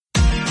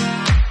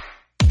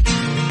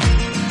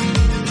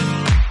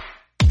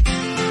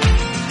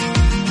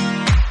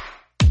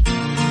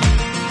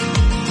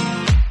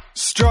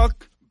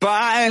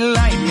By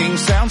lightning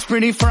sounds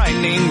pretty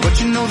frightening,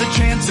 but you know the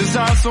chances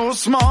are so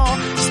small.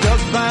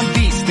 Stuck by a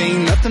beast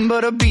ain't nothing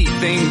but a bee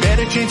thing.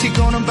 Better chance you're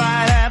gonna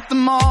bite at the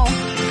mall.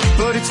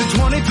 But it's a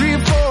 23 or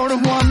 4 to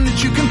 1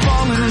 that you can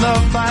fall in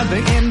love by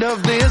the end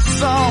of this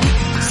song.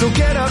 So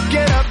get up,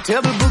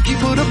 tell the bookie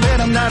put a bet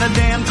on not a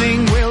damn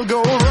thing will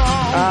go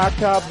wrong.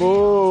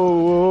 Acabou!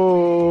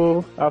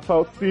 A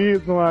Fall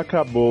Season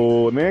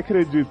acabou. Nem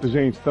acredito,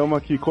 gente. Estamos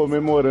aqui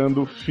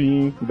comemorando o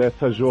fim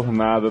dessa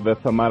jornada,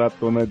 dessa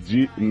maratona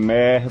de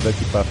merda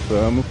que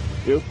passamos.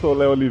 Eu sou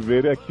Léo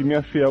Oliveira e aqui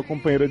minha fiel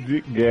companheira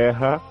de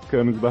guerra,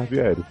 Camis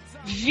Barbieri.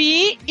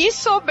 Vi e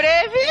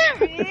sobrevivi!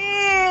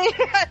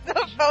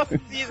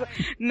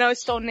 Não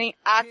estou nem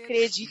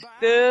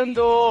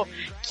acreditando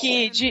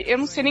que eu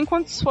não sei nem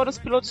quantos foram os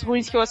pilotos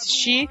ruins que eu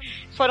assisti,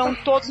 foram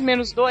todos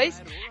menos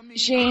 2.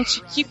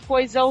 Gente, que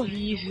coisa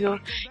horrível.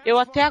 Eu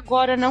até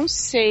agora não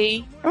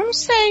sei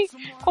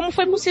como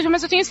foi possível,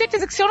 mas eu tenho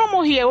certeza que se eu não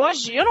morrer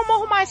hoje, eu não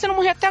morro mais. Se eu não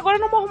morrer até agora,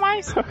 eu não morro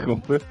mais. Com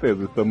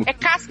certeza. É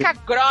casca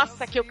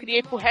grossa que eu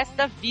criei pro resto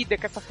da vida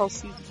com essa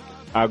falsice.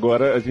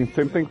 Agora, a gente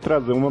sempre tem que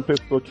trazer uma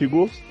pessoa que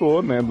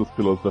gostou, né, dos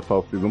pilotos da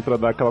Fall Season pra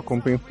dar aquela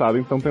compensada.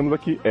 Então temos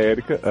aqui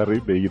Érica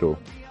Ribeiro.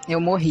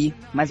 Eu morri,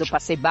 mas eu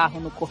passei barro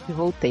no corpo e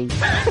voltei.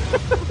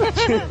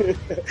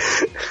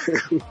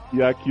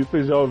 E aqui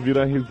vocês já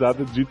ouviram a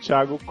risada de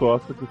Thiago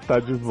Costa, que está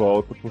de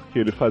volta, porque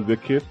ele fazia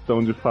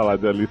questão de falar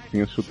de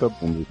Alicinha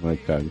Chuta-Bundas, né,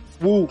 cara?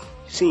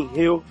 Sim,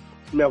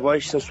 minha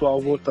voz sensual,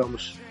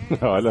 voltamos.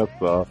 Olha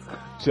só.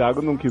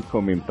 Thiago não quis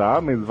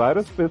comentar, mas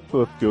várias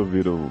pessoas que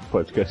ouviram o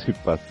podcast que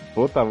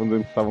participou estavam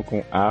dizendo que estavam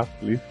com a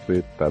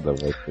fliceta da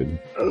voz dele.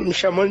 Me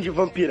chamando de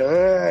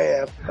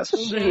vampiranha,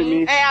 passando dos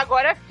limites.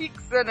 Agora é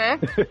fixa, né?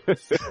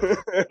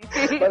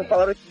 Mas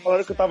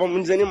falaram que eu tava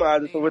muito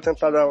desanimado, então eu vou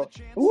tentar dar uma...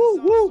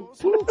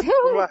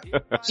 Vamos lá.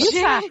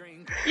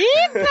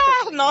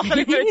 Eita! Nossa,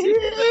 ele perdi.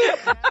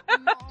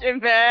 Que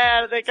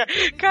merda,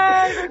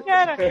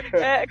 cara.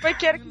 Como é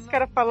que era que esse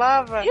cara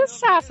falava?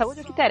 Isso, a saúde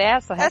é o que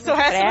interessa. O resto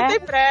não tem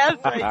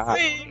pressa. Isso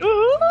aí.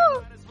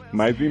 Uhul!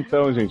 Mas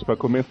então, gente, pra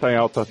começar em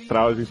alto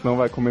astral, a gente não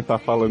vai começar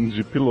falando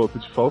de piloto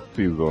de Fall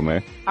Season,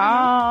 né?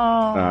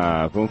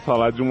 Vamos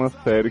falar de uma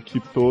série que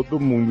todo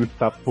mundo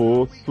está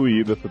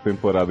possuído essa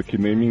temporada, que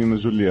nem Menina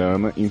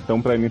Juliana.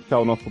 Então, pra iniciar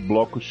o nosso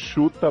bloco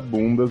Chuta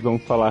Bundas,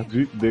 vamos falar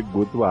de The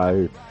Good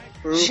Wife.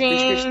 Fiz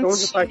questão de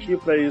estar aqui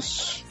pra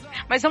isso.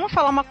 Mas vamos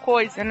falar uma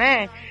coisa,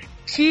 né?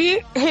 Que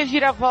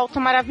reviravolta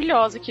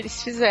maravilhosa que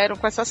eles fizeram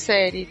com essa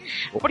série.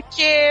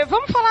 Porque,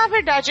 vamos falar a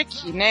verdade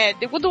aqui, né?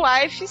 The Good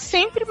Wife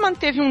sempre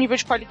manteve um nível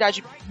de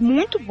qualidade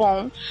muito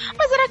bom,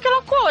 mas era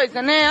aquela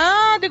coisa, né?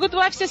 The Good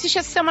Wife, você assiste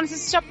essa semana, você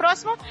assiste a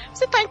próxima,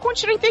 você tá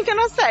continua entendendo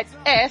a série.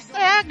 Essa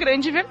é a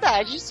grande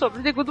verdade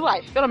sobre The Good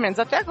Wife, pelo menos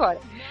até agora.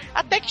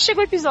 Até que chega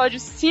o episódio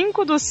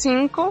 5 do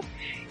 5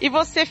 e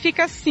você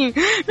fica assim,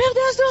 meu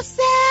Deus do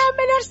céu,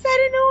 melhor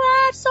série no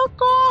ar,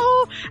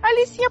 socorro,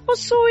 Alicinha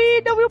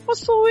possuída, Will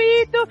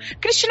possuído,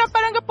 Cristina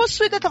Paranga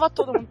possuída, tava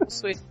todo mundo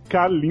possuído.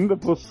 Kalinda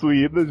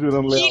possuída,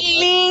 jurando leal. Que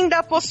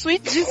linda,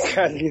 possuidíssima.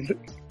 Kalinda.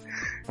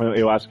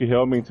 Eu acho que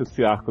realmente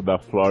esse arco da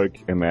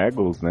Florrick and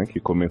Eagles, né, que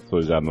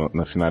começou já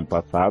na final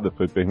passada,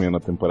 foi terminando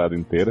a temporada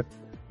inteira,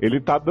 ele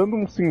tá dando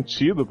um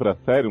sentido pra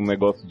série, um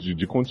negócio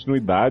de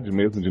continuidade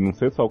mesmo, de não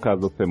ser só o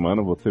caso da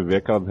semana, você vê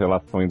aquelas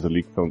relações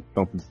ali que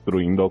estão se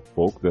destruindo aos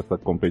poucos, essa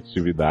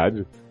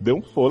competitividade. Deu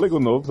um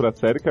fôlego novo pra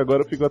série, que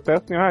agora eu fico até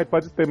assim,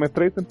 pode ter mais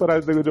 3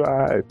 temporadas de Good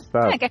Wife,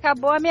 sabe? Que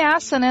acabou a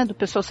ameaça, né, do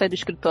pessoal sair do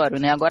escritório,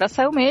 né? Agora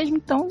saiu mesmo,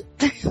 então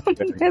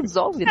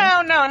resolve, né?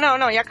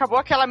 Não, e acabou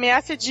aquela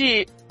ameaça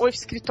de o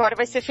escritório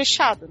vai ser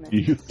fechado, né?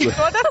 Isso. E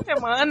toda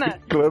semana...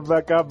 O clube vai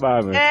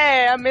acabar, né?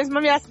 É, a mesma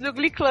ameaça do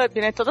Glee Club,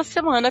 né? Toda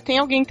semana tem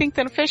alguém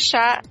tentando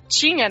fechar,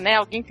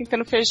 alguém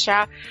tentando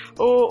fechar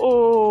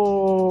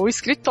o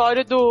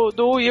escritório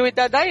do Will e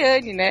da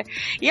Diane, né?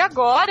 E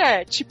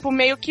agora, tipo,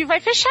 meio que vai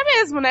fechar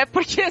mesmo, né?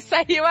 Porque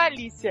saiu a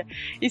Alicia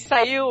e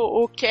saiu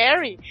o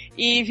Carrie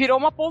e virou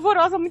uma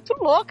polvorosa muito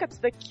louca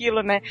tudo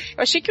aquilo, né?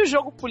 Eu achei que o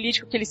jogo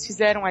político que eles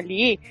fizeram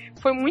ali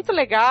foi muito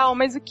legal,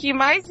 mas o que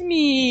mais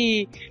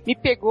me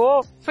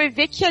pegou foi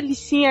ver que a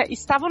Alicinha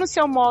estava no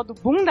seu modo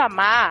bunda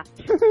má,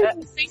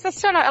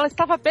 sensacional, ela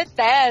estava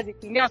badass,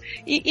 entendeu?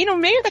 E no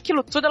meio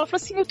daquilo tudo, ela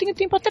falou assim, eu tenho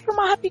tempo até pra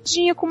uma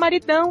rapidinha com o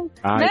maridão,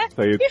 né?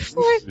 Isso aí, e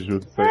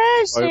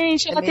foi.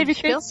 Gente, ela teve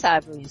tempo.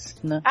 Indispensável isso,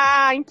 né?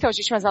 Então,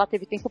 gente, mas ela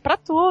teve tempo pra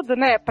tudo,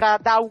 né? Pra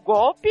dar o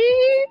golpe,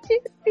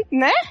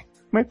 né?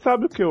 Mas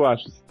sabe o que eu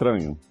acho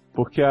estranho?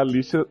 Porque a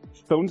Alicia,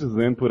 estão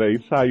dizendo por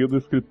aí, saiu do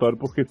escritório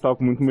porque estava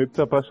com muito medo de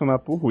se apaixonar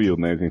por Will,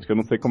 né, gente? Que eu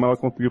não sei como ela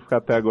conseguiu ficar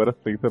até agora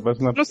sem se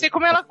apaixonar por Não sei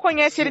como ela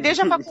conhece ele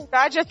desde a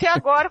faculdade e até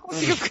agora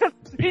conseguiu ficar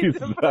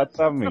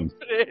Exatamente.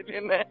 por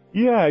ele, né?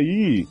 E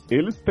aí,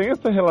 eles têm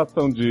essa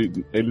relação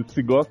de... Eles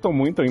se gostam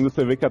muito ainda,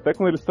 você vê que até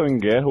quando eles estão em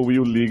guerra, o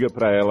Will liga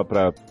pra ela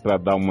pra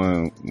dar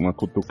uma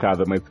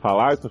cutucada, mas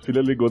falar, sua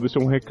filha ligou,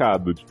 deixou um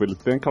recado. Tipo, eles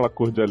têm aquela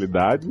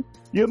cordialidade.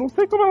 E eu não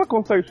sei como ela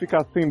consegue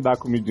ficar sem dar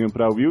comidinha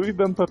pra Will e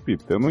dando pra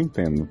Peter. Eu não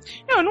entendo.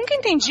 Eu nunca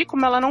entendi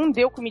como ela não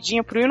deu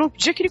comidinha pro Will no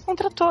dia que ele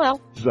contratou ela.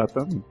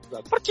 Exatamente.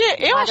 Porque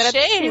eu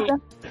achei...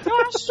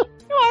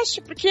 Eu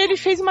acho, porque ele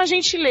fez uma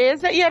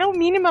gentileza e era o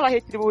mínimo ela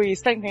retribuir,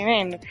 você tá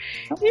entendendo?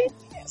 E,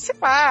 sei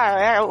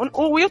lá,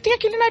 o Will tem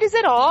aquele nariz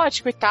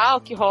erótico e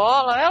tal, que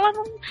rola, ela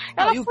não...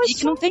 Ela e o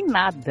Big não tem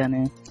nada,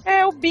 né?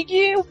 O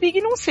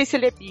Big não sei se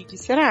ele é Big,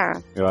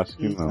 será? Eu acho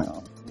que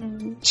não.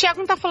 Thiago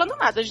não tá falando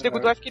nada de The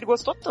Good Wife, que ele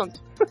gostou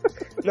tanto.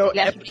 Não,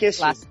 é porque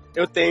assim,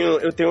 eu tenho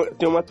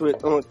uma teoria.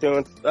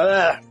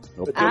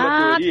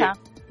 Tá.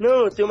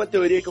 Não, eu tenho uma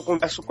teoria que eu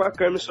converso com a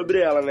Carrie sobre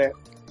ela, né?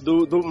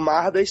 Do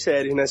mar das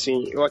séries, né?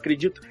 Assim, eu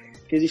acredito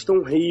que existe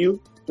um rio.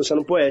 Tô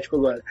sendo poético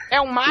agora.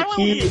 É um mar ou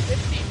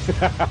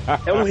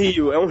um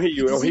rio? É um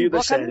rio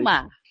das séries. No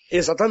mar.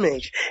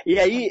 Exatamente. E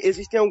aí,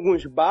 existem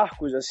alguns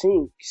barcos,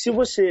 assim, que se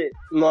você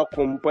não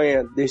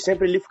acompanha desde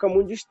sempre, ele fica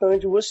muito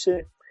distante de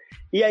você.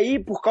 E aí,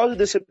 por causa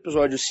desse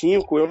episódio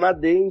 5, eu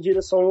nadei em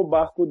direção ao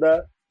barco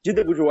de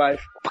The Good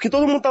Wife. Porque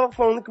todo mundo tava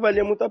falando que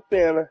valia muito a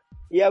pena.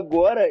 E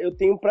agora eu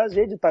tenho o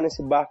prazer de estar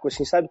nesse barco,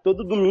 assim, sabe?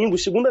 Todo domingo,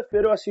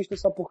 segunda-feira eu assisto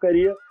essa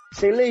porcaria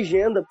sem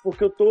legenda,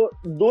 porque eu tô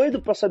doido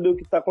pra saber o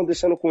que tá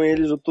acontecendo com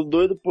eles. Eu tô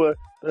doido por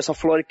essa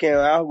Floric em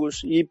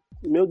Argos. E,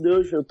 meu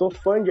Deus, eu tô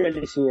fã de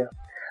Alicinha.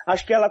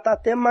 Acho que ela tá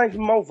até mais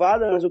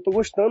malvada, mas eu tô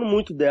gostando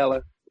muito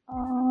dela.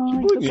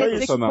 Então quer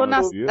dizer que quando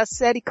a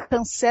série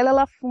cancela,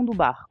 ela afunda o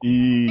barco.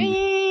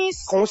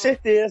 Isso! Com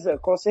certeza. É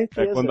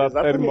quando a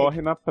série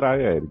morre na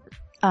praia, Erika.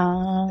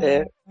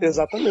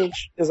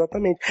 Exatamente.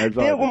 Mas,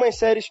 tem algumas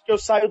séries que eu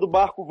saio do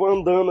barco, vou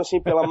andando assim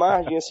pela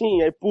margem,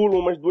 assim, aí pulo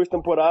umas 2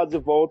 temporadas e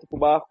volto pro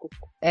barco.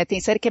 Tem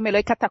série que é melhor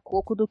ir catar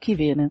coco do que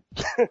ver, né?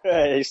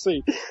 É isso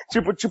aí.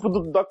 Tipo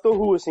do Doctor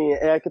Who, assim,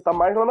 é a que tá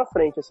mais lá na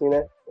frente, assim,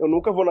 né? Eu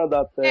nunca vou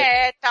nadar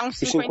até. Tá uns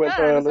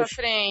 50 anos à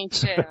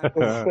frente.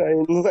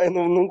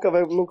 Nunca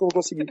vou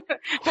conseguir.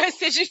 Vai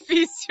ser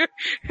difícil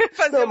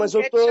fazer mas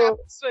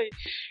isso aí.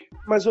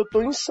 Mas eu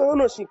tô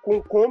insano, assim,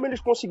 com como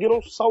eles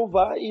conseguiram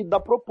salvar e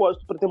dar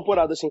propósito pra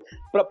temporada, assim,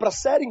 pra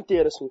série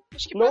inteira, assim.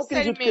 Acho que não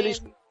acredito que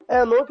eles...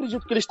 não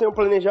acredito que eles tenham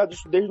planejado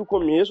isso desde o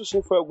começo,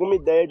 assim, foi alguma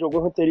ideia de algum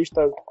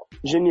roteirista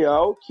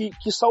genial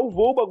que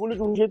salvou o bagulho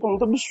de um jeito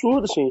muito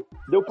absurdo, assim.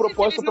 Deu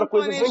propósito pra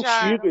coisas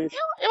antigas.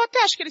 Eu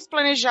até acho que eles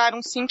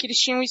planejaram, sim, que eles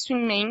tinham isso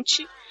em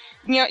mente,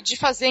 de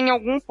fazer em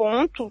algum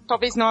ponto,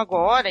 talvez não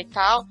agora e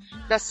tal,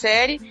 da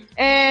série,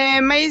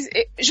 mas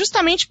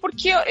justamente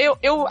porque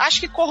eu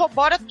acho que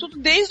corrobora tudo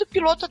desde o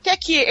piloto até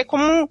aqui, é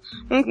como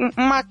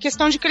uma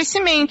questão de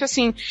crescimento,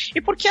 assim,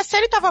 e porque a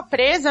série tava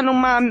presa num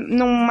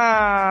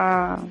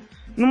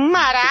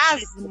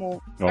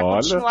marasmo, pra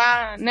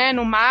continuar, né,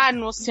 no mar,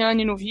 no oceano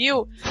e no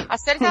rio, a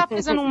série tava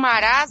presa num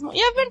marasmo, e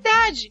é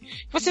verdade,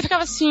 você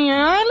ficava assim,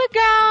 é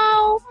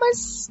legal,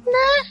 mas,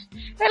 né,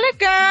 é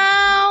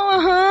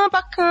legal,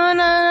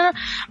 bacana,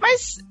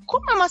 mas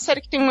como é uma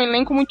série que tem um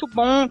elenco muito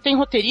bom, tem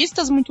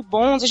roteiristas muito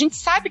bons, a gente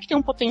sabe que tem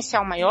um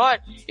potencial maior,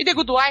 e The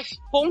Good Wife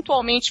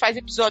pontualmente faz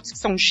episódios que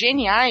são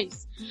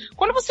geniais.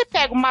 Quando você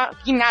pega uma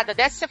guinada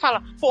dessa, você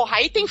fala, porra,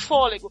 aí tem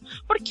fôlego.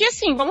 Porque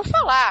assim, vamos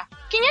falar,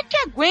 quem é que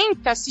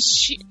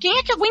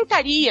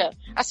aguentaria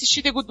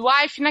assistir The Good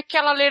Wife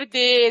naquela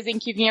lerdeza em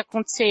que vinha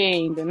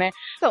acontecendo, né?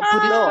 Então, por isso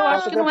que eu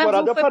acho que não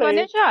foi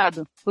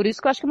planejado. Por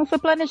isso que eu acho que não foi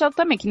planejado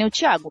também, que nem o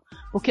Thiago.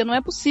 Porque não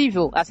é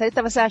possível. A série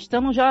estava se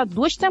arrastando já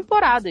 2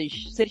 temporadas.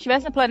 Se eles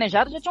tivessem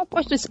planejado, já tinham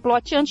posto esse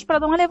plot antes pra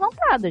dar uma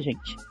levantada,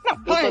 gente.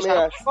 Não,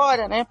 planejado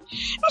fora, né?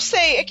 Não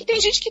sei, é que tem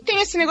gente que tem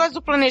esse negócio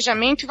do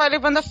planejamento e vai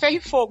levando a ferro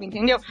e fogo,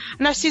 entendeu?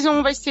 Na Season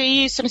 1 vai ser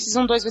isso, na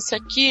Season 2 vai ser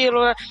aquilo.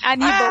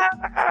 Hannibal.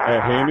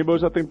 Hannibal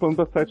já tem plano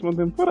pra 7ª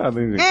temporada,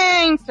 hein, gente?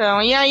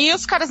 Então, e aí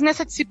os caras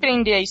nessa de se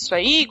prender a isso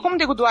aí, como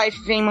The Good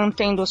Wife vem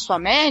mantendo a sua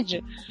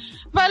média,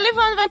 vai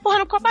levando, vai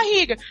empurrando com a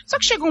barriga. Só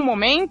que chega um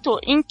momento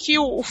em que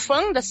o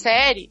fã da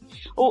série,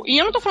 e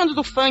eu não tô falando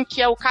do fã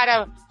que é o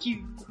cara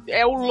que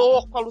é o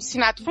louco,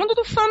 alucinado, tô falando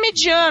do fã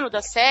mediano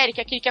da série,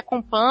 que é aquele que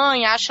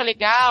acompanha, acha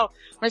legal,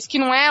 mas que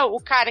não é o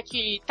cara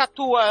que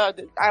tatua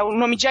o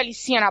nome de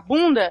Alicinha na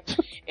bunda,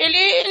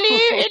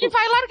 ele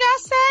vai largar a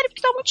série,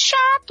 porque tá muito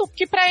chato,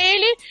 porque pra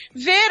ele,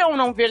 ver ou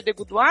não ver The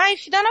Good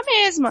Wife, dá na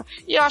mesma.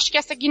 E eu acho que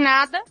essa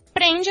guinada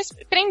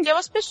prendeu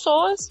as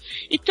pessoas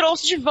e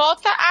trouxe de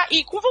volta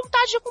e com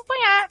vontade de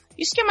acompanhar.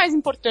 Isso que é mais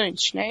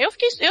importante, né? Eu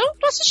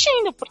tô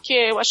assistindo, porque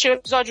eu achei o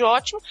episódio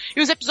ótimo,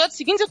 e os episódios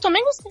seguintes eu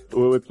também gostei.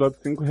 O episódio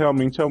 5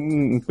 realmente é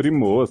um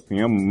primor, assim,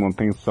 é uma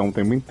tensão o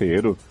tempo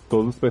inteiro,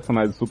 todos os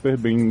personagens super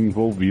bem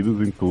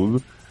envolvidos em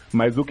tudo,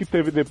 mas o que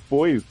teve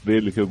depois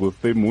dele, que eu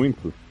gostei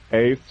muito,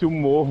 é esse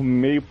humor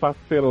meio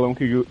pastelão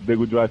que The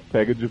Good Wife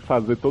pega de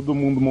fazer todo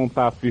mundo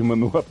montar a firma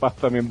no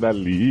apartamento da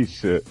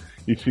lixa,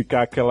 e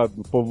ficar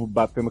o povo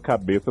batendo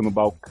cabeça no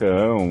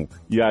balcão,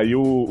 e aí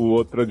o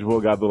outro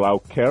advogado lá, o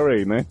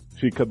Carrie, né,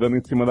 fica dando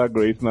em cima da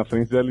Grace na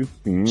frente de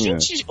Alicinha.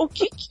 Gente, o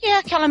que é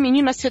aquela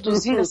menina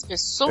seduzindo as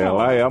pessoas?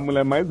 Ela é a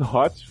mulher mais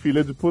hot,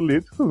 filha de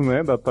políticos,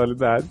 né, da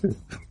atualidade.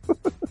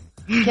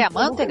 Que é a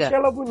manteiga? Eu não achei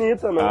ela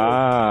bonita, não.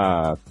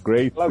 Ah,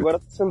 Grace. Ela agora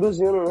tá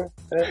seduzindo, né?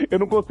 Eu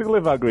não consigo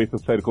levar a Grace a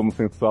sério como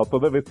sensual.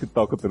 Toda vez que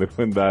toca o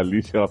telefone da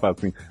Alicia, ela fala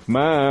assim,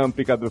 Mom,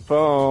 pick up the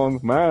phone,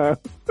 Mom.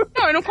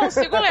 Não, eu não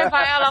consigo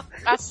levar ela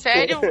a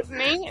sério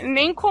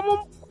nem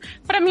como...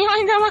 Pra mim, ela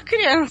ainda é uma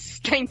criança,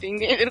 tá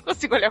entendendo? Eu não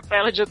consigo olhar pra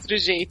ela de outro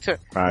jeito.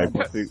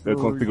 Eu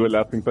consigo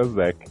olhar assim pra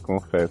Zack,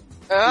 confesso.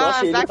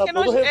 Nossa, ele tá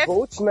todo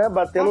revolt, né?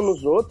 Batendo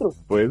nos outros.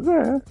 Pois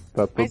é,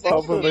 tá todo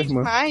salvando a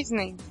irmã.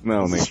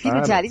 Não, nem Os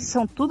filhos de Alice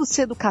são tudo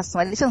sem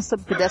educação. A Alice não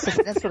soube cuidar dessas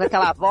crianças por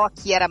aquela avó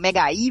que era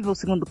mega evil,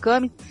 segundo o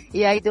Kami,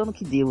 e aí deu no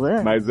que deu,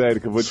 né? Mas,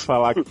 Érica, eu vou te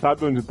falar que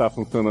sabe onde tá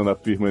funcionando a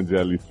firma de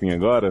Alicinha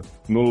agora?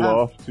 No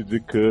loft de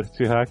Kurt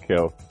e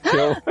Raquel. Que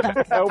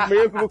é o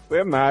mesmo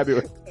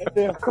cenário.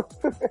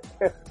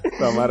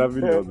 Tá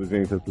maravilhoso,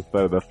 gente, essa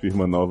história da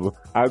firma nova.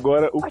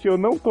 Agora, o que eu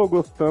não tô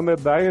gostando é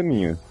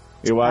Dianinha.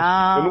 Eu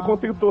não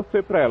consigo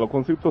torcer pra ela, eu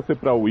consigo torcer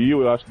pra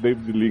Will, eu acho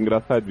David Lee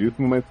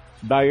engraçadíssimo, mas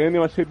Diane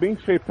eu achei bem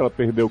feito que ela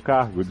perdeu o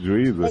cargo de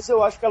juíza. Mas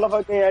eu acho que ela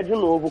vai ganhar de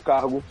novo o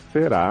cargo.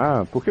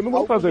 Será? Porque não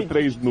vão fazer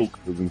 3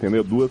 núcleos,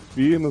 entendeu? 2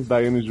 firmas,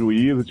 Diane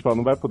juíza, tipo, ela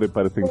não vai poder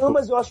parecer... Não,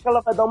 mas eu acho que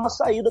ela vai dar uma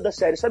saída da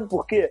série, sabe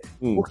por quê?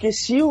 Porque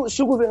se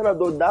o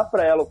governador dá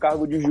pra ela o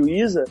cargo de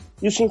juíza,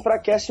 isso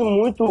enfraquece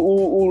muito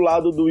o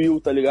lado do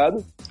Will, tá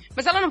ligado?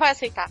 Mas ela não vai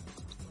aceitar.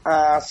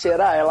 Ah,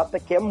 será? Ela até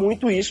quer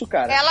muito isso,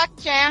 cara. Ela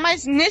quer,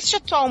 mas neste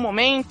atual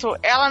momento,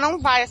 ela não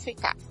vai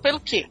aceitar. Pelo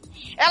quê?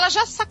 Ela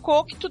já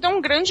sacou que tudo é um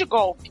grande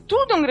golpe.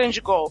 Tudo é um grande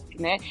golpe,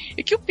 né?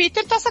 E que o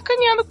Peter tá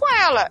sacaneando com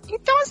ela.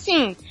 Então,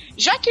 assim,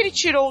 já que ele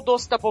tirou o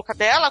doce da boca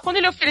dela, quando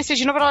ele oferecer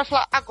de novo, ela vai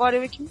falar, agora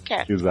eu é que não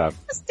quero. Exato.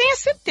 Mas tenha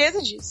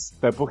certeza disso.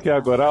 É porque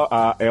agora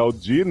a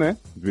LG, né?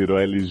 Virou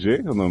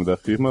LG, o nome da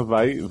firma,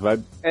 vai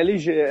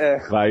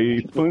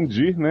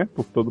expandir, né?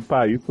 Por todo o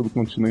país, todo o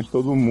continente,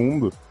 todo o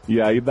mundo. E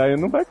aí daí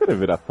não vai querer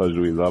virar só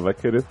juiz, ela vai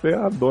querer ser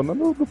a dona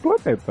do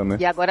planeta, né?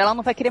 E agora ela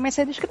não vai querer mais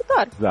sair do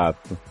escritório.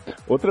 Exato.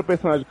 Outra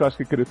personagem que eu acho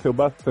que cresceu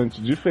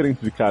bastante,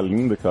 diferente de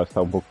Kalinda, que eu acho que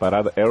tá um pouco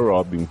parada, é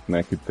Robin,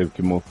 né? Que teve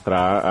que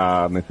mostrar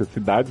a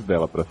necessidade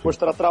dela pra ser.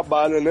 Mostrar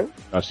trabalho, né?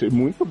 Achei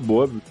muito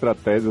boas as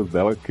estratégias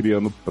dela,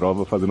 criando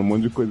prova, fazendo um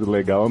monte de coisa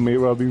legal, amei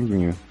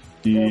Robinzinha.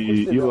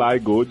 E Eli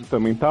Gold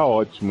também tá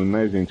ótimo,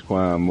 né, gente? Com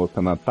a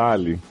moça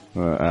Natalie,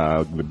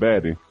 a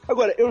Glee.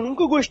 Agora, eu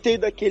nunca gostei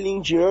daquele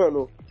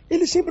indiano.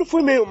 Ele sempre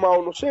foi meio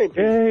mal, não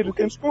sempre?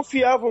 Porque eles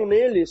confiavam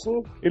nele,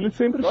 assim. Ele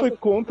sempre foi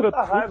contra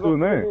tudo,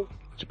 né?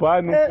 Tipo,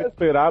 não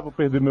esperava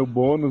perder meu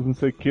bônus, não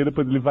sei o que.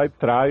 Depois ele vai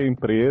trair a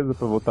empresa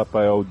pra voltar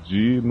pra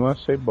LG. Não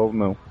achei bom,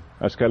 não.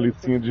 Acho que a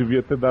Alicinha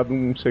devia ter dado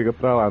um chega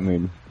pra lá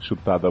nele,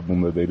 chutado a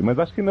bunda dele. Mas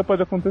acho que ainda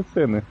pode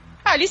acontecer, né?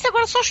 A Alice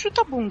agora só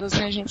chuta bundas,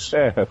 né, gente?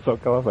 Só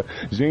que ela vai.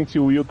 Gente,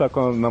 o Will tá com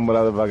a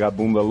namorada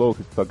vagabunda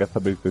louca que só quer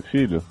saber de ter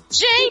filho?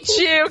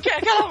 Gente, eu quero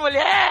aquela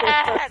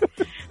mulher!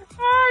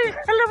 Ai,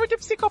 ela é muito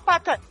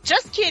psicopata.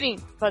 Just kidding,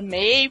 but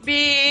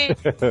maybe.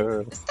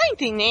 Você tá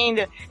entendendo?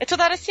 É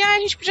toda hora assim, a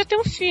gente podia ter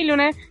um filho,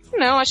 né?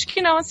 Não, acho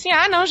que não. Assim,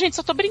 não, gente,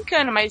 só tô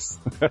brincando, mas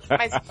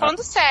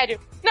falando sério.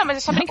 Não, mas é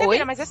só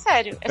brincadeira, mas é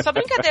sério. É só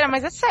brincadeira,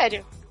 mas é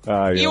sério.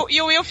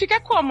 E o Will fica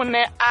como,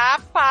 né?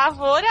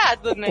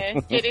 Apavorado,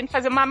 né? Querendo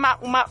fazer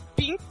uma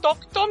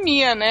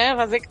pintoctomia, né?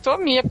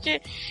 Vasectomia,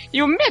 porque...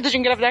 E o medo de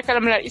engravidar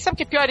aquela mulher. E sabe o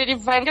que é pior? Ele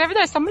vai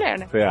engravidar essa mulher,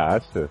 né? Você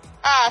acha?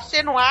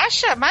 Você não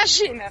acha?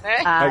 Imagina, né?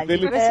 Mas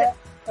ele...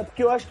 É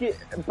porque eu acho que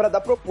pra dar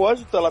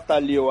propósito ela tá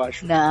ali, eu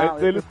acho. Não,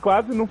 mas eles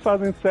quase não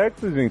fazem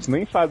sexo, gente.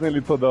 Nem fazem ele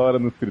toda hora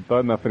no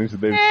escritório, na frente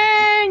dele.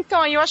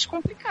 Então, aí eu acho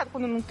complicado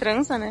quando não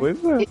transa, né? Pois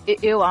é.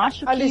 Eu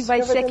acho que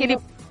vai ser aquele...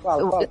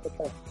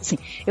 Sim,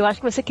 eu acho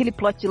que vai ser aquele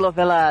plot de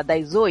novela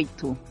das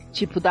 8.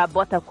 Tipo,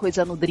 bota a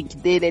coisa no drink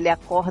dele, ele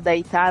acorda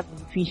e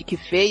finge que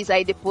fez,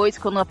 aí depois,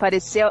 quando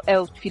aparecer, é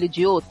o filho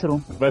de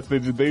outro. Vai ser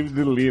de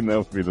David Lee, né,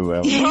 o filho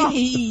dela.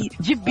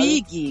 De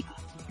Big.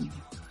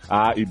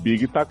 E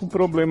Big tá com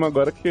problema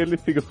agora que ele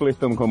fica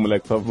flertando com a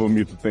mulher que só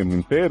vomita o tempo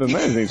inteiro, né,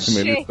 gente?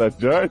 Melissa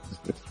George.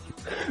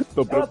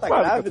 Tô preocupado.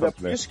 Ela tá grávida,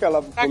 por isso que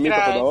ela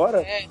vomita toda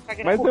hora? Tá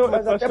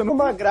mas até pra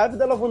uma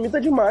grávida ela vomita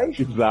demais.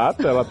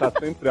 Exato, ela tá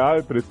sempre,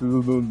 eu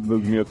preciso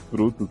das minhas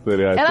frutas,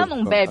 cereais. Ela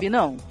não bebe,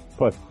 não?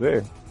 Pode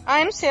ser?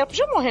 Eu não sei, ela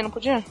podia morrer, não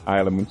podia?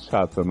 Ela é muito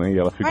chata, né? E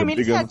ela fica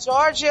brigando. Melissa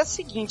George é o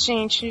seguinte,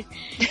 gente.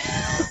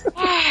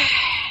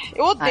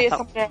 Eu odeio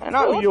essa mulher.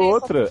 Não, e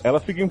outra, ela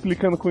fica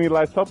implicando com o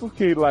Eli só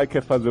porque o Eli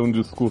quer fazer um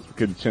discurso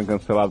que ele tinha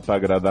cancelado pra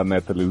agradar a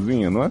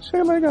Nataliezinha. Não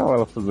achei legal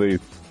ela fazer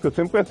isso. Porque eu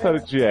sempre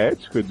penso de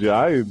ética, de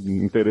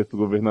interesse do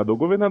governador. O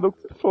governador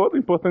que se foda, o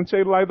importante é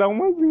ir lá e dar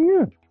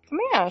umazinha.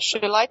 Também acho.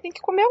 Eli tem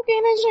que comer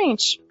alguém, né,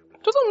 gente?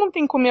 Todo mundo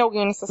tem que comer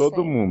alguém nessa série.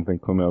 Todo mundo tem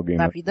que comer alguém.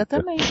 Na vida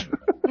também.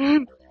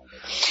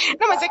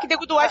 Não, mas é que The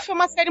Good Wife foi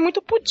uma série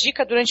muito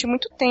pudica durante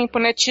muito tempo,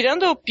 né?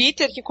 Tirando o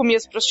Peter, que comia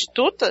as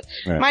prostitutas,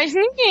 mas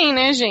ninguém,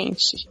 né,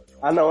 gente?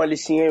 Não,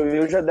 Alicinha e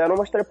eu já deram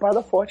umas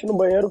trepadas fortes no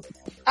banheiro.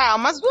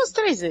 Umas 2,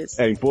 3 vezes.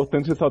 É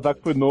importante ressaltar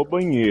que foi no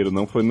banheiro,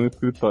 não foi no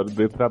escritório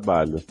de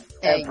trabalho.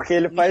 Porque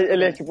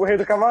ele é tipo o rei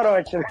do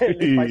camarote, né?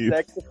 Ele faz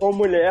sexo com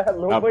mulher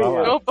no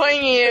banheiro. No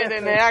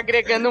banheiro, né?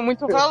 Agregando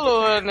muito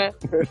valor, né?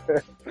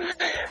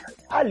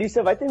 A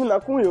Alicia vai terminar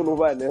com o Will, não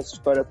vai, né? Essa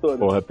história toda.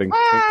 Porra, tem que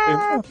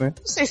terminar, né?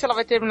 Não sei se ela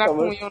vai terminar com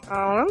o Will,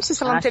 não. Eu não sei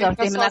se ela vai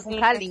terminar com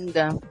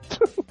Kalinda.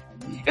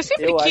 Eu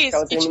sempre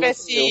quis que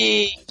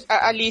tivesse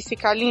a Alice e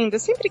Kalinda,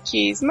 sempre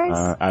quis,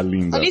 mas a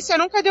Linda.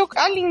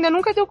 A Linda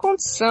nunca deu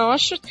condição.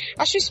 Acho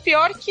isso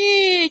pior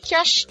que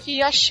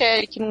a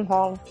Sherry, que não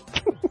rola.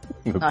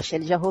 Não, a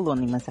Sherry já rolou,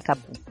 né? Mas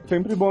acabou.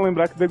 Sempre bom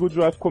lembrar que The Good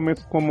Wife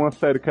começou como uma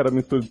série que era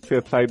mistura de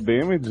CSI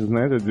Damages,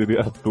 né? Já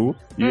diria tu.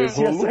 E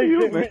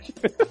evoluiu, né?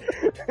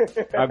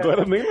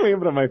 Agora nem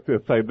lembra mais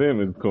CSI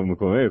Damages como no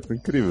começo.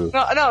 Incrível.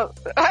 Não,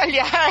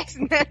 aliás,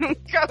 né?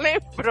 Nunca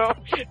lembrou.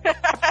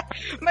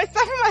 Mas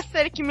sabe uma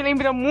série que me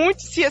lembra muito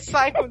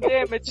CSI com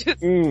Damages?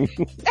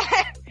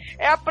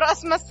 É a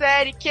próxima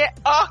série, que é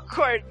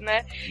Awkward,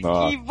 né?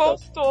 Nossa. Que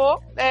voltou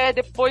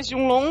depois de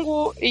um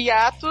longo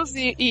hiatus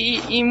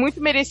e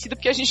muito merecido,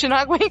 porque a gente não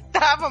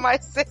aguentava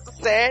mais essa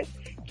série,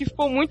 que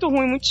ficou muito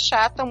ruim, muito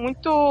chata,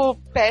 muito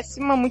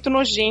péssima, muito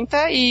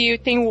nojenta, e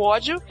tem o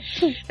ódio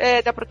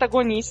da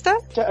protagonista.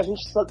 A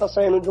gente tá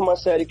saindo de uma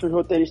série que os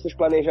roteiristas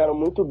planejaram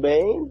muito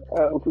bem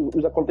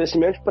os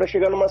acontecimentos pra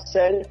chegar numa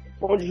série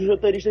onde os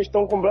roteiristas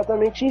estão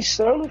completamente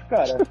insanos,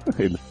 cara.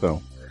 Eles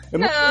são.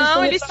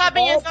 Não, eles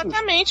sabem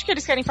exatamente o que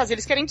eles querem fazer.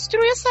 Eles querem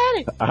destruir a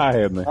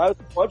série. Né? Eu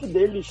ódio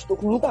deles. Tô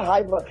com muita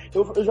raiva.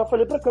 Eu já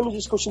falei pra Camis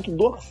isso, que eu sinto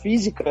dor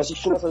física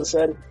assistindo essa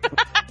série.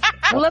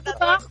 Pula do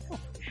barco.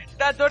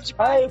 Dá dor de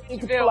barco. Eu tenho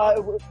que pular.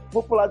 Eu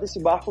vou pular desse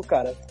barco,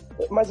 cara.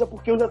 Mas é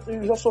porque eu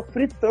já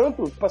sofri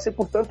tanto. Passei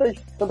por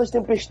tantas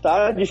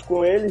tempestades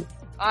com ele.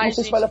 Ai, não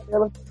sei se vale a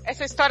pena.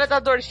 Essa história da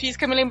dor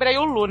física me lembrei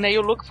o Lu, né? E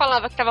o Lu que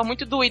falava que tava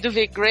muito doído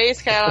ver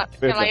Grace, que ela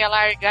ia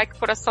largar, que o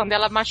coração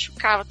dela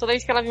machucava toda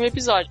vez que ela via um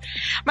episódio.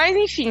 Mas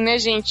enfim, né,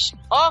 gente?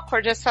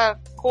 Awkward, essa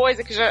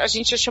coisa que a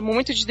gente já chamou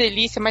muito de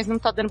delícia, mas não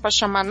tá dando pra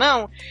chamar,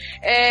 não.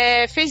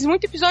 Fez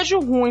muito episódio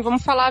ruim,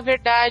 vamos falar a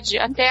verdade,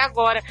 até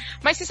agora.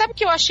 Mas você sabe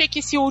que eu achei que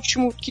esse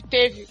último que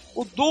teve,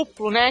 o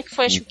duplo, né? Que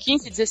foi acho que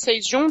 15,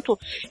 16 junto,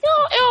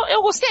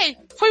 eu gostei.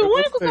 Foi o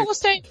único que eu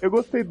gostei. Eu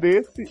gostei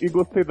desse e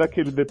gostei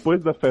daquele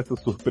depois da festa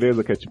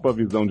surpresa, que é tipo a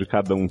visão de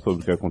cada um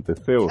sobre o que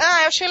aconteceu.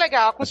 Eu achei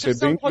legal. A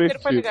construção do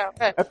roteiro foi legal.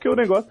 É porque o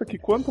negócio é que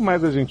quanto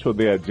mais a gente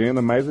odeia a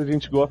Jenna, mais a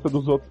gente gosta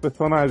dos outros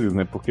personagens,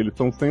 né? Porque eles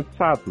são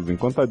sensatos.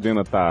 Enquanto a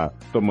Jenna tá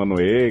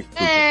tomando êxito,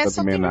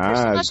 só tem um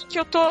personagem que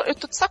eu tô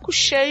de saco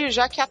cheio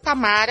já, que é a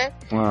Tamara.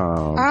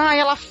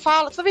 Ela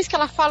fala, toda vez que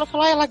ela fala, eu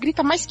falo, ela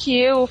grita mais que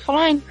eu. Eu falo,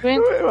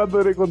 eu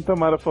adorei quando a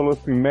Tamara falou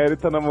assim, Mary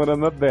tá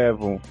namorando a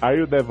Devon. Are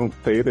you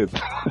devastated?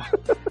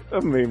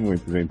 Amei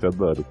muito, gente,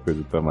 adoro essa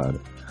coisa de Tamara.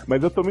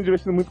 Mas eu tô me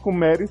divertindo muito com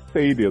Mary e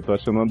Sadie, eu tô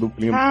achando uma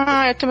duplinha...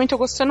 eu também tô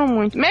gostando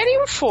muito. Mary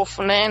é um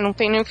fofo, né? Não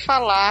tem nem o que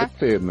falar.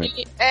 Né?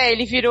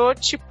 Ele virou,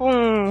 tipo,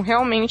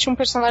 realmente um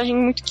personagem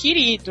muito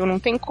querido, não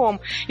tem como.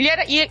 Ele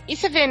era, e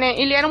você vê, né?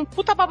 Ele era um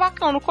puta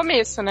babacão no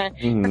começo, né?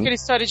 Aquela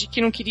história de que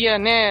não queria,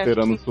 né?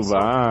 Esperando o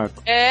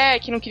sovaco.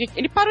 Que não queria...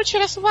 Ele parou de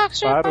tirar sovaco,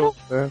 já parou.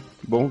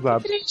 Bons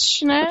hábitos.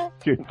 Triste, né?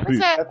 Que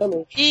triste.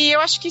 E eu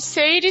acho que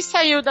Sadie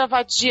saiu da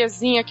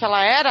vadiazinha que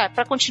ela era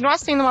pra continuar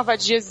sendo uma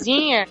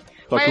vadiazinha.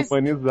 Só que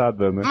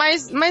humanizada, né?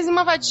 Mas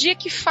uma vadia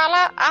que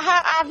fala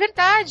a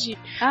verdade.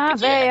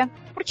 Véia.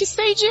 Porque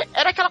Sadie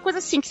era aquela coisa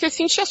assim, que você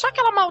sentia só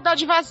aquela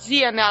maldade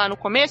vazia nela no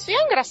começo, e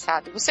é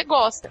engraçado, você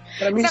gosta.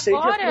 Pra mim, Sadie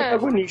é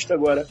protagonista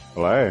agora.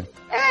 Ela é?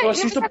 Eu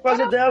assisto por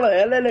causa dela,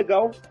 ela é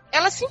legal.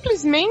 Ela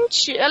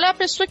simplesmente, ela é a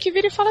pessoa que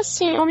vira e fala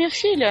assim, minha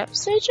filha,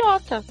 você é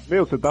idiota.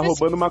 Você tá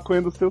roubando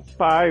maconha dos seus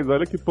pais,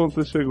 olha que ponto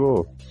você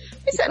chegou.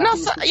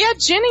 Nossa, e a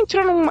Jenna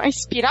entrou numa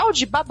espiral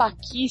de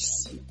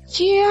babaquice.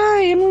 Que,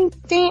 eu não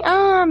entendo.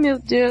 Meu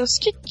Deus.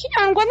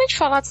 Eu não gosto nem de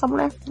falar dessa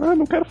mulher. Eu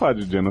não quero falar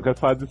de Jenna, eu quero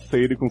falar de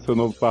Sadie com seu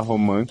novo par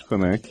romântico,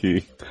 né?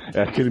 Que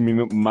é aquele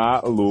menino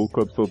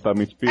maluco,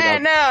 absolutamente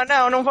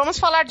pirata. Não vamos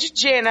falar de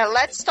Jenna.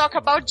 Let's talk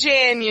about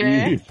Jenny,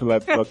 né? Isso,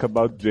 let's talk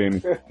about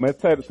Jenny. Mas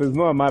sério, vocês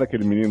não amaram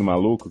aquele menino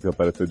maluco que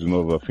apareceu de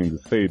novo a fim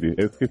de Sadie?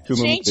 Eu esqueci o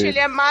nome dele. Gente, ele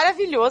é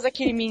maravilhoso,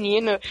 aquele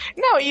menino.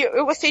 Não, e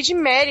eu gostei de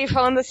Mary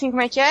falando assim,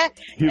 como é que é?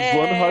 He's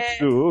one hot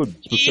dude.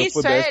 Tipo, se eu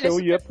pudesse, eu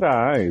ia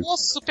atrás.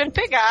 Super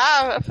pegava.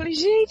 Eu falei,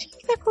 gente, o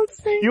que tá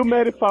acontecendo? E o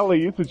Mary fala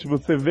isso, tipo,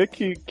 você vê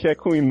que é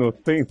com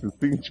inocência,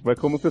 assim, tipo, é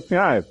como se assim,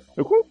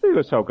 eu consigo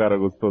achar o cara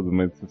gostoso,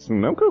 mas assim,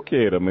 não que eu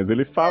queira, mas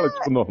ele fala,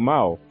 tipo,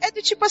 normal. É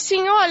do tipo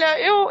assim, olha,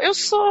 eu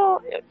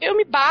sou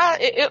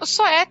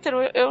hétero,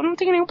 eu não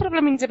tenho nenhum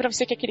problema em dizer pra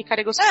você que aquele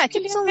cara é gostoso.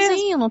 Aquele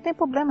sozinho, não tem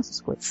problema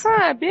essas coisas.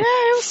 Sabe?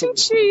 Eu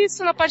senti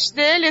isso na parte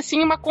dele,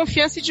 assim, uma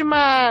confiança de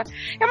uma...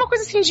 É uma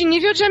coisa assim, de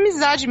nível de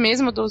amizade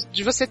mesmo,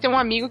 de você ter um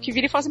amigo que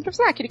vira e fala assim pra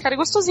você, aquele cara é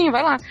gostosinho,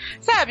 vai lá.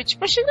 Sabe?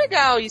 Tipo, achei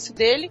legal isso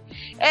dele.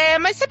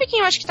 Mas sabe quem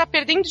eu acho que tá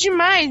perdendo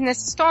demais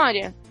nessa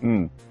história?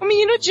 O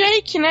menino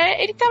Jake,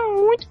 né? Ele tá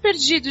muito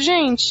perdido,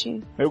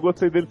 gente. Eu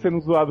gostei dele sendo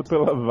zoado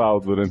pela Val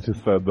durante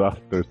essa do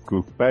After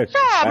School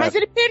Special. Mas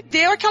ele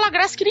perdeu aquela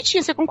graça que ele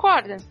tinha, você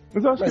concorda?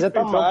 Mas é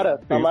Tamara.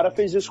 Tamara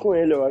fez isso com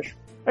ele, eu acho.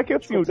 É que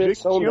assim, o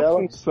Jake tinha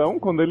função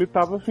quando ele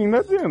tava afim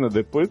da Jenna.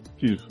 Depois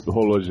que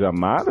rolou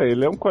Jamara,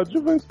 ele é um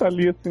coadjuvante, tá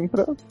ali assim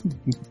pra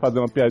fazer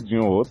uma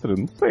piadinha ou outra.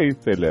 Não sei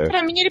se ele é.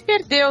 Pra mim ele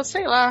perdeu,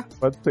 sei lá.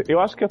 Pode ser. Eu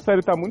acho que a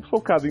série tá muito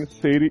focada em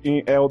Sadie,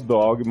 em El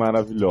Dog,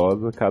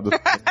 maravilhosa, cada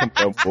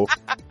é um pouco.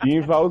 E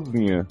em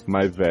Valzinha,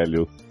 mais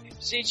velho.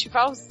 Gente,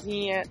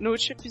 Valzinha, no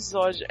último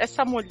episódio,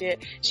 essa mulher...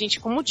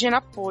 Gente, como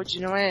Jenna pôde,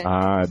 não é?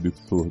 Ah,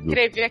 absurdo.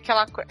 Escrever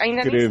aquela coisa...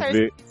 Ainda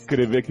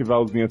Escrever que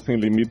Valzinha sem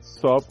limite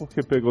só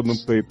porque pegou no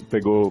peito,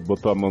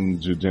 botou a mão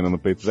de Jenna no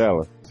peito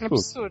dela.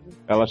 Absurdo.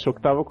 Ela achou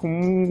que tava com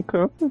um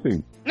câncer,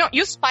 gente. Não,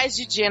 e os pais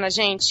de Jenna,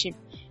 gente...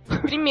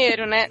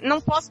 Primeiro, né?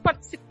 Não posso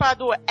participar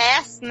do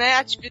né?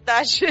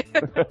 Atividade.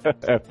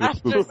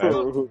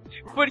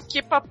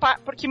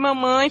 Porque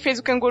mamãe fez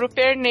o canguru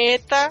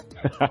perneta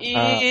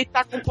e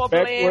tá com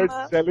problema.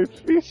 Backward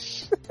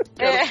jellyfish.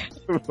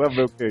 Quero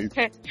saber o que é isso.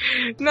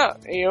 Não,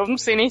 eu não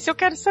sei nem se eu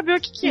quero saber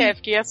o que é.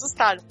 Fiquei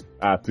assustada.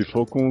 Ah, se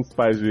for com os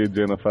pais de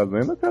Jenna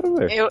fazendo, eu quero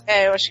ver.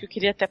 Eu acho que eu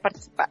queria até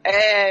participar.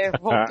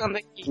 Voltando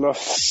aqui.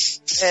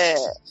 Nossa.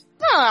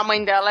 Não, a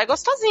mãe dela é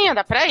gostosinha,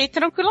 dá pra ir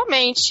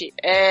tranquilamente.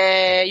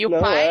 E o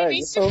pai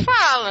nem se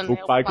fala, né?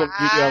 O pai que eu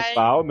queria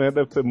tal, né?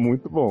 Deve ser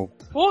muito bom.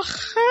 Porra!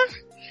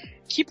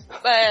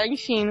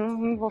 Enfim,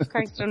 não vou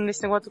ficar entrando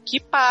nesse negócio do que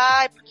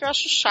pai, porque eu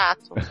acho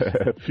chato.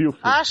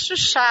 Acho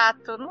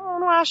chato,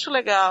 não acho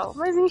legal.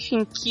 Mas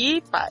enfim,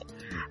 que pai.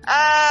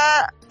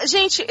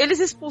 Gente, eles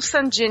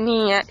expulsando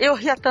Jeninha, eu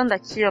ria tanto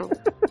daquilo.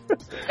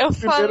 Eu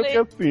Primeiro falei... que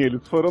assim,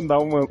 eles foram dar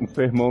um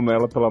sermão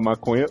nela pela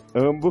maconha,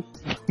 ambos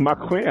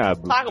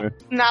maconhados. Né?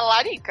 Na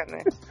larica,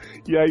 né?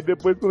 E aí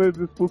depois quando eles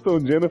expulsam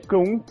Jenna, fica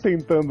um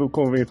tentando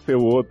convencer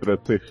o outro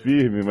a ser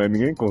firme, mas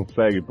ninguém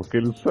consegue, porque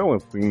eles são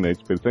assim, né?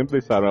 Tipo, eles sempre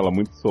deixaram ela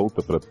muito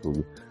solta pra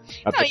tudo.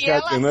 Até que a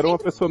Jenna era uma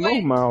pessoa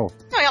normal.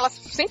 Não, ela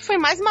sempre foi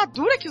mais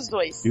madura que os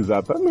dois.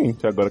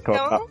 Exatamente, agora que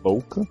ela tá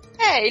louca.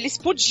 Eles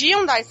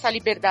podiam dar essa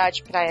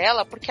liberdade pra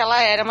ela, porque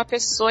ela era uma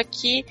pessoa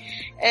que...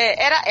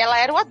 ela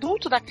era o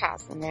adulto da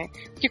casa, né?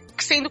 Porque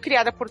sendo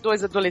criada por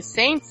dois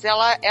adolescentes,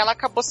 ela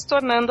acabou se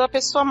tornando a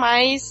pessoa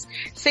mais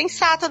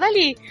sensata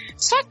dali.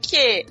 Só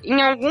que,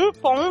 em algum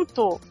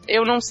ponto,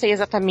 eu não sei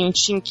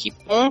exatamente em que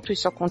ponto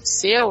isso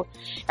aconteceu,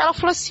 ela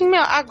falou assim,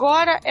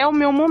 agora é o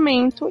meu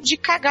momento de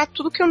cagar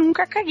tudo que eu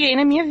nunca caguei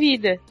na minha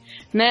vida,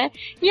 né?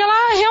 E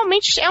ela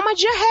realmente é uma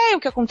diarreia o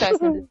que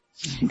acontece, né?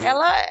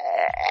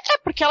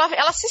 Porque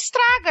ela se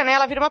estraga, né?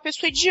 Ela vira uma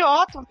pessoa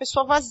idiota, uma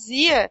pessoa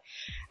vazia,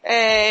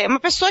 uma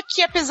pessoa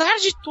que, apesar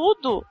de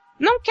tudo,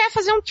 não quer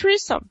fazer um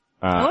threesome.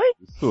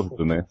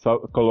 Absurdo, né?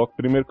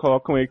 Primeiro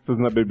colocam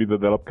êxtase na bebida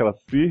dela porque ela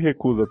se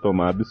recusa a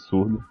tomar,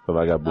 absurdo, essa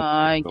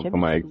vagabunda. Que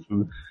tomar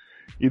êxtase.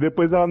 E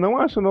depois ela não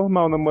acha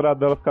normal o namorado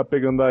dela ficar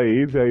pegando a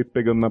ex, e aí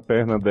pegando na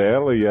perna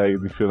dela, e aí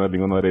enfiando a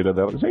língua na orelha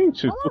dela.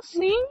 Gente,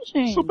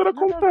 gente? Super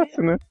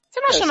acontece, né?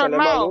 Você não acha normal?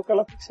 Ela é maluca,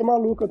 ela tem que ser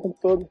maluca o tempo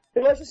todo.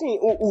 Eu acho assim,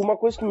 uma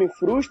coisa que me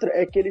frustra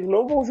é que eles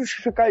não vão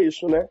justificar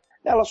isso, né?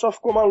 Ela só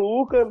ficou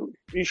maluca,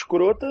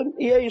 escrota,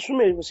 e é isso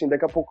mesmo, assim.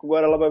 Daqui a pouco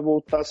agora ela vai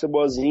voltar a ser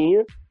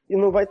boazinha, e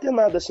não vai ter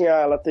nada, assim,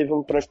 ela teve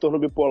um transtorno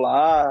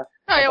bipolar...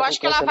 Não, eu acho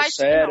que ela vai...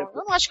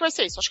 eu não acho que vai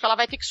ser isso. Acho que ela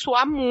vai ter que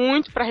suar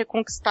muito pra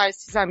reconquistar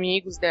esses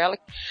amigos dela.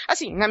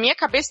 Assim, na minha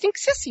cabeça tem que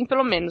ser assim,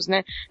 pelo menos,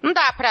 né? Não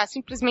dá pra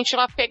simplesmente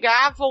ela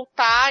pegar,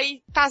 voltar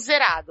e tá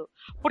zerado.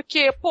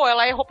 Porque,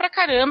 ela errou pra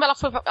caramba,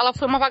 ela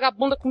foi uma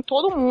vagabunda com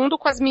todo mundo,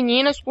 com as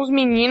meninas, com os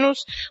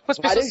meninos, com as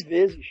pessoas... Várias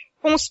vezes.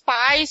 Com os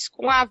pais,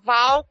 com a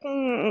Val,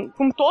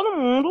 com todo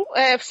mundo.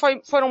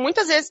 Foram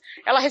muitas vezes,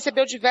 ela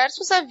recebeu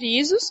diversos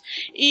avisos,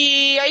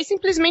 e aí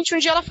simplesmente um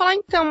dia ela fala,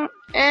 então,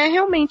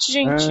 realmente,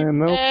 gente,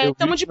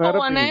 tamo de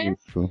boa, né?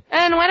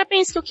 Não era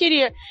bem isso que eu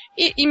queria.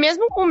 E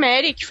mesmo o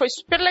Mary, que foi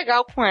super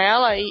legal com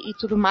ela e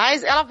tudo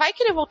mais, ela vai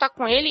querer voltar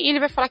com ele e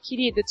ele vai falar,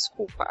 querida,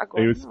 desculpa,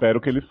 agora. Eu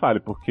espero que ele fale,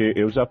 porque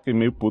eu já fiquei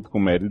meio puto com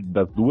o Mary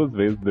das 2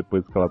 vezes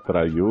depois que ela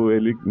traiu,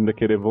 ele ainda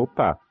querer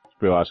voltar.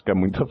 Eu acho que é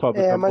muita falta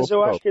de amor mas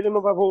eu acho que ele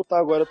não vai voltar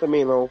agora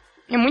também, não.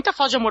 É muita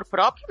falta de amor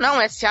próprio? Não,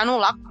 é se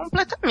anular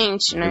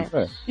completamente, né?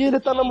 E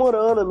ele tá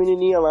namorando a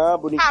menininha lá,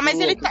 bonitinha. Mas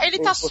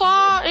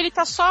ele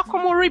tá só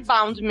como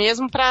rebound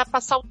mesmo pra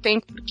passar o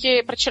tempo,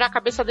 porque pra tirar a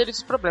cabeça dele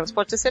dos problemas,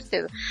 pode ter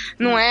certeza.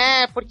 Não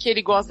é porque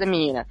ele gosta da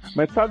menina.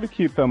 Mas sabe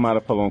que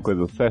Tamara falou uma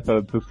coisa certa?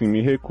 Ela disse assim,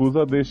 me recuso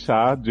a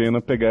deixar a Jenna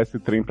pegar esse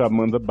trem pra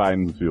Amanda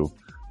Bynes, viu?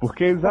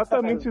 Porque é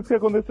exatamente isso que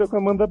aconteceu com a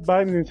Amanda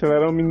Bynes, gente. Ela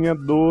era uma menina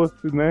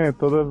doce, né?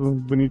 Toda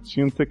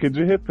bonitinha, não sei o que.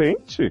 De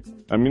repente,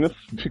 a menina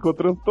ficou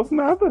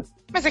transtornada.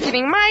 Mas é que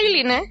nem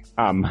Miley, né?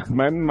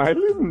 Mas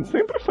Miley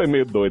sempre foi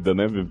meio doida,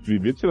 né?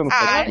 Vivia tirando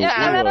foto.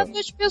 Ela era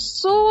 2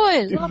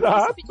 pessoas. Exato.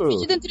 Ela ficava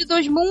dividida entre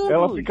 2 mundos.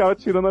 Ela ficava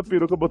tirando a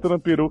peruca, botando a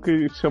peruca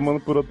e chamando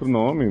por outro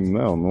nome.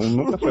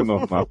 Nunca foi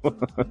normal.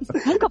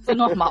 Nunca foi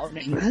normal,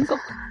 né? Nunca.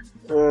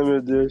 Ai,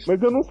 meu Deus. Mas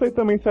eu não sei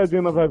também se a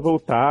Jenna vai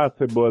voltar a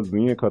ser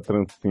boazinha com a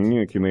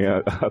trancinha, que nem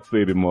a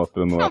Siri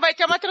mostra no... Não, vai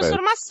ter uma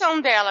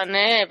transformação dela,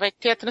 né? Vai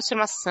ter a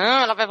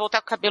transformação, ela vai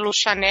voltar com o cabelo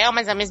Chanel,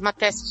 mas a mesma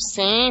testa de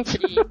sempre.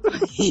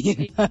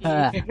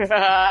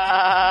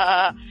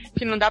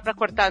 Que não dá pra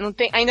cortar,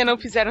 ainda não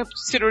fizeram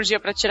cirurgia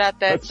pra tirar a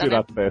testa, pra tirar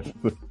a testa.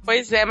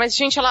 Pois é, mas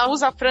gente, ela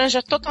usa a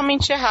franja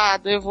totalmente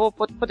errado.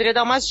 Poderia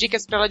dar umas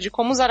dicas pra ela de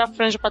como usar a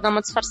franja pra dar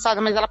uma disfarçada,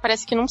 mas ela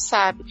parece que não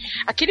sabe.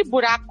 Aquele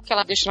buraco que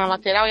ela deixa na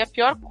lateral é a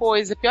pior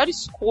coisa, a pior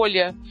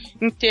escolha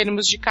em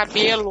termos de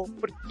cabelo,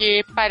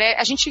 porque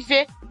a gente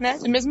vê, né,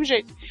 do mesmo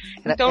jeito.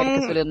 Então,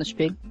 olhando no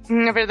espelho?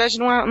 Na verdade,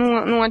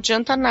 não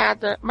adianta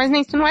nada. Mas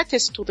nem tu não é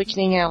textuda que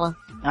nem ela.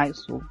 Ah, eu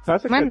sou. Você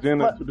acha que a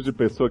Jenna é o tipo de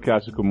pessoa que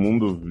acha que o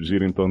mundo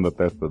gira em torno da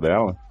testa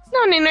dela?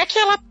 Não, nem é que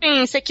ela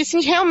pensa, é que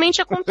sim,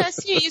 realmente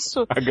acontece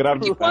isso. A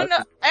gravidade.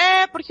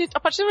 Porque a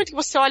partir do momento que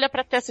você olha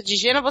pra testa de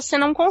Jenna, você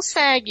não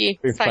consegue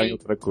pensar sair. em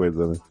outra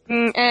coisa, né?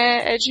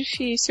 É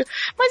difícil.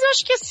 Mas eu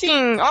acho que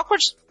assim,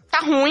 Awkward tá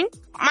ruim,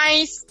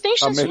 mas tem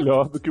chance tá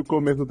melhor do que o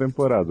começo da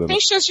temporada, né?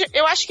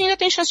 Eu acho que ainda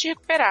tem chance de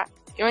recuperar.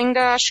 Eu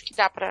ainda acho que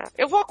dá pra...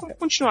 Eu vou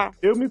continuar.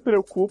 Eu me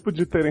preocupo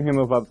de terem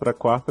renovado pra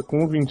quarta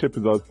com 20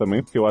 episódios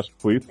também, porque eu acho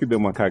que foi isso que deu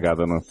uma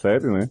cagada na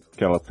série, né?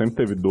 Que ela sempre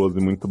teve 12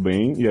 muito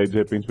bem, e aí de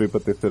repente veio pra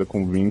terceira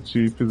com 20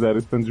 e fizeram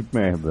esse tanto de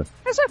merda.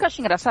 Mas sabe o que eu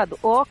acho engraçado?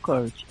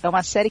 Awkward é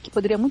uma série que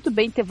poderia muito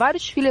bem ter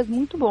vários fillers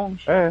muito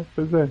bons.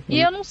 Pois é. E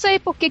eu não sei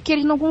por que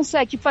eles não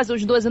conseguem fazer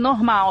os 12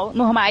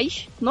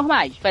 normais,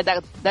 vai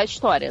da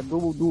história,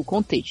 do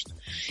contexto.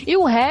 E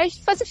o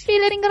resto fazer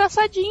filler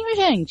engraçadinho,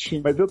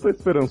 gente. Mas eu tô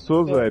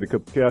esperançoso, Érica,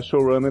 porque a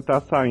showrunner tá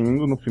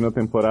saindo no fim da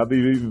temporada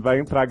e vai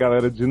entrar a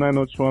galera de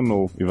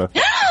 90210 e vai...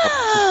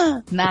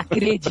 Não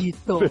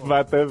acredito. Você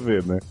vai até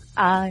ver, né?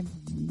 Ai,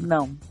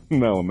 não.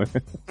 Não, né?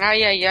 Ai.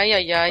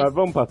 Mas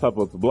vamos passar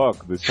pro outro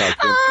bloco? Deixar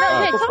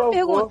gente, só uma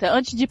pergunta.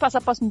 Antes de passar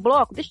pro próximo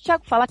bloco, deixa o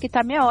Thiago falar que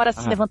tá meia hora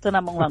se levantando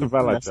a mão lá no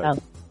vai lá, sala.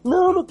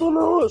 Não tô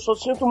não. Eu só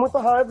sinto muita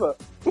raiva.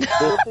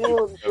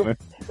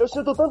 Eu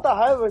sinto tanta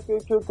raiva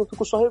que eu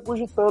fico só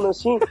regurgitando,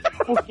 assim,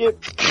 porque...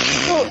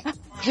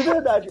 de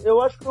verdade,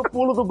 eu acho que eu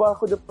pulo do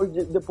barco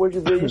depois de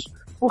ver isso,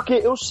 porque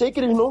eu sei que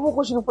eles não vão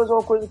conseguir fazer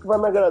uma coisa que vai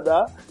me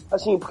agradar,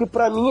 assim, porque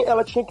pra mim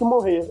ela tinha que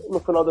morrer no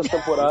final dessa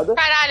temporada.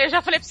 Caralho, eu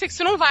já falei pra você que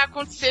isso não vai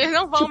acontecer, eles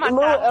não vão matar.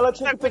 Não, ela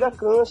tinha que pegar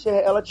câncer,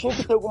 ela tinha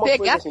que ter alguma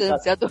coisa assim,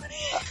 câncer, adorei.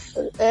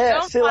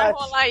 Não sei vai lá,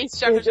 rolar isso,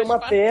 Thiago. perder uma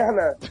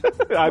perna.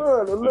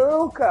 Mano,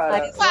 não,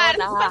 cara.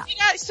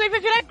 Isso aí vai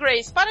virar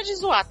Grace, para de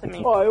zoar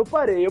também. Ó, eu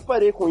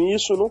parei com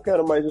isso, eu não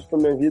quero mais isso pra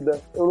minha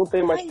vida, eu não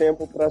tenho mais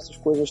tempo pra essas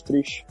coisas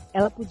tristes.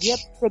 Ela podia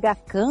pegar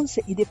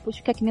câncer e depois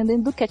ficar que nem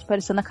dentro do cat,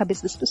 parecendo na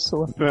cabeça das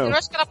pessoas. Você não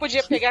acha que ela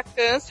podia pegar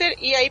câncer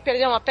e aí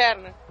perder uma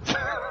perna?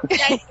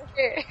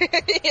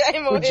 E aí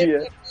morrer?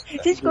 Podia.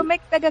 Gente, como é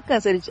que pega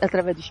câncer?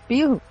 Através do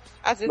espirro?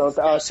 Às vezes.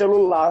 Não,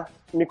 celular,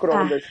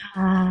 micro-ondas.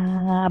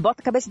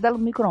 Bota a cabeça dela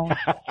no micro-ondas.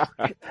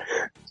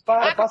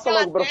 Passa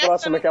logo pra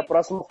próxima, que a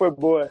próxima foi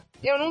boa.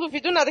 Eu não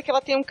duvido nada que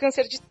ela tenha um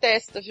câncer de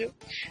testa, viu?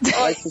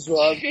 Ai, que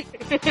zoado. I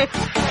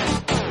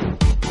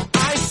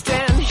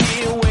stand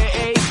here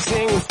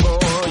waiting for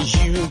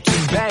you to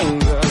bang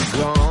the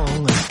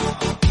gong,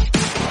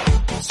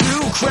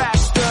 to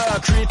crash the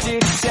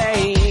critics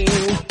saying,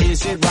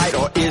 is it right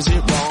or is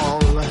it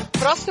wrong?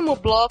 Próximo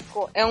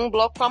bloco é um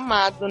bloco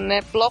amado,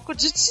 né? Bloco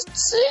de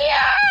titia!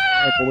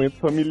 É um momento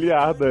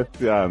familiar da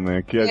SA,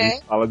 né? Que a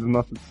gente fala de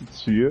nossa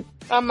titia.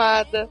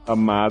 Amada,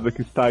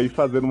 que está aí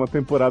fazendo uma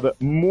temporada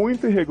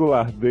muito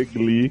irregular de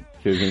Glee,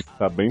 que a gente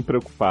tá bem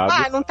preocupado.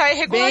 Não tá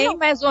irregular. Bem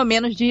mais ou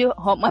menos de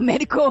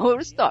American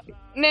Horror Story.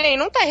 Nem,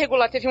 não tá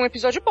irregular. Teve um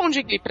episódio bom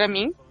de Glee pra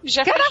mim.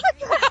 Já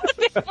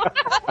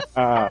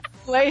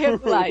Não é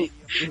irregular.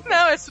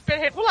 Não, é super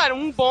regular.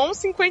 Um bom,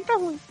 50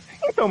 ruim.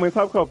 Então, mas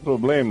sabe qual é o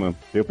problema?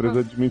 Eu preciso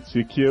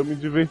admitir que eu me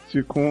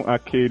diverti com a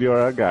Carrie ou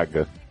a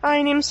Gaga.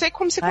 Ai, nem não sei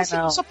como você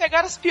conseguiu só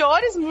pegar as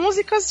piores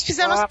músicas,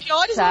 fizeram as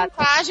piores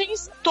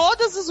montagens,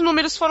 todos os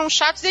números foram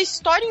chatos e a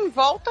história em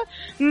volta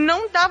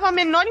não dava a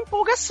menor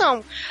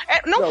empolgação.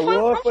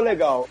 Run foi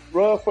legal.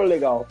 Run foi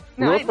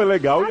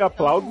legal E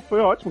Aplauso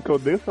foi ótimo, que eu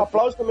dei essa...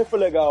 Aplauso também foi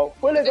legal.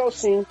 Foi legal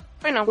sim.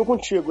 Foi não. Tô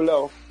contigo,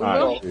 Léo.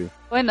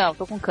 Foi não,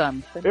 tô com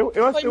câmera.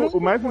 Eu achei o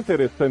mais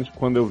interessante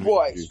quando eu vi...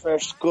 Boys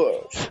first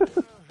girls.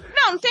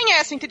 Não tem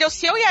essa, entendeu?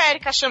 Se eu e a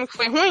Erika achamos que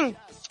foi ruim...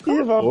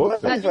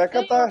 vai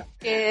cantar.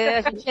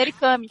 A gente é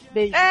Ericame,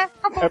 beijo. É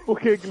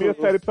porque Glee é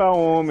série pra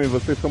homem,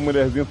 vocês são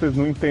mulherzinhas, vocês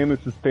não entendem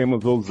esses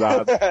temas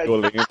ousados,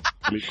 violentos.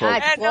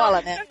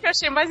 Né? O que eu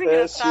achei mais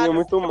engraçado... Sim, é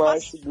muito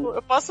macho.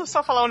 Eu posso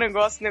só falar um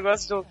negócio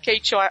do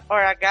Kate or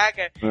a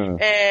Gaga?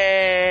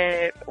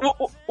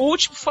 O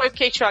último foi o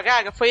Kate or a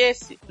Gaga? Foi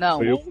esse? Não.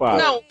 Foi o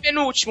quarto. Não, o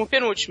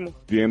penúltimo.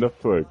 The End of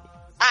Work.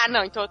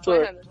 Não, então eu tô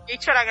errando.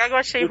 Kate or a Gaga eu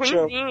achei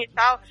ruimzinho e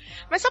tal.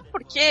 Mas sabe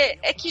por quê?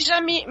 É que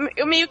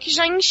eu meio que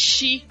já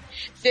enchi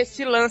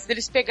desse lance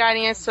deles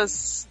pegarem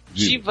essas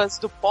divas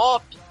do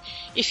pop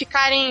e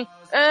ficarem...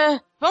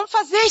 vamos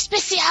fazer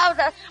especial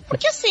da...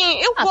 Porque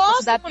assim, eu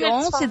gosto da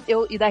Beyoncé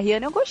e da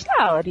Rihanna eu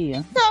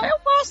gostaria. Não, eu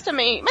gosto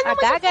também. Mas a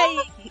Gaga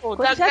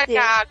da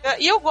Gaga.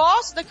 E eu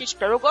gosto da Katy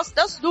Perry, eu gosto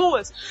das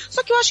duas.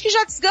 Só que eu acho que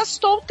já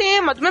desgastou o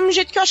tema. Do mesmo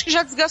jeito que eu acho que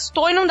já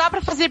desgastou e não dá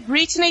pra fazer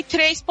Britney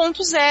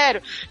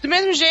 3.0. Do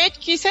mesmo jeito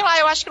que, sei lá,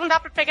 eu acho que não dá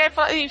pra pegar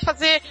e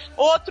fazer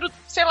outro,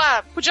 sei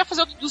lá, podia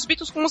fazer outro dos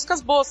Beatles com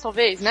músicas boas,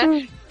 talvez,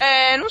 né?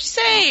 Não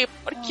sei,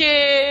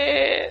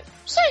 porque...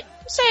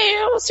 Não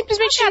sei, eu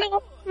simplesmente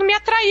não me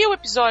atraiu o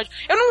episódio.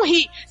 Eu não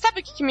ri.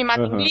 Sabe o que me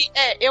mata em Glee?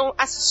 Eu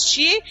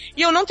assisti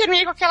e eu não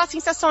terminei com aquela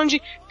sensação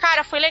de,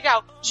 cara, foi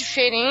legal.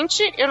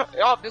 Diferente,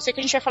 óbvio, eu sei que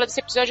a gente vai falar desse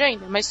episódio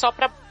ainda, mas só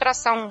pra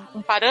traçar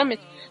um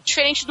parâmetro,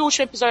 diferente do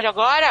último episódio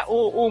agora,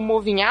 o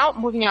Moving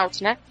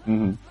Out, né?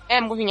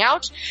 Moving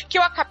Out, que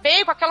eu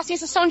acabei com aquela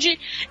sensação de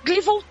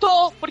Glee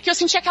voltou, porque eu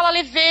senti aquela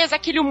leveza,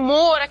 aquele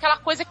humor, aquela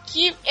coisa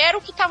que era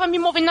o que tava me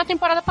movendo na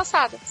temporada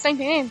passada. Você tá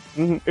entendendo?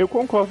 Eu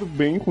concordo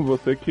bem com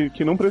você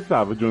que não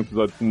precisava de um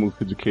episódio com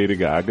música de Carrie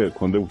Gaga.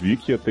 Quando eu vi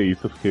que ia ter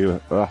isso, eu fiquei...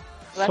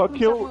 Só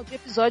que eu...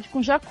 episódio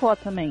com Jacó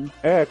também.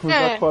 Com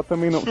Jacó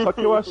também não. Só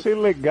que eu achei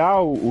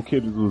legal o que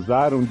eles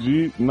usaram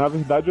de... Na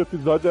verdade, o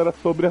episódio era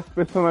sobre as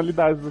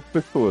personalidades das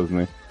pessoas,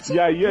 né? Sim, e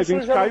aí a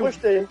gente caiu... Não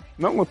gostei.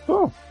 Não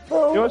gostou?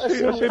 Não, eu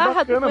achei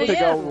bacana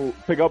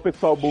pegar o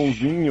pessoal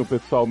bonzinho, o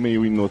pessoal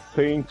meio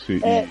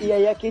inocente. E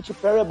aí a Katy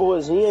Perry é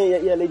boazinha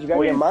e a Lady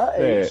Gaga é má.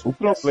 O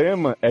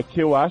problema é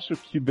que eu acho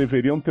que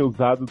deveriam ter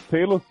usado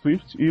Taylor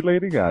Swift e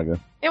Lady Gaga.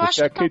 Eu acho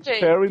que a Katy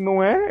Perry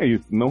não é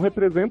isso, não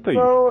representa isso.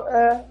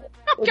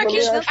 Não, porque a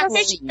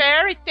Katy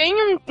Perry tem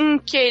um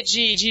quê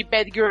de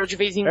bad girl de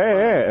vez em quando.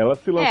 Ela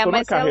se lançou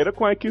na carreira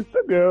com a Kiss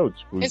the Girl.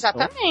 Tipo,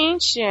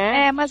 exatamente,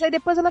 mas aí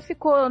depois ela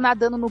ficou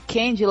nadando no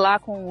Candy lá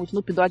com o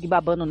Snoop Dogg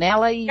babando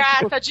nela e...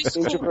 Gata,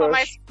 desculpa,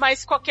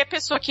 mas qualquer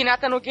pessoa que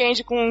nada no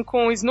Candy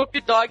com o Snoop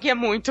Dogg é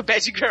muito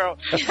bad girl.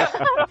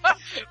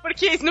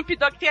 Porque Snoop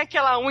Dogg tem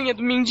aquela unha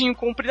do mindinho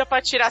comprida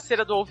pra tirar a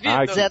cera do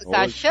ouvido. Zero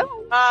caixão.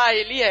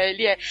 Ele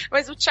é.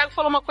 Mas o Thiago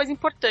falou uma coisa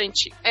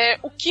importante.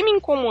 O que me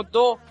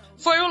incomodou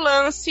foi o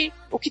lance,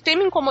 o que tem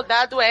me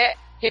incomodado é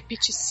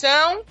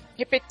repetição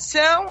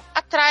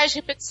atrás de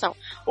repetição.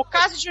 O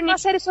caso de uma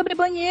série sobre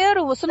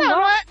banheiro, você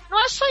não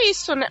é só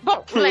isso, né?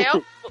 Bom, o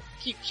Léo,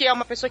 que é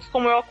uma pessoa que,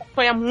 como eu,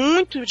 acompanha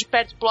muito de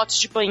perto plots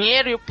de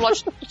banheiro e o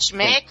plot do Pit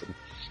Mac,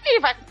 ele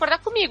vai concordar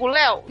comigo.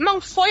 Léo, não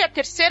foi a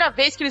terceira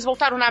vez que eles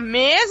voltaram na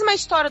mesma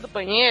história do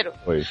banheiro?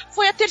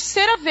 Foi a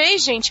terceira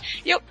vez,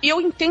 gente. Eu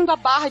entendo a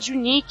barra de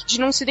Nick, de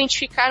não se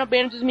identificar no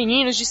banheiro dos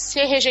meninos, de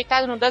ser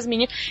rejeitado no das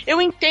meninas.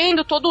 Eu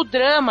entendo todo o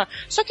drama.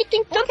 Só que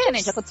tem tanto... Por que,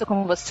 já aconteceu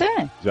com você?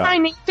 Já.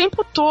 Nem o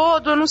tempo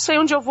todo, eu não sei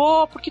onde eu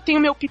vou, porque tenho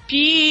meu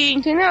pipi,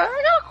 entendeu? É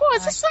aquela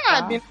coisa,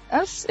 sabe?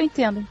 Tá. Eu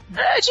entendo.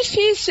 É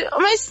difícil,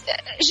 mas,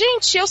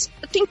 gente,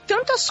 tem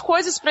tantas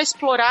coisas pra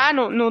explorar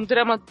no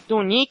drama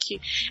do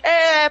Nick.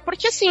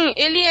 Porque assim,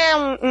 ele é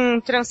um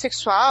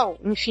transexual,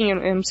 enfim,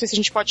 eu não sei se a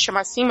gente pode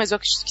chamar assim, mas eu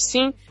acredito que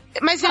sim.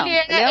 Mas ele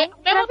é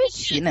um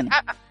travesti, né?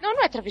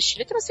 Não é travesti,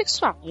 ele é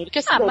transexual. Ele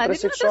quer ser mas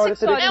transexual, ele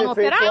teria que ter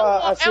feito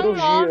a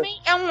cirurgia.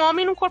 É um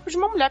homem no corpo de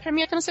uma mulher, pra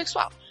mim é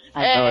transexual.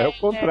 É o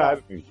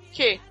contrário.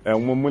 Que? É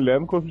uma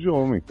mulher no corpo de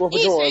homem.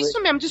 Isso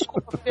mesmo,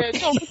 desculpa. Eu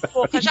tô muito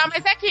pouca já,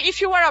 mas é que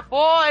if you were a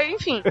boy,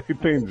 enfim.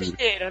 Entendi.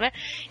 Né?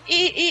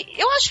 E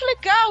eu acho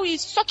legal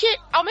isso. Só que,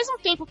 ao mesmo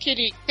tempo que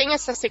ele tem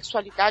essa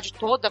sexualidade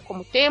toda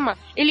como tema,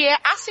 ele é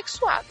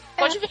assexuado.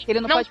 Pode ver. Ele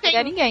não pode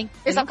pegar ninguém.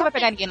 Ele nunca vai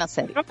pegar ninguém na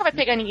série. Ele nunca vai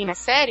pegar ninguém na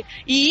série.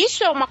 E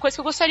isso é uma coisa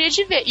que eu gostaria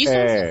de ver. Isso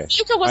é um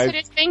desafio que eu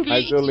gostaria de ver em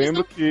Glee. Mas eu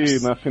lembro que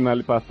na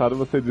finale passada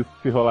você disse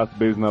que se rolasse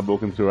beijo na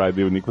boca entre o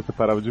Ryder e o Nick, você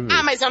parava de ver.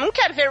 Mas eu não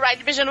quero ver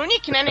Ryder beijando o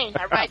Nick, né, nem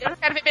a Ryder. Eu não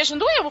quero ver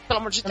beijando eu, pelo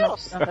amor de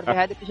Deus. Não quero ver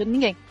Ryder beijando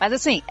ninguém. Mas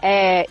assim,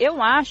 eu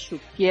acho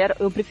que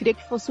eu preferia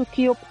que fosse o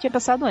que eu tinha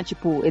pensado antes.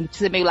 Tipo, ele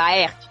ser meio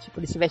Laerte.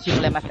 Tipo, ele se veste de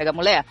mulher, mas pega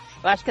mulher.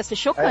 Eu acho que ia ser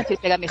chocante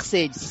ele pegar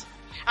Mercedes.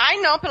 Ai,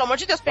 não, pelo amor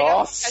de Deus,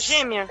 pegar a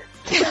gêmea.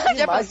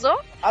 Já passou?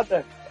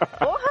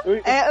 Porra.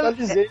 Eu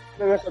dizer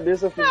na minha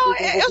cabeça.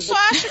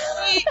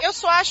 Eu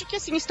só acho que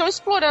assim, estão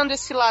explorando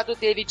esse lado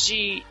dele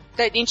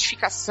da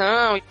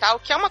identificação e tal,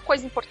 que é uma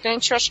coisa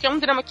importante. Eu acho que é um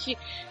drama que,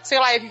 sei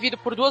lá, é vivido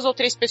por 2 ou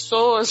 3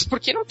 pessoas,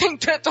 porque não tem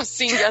tanto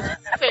assim,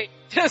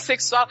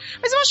 transexual.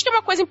 Mas eu acho que é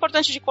uma coisa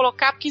importante de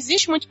colocar, porque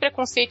existe muito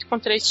preconceito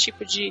contra esse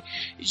tipo de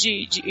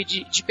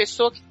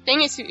pessoa que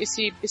tem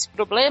esse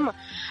problema,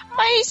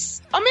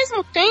 mas, ao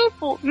mesmo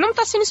tempo, não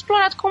está sendo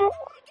explorado como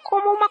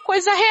uma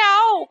coisa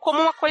real, como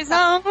uma coisa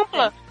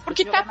ampla,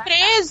 porque tá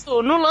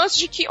preso no lance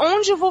de que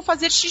onde eu vou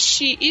fazer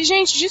xixi. E,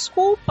 gente,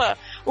 desculpa,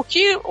 o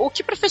que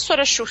a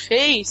professora Chu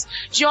fez,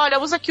 olha,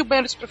 usa aqui o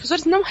banheiro dos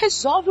professores, não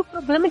resolve o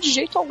problema de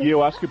jeito algum. E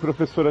eu acho que a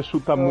professora Chu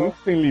tá muito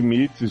sem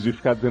limites de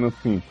ficar dizendo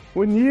assim,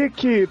 o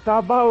Nick tá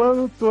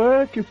abalando o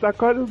twerk,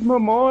 sacode os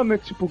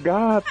mamonas, tipo,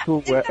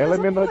 gato, ela é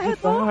menor de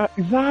idade.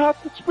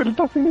 Exato, tipo, ele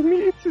tá sem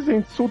limites,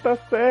 gente. Su tá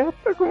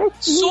certa, como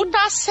assim? Su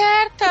tá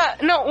certa.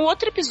 Não, o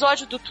outro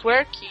episódio do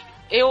twerk,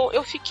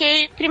 eu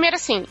fiquei, primeiro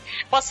assim,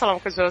 posso falar uma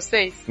coisa pra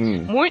vocês?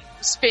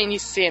 Muitos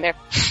PNC, né?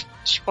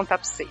 Deixa eu contar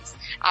pra vocês.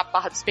 A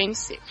barra dos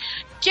PNC.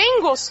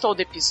 Quem gostou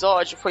do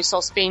episódio foi só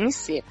os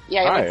PNC. E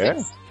aí eu vou dizer,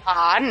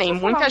 nem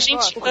muita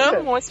gente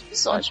amou esse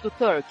episódio. Do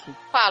Turk.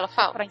 Fala.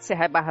 Pra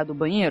encerrar a barra do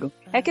banheiro,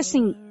 é que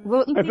assim...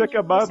 Mas é que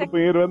a barra do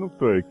banheiro é no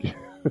Turk.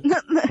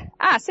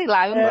 Sei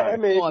lá, eu não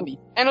gravo o nome.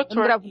 É no Turk. Eu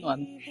não gravo o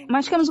nome.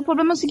 Mas, Camus, o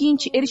problema é o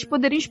seguinte, eles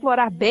poderiam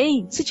explorar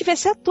bem se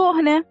tivesse ator,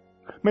 né?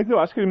 Mas eu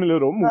acho que ele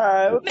melhorou muito.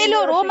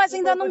 Melhorou, mas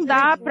ainda não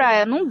dá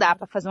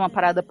pra fazer uma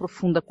parada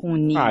profunda com o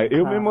Nick.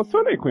 Eu me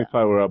emocionei com o If I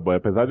Were a Boy.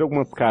 Apesar de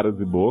algumas caras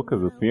e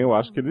bocas, assim, eu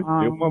acho que ele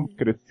deu uma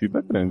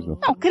crescida grande. Né?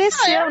 Não,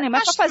 cresceu, né?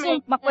 Mas pra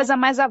fazer uma coisa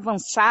mais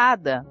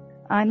avançada...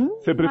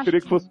 Você preferia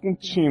que fosse com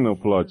Tina o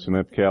plot,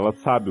 né? Porque ela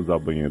sabe usar o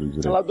banheiro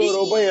direito. Ela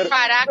adorou o banheiro.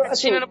 Caraca,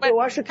 assim, Tina no banheiro.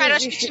 Eu acho que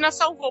acho que Tina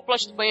salvou o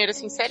plot do banheiro,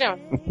 assim, sério.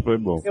 Foi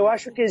bom. Eu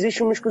acho que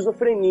existe uma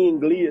esquizofrenia em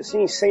Glee,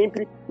 assim,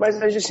 sempre.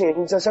 Mas, assim, a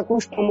gente já se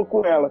acostuma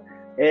com ela.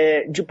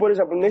 Por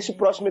exemplo, nesse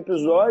próximo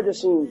episódio,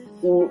 assim,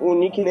 o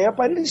Nick nem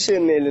aparecer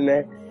nele,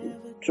 né?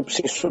 Tipo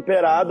assim,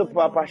 superado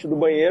a parte do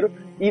banheiro.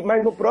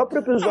 Mas no próprio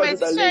episódio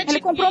da Lady...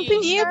 Ele comprou um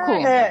pinico.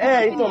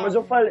 Então, mas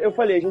eu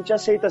falei, a gente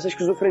aceita essa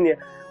esquizofrenia.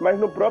 Mas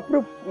no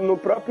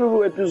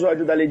próprio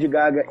episódio da Lady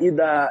Gaga e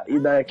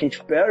da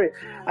Katy Perry,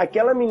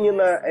 aquela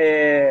menina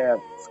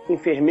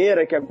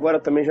enfermeira, que agora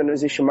também já não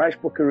existe mais,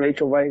 porque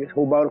Rachel vai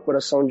roubar o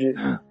coração de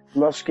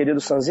nosso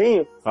querido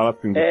Sanzinho. Fala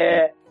assim.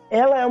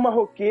 Ela é uma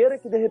roqueira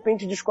que de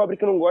repente descobre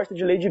que não gosta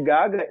de Lady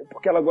Gaga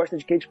porque ela gosta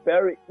de Katy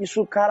Perry.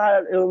 Isso,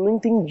 cara, eu não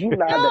entendi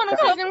nada.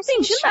 Eu não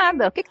entendi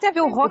nada. O que tem a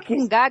ver o rock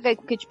com Gaga e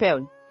com Katy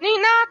Perry? Nem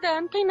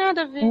nada, não tem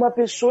nada a ver. Uma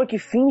pessoa que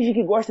finge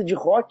que gosta de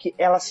rock,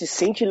 ela se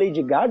sente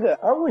Lady Gaga?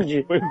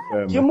 Aonde? Pois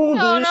é, que mundo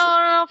isso?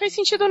 Não fez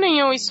sentido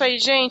nenhum isso aí,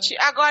 gente.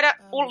 Agora,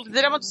 o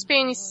drama dos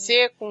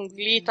PNC com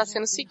Glee tá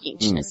sendo o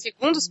seguinte, né?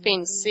 Segundo os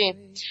PNC,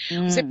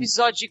 os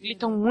episódios de Glee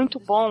estão muito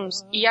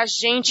bons e a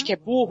gente que é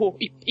burro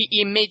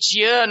e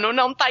mediano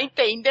não tá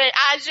entendendo.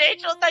 A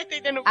gente não tá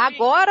entendendo Glee.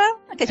 Agora,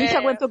 que a gente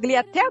aguentou Glee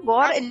até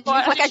agora, ele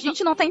fala que a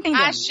gente não tá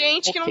entendendo. A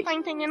gente que não tá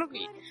entendendo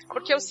Glee.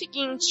 Porque é o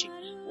seguinte...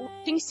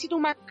 Tem sido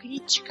uma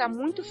crítica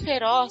muito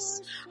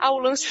feroz ao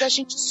lance da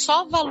gente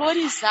só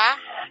valorizar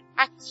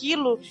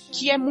aquilo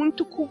que é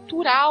muito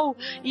cultural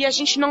e a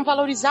gente não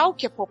valorizar o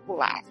que é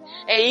popular.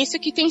 É isso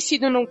que tem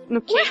sido no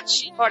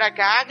Katy Hora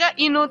Gaga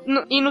e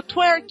no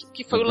Twerk,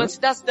 que foi o lance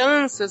das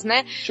danças,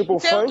 né? Tipo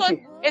então,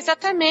 funk?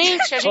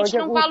 Exatamente, a gente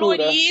não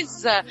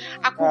valoriza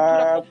a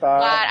cultura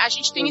popular, a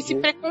gente tem esse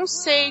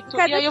preconceito.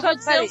 E aí eu vou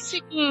dizer o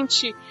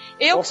seguinte,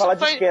 vamos falar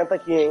de esquenta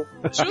aqui, hein?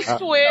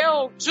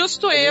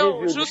 Justo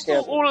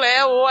o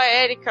Léo ou a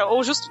Erika,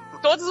 ou justo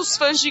todos os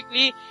fãs de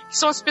Glee, que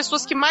são as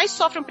pessoas que mais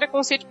sofrem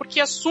preconceito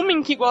porque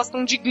assumem que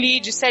gostam de Glee,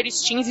 de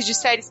séries teens e de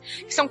séries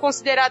que são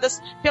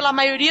consideradas pela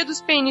maioria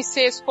dos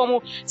PNCs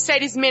como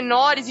séries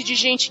menores e de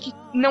gente que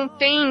não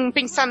tem um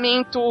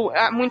pensamento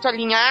muito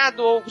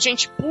alinhado ou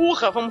gente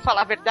burra, vamos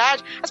falar a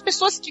verdade. As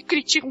pessoas que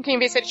criticam quem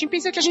vê série teen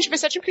pensam que a gente vê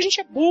série teen porque a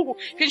gente é burro,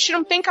 que a gente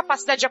não tem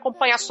capacidade de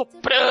acompanhar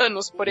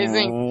Sopranos, por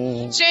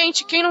exemplo.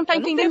 Gente, quem não tá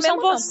entendendo são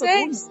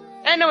vocês.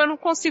 Eu não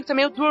consigo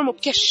também, eu durmo,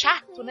 porque é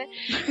chato, né?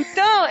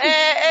 Então,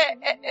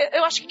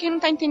 eu acho que quem não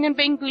tá entendendo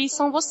bem Glee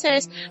são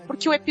vocês,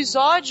 porque o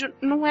episódio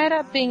não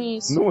era bem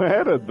isso. Não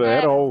era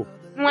all.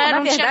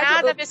 Não tinha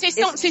nada a ver.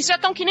 Vocês já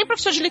estão que nem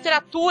professor de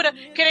literatura,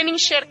 querendo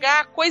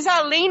enxergar coisa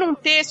além num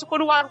texto,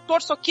 quando o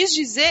autor só quis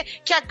dizer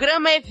que a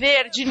grama é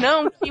verde,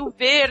 não que o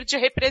verde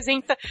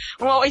representa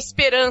uma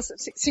esperança.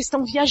 Vocês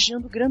estão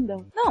viajando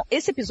grandão. Não,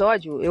 esse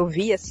episódio eu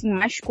vi assim,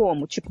 mais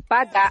como, tipo,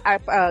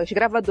 as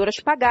gravadoras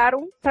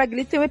pagaram pra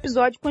Glee ter um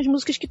episódio com as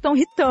músicas que estão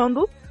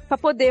hitando, pra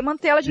poder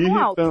mantê-las no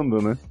alto.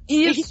 Irritando, né?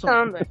 Isso.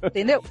 Irritando.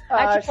 Entendeu?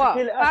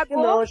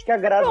 Acho que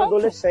agrada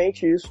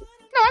adolescente isso.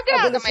 Não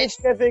agrada, mas...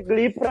 quer ver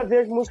Glee pra ver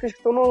as músicas que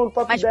estão no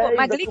top 10.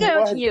 Mas Glee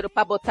ganhou dinheiro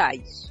pra botar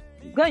isso.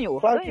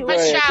 Ganhou.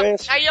 Mas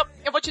já, aí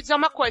eu vou te dizer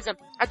uma coisa.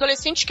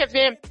 Adolescente quer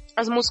ver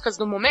as músicas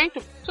do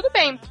momento, tudo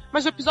bem.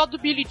 Mas o episódio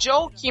do Billy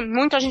Joe, que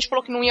muita gente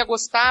falou que não ia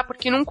gostar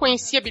porque não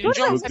conhecia Billy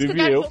Joe.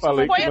 Inclusive eu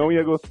falei que não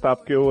ia gostar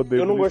porque eu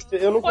odeio. Eu não gostei,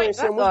 eu não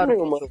conhecia muito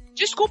nenhuma.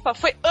 Desculpa,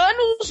 foi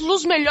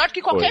anos-luz melhor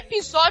que qualquer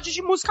episódio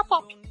de música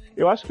pop.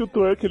 Eu acho que o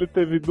Twerk, ele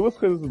teve duas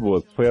coisas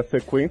boas. Foi a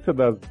sequência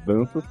das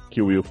danças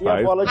que o Will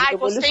faz.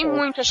 Gostei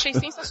muito, achei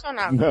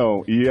sensacional.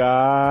 Não, e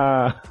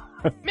a...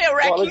 Meu,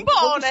 Wrecking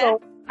Ball, né?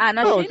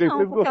 Não achei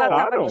não, porque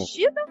ela tava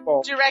vestida.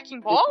 De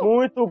Wrecking Ball?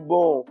 Muito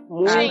bom,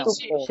 muito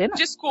bom.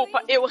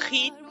 Desculpa, eu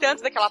ri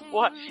tanto daquela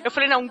porra. Eu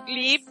falei, não,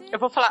 Glee, eu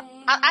vou falar,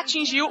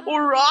 atingiu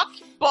o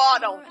rock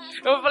bottom.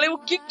 Eu falei, o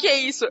que é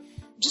isso?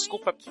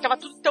 Desculpa, tava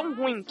tudo tão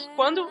ruim que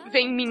quando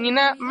vem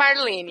menina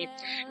Marlene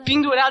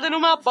pendurada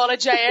numa bola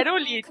de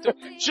aerolito,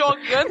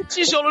 jogando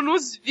tijolo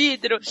nos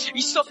vidros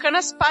e socando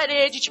as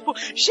paredes, tipo,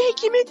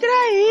 gente, me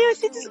traiu,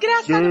 esse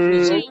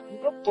desgraçado, gente.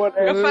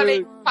 Eu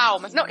falei,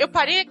 palmas. Não, eu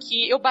parei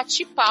aqui, eu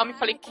bati palma e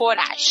falei,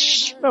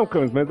 coragem. Não,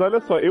 Camis, mas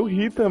olha só, eu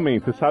ri também.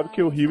 Você sabe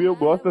que eu rio e eu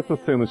gosto dessas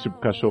cenas, tipo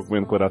cachorro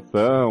comendo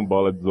coração,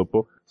 bola de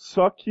isopor.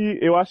 Só que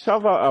eu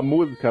achava a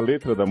música, a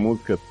letra da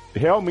música,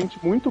 realmente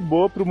muito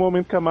boa pro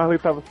momento que a Marley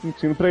tava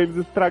sentindo, pra eles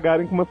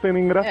estragarem com uma cena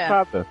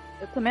engraçada.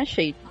 Eu também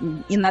achei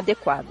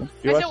inadequado.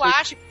 Mas eu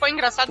acho que foi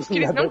engraçado porque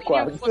eles não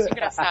queriam que fosse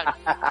engraçado.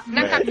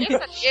 Na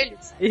cabeça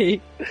deles,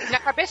 na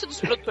cabeça dos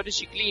produtores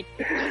de Glee,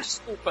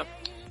 desculpa,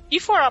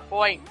 If For A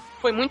Boy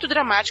foi muito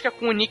dramática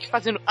com o Nick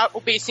fazendo o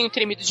beicinho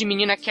tremido de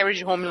menina Carrie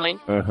de Homeland.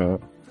 Uhum.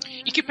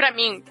 E que pra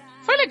mim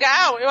foi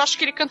legal, eu acho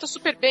que ele canta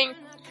super bem.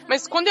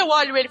 mas quando eu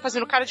olho ele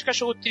fazendo cara de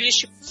cachorro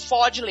triste,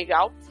 fode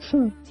legal.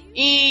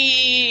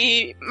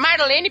 E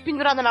Marlene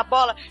pendurada na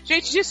bola,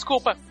 gente,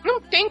 desculpa, não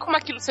tem como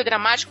aquilo ser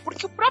dramático,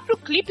 porque o próprio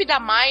clipe da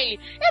Miley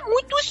é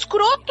muito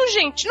escroto,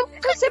 gente. Não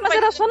sei, mas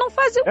era só não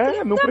fazer o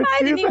clipe não da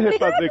precisa Miley.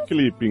 refazer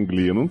clipe em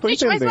Glee, eu não tô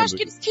gente, entendendo. Mas eu acho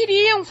que eles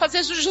queriam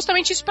fazer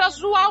justamente isso pra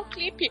zoar o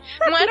clipe.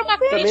 Não era uma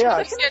crítica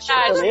à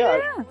sociedade.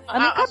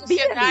 A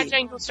sociedade e a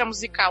indústria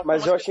musical.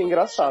 Mas eu achei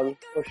engraçado.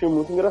 Eu achei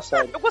muito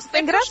engraçado. Eu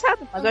gostei.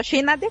 Engraçado, mas eu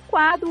achei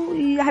inadequado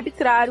e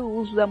arbitrário o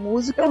uso da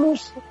música. Eu não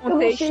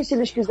sei se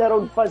eles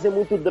quiseram fazer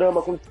muito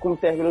drama com o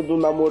término do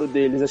namoro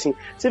deles, assim.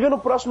 Você vê no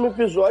próximo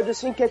episódio,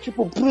 assim, que é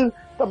tipo,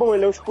 tá bom,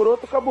 ele é um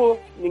escroto, acabou.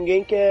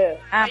 Ninguém quer...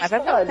 mas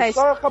vai eles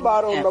só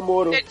acabaram o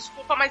namoro.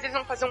 Desculpa, mas eles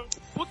vão fazer um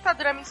puta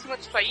drama em cima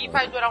disso aí e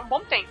vai durar um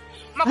bom tempo.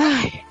 Uma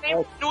coisa que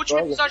tem no último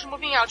episódio de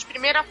Moving Out,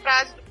 primeira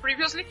frase do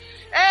Previously,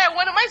 o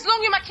ano mais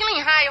longo em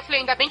McKinley High. Eu falei,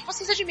 ainda bem que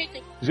vocês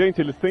admitem.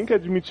 Gente, eles têm que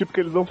admitir porque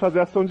eles vão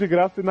fazer ação de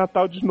graça e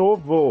Natal de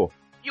novo.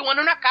 E o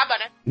ano não acaba,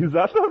 né?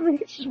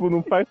 Exatamente, tipo,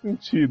 não faz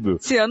sentido.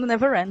 Esse ano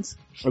never ends.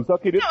 Eu só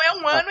queria... Não, é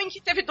um ano em que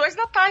teve 2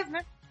 natais,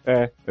 né?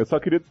 Eu só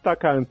queria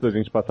destacar antes da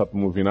gente passar pro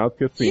Moving Out,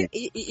 que assim...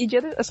 E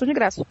dia da ação de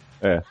graça.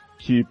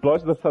 Que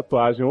plot da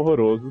tatuagem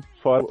horroroso,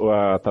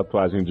 fora a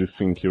tatuagem de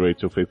Finn que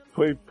Rachel fez,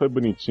 foi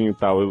bonitinho e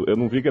tal, eu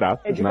não vi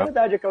graça. É de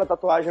verdade aquela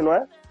tatuagem, não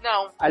é?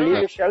 Não. Ali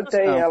a Michelle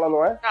tem ela,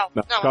 não é?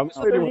 Não. Não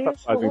seria uma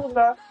tatuagem.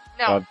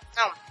 Não,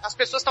 as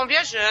pessoas estão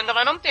viajando,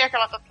 ela não tem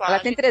aquela tatuagem.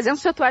 Ela tem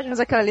 300 tatuagens, mas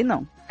aquela ali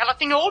não. Ela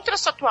tem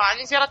outras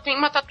tatuagens e ela tem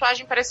uma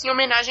tatuagem, parece em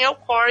homenagem ao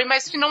Corey,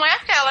 mas que não é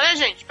aquela, né,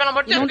 gente? Pelo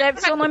amor de Deus. Não deve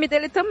ser o nome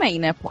dele também,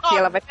 né? Porque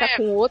ela vai ficar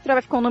com outra,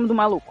 vai ficar o nome do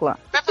maluco lá.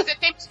 Vai fazer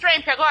Temp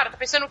Stramp agora? Tá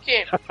pensando o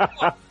quê?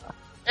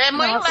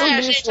 Mãe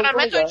Léa, gente, não é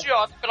mais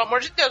idiota, pelo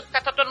amor de Deus.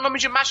 Ficar tatuando o nome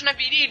de macho na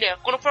virilha.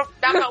 Quando for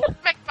dar pra outro,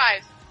 como é que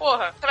faz?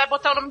 Porra, você vai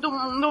botar o nome do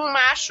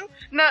macho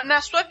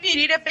na sua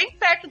virilha, bem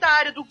perto da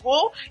área do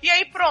gol, e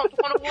aí pronto,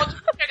 quando o outro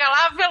chegar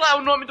lá, vê lá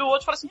o nome do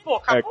outro e fala assim, pô,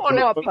 acabou,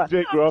 né? Quando o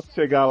Jay Groff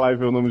chegar lá e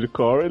ver o nome de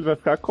Corey, ele vai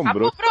ficar com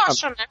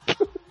broxa, né?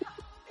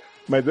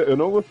 Mas eu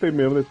não gostei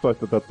mesmo desse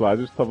plot da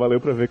tatuagem, só valeu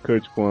pra ver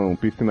Kurt com um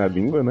piercing na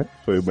língua, né?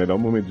 Foi o melhor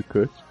momento de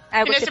Kurt.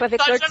 Eu gostei pra ver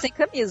Kurt sem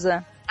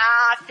camisa.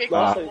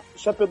 Nossa,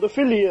 isso é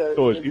pedofilia.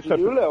 Isso é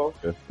Léo.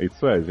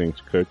 Isso é,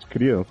 gente. Kurt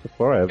criança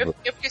forever.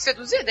 Eu fiquei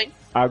seduzida, hein?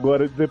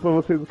 Agora, dizer pra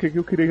vocês o que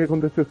eu queria que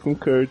acontecesse com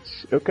Kurt.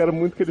 Eu quero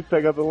muito que ele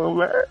pegue a Dona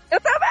Lambert. Eu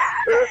também!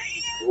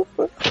 O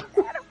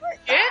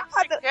quê?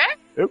 Você quer?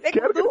 Eu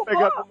quero que ele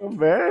pegue a Dona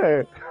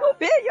Lambert. Um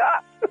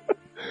beijo!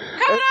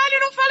 Caralho,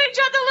 não falei de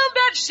Adam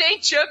Lambert.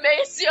 Gente, amei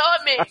esse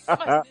homem.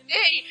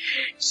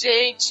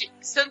 Gente,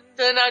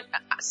 Santana...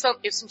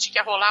 Eu senti que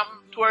ia rolar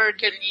um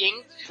twerk ali,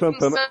 hein?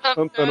 Santana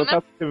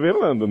tá se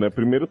revelando, né?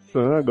 Primeiro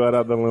Sam, agora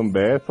Adam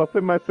Lambert. Só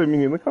ser mais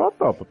feminina que ela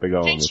topa pegar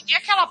o homem. Gente, e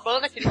aquela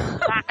banda que eles...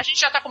 A gente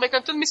já tá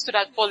comentando tudo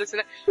misturado, foda-se,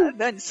 né?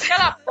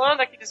 Aquela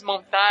banda que eles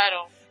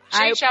montaram.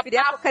 Gente,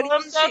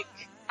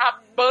 a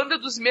banda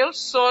dos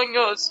meus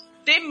sonhos.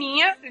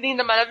 Deminha,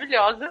 linda,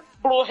 maravilhosa.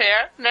 Blue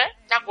hair, né?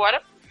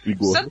 Agora...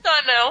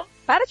 Santanão.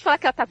 Para de falar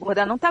que ela tá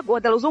gorda, ela não tá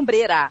gorda, ela usa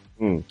ombreira.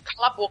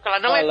 Cala a boca, ela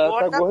não é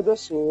gorda. Ela tá gorda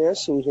assim, é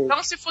assim, gente.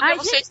 Vamos se fuder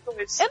vocês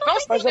dois.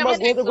 Mas é uma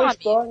gorda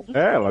gostosa.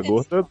 Ela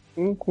gorda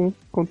com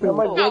conteúdo. É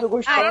uma gorda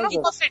gostosa. Eu não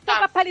vou aceitar.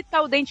 Vai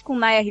palitar o dente com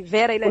Naya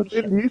Rivera, ele é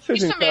bicho. Delícia,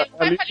 isso gente. Mesmo,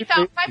 vai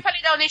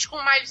palitar o dente com o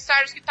Miley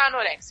Cyrus que tá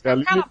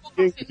anorexica. Cala a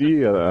boca.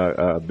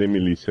 A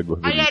Demilícia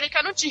gorda. Aí,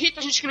 Erika, não te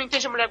irrita a gente que não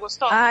entende a mulher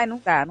gostosa? Ai, não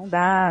dá.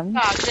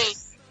 Tá,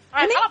 gente.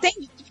 Eu nem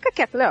entendo, fica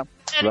quieto, Léo.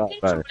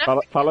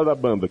 Fala da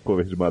banda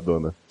cover de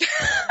Madonna.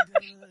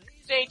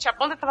 Gente, a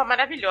banda tava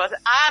maravilhosa.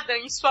 Adam,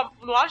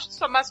 no auge de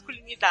sua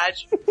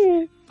masculinidade.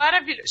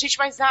 Maravilhoso. Gente,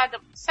 mas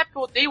Adam, sabe que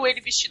eu odeio ele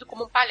vestido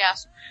como um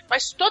palhaço.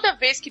 Mas toda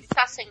vez que ele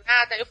tá sem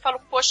nada, eu falo,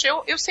 poxa,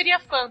 eu seria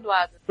fã do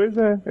Adam. Pois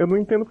é, eu não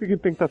entendo porque ele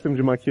tem que estar sempre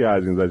de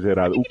maquiagem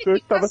exagerada. O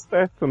Kurt tava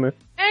certo, né?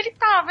 Ele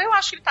tava, eu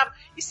acho que ele tava.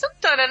 E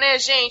Santana, né,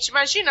 gente?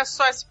 Imagina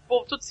só esse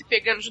povo tudo se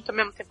pegando junto ao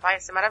mesmo tempo. Ia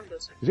ser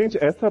maravilhoso. Gente,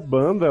 essa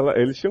banda,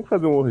 eles tinham que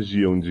fazer uma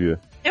orgia um dia.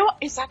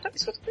 Exatamente,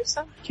 isso que eu tô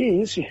pensando. Que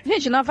isso?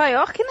 Gente, Nova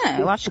York, né?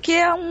 Eu acho que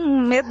é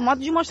um modo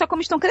de mostrar como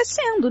estão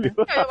crescendo, né?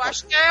 Eu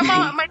acho que é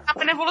uma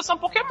etapa na evolução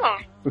Pokémon.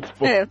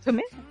 Eu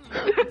também.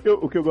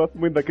 O que eu gosto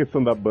muito da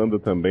questão da banda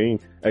também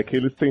é que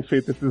eles têm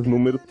feito esses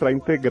números pra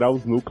integrar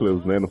os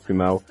núcleos, né, no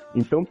final.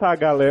 Então tá a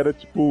galera,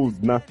 tipo,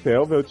 na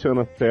selva, eu tinha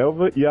na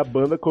selva, e a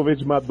banda cover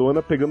de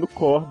Madonna pegando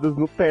cordas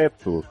no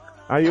teto.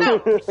 Aí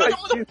todo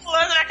mundo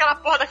pulando naquela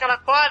porra daquela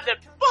corda.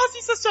 Porra,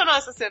 sensacional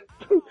essa cena.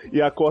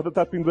 E a corda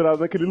tá pendurada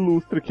naquele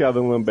lustre que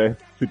Adam Lambert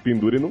se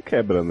pendura e não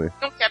quebra, né?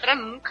 Não quebra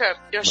nunca.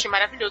 Eu achei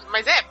maravilhoso.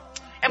 Mas é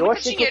eu muito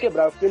achei dinheiro. Que ia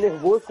quebrar. Eu fiquei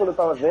nervoso quando eu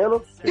tava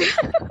vendo.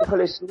 Eu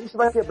falei, esse luxo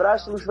vai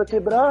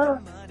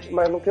quebrar.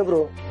 Mas não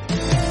quebrou.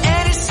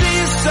 And it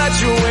seems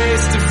such a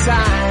waste of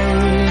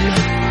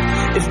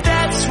time. If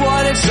that's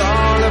what it's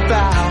all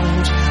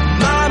about.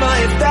 Mama,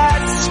 if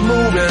that's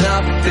moving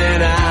up,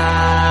 then I'm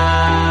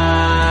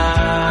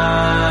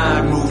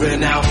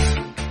moving out.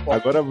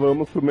 Agora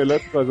vamos pro melhor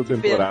episódio da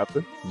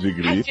temporada de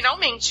Glee. Ai,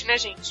 finalmente, né,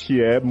 gente?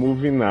 Que é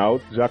Moving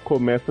Out. Já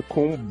começa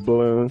com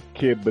Blan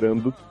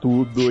quebrando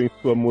tudo em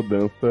sua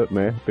mudança,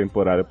 né,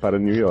 temporária para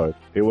New York.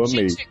 Eu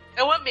amei. Gente,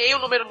 eu amei o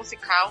número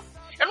musical.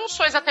 Eu não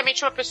sou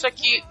exatamente uma pessoa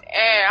que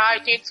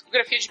eu tenho a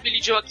discografia de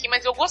Billy Joe aqui,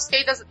 mas eu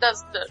gostei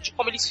de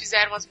como eles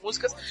fizeram as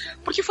músicas,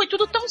 porque foi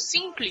tudo tão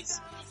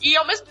simples. E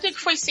ao mesmo tempo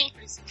que foi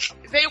simples,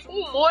 veio com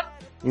humor.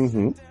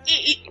 Uhum.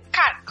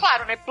 Cara,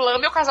 claro, né? Blan é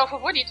meu casal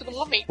favorito no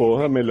momento.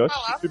 Porra, melhor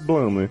chip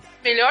Blan, né?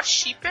 Melhor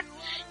shipper.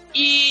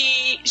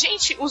 E,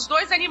 gente, os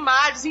dois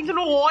animados indo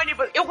no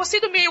ônibus. Eu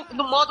gostei do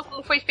modo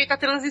como foi feita a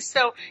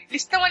transição.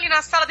 Eles estão ali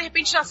na sala, de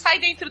repente já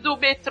saem dentro do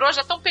metrô,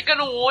 já estão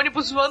pegando um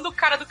ônibus, voando o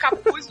cara do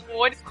capuz no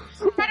ônibus.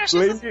 Cara,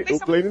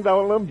 o Blaine dá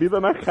uma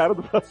lambida na cara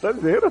do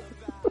passageiro.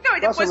 Não,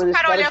 e depois o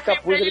cara olha pra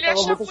ele e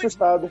tava muito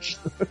assustado.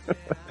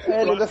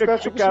 Ele ainda ficava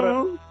tipo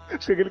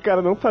acho que aquele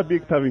cara não sabia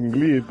que tava em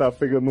Glee, ele tava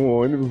pegando um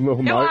ônibus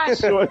normal e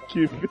fechou a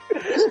equipe.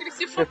 Acho que ele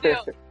se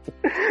fodeu.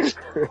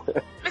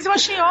 Mas eu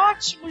achei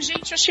ótimo,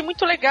 gente. Eu achei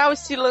muito legal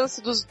esse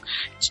lance dos...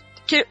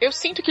 Eu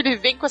sinto que ele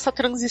vem com essa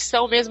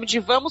transição mesmo de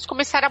vamos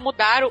começar a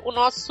mudar o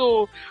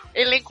nosso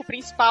elenco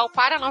principal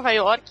para Nova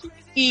York.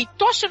 E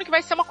tô achando que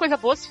vai ser uma coisa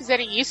boa se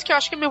fizerem isso, que eu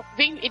acho que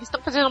eles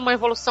estão fazendo uma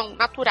evolução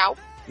natural.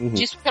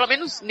 Disso, pelo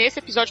menos nesse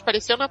episódio,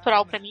 pareceu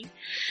natural pra mim.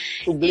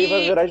 O Glee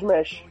vai virar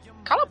Smash.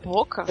 Cala a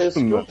boca. Mas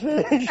eu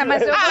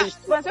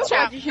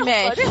gosto de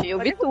Smash, eu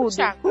vi tudo.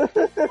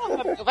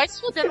 Porra, vai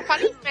se fuder, não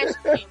fala em Smash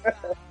aqui.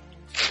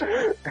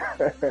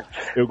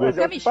 Eu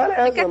gostei.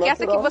 Fica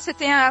quieta que você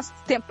tem a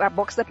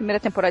box da primeira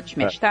temporada de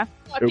Smash, tá?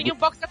 Eu tenho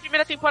box da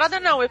primeira temporada,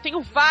 não. Eu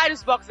tenho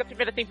vários box da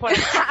primeira temporada.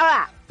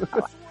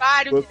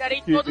 Vários, e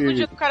darei todos no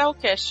dia do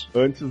Karaokast.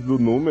 Antes do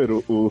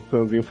número, o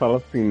Sanzinho fala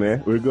assim,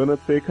 né? We're gonna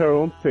take our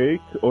own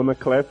take on a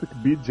classic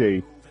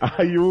BJ.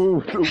 Aí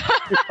o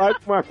faz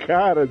uma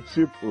cara,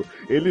 tipo,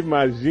 ele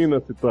imagina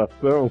a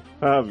situação,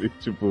 sabe?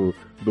 Tipo,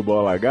 do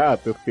Bola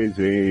Gata. Eu fiquei,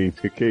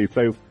 gente, que isso?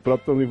 Aí o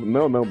próprio nível.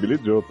 Não, Billy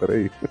Joe,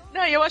 peraí.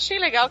 Não, e eu achei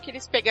legal que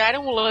eles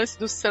pegaram o lance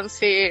do Sam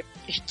ser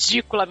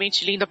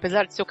ridiculamente lindo,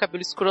 apesar de seu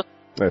cabelo escroto.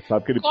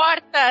 Sabe que ele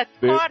corta,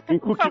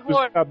 por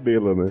favor. De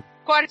cabelo, né?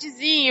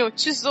 Cortezinho,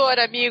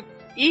 tesoura, amigo.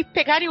 E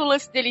pegarem o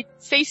lance dele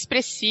ser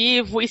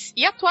expressivo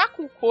e atuar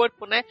com o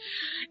corpo, né?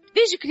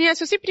 Desde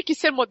criança, eu sempre quis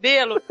ser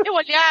modelo. Eu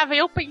olhava e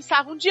eu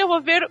pensava, um dia eu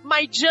vou ver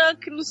My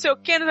Junk, não sei o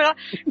que.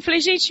 Eu falei,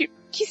 gente,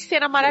 que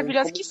cena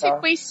maravilhosa, que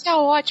sequência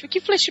ótima,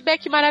 que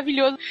flashback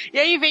maravilhoso. E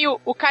aí vem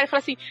o cara e fala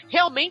assim,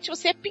 realmente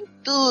você é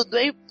pintudo.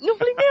 Aí eu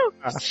falei,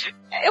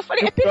 eu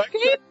falei, é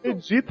perfeito. Você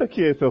acredita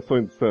que esse é o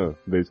sonho de Sam,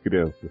 desde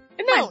criança?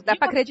 Não, dá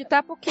pra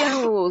acreditar porque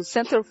no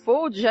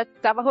Centerfold já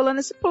tava rolando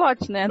esse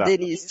plot, né?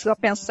 Dele só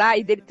pensar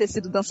e dele ter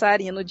sido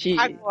dançarino de...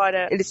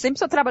 Agora... Ele sempre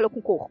só trabalhou com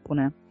o corpo,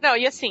 né? Não,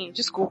 e assim,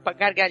 desculpa,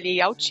 gargalhei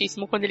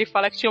altíssimo quando ele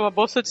fala que tinha uma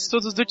bolsa de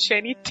estudos do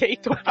Channing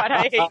Tatum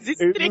para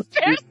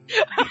ex-strippers.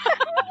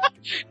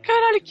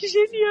 Caralho, que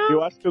genial!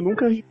 Eu acho que eu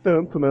nunca ri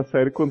tanto na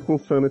série quanto com o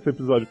Sam nesse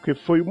episódio, porque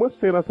foi uma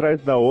cena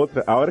atrás da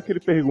outra. A hora que ele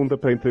pergunta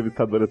pra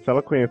entrevistadora se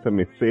ela conhece a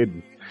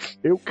Mercedes,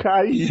 eu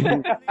caí.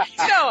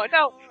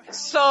 Não.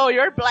 So,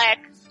 you're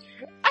black.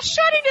 A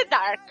shot in the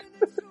dark.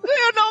 Do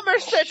you know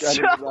Mercedes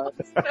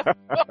Jones?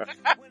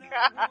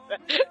 Cara,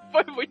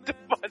 foi muito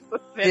bom essa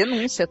cena.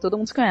 Denúncia, todo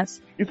mundo se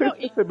conhece. E vocês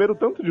perceberam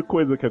tanto de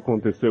coisa que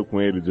aconteceu com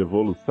ele, de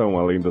evolução,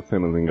 além das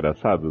cenas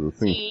engraçadas,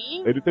 assim?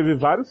 Sim. Ele teve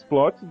vários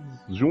plots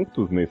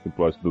juntos nesse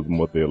plot dos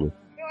modelos.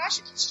 Eu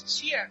acho que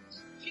Titia,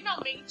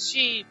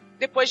 finalmente,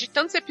 depois de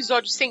tantos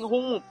episódios sem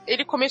rumo,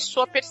 ele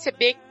começou a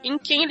perceber em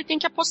quem ele tem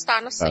que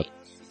apostar na série.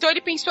 Então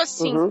ele pensou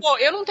assim,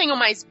 eu não tenho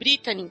mais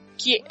Brittany,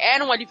 que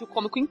era um alívio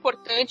cômico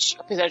importante,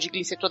 apesar de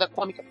Glee ser toda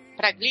cômica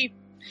pra Glee.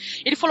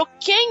 Ele falou,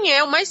 quem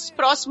é o mais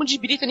próximo de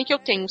Brittany que eu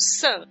tenho?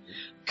 Sam.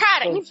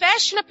 Cara,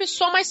 investe na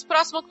pessoa mais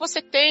próxima que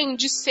você tem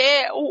de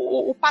ser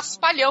o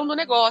paspalhão do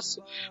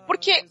negócio.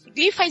 Porque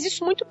Glee faz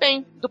isso muito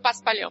bem, do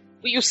paspalhão.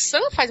 E o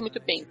Sam faz muito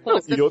bem.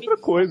 E outra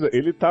coisa,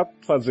 ele tá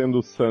fazendo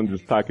o Sam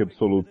destaque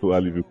absoluto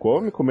alívio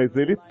cômico, mas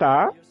ele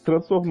tá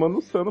transformando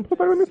o Sam no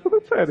protagonista da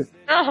série.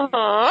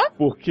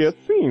 Porque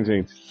assim,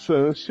 gente,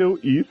 Sancho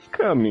is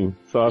coming.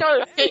 Só...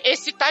 Eu fiquei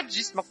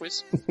excitadíssima com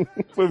isso.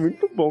 Foi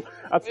muito bom.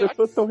 As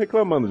pessoas estão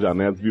reclamando já,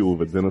 né? As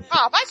viúvas, dizendo assim...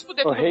 vai se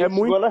fuder. É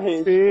muito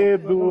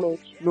cedo,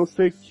 não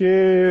sei o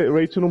que,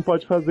 Rachel não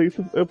pode fazer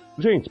isso.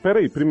 Gente,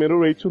 peraí.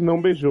 Primeiro, Rachel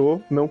não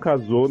beijou, não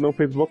casou, não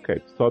fez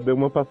boquete. Só deu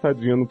uma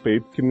passadinha no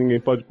peito que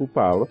ninguém pode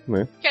culpá-la,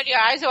 né? Que,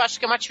 aliás, eu acho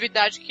que é uma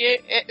atividade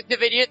que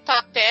deveria estar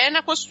até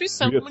na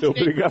Constituição. Devia ser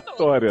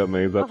obrigatória,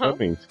 né?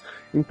 Exatamente.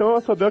 Então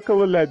ela só deu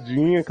aquela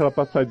olhadinha, aquela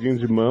passadinha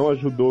de mão,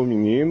 ajudou o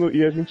menino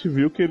e a gente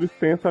viu que eles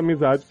têm essa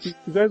amizade que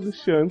já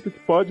existia antes, que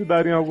pode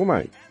dar em algo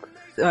mais.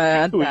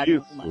 Dito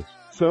isso,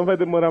 Sam vai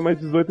demorar mais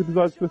 18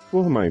 episódios pra se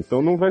formar,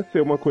 então não vai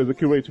ser uma coisa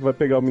que o Rachel vai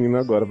pegar o menino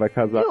agora, vai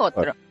casar. E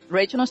outra,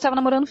 Rachel não estava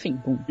namorando Finn.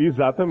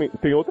 Exatamente.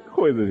 Tem outra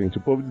coisa, gente.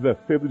 O povo diz é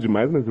cedo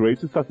demais, mas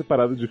Rachel está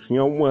separada de Finn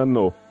há 1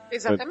 ano.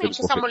 Exatamente.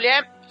 Essa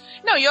mulher...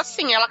 Não, e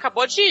assim, ela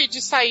acabou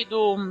de sair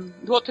do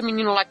outro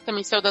menino lá que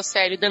também saiu da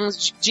série, dando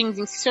uns jeans,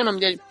 esqueci o nome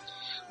dele.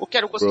 O que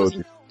era o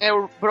gostosinho.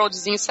 O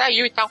Broadzinho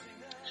saiu e tal.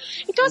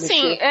 Então,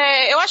 assim,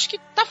 eu acho que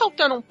tá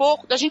faltando um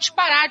pouco da gente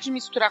parar de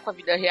misturar com a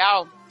vida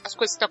real as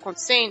coisas que estão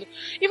acontecendo.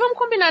 E vamos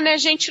combinar, né,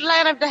 gente?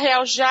 Lá na vida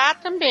real já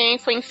também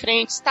foi em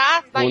frente,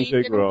 está aí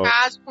tendo um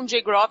caso com o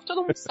Jay Groff,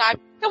 todo mundo sabe.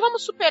 Então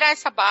vamos superar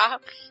essa barra,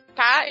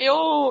 tá?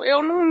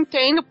 Eu não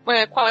entendo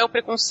qual é o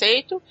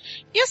preconceito.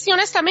 E assim,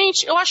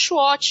 honestamente, eu acho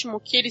ótimo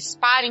que eles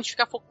parem de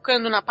ficar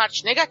focando na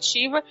parte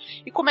negativa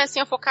e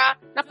comecem a focar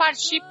na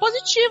parte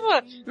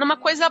positiva, numa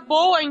coisa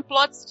boa, em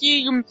plots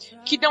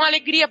que dão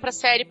alegria pra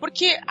série.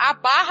 Porque a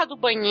barra do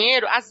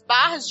banheiro, as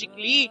barras de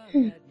Glee,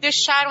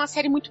 deixaram a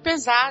série muito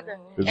pesada.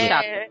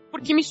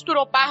 Porque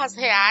misturou barras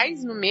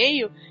reais no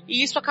meio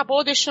e isso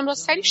acabou deixando a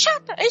série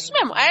chata. É isso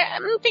mesmo,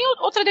 não tem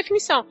outra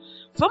definição.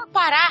 Vamos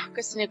parar com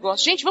esse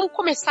negócio. Gente, vamos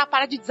começar a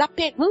parar de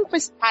desapegar. Vamos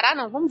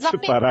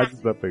desapegar. Parar de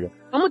desapegar.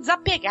 Vamos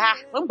desapegar.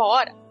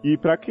 Vambora. E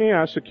pra quem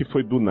acha que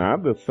foi do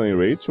nada, Sam e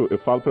Rachel, eu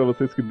falo pra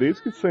vocês que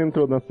desde que Sam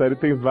entrou na série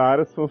tem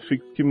várias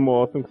fanfics que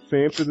mostram que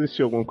sempre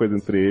existiu alguma coisa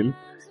entre eles.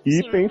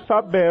 E tem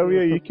Faberry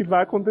aí que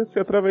vai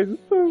acontecer através de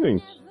Sam,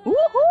 gente.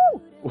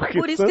 Uhul! Porque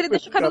por isso que ele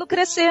deixa o cabelo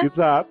crescer.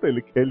 Exato,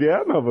 ele é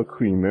a nova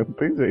Queen, né? Não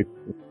tem jeito.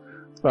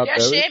 Ele é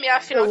gêmea,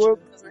 afinal de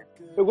contas, né?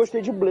 Eu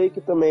gostei de Blake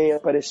também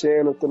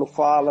aparecendo, tendo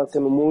fala,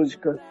 tendo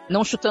música.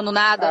 Não chutando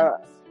nada.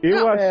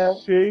 Eu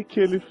achei que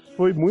ele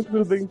foi muito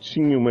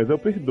grudentinho, mas eu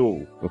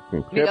perdoo.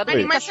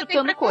 Assim, mas você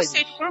tem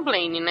preconceito com o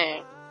Blaine,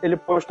 né? Ele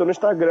postou no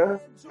Instagram.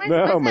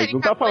 Mas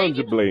não tá falando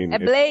de Blaine. É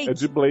Blake. É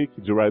de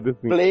Blake, de Ryder's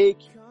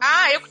Blake.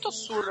 Ah, eu que tô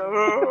surda.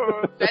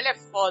 Velho é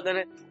foda,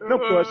 né? Não,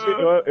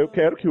 eu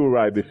quero que o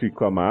Ryder fique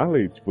com a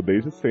Marley, tipo,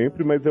 desde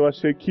sempre, mas eu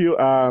achei que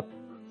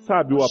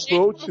sabe, o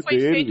approach que foi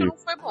dele... feito não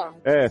foi bom.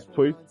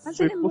 Foi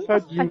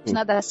forçadinho. Mas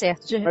nada dá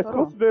certo, mas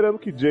considerando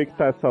que Jake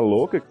tá essa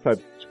louca, que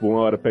sabe, tipo, uma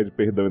hora pede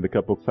perdão e daqui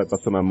a pouco sai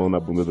passando a mão na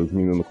bunda das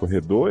meninas no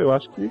corredor, eu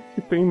acho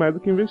que tem mais do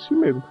que investir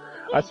mesmo.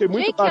 Achei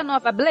muito Jake é a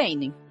nova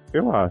Blaine?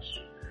 Eu acho.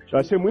 Eu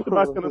achei muito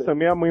bacana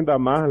também a mãe da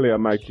Marley, a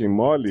Mike e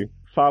Molly,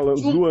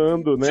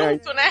 zoando, né?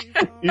 Junto, né?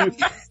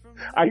 Isso.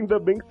 Ainda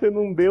bem que você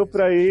não deu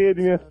pra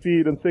ele, minha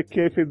filha, não sei o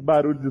que, fez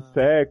barulho de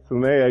sexo,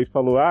 né? Aí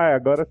falou,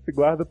 agora se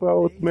guarda pra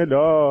outro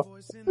melhor.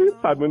 E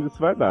sabe onde isso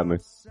vai dar, né?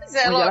 Pois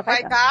é, ela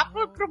vai dar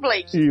pro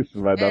Blake.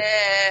 Isso, vai dar.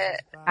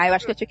 Eu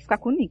acho que eu tinha que ficar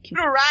com o Nick.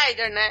 Pro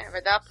Ryder, né?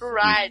 Vai dar pro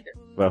Ryder.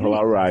 Vai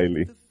rolar o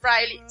Riley.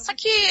 Só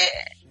que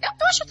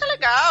eu acho até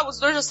legal, os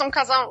dois já são um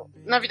casal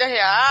na vida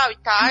real e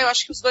tal. Eu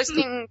acho que os dois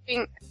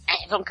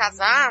vão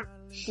casar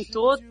e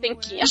tudo,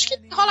 acho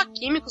que rola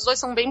química, os dois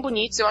são bem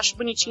bonitos, eu acho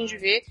bonitinho de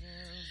ver.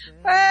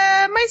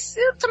 Mas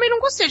eu também não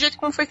gostei do jeito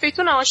como foi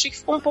feito, não. Achei que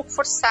ficou um pouco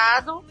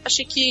forçado.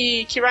 Achei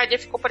que Ryder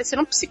ficou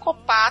parecendo um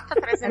psicopata.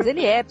 Mas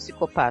ele é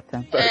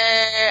psicopata.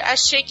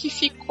 Achei que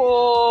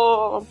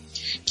ficou...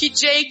 Que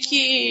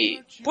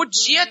Jake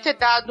podia ter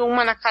dado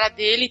uma na cara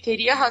dele,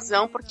 teria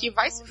razão, porque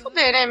vai se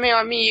fuder, né, meu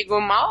amigo?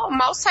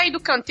 Mal sair do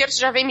canteiro,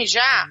 você já vem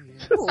mijar?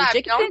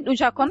 Sabe? O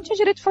Jacó não tinha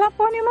direito de falar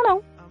porra nenhuma,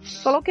 não.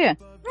 Falou o quê?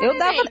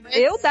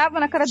 Eu dava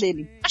na cara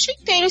dele. Achei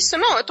tenso.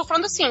 Não, eu tô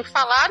falando assim,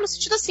 falar no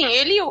sentido assim,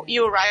 ele e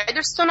o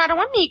Ryder se tornaram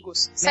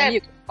amigos,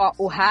 certo? Amigo,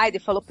 o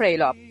Ryder falou pra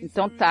ele,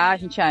 então tá, a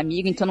gente é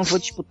amigo, então não vou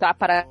disputar, a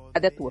parada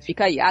é tua,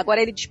 fica aí.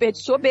 Agora ele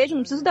desperdiçou beijo,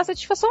 não precisa dar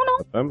satisfação, não.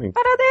 Também.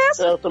 Parada é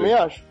essa. Eu também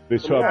acho.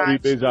 Deixou a Bri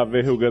beijar a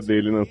verruga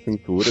dele na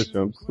cintura, achei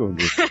um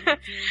absurdo.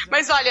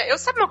 Mas olha, eu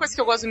sabe uma coisa que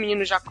eu gosto do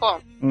menino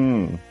Jacó?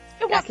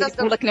 Eu gosto das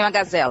danças. Que nem uma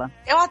gazela.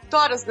 Eu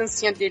adoro as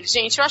dancinhas dele,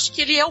 gente. Eu acho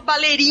que ele é o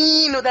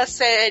bailarino da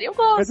série. Eu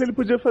gosto. Mas ele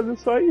podia fazer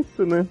só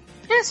isso, né?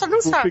 Só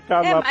dançar. Não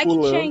ficar lá Mike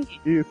pulando.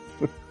 Chang.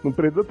 Isso. Não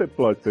precisa ter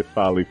plot, você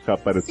fala e ficar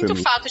aparecendo.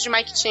 Sinto falta de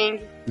Mike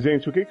Chang.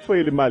 Gente, o que foi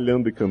ele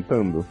malhando e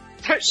cantando?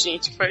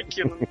 Gente, foi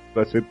aquilo.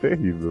 Eu achei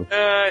terrível.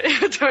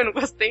 Eu também não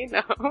gostei,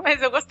 não.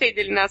 Mas eu gostei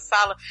dele na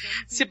sala,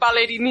 se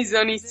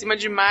balerinizando em cima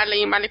de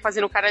Marley, e Marley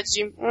fazendo cara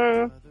de...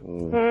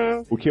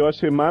 O que eu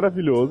achei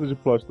maravilhoso de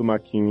plot do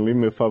McKinley,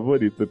 meu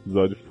favorito do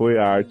episódio, foi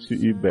a Art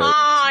e Beth.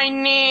 Ai,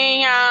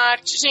 nem a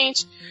Art,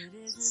 gente.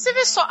 Você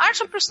vê só, a Art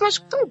é um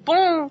personagem tão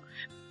bom.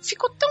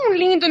 Ficou tão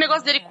lindo o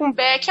negócio dele com o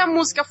Beck, a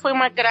música foi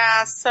uma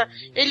graça.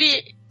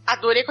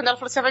 Adorei quando ela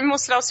falou, você vai me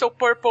mostrar o seu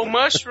Purple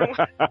Mushroom?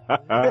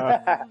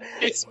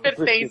 Ele super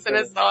tensa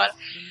nessa hora.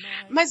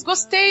 Mas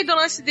gostei do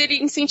lance dele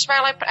incentivar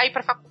ela a ir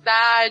pra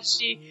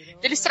faculdade,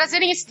 deles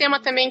trazerem esse tema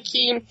também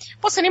que...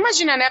 você não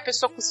imagina, né, a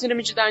pessoa com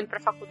síndrome de Down indo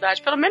pra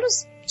faculdade. Pelo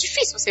menos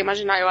difícil você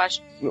imaginar, eu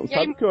acho.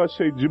 Sabe o que eu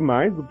achei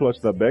demais do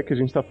plot da Beck? A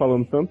gente tá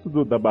falando tanto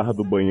da barra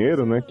do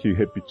banheiro, né, que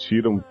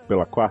repetiram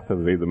pela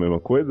 4ª vez a mesma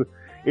coisa.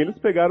 Eles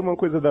pegaram uma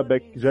coisa da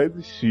Beck que já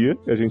existia,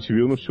 a gente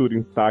viu no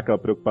Shooting Star aquela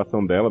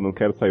preocupação dela, não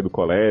quero sair do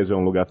colégio, é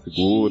um lugar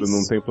seguro,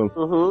 não tem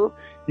plano.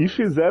 E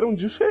fizeram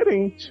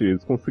diferente,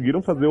 eles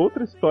conseguiram fazer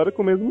outra história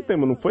com o mesmo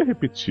tema, não foi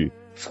repetir.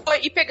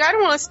 E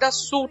pegaram o lance da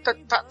Sul,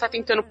 tá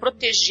tentando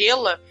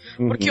protegê-la,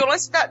 porque o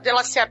lance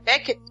dela ser a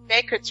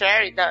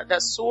Secretary da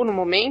Sul no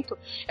momento,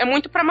 é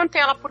muito pra manter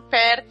ela por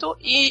perto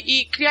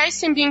e criar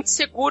esse ambiente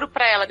seguro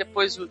pra ela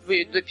depois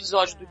do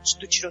episódio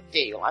do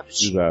tiroteio lá do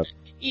time.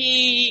 Exato.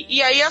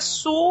 E aí a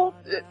Sue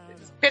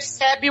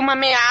percebe uma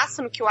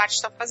ameaça no que o Art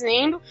está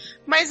fazendo,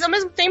 mas ao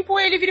mesmo tempo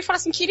ele vira e fala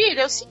assim,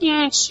 querida, é o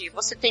seguinte,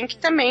 você tem que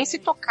também se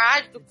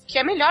tocar do que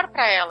é melhor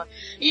pra ela.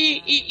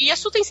 E a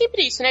Sue tem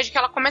sempre isso, né, de que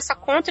ela começa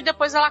contra e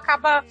depois ela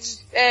acaba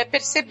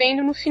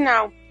percebendo no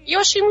final. E eu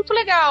achei muito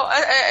legal,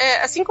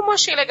 assim como eu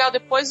achei legal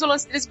depois o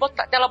lance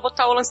dela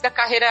botar o lance da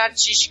carreira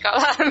artística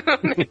lá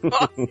no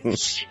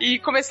negócio e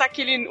começar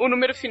o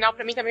número final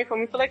pra mim também foi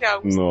muito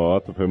legal.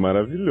 Nossa, foi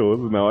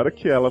maravilhoso. Na hora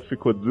que ela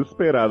ficou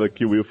desesperada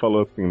que o Will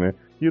falou assim, né?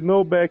 You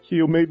know, Beck,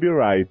 you may be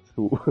right.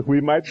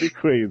 We might be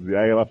crazy.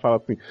 Aí ela fala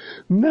assim,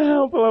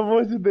 não, pelo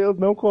amor de Deus,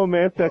 não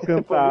comece a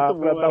cantar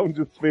pra dar um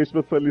desfecho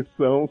pra sua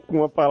lição com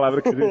uma palavra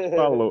que a gente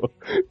falou.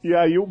 E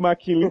aí o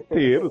McKinley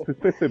inteiro, vocês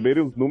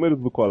perceberem, os números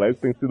do colégio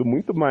têm sido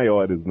muito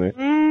maiores, né?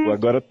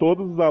 Agora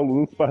todos os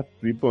alunos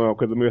participam, é uma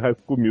coisa meio High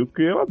School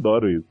Musical e eu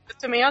adoro isso. Eu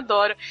também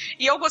adoro.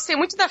 E eu gostei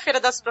muito da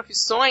Feira das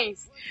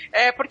Profissões,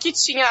 porque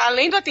tinha,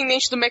 além do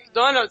atendente do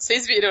McDonald's,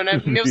 vocês viram,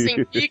 né? Meu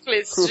sem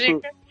picles,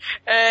 dica.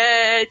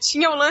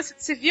 Tinha o lance,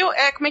 você viu?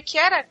 Como é que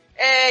era?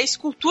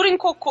 Escultura em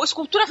cocô,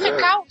 escultura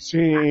fecal.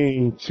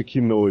 Gente,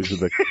 que nojo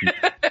daqui.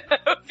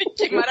 Eu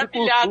fiquei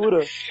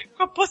maravilhada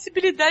com a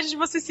possibilidade de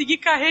você seguir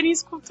carreira em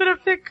escultura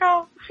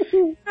fecal.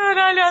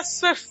 Caralho,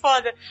 isso é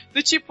foda.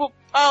 Do tipo,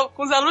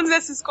 com os alunos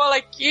dessa escola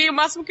aqui, o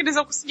máximo que eles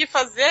vão conseguir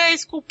fazer é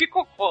esculpir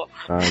cocô.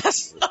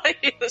 Só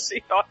isso,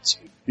 achei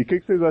ótimo. E o que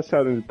vocês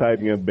acharam de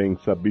Tyrinha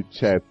Banks, a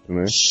Bitchet,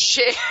 né?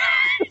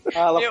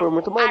 Ela foi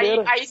muito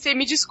maneira. Aí você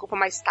me desculpa,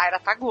 mas Tyra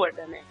tá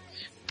gorda, né?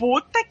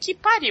 Puta que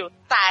pariu.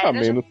 Tyra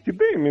menos que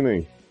Demi,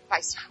 né?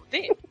 Vai se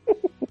fuder.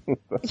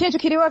 Gente, eu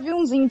queria o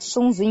aviãozinho de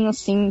sonzinho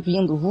assim,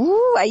 vindo.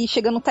 Aí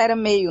chegando o Tyra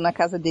meio na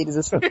casa deles,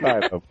 assim.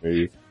 Tyra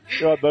meio.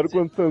 Eu adoro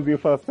quando o Sanzinho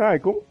fala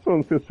assim, como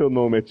pronuncia seu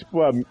nome? É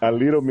tipo a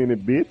Little Mini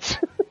Bitch?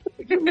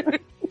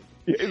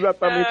 E é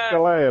exatamente o que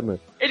ela é, né?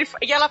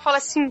 E ela fala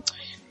assim,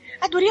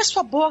 adorei a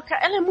sua boca,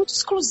 ela é muito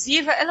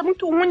exclusiva, ela é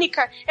muito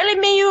única, ela é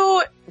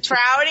meio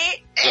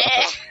trouty.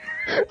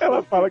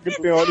 Ela fala que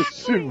tem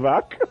olhos de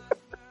vaca.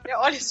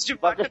 Olhos de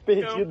vaca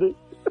perdida.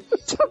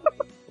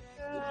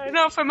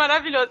 Não, foi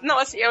maravilhoso. Não,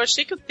 assim, eu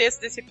achei que o texto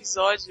desse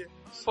episódio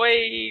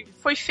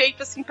foi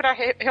feito, assim, pra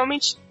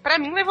realmente, pra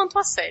mim, levantou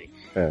a série.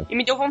 E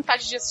me deu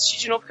vontade de assistir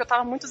de novo, porque eu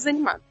tava muito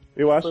desanimado.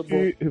 Eu acho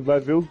que vai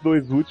ver os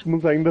dois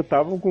últimos ainda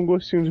estavam com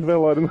gostinho de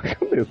velório na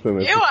cabeça,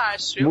 né? Eu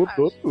acho.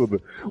 Mudou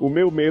tudo. O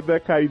meu medo é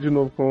cair de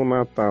novo com o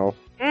Natal.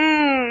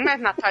 Mas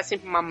Natal é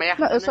sempre uma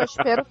merda. Não, eu só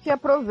espero que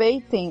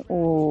aproveitem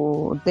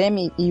o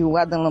Demi e o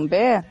Adam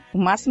Lambert o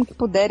máximo que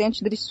puderem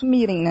antes deles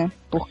sumirem, né?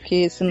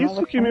 Porque senão.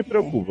 Isso que me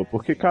preocupa,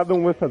 porque cada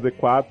um vai fazer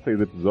 4,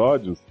 6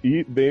 episódios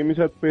e Demi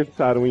já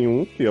desperdiçaram em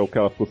um, que é o que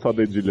ela ficou só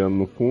dedilhando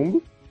no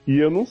fundo. E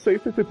eu não sei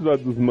se esse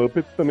episódio dos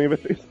Muppets também vai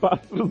ter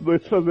espaço para os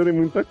dois fazerem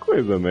muita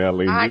coisa, né?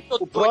 Além disso.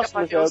 O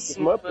próximo já é dos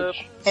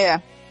Muppets?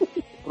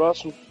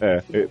 Próximo.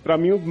 Pra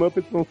mim os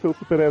Muppets vão ser os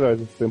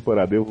super-heróis dessa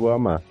temporada, eu vou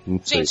amar. Não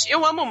sei. Gente,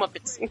 eu amo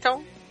Muppets,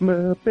 então.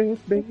 Muppets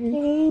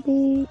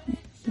Baby.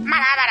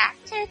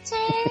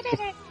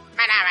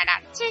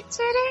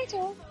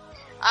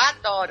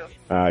 Adoro.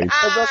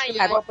 Mas eu acho que ele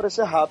vai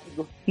aparecer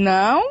rápido.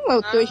 Não,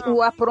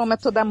 a promo é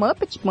toda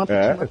Muppet.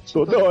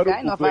 Toda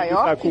hora em Nova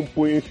York. Tá com o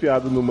punho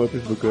enfiado no Muppet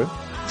do Kurt.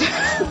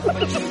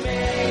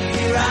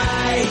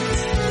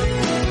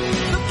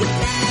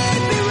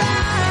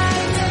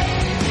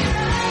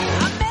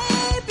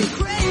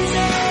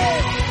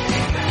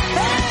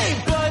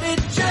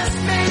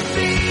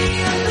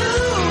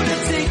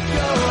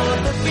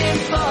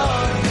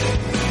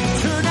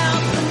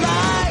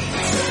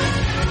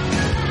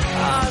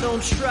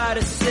 Try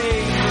to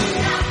save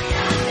me.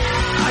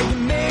 I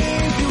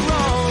may be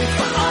wrong,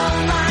 for all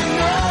I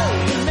know,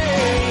 you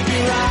may be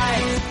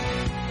right.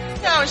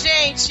 Então,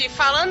 gente,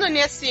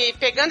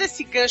 pegando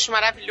esse gancho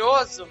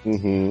maravilhoso,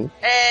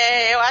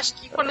 eu acho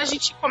que quando a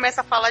gente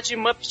começa a falar de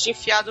Muppet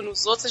enfiado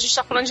nos outros, a gente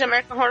tá falando de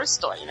American Horror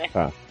Story, né?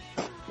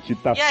 Que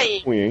tá e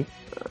aí? ruim, hein?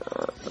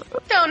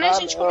 Então, né,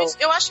 gente,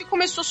 eu acho que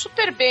começou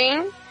super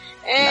bem.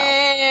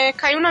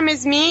 Caiu na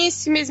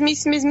mesmice,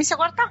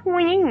 agora tá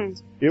ruim, hein?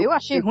 Eu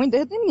achei ruim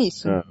desde o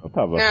início. Não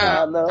tava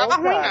tava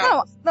ruim,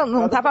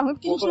 não tava ruim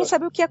porque a gente não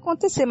sabia o que ia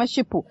acontecer, mas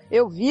tipo,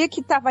 eu via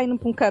que tava indo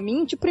pra um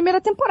caminho de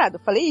primeira temporada,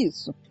 eu falei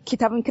isso. Que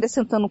tava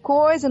acrescentando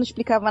coisa, não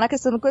explicava nada,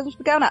 acrescentando coisa, não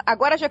explicava nada.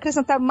 Agora já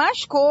acrescentaram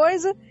mais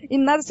coisa e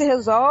nada se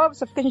resolve,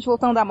 só fica a gente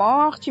voltando da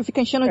morte, fica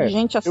enchendo de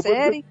gente a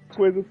série.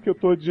 Coisas que eu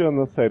tô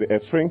odiando na série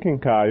é Frank and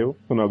Kyle,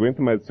 eu não aguento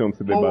mais esse homem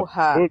se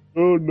debater.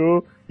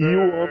 E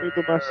o Homem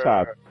do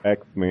Machado,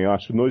 X-Men, eu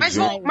acho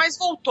nojento. Mas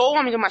voltou o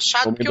Homem do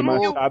Machado? Homem do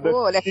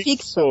Machado ele é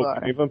fixo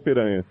agora. Tem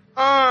vampiranha.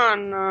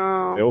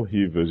 Não. É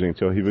horrível,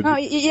 gente, é horrível. Não,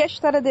 e a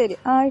história dele?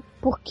 Ai,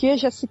 por que,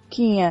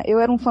 Jessiquinha?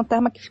 Eu era um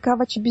fantasma que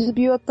ficava te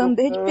bisbilhotando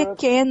desde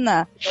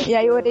pequena. E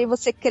aí eu orei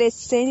você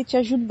crescendo e te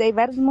ajudei em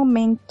vários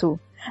momentos.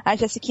 A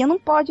Jessiquinha, não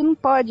pode,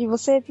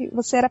 você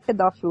era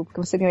pedófilo,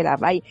 porque você me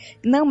olhava. Aí,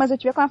 não, mas eu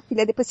tive com uma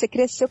filha, depois você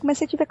cresceu, eu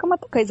comecei a te ver com uma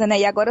outra coisa, né?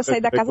 E agora eu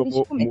saí da casa e a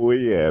gente comer.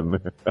 Mulher, né?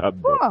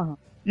 Adoro.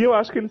 E eu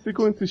acho que eles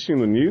ficam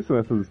insistindo nisso,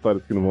 nessas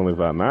histórias que não vão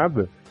levar a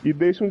nada, e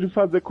deixam de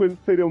fazer coisas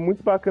que seriam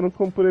muito bacanas,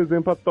 como, por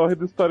exemplo, a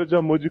tórrida história de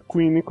amor de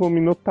Queenie com o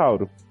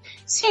Minotauro.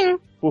 Sim.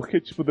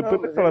 Porque, tipo,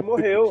 depois daquela... Ele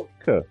morreu.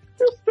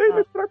 Eu sei,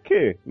 mas pra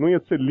quê? Não ia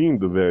ser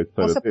lindo ver a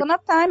história Once Upon a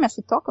Time,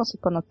 se toca Once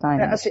Upon a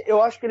Time. Assim,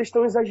 eu acho que eles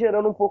estão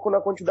exagerando um pouco na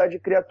quantidade de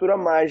criatura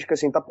mágica,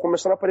 assim. Tá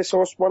começando a aparecer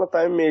Once Upon a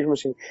Time mesmo,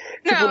 assim.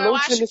 Não, tipo, eu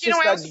acho que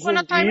não é Once Upon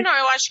a Time, não.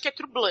 Eu acho que é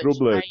True Blood. True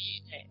Blood.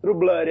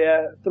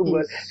 True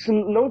Blood.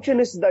 Não tinha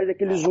necessidade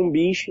daqueles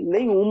zumbis,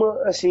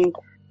 nenhuma, assim.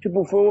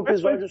 Tipo, foi um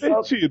episódio só...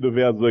 Faz sentido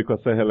ver a Zoe com a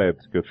serra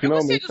elétrica.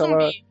 Finalmente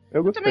ela...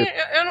 Eu gostei.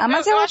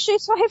 Mas eu achei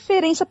só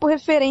referência por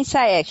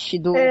referência a Ash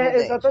do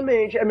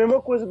exatamente. É a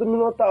mesma coisa do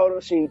Minotauro,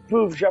 assim.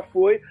 Já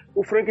foi,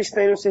 o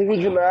Frankenstein não serviu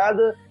de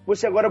nada,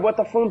 você agora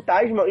bota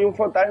fantasma, e um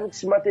fantasma que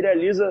se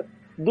materializa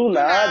do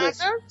nada.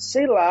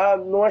 Sei lá,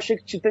 não achei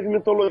que teve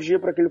mitologia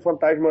pra aquele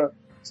fantasma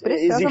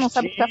existir. Não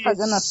sabe o que tá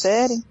fazendo na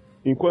série.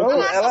 Enquanto...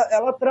 Não,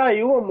 ela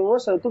traiu a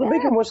moça. Tudo bem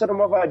que a moça era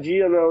uma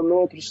vadia no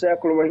outro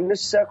século, mas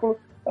nesse século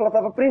ela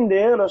tava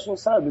aprendendo, assim,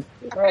 sabe?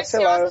 A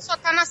Preciosa só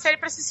tá na série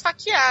pra se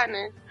esfaquear,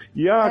 né?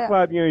 E a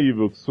Clarinha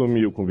Evil, que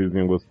sumiu com o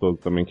vizinho gostoso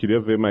também.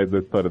 Queria ver mais a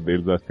história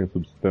deles, acho que tem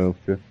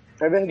substância.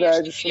 É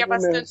verdade. Eu queria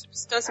bastante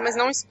substância, mas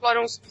não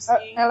exploram o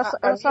suficiente.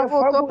 Ela só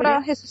voltou pra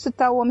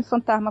ressuscitar o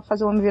Homem-Fantasma,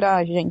 fazer o homem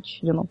virar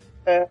gente de novo.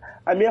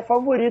 A minha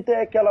favorita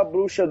é aquela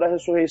bruxa da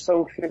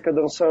ressurreição que fica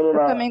dançando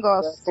na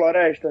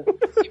floresta.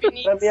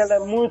 Pra mim ela é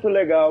muito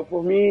legal.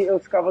 Por mim, eu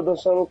ficava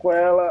dançando com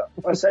ela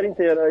a série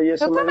inteira. Ia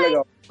ser mais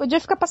legal. Podia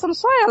ficar passando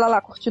só ela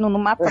lá, curtindo no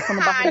mato,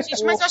 passando barro.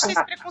 Gente, mas eu achei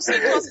esse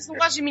preconceituoso. Vocês não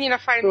gostam de menina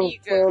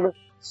farmiga?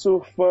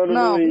 Surfando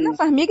não, menina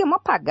farmiga é uma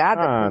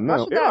apagada. Não.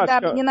 Eu gosto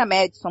da menina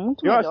Madison,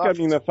 muito melhor. Eu acho que a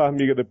menina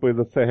farmiga, depois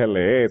da serra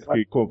elétrica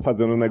e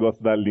fazendo o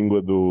negócio da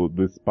língua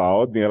do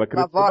Spalding, ela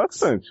cresceu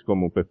bastante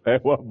como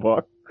o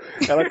Avox.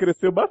 Ela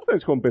cresceu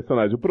bastante como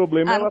personagem. O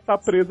problema é ela tá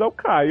presa ao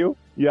Kyle.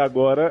 E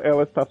agora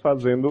ela está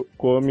fazendo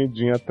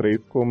Comidinha 3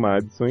 com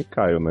Madison e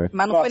Kyle, né?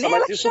 Mas não foi nem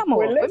ela que chamou,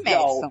 foi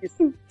Madison.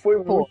 Isso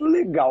foi muito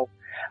legal.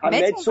 A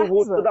Madison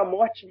voltou da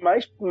morte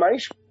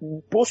mais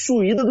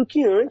possuída do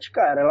que antes,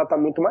 cara. Ela tá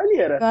muito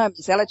maneira.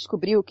 Ela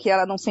descobriu que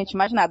ela não sente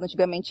mais nada.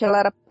 Antigamente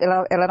ela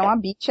era uma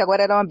bitch,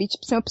 agora ela é uma bitch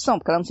sem opção,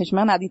 porque ela não sente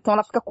mais nada. Então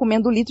ela fica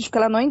comendo litros porque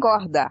ela não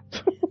engorda.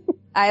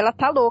 Aí ela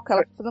tá louca,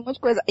 ela tá fazendo um monte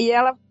de coisa. E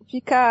ela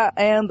fica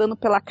andando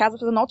pela casa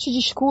fazendo altos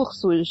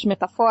discursos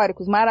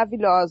metafóricos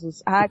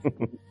maravilhosos.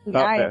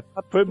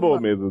 Foi bom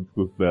mesmo o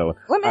discurso dela.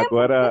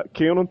 Agora,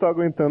 quem eu não tô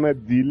aguentando é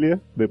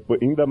Delia,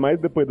 ainda mais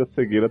depois da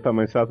cegueira, tá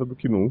mais chata do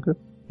que nunca.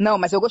 Não,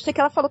 mas eu gostei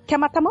que ela falou que quer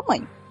matar a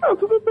mamãe. Não,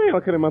 tudo bem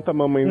ela querer matar a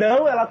mamãe.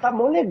 Não, ela tá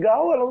mó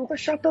legal, ela não tá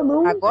chata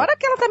não. Agora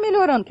que ela tá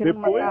melhorando.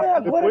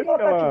 Agora que ela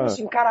tá tipo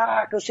assim,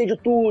 caraca, eu sei de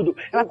tudo,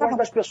 eu gosto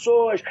das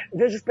pessoas,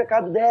 vejo os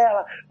pecados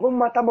dela, vamos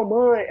matar a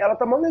mamãe. Ela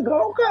tá mó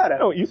legal, cara.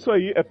 Não, isso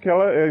aí é porque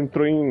ela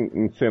entrou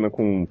em cena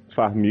com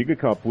Farmiga,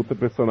 que é uma puta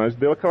personagem,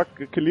 deu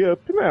aquele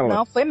up nela.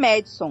 Não, foi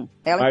Madison.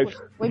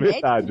 Foi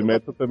verdade,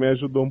 Madison também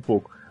ajudou um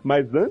pouco.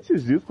 Mas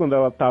antes disso, quando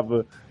ela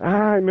tava...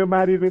 Ai, meu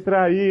marido me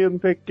traiu, não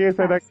sei o que,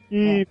 sai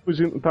daqui,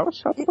 fugindo. Tava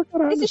chato pra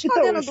caralho.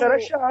 Então, isso era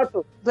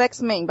chato. Do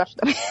X-Men, embaixo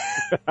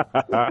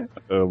da...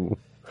 Amo.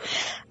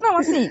 Não,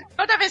 assim...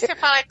 Toda vez que você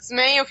fala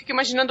X-Men, eu fico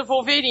imaginando o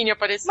Wolverine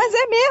aparecer. Mas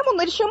é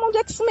mesmo, eles chamam de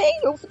X-Men.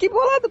 Eu fiquei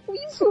bolada com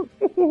isso.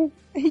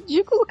 É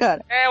ridículo,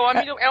 cara. O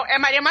homem é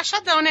Maria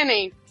Machadão,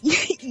 neném.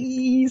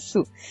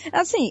 Isso.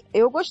 Assim,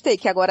 eu gostei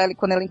que agora,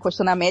 quando ela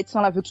encostou na Madison,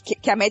 ela viu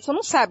que a Madison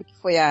não sabe que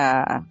foi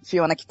a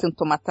Fiona que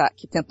tentou matar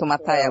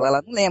ela.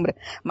 Ela não lembra.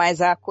 Mas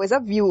a coisa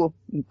viu.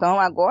 Então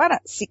agora,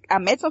 se a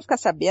Madison ficar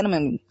sabendo, meu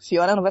amigo,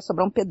 Fiona não vai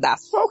sobrar um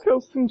pedaço. Qual que é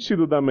o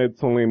sentido da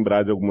Madison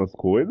lembrar de algumas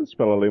coisas?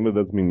 Tipo, ela lembra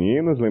das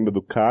meninas, lembra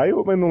do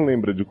Kyle, mas não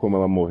lembra de como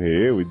ela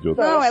morreu e de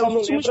outras... Não, os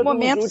últimos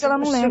momentos ela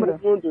não lembra.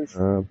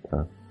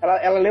 Tá.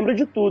 Ela lembra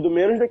de tudo,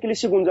 menos daqueles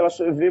segundos.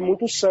 Ela vê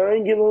muito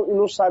sangue e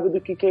não sabe do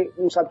que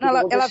não sabe o que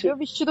aconteceu. Ela vê o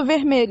vestido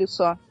vermelho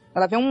só.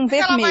 Ela vê um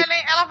vermelho.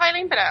 Ela vai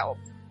lembrar.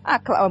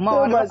 Claro,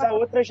 mas a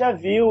outra já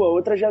viu,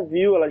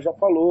 ela já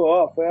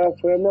falou, foi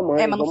a minha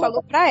mãe. Mas não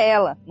falou pra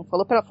ela. Não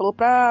falou pra ela, falou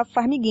pra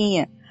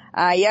Farmiguinha.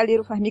 Aí a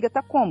Little Farmiga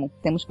tá como?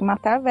 Temos que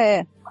matar a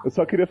véia. Eu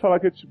só queria falar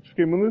que eu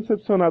fiquei muito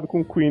decepcionado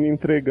com o Queen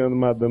entregando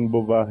Madame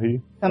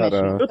Bovary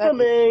Eu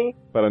também.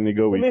 Para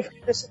Nigga Week. Eu também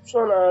fiquei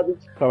decepcionado.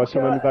 Tava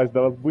achando a amizade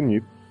delas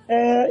bonita.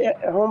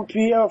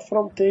 Rompia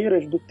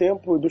fronteiras do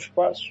tempo e do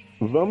espaço.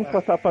 Vamos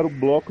passar para o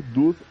bloco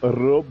dos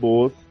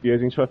robôs. E a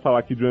gente vai falar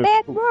aqui de um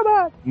evento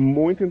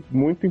muito,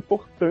 muito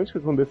importante que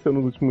aconteceu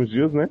nos últimos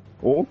dias, né?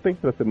 Ontem,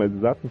 para ser mais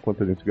exato,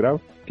 enquanto a gente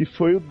grava. Que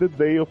foi o The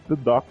Day of the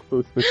Doctor,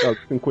 o especial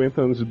de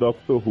 50 anos de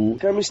Doctor Who.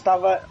 Cam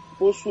estava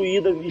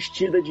possuída,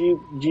 vestida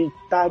de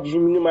tarde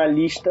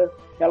minimalista.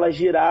 Ela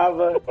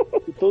girava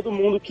e todo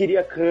mundo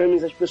queria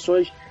Camis. As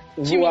pessoas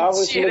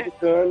voavam em cima de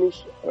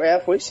Camis.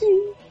 Foi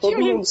sim. Todo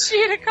mundo.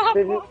 Mentira, cala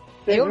a boca.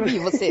 Eu vi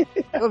você.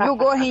 Eu vi o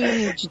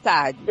gorrinho de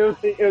tarde.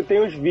 Eu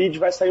tenho os vídeos,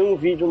 vai sair um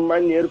vídeo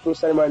maneiro pelo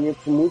Série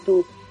Maníaco,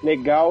 muito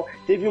legal.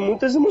 Teve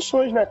muitas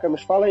emoções, né,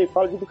 Camis? Fala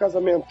do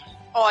casamento.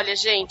 Olha,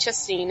 gente,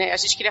 assim, né? A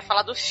gente queria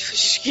falar do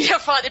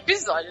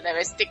episódio, né?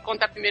 Mas tem que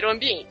contar primeiro o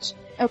ambiente.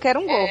 Eu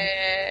quero um gorro.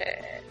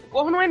 O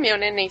gorro não é meu,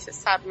 né, nem você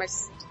sabe,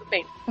 mas tudo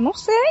bem. Eu não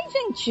sei,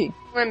 gente.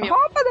 Não é meu.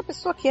 Roupa da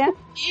pessoa que é.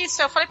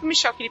 Isso, eu falei pro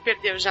Michel que ele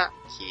perdeu já.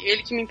 Que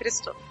ele que me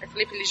emprestou. Eu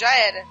falei pra ele, já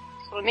era.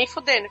 Ele falou, nem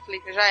fudendo. Eu falei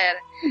que já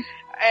era.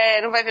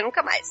 Não vai ver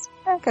nunca mais.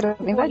 Quero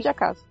invadir a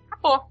casa.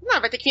 Acabou.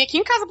 Não, vai ter que vir aqui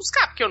em casa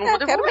buscar, porque eu não vou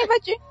devolver. Quero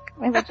invadir.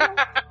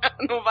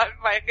 Não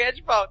vai ganhar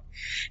de volta.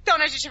 Então,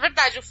 né, gente, é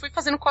verdade. Eu fui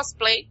fazendo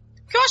cosplay,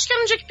 porque eu acho que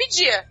era um dia que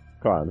pedia.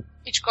 Claro.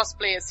 E de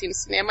cosplay, assim, no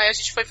cinema. Aí a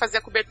gente foi fazer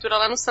a cobertura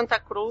lá no Santa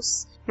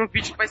Cruz, no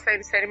vídeo que vai sair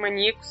no Série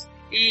Maníacos.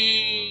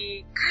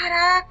 E...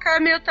 Caraca,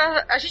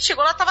 a gente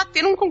chegou lá, tava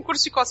tendo um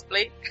concurso de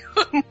cosplay.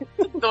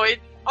 Muito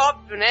doido.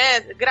 Óbvio, né?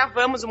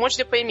 Gravamos um monte de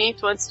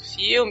depoimento antes do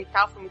filme e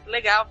tal, foi muito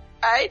legal.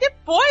 Aí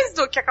depois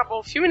do que acabou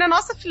o filme, na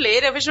nossa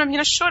fileira, eu vejo uma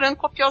menina chorando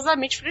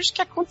copiosamente. Falei, o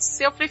que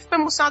aconteceu? Eu falei, ficou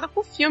emocionada com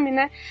o filme,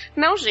 né?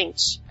 Não,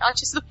 gente. Ela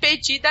tinha sido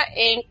pedida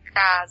em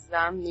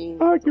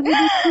casamento. Ah, que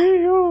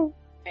bonitinho!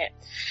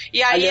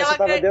 E aí ela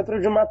tava dentro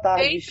de uma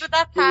tarde. Dentro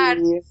da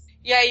tarde.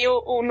 E aí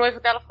o noivo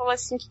dela falou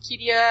assim que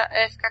queria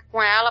ficar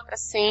com ela pra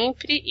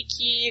sempre e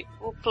que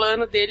o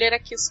plano dele era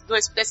que os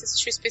dois pudessem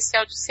assistir o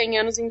especial de 100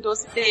 anos em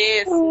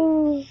 12D,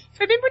 assim.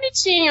 Foi bem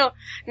bonitinho,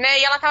 né?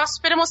 E ela tava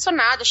super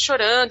emocionada,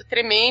 chorando,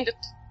 tremendo,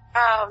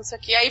 não sei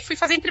o que. Aí fui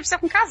fazer entrevista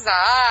com o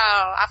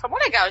casal. Foi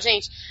muito legal,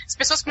 gente. As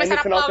pessoas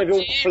começaram a aplaudir. No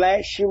final teve um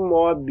flash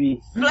mob.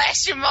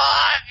 Flash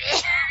mob!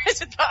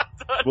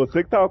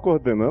 Você que tava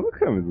coordenando,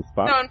 Camis, os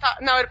papos?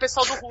 Não, era o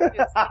pessoal do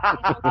Rubens.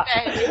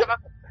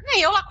 Nem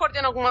eu lá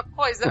coordeno alguma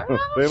coisa.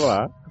 Sei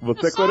lá.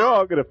 Você é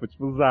coreógrafo,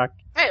 tipo o Zac.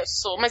 Eu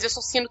sou, mas eu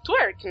sou sino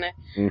twerk, né?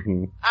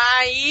 Uhum.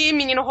 Aí,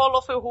 menino,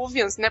 rolou, foi o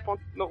Ruvians, né?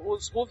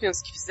 Os Ruvians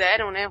que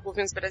fizeram, né?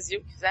 Ruvians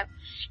Brasil que fizeram.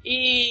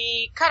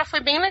 E, cara, foi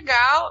bem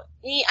legal.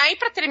 E aí,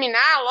 pra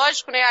terminar,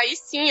 lógico, né? Aí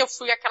sim, eu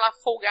fui aquela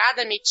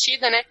folgada,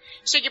 metida, né?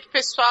 Cheguei pro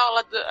pessoal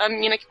lá, a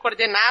menina que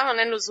coordenava,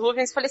 né? Nos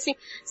Ruvians, e falei assim,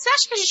 você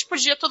acha que a gente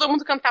podia todo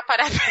mundo cantar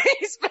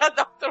parabéns pra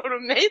Dr. no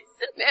meio do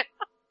cinema?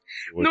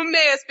 No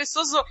meio, as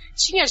pessoas...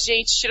 Tinha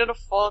gente tirando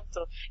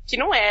foto que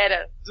não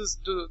era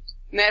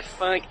né,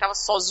 fã, que tava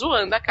só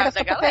zoando a cara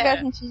da galera.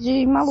 Pegar gente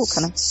de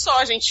maluca, né?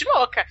 Só gente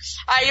louca.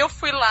 Aí eu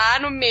fui lá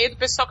no meio do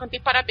pessoal, cantei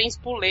parabéns,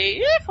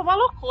 pulei. Foi uma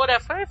loucura.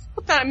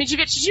 Me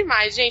diverti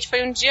demais, gente.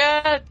 Foi um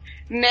dia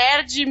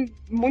nerd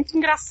muito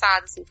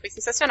engraçado, assim. Foi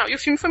sensacional. E o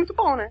filme foi muito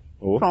bom, né?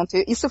 Pronto,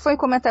 isso foi um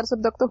comentário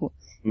sobre Dr. Who.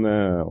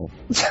 Não.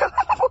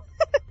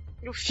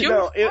 O filme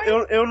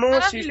eu não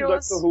assisto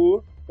Dr.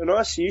 Who. Eu não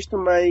assisto,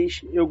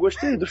 mas eu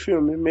gostei do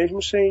filme,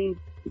 mesmo sem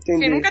entender.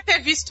 Sem nunca ter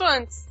visto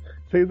antes.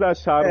 Vocês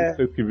acharam,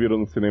 vocês que viram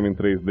no cinema em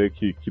 3D,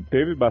 que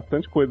teve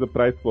bastante coisa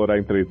pra explorar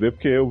em 3D?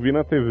 Porque eu vi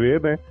na TV,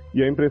 né?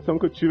 E a impressão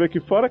que eu tive é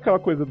que fora aquela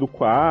coisa do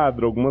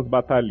quadro, algumas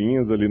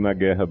batalhinhas ali na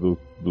Guerra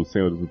dos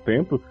Senhores do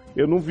Tempo,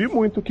 eu não vi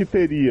muito o que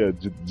teria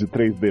de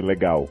 3D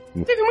legal.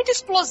 Teve muita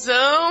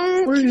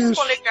explosão, que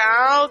ficou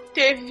legal,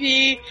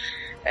 teve...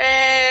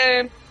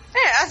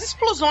 as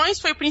explosões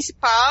foi o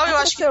principal. Eu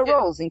acho que...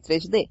 Rose em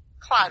 3D?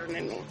 Claro,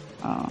 né?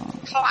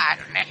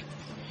 Claro, né?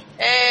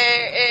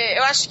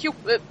 Eu acho que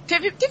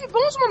teve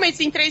bons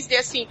momentos em 3D,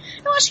 assim.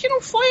 Eu acho que não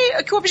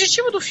foi... Que o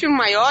objetivo do filme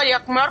maior e a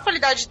maior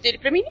qualidade dele,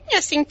 pra mim, nem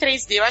ia ser em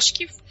 3D. Eu acho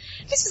que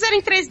eles fizeram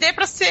em 3D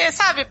pra ser,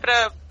 sabe?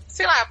 Pra,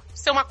 sei lá,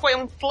 ser uma coisa,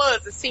 um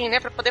plus, assim, né?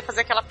 Pra poder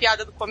fazer aquela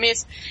piada do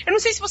começo. Eu não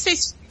sei se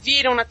vocês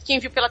viram, quem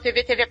viu pela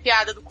TV teve a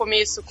piada do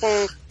começo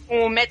com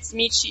o Matt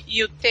Smith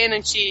e o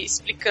Tennant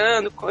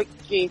explicando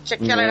que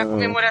aquela era a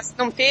comemoração.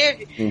 Não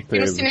teve? E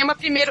no cinema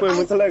primeiro... Foi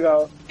muito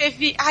legal.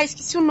 Teve...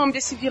 esqueci o nome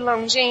desse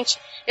vilão, gente.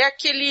 É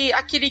aquele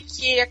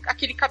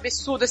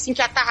cabeçudo, assim,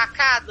 que é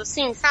atarracado,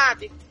 assim,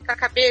 sabe? Com a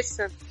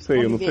cabeça.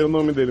 Sei, eu não sei o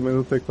nome dele, mas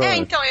eu sei qual é.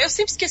 Então, eu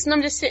sempre esqueço o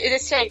nome desse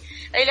aí.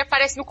 Aí ele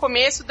aparece no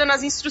começo, dando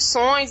as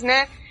instruções,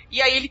 né?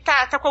 E aí ele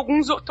tá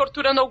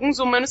torturando alguns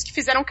humanos que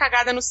fizeram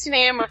cagada no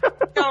cinema.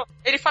 Então,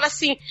 ele fala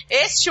assim,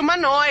 este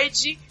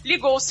humanoide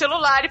ligou o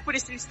celular e por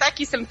isso ele está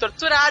aqui sendo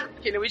torturado,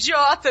 porque ele é um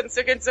idiota, não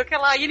sei o que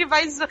lá. E ele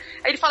vai... Aí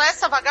ele fala,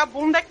 essa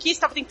vagabunda aqui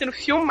estava tentando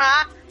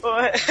filmar,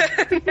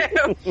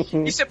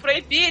 isso é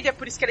proibido, é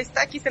por isso que ela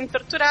está aqui sendo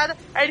torturada.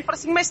 Aí ele fala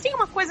assim, mas tem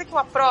uma coisa que eu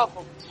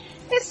aprovo.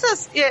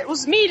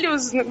 Os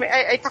milhos...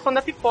 Aí tá falando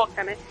da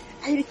pipoca, né?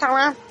 Aí ele tá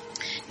lá,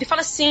 ele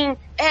fala assim,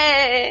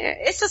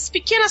 essas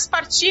pequenas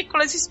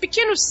partículas, esses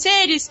pequenos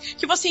seres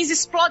que vocês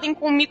explodem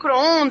com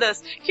micro-ondas,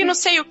 que não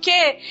sei o que,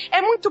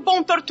 é muito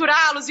bom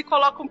torturá-los e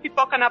colocam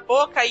pipoca na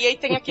boca e aí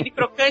tem aquele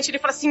crocante, ele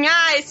fala assim,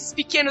 esses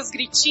pequenos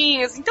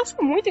gritinhos. Então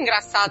foi muito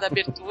engraçada a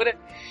abertura.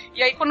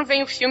 E aí quando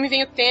vem o filme,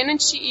 vem o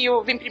Tennant e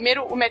vem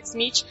primeiro o Matt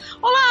Smith.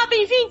 Olá,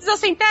 bem-vindos ao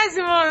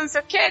 100º, não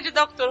sei o que, de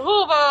Dr.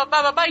 Who,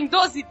 bababá, em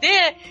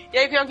 12D. E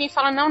aí vem alguém e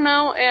fala, não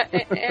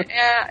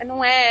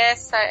é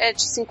essa, é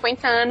de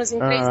 50 anos em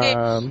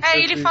 3D.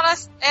 Aí ele fala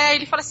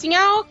assim,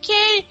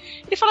 ok.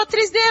 Ele fala,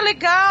 3D é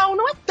legal,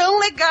 não é tão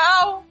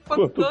legal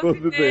quanto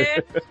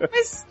 12D.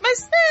 Mas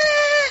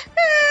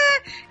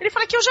ele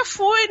fala que eu já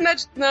fui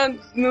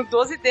no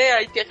 12D,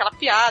 aí tem aquela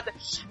piada.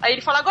 Aí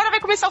ele fala, agora vai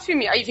começar o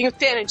filme. Aí vem o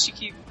Tennant,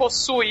 que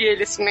possui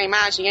ele assim na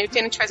imagem. Aí o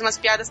Tennant faz umas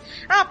piadas.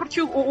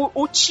 Porque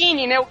o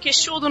Tini, né, o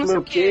queixudo, não sei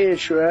o quê.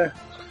 Queixo,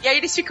 E aí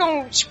eles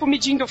ficam, tipo,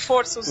 medindo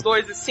força, os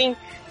dois, assim,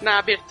 na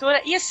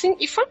abertura. E assim,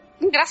 e foi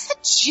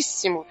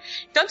engraçadíssimo.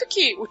 Tanto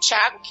que o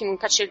Thiago, que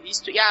nunca tinha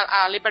visto, e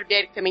a Le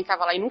Barbieri, que também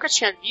tava lá e nunca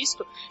tinha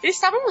visto, eles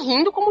estavam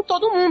rindo como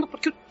todo mundo,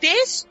 porque o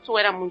texto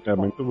era muito bom. É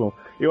muito bom.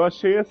 Eu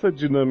achei essa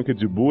dinâmica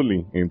de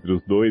bullying entre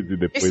os dois e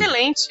depois...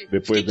 Excelente.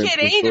 Depois Fiquei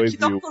querendo que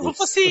Doctor Who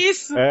fosse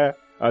isso.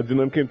 A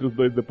dinâmica entre os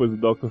dois depois do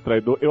Doctor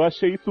Traidor. Eu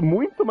achei isso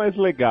muito mais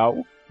legal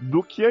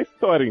do que a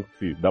história em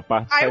si, da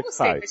parte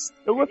sci-fi.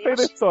 Eu gostei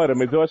da história,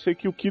 mas eu achei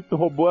que o que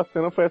roubou a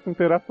cena foi essa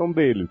interação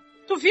deles.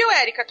 Tu viu,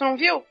 Érica? Tu não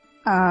viu?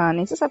 Ah,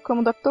 nem você sabe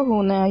como Doctor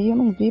Who, né? Aí eu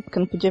não vi, porque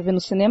eu não podia ver no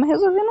cinema,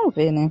 resolvi não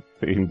ver, né?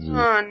 Entendi.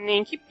 Ah,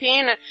 nem que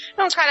pena.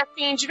 Não, cara,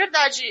 assim, de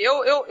verdade,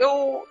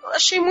 eu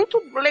achei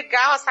muito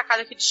legal a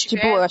sacada que eles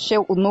tiveram. Tipo, eu achei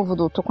o novo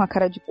Doutor com a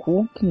cara de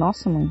cu, que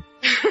nossa, mano.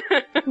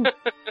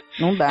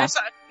 Não dá.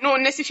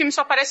 Nesse filme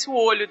só aparece o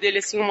olho dele,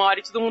 assim, uma hora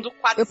e todo mundo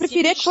quase... Eu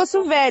preferia que fosse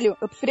o velho.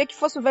 Eu preferia que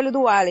fosse o velho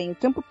do Alien o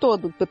tempo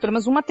todo. Pelo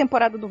menos uma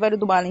temporada do velho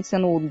do Alien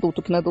sendo o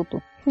doutor que não é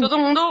doutor. Todo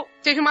mundo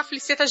teve uma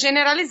feliceta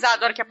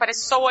generalizada. A hora que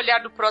aparece só o olhar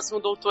do próximo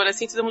doutor,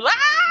 assim, todo mundo...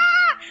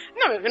 Ah!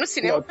 Não, eu vi no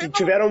cinema...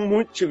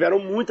 Não, tiveram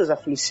muitas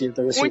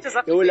aflicetas. Assim. Muitas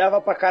aflicetas. Eu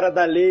olhava pra cara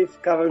da Lei e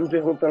ficava me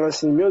perguntando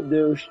assim, meu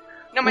Deus...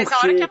 Não, mas a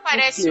hora que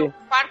aparece o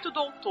quarto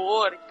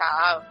doutor e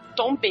tal,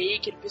 Tom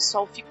Baker, o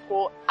pessoal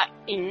ficou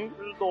em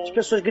louco. As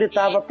pessoas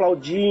gritavam,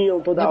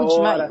 aplaudiam toda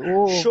hora,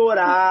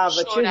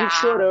 chorava, tinha gente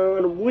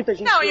chorando, muita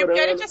gente chorando. Não, e o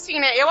pior é que assim,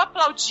 né, eu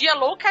aplaudia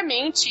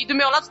loucamente, e do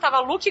meu lado tava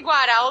Luke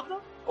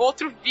Guaraldo,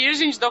 outro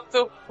virgem de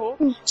Doctor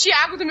Who,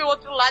 Thiago do meu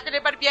outro lado, ele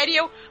é Barbieri, e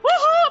eu,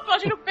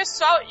 aplaudindo o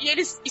pessoal, e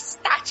eles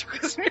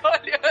estáticos me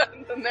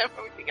olhando, né,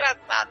 foi muito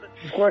engraçado.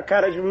 Com a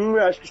cara de,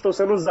 eu acho que estou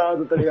sendo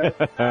usado, tá ligado?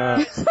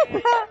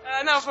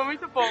 Não, foi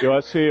muito bom. Eu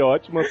achei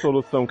ótima a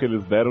solução que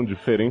eles deram,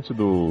 diferente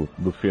do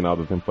final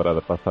da temporada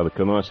passada,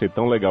 que eu não achei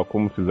tão legal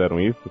como fizeram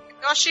isso.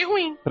 Eu achei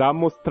ruim. Pra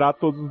mostrar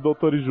todos os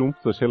doutores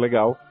juntos, achei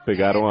legal.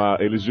 Pegaram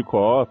eles de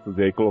costas,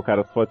 e aí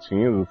colocaram as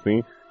fotinhas,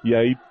 assim. E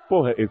aí,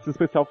 porra, esse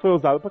especial foi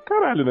usado pra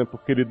caralho, né?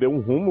 Porque ele deu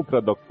um rumo pra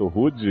Doctor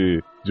Who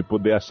de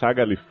poder achar a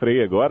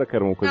Gallifrey agora, que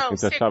era uma coisa que a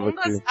gente achava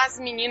que... Segundo as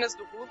meninas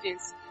do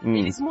Rubens,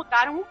 eles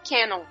mudaram o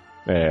canon.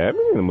 É,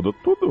 menina, mudou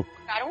tudo.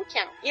 Mudaram o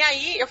canon. E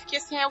aí, eu fiquei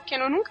assim, o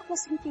canon, eu nunca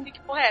consegui entender que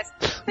porra é essa.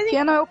 Mas, o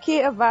canon é o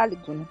que é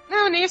válido, né?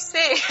 Não, nem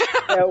sei.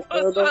 É o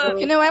canon.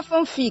 Que não é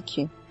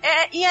fanfic.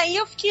 E aí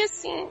eu fiquei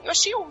assim, eu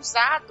achei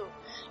ousado,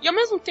 e ao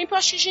mesmo tempo eu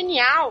achei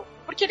genial,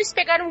 porque eles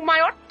pegaram o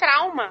maior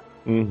trauma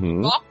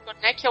do Doctor,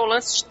 né, que é o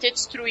lance de ter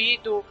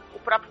destruído o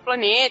próprio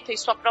planeta e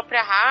sua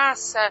própria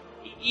raça,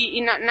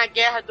 e na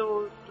guerra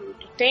do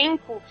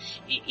tempo,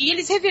 e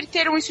eles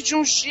reverteram isso de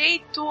um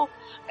jeito...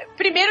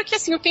 Primeiro que,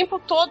 assim, o tempo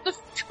todo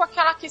ficou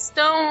aquela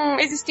questão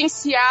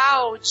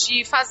existencial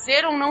de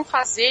fazer ou não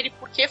fazer e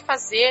por que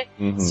fazer,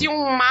 se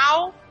um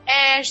mal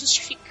é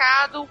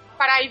justificado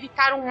para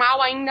evitar um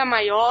mal ainda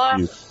maior.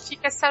 Isso.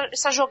 Fica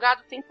essa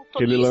jogada o tempo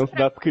todo. Aquele lance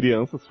das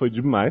crianças foi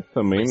demais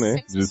também,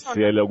 né? De se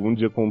ele algum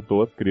dia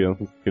contou as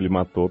crianças que ele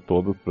matou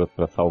todas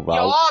pra salvar.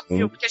 É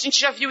óbvio, porque a gente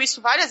já viu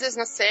isso várias vezes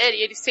na série,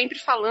 ele sempre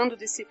falando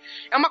desse...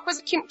 É uma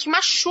coisa que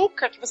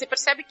machuca, que você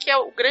percebe que é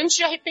o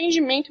grande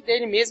arrependimento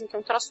dele mesmo, que é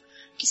um troço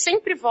que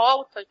sempre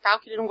volta e tal,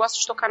 que ele não gosta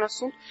de tocar no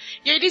assunto.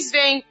 E aí eles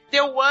veem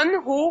The One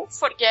Who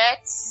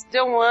Forgets,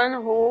 The One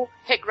Who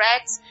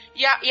Regrets.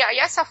 E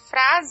essa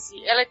frase,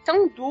 ela é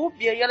tão dúbia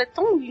e ela é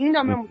tão linda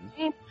ao mesmo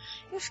tempo.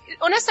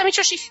 Honestamente,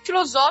 eu achei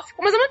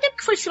filosófico, mas ao mesmo tempo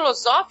que foi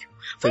filosófico,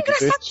 foi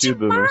engraçado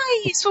demais,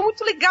 né? Foi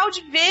muito legal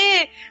de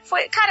ver.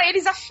 Cara,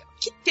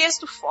 que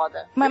texto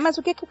foda. Mas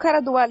o que o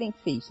cara do Alien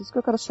fez? Isso que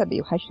eu quero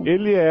saber, o resto.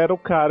 Ele era o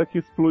cara que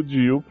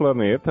explodiu o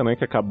planeta, né?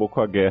 Que acabou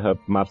com a guerra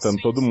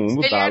matando todo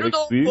mundo. Ele era o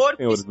doutor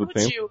que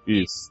explodiu.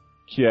 Isso.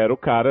 Que era o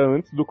cara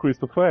antes do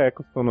Christopher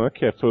Eccleston, né?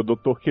 Que foi o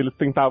doutor que eles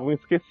tentavam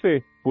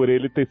esquecer. Por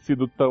ele ter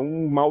sido tão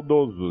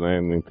maldoso,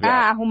 né?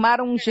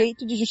 Arrumaram um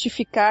jeito de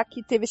justificar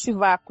que teve esse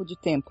vácuo de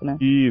tempo, né?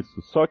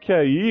 Isso. Só que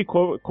aí,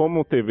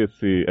 como teve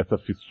essa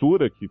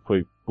fissura que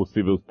foi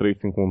possível os três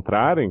se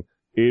encontrarem,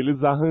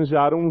 eles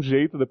arranjaram um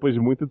jeito, depois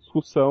de muita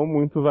discussão,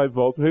 muito vai e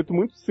volta, um jeito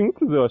muito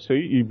simples, eu achei,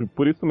 e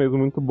por isso mesmo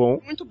muito bom.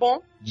 Muito bom.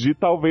 De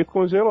talvez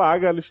congelar a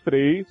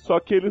Gallifrey, só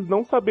que eles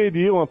não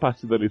saberiam a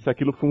partir dali se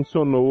aquilo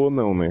funcionou ou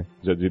não, né?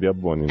 Já diria a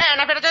Bonnie.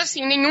 Na verdade,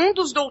 assim, nenhum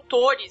dos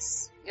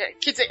doutores...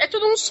 Quer dizer, é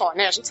tudo um só,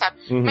 né? A gente sabe.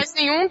 Mas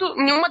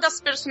nenhuma das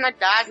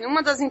personalidades,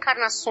 nenhuma das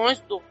encarnações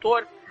do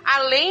doutor,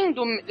 além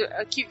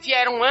que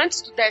vieram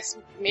antes do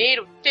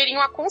 11º, teriam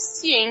a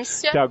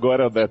consciência... Que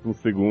agora é o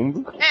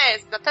 12º.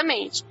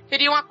 Exatamente.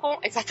 Teriam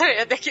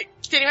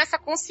teriam essa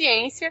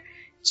consciência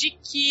de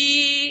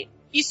que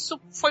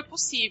isso foi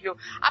possível.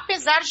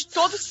 Apesar de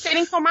todos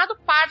terem tomado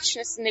parte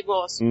nesse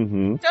negócio.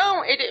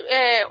 Então,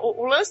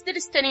 o lance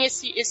deles terem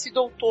esse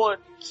doutor,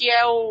 que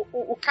é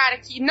o cara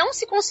que não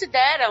se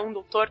considera um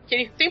doutor,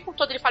 porque o tempo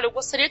todo ele fala, eu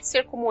gostaria de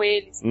ser como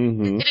eles.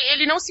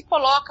 Ele não se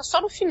coloca,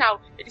 só no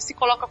final, ele se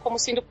coloca como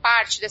sendo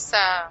parte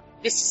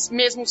desse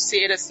mesmo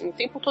ser, assim. O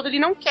tempo todo ele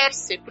não quer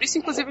ser. Por isso,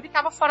 inclusive, ele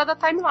estava fora da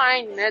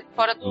timeline, né?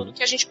 Fora do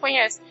que a gente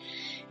conhece.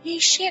 E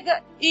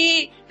chega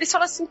e eles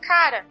falam assim,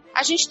 cara,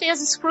 a gente tem as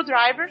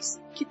screwdrivers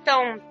que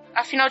estão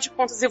afinal de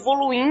contas,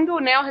 evoluindo,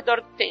 né, ao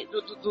redor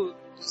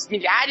dos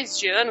milhares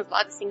de anos,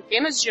 lá das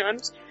centenas de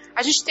anos.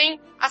 A gente tem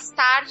as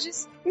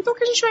tardes. Então, o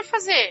que a gente vai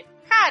fazer?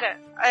 Cara,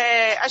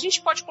 a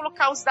gente pode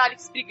colocar os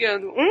Daleks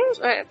brigando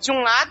de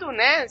um lado,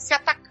 né, se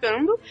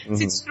atacando,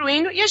 se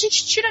destruindo, e a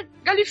gente tira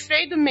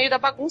Gallifrey do meio da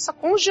bagunça,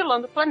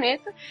 congelando o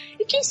planeta,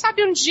 e quem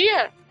sabe um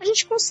dia a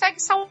gente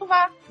consegue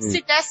salvar,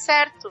 se der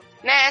certo,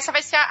 né, essa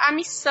vai ser a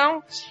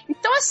missão.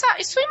 Então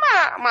isso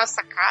é uma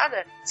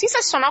sacada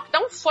sensacional, que dá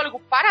um fôlego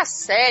para a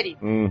série,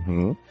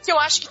 que eu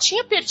acho que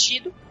tinha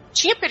perdido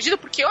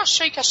porque eu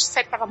achei que a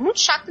série tava muito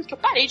chata, tanto que eu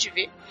parei de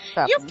ver.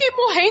 Tá. E eu fiquei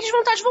morrendo de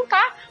vontade de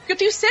voltar, porque eu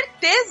tenho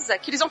certeza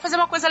que eles vão fazer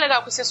uma coisa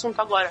legal com esse assunto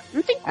agora.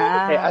 Não tem como.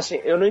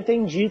 Assim, eu não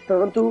entendi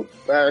tanto,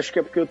 acho que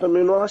é porque eu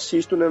também não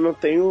assisto, né? Não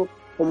tenho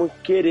como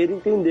querer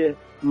entender.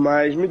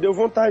 Mas me deu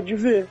vontade de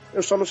ver.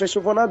 Eu só não sei se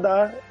eu vou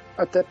nadar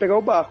até pegar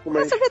o barco,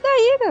 mas... Você vê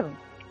daí,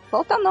 garoto.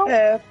 Volta não.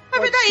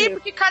 Vai ver daí,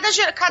 porque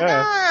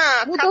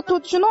mudou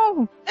tudo de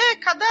novo.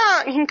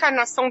 Cada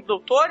reencarnação do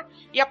doutor,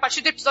 e a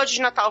partir do episódio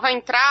de Natal vai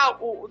entrar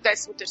o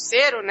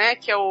 13º, né,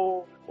 que é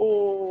o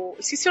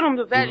esqueci o nome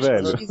do velho.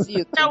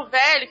 É o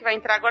velho que vai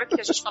entrar agora, que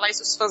a gente falar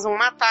isso, os fãs vão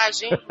matar a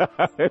gente.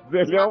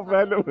 Ele é o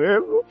velho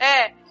mesmo.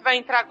 Que vai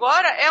entrar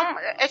agora,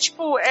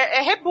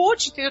 é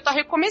reboot, entendeu? Tá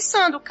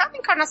recomeçando. Cada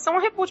encarnação é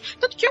um reboot.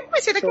 Tanto que eu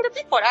comecei da quinta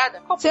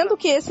temporada. Sendo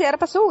que esse era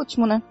pra ser o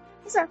último, né?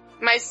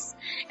 Mas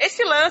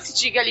esse lance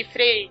de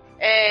Gallifrey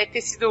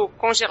ter sido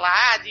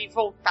congelado e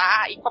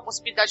voltar, e com a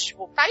possibilidade de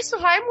voltar, isso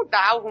vai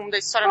mudar o rumo da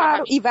história.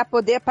 Claro, e vai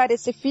poder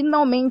aparecer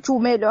finalmente o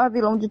melhor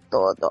vilão de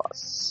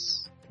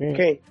todos.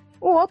 Quem?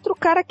 O outro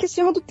cara que é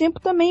Senhor do Tempo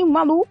também, o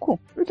maluco.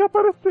 Ele já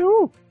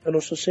apareceu. Eu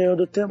não sou Senhor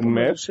do Tempo,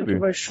 mas eu sei que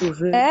vai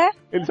chover.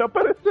 Ele já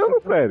apareceu na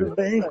série. Tudo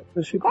bem,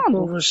 eu fico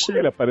com você.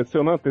 Ele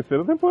apareceu na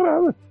 3ª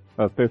temporada.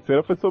 A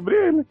 3ª foi sobre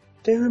ele.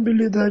 Tenho a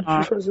habilidade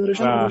de fazer as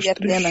coisas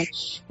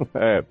tristes.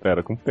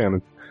 Pera, com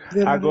pênalti.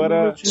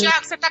 Agora...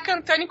 Tiago, você tá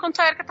cantando enquanto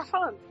a Erika tá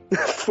falando.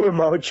 Foi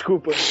mal,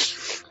 desculpa.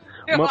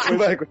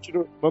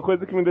 Uma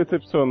coisa que me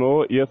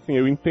decepcionou, e assim,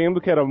 eu entendo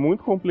que era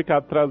muito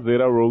complicado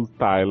trazer a Rose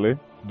Tyler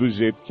do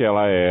jeito que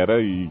ela era,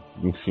 e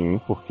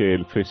enfim, porque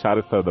eles fecharam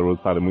a história da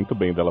Rose Tyler muito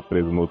bem, dela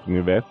presa no outro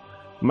universo,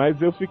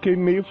 mas eu fiquei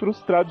meio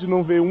frustrado de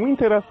não ver uma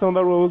interação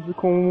da Rose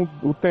com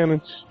o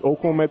Tennant, ou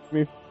com o Matt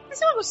Smith.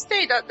 Mas eu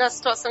gostei da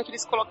situação que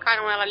eles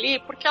colocaram ela ali,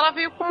 porque ela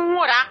veio como um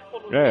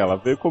oráculo. Ela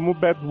veio como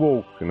Bad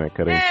Wolf, né, que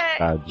era a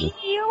entidade.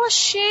 E eu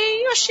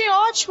achei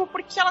ótimo,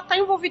 porque ela tá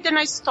envolvida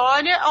na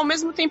história, ao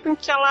mesmo tempo em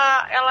que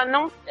ela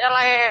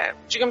é,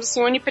 digamos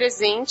assim,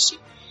 onipresente.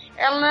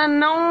 Ela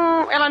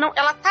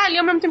tá ali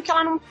ao mesmo tempo que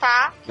ela não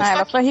tá.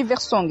 Ela foi a River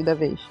Song da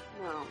vez.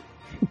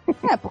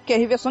 Porque a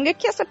River Song é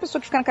que essa pessoa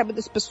que fica na cabeça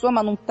dessa pessoa,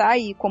 mas não tá,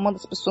 e comanda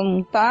essa pessoa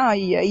não tá,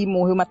 e aí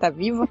morreu, mas tá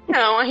viva.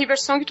 Não, a River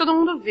Song todo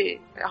mundo vê.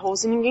 A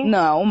Rose ninguém...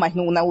 Não, mas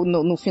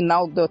no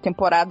final da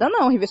temporada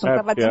não. A River Song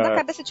tava dentro da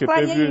cabeça de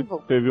Clary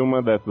Evil. Teve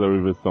uma dessas da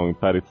River Song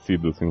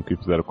parecida, assim, que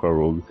fizeram com a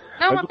Rose.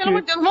 Não, mas pelo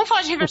amor de Deus, não vamos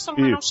falar de River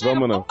Song, não. Chega,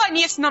 vamos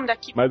banir esse nome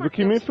daqui. Mas o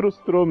que me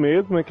frustrou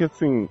mesmo é que,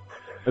 assim,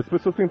 as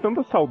pessoas têm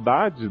tanta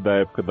saudade da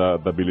época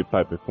da Billie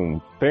Piper com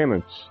o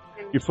Tennant,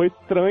 e foi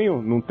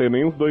estranho não ter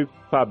nem os dois,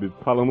 sabe,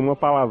 falando uma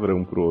palavra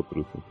um pro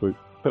outro. Assim.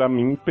 Pra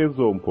mim,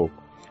 pesou um pouco.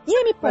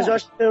 Mas eu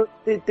acho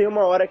que tem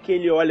uma hora que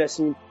ele olha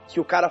assim, que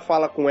o cara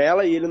fala com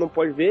ela e ele não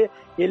pode ver,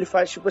 e ele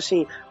faz tipo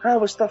assim,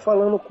 você tá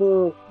falando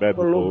com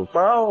o lobo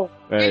mal.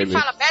 Ele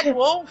fala Bad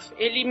Wolf,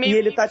 ele meio... E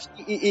ele tá...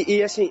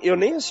 E assim, eu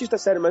nem assisto a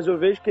série, mas eu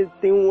vejo que ele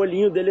tem um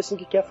olhinho dele assim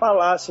que quer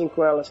falar assim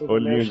com ela. Assim,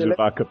 olhinho de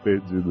vaca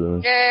perdida.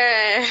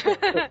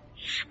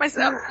 Mas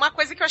uma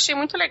coisa que eu achei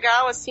muito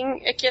legal, assim,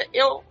 é que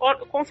eu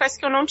confesso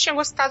que eu não tinha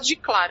gostado de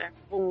Clara.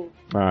 Como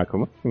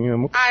assim? Eu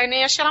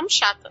nem achei ela muito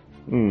chata.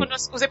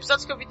 Os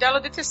episódios que eu vi dela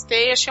eu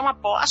detestei, achei uma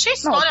bosta. Achei a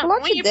história ruim.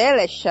 O plot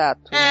dela é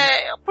chato.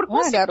 Por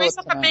consequência,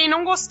 eu acabei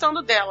não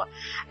gostando dela.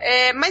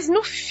 Mas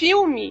no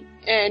filme,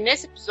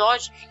 nesse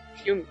episódio,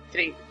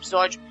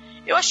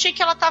 eu achei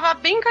que ela tava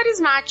bem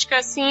carismática,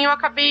 assim, eu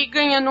acabei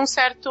ganhando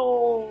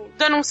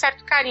dando um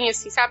certo carinho,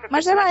 assim, sabe?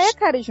 Mas ela é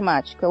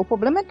carismática. O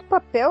problema é que o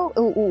papel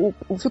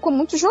ficou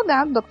muito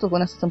jogado do Dr. Who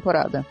nessa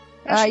temporada.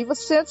 Aí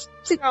você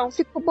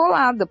ficou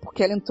bolada,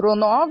 porque ela entrou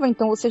nova,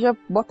 então você já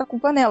bota a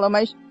culpa nela,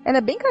 mas ela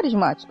é bem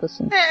carismática,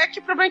 assim. Que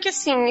o problema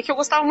é que eu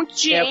gostava muito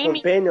de Amy. É a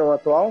Companion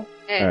atual?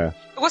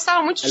 Eu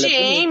gostava muito de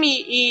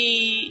Amy,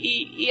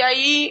 e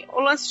aí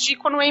o lance de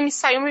quando a Amy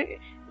saiu,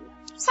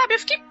 sabe, eu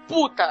fiquei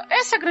puta.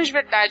 Essa é a grande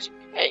verdade.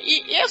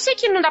 E eu sei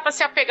que não dá pra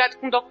ser apegado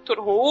com o Dr.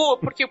 Who,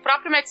 porque o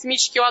próprio Matt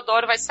Smith, que eu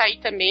adoro, vai sair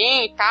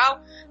também e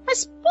tal.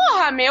 Mas,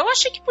 porra, eu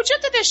achei que podia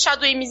ter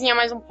deixado a Amyzinha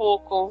mais um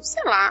pouco.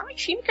 Sei lá,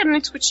 enfim, não quero nem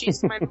discutir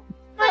isso, mas...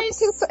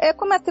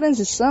 Como é a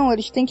transição,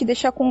 eles têm que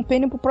deixar com o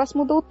Penny pro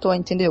próximo doutor,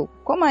 entendeu?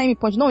 Como a Amy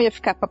Pond não ia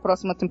ficar pra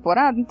próxima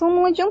temporada, então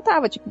não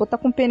adiantava, tipo, botar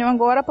com o Penny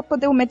agora pra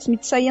poder o Matt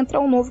Smith sair,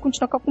 entrar um novo e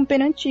continuar com a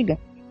Companion antiga.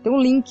 Tem um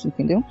link,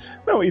 entendeu?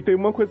 Não, e tem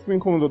uma coisa que me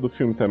incomodou do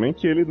filme também,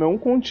 que ele não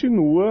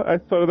continua a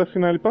história da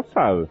finale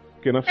passada.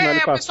 Porque na finale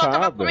passada... o pessoal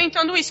tava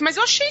comentando isso, mas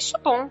eu achei isso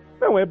bom.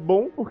 Não, é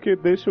bom porque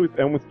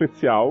é um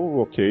especial,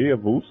 ok,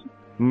 avulso.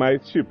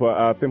 Mas, tipo,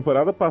 a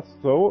temporada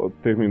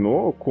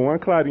terminou com a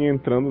Clarinha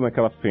entrando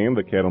naquela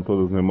fenda, que eram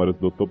todas as memórias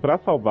do doutor, pra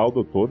salvar o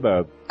doutor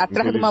da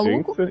atrás do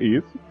maluco?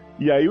 Isso.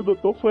 E aí o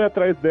doutor foi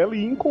atrás dela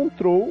e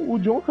encontrou o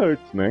John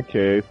Hurt, né? Que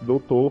é esse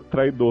doutor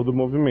traidor do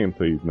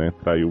movimento aí, né?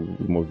 Traiu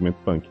o movimento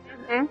punk.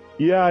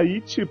 E aí,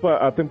 tipo,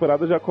 a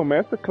temporada já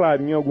começa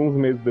Clarinha alguns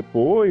meses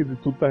depois e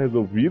tudo tá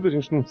resolvido, a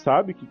gente não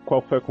sabe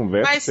qual foi a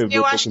conversa. Mas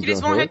eu acho que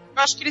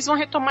eles vão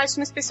retomar isso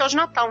no especial de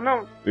Natal,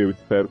 não? Eu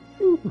espero que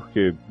sim,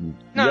 porque...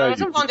 Não, eles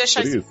não vão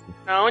deixar isso.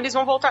 Não, eles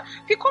vão voltar.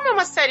 Porque como é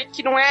uma série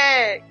que não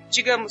é,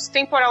 digamos,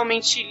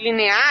 temporalmente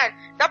linear,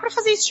 dá pra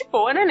fazer isso de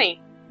boa, né, Ney?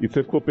 E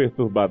você ficou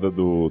perturbada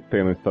do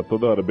Tennant estar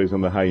toda hora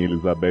beijando a Rainha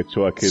Elizabeth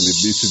ou aquele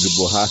bicho de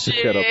borracha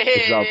que era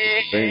já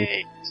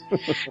bem...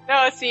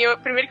 Não, assim,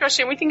 primeiro que eu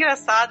achei muito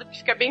engraçado, porque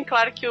fica bem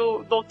claro que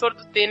o doutor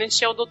do Tennant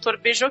é o doutor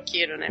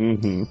beijoqueiro, né?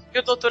 E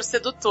o doutor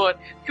sedutor.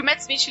 Porque o Matt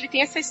Smith, ele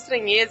tem essa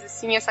estranheza,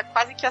 assim, essa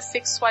quase que a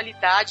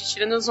sexualidade,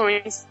 tirando os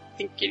homens,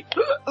 assim, que ele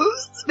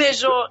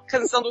beijou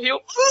Canção do Rio,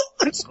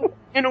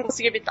 eu não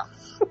consigo evitar.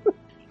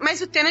 Mas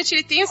o Tennant,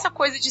 ele tem essa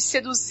coisa de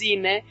seduzir,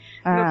 né?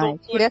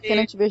 Queria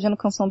Tennant beijando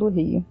Canção do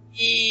Rio.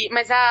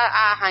 Mas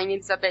a Rainha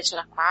Elizabeth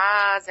era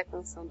quase a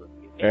Canção do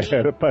Rio.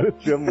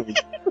 Parecia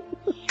muito.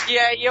 E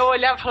aí eu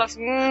olhava e falava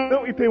assim...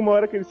 Não, e tem uma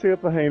hora que ele chega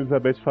pra Rainha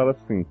Elizabeth e fala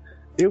assim: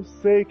 eu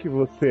sei que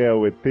você é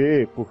o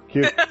ET,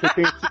 porque você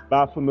tem esse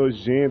bafo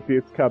nojento e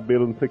esse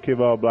cabelo não sei o que,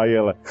 blá blá, e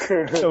ela...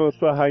 Então, eu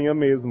sou a rainha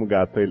mesmo,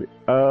 gato. Ele...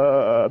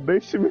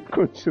 deixe-me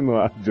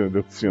continuar de onde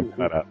eu tinha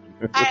parado.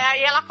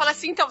 Aí ela fala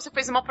assim, então, você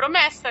fez uma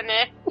promessa,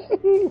 né?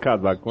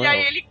 Casar com ela. E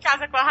aí ele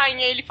casa com a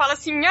rainha, ele fala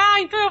assim,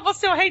 então eu vou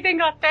ser o rei da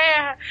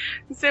Inglaterra,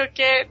 não sei o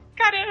quê.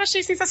 Cara, eu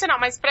achei sensacional,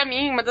 mas pra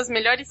mim, uma das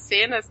melhores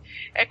cenas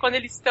é quando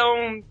eles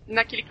estão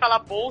naquele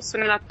calabouço,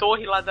 né, na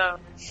torre lá do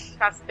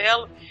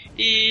castelo,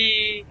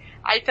 e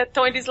aí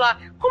estão eles lá,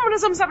 como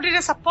nós vamos abrir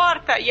essa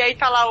porta? E aí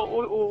tá lá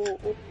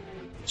o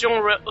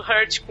John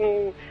Hurt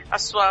com a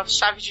sua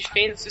chave de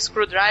fenda, o seu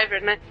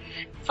screwdriver, né?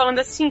 Falando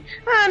assim,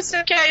 não sei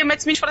o que. Aí o Matt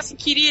Smith fala assim,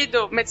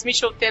 querido, Matt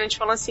Smith ou o Tennant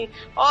falando assim,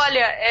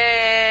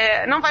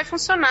 olha, não vai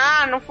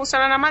funcionar, não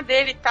funciona na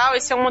madeira e tal,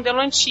 esse é um modelo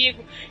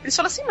antigo. Eles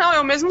falam assim, não,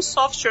 é o mesmo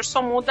software,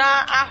 só muda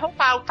a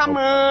roupa, o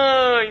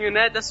tamanho,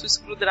 né, da sua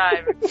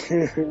screwdriver.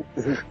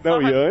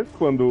 Não, e antes,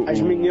 quando... As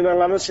meninas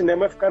lá no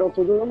cinema ficaram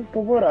todas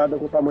empolvoradas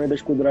com o tamanho da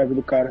screwdriver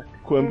do cara.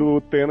 Quando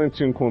o Tennant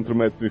encontra o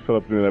Matt Smith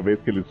pela primeira vez,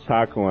 que eles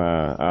sacam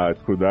a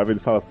screwdriver, ele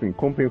fala assim,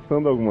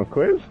 compensando alguma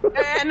coisa?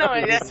 Não,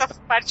 essa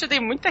parte eu dei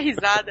muita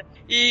risada.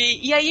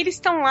 E aí eles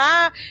estão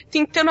lá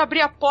tentando abrir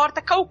a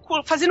porta,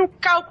 fazendo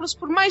cálculos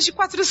por mais de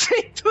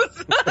 400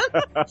 anos.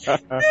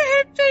 De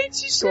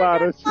repente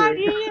chega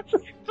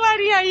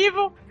Clarinha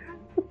Evil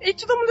e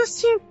todo mundo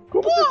assim,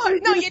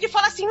 não, e ele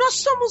fala assim,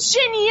 nós somos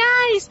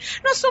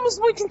geniais, nós somos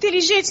muito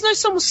inteligentes, nós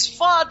somos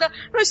foda,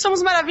 nós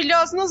somos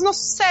maravilhosos,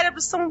 nossos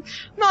cérebros são,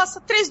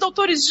 3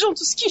 doutores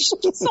juntos, que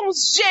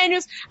somos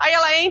gênios. Aí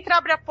ela entra,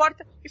 abre a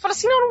porta e fala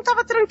assim, não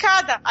tava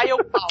trancada. Aí eu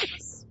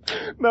palmas.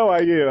 Não,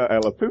 aí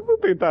vocês não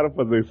tentaram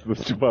fazer isso,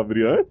 tipo,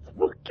 abrir antes?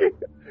 Porque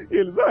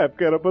eles,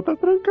 porque era pra estar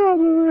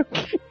trancado, né?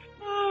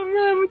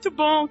 É muito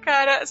bom,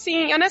 cara.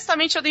 Assim,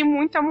 honestamente, eu dei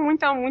muita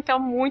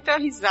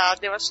risada.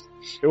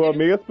 Eu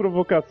amei as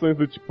provocações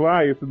do tipo,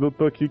 esse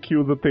doutor aqui que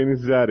usa tênis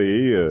de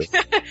areia.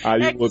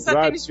 Aí o outro,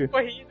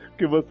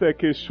 que você é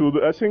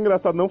queixudo. Achei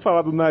engraçado não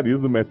falar do nariz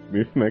do Matt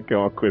Smith, né? Que é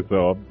uma coisa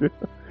óbvia.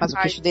 Mas o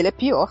queixo dele é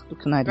pior do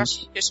que o nariz. Eu acho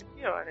que o queixo é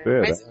pior, né?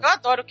 Mas eu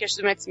adoro o queixo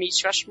do Matt Smith.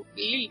 Eu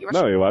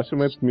acho o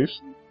Matt Smith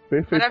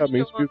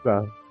perfeitamente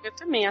bizarro. Eu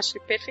também acho que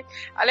perfeito.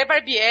 A Le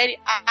Barbieri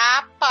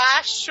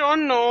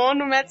apaixonou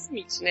no Matt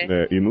Smith,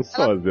 né? E no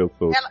sósia eu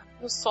sou.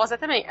 No sósia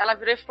também. Ela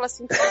virou e falou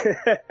assim,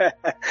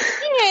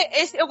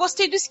 eu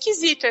gostei do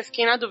esquisito. Eu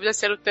fiquei na dúvida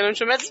se era o Tennant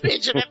ou o Matt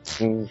Smith, né?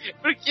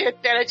 Porque o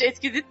Tennant é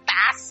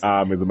esquisitaço.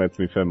 Mas o Matt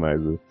Smith é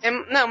mais.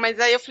 Não, mas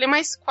aí eu falei,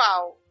 mas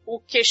qual? O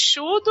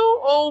queixudo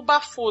ou o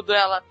bafudo?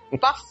 Ela, o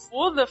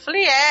bafudo? Eu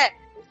falei,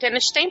 o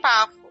Tennant tem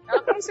bafo.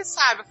 Ela, como você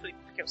sabe? Eu falei,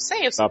 porque eu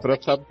sei. Dá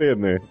pra saber,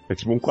 né? É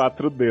tipo um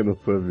 4D na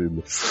sua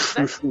vida.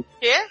 O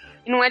quê?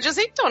 E não é de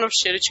azeitona o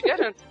cheiro, eu te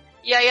garanto.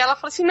 E aí ela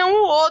falou assim, não,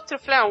 o outro. Eu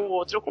falei, o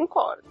outro eu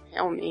concordo,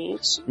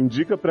 realmente.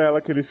 Indica pra ela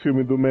aquele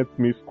filme do Matt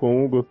Smith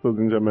com o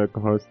gostosinho de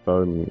American Horror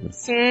Story. Né?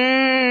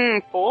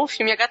 Sim, o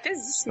filme é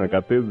HTzíssimo.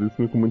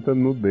 HTzíssimo com muita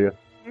nudez.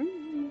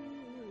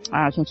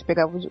 A gente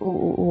pegava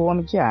o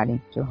Homem de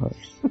Alien, que horror.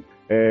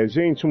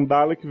 Gente, um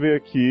Dalek veio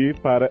aqui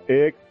para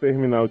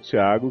exterminar o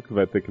Thiago, que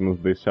vai ter que nos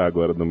deixar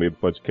agora no meio do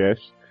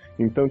podcast.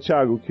 Então,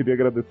 Thiago, eu queria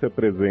agradecer a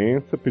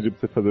presença, pedir pra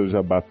você fazer o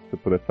jabá que você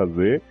puder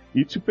fazer,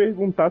 e te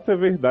perguntar se é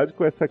verdade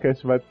que o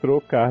SACast vai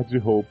trocar de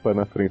roupa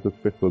na frente das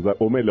pessoas,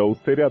 ou melhor, os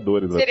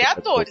seriadores.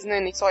 Seriadores, né?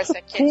 Nem só o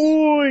SACast.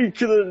 Ui,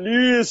 que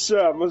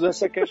delícia! Mas o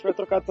SACast vai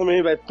trocar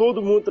também, vai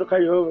todo mundo trocar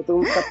de roupa, todo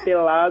mundo ficar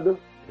pelado.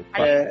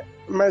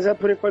 Mas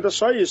por enquanto é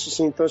só isso,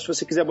 assim. Então se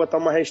você quiser botar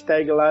uma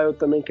hashtag lá, eu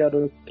também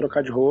quero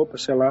trocar de roupa,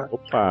 sei lá.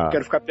 Opa!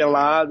 Quero ficar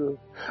pelado.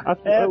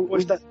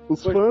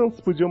 Os fãs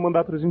podiam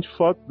mandar pra gente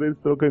fotos deles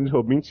trocando de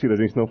roupa. Mentira, a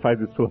gente não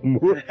faz isso,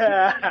 amor.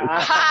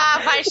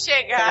 Vai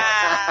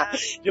chegar!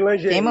 De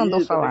lingerie. Quem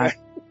mandou falar?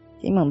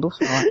 Quem mandou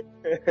falar?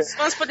 Os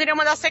fãs poderiam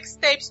mandar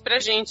sextapes pra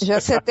gente.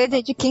 Já sei até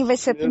de quem vai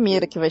ser a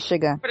primeira que vai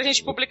chegar. Pra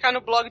gente publicar no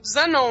blog do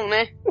Zanon,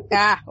 né?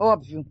 Ah,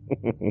 óbvio.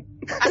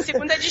 A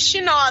segunda é de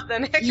Shinoda,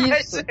 né? Que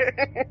vai ser.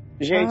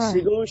 Gente,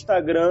 sigam o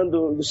Instagram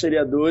dos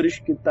seriadores,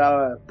 que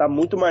tá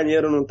muito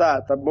maneiro, não tá?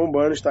 Tá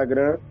bombando o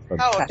Instagram.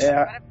 Tá ótimo,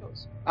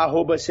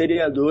 maravilhoso.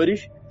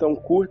 @seriadores. Então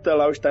curta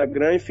lá o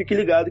Instagram e fique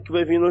ligado que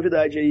vai vir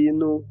novidade aí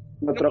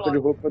na troca blog.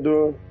 de roupa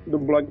do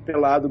blog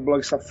pelado, do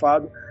blog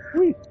safado.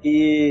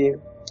 E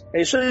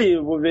é isso aí,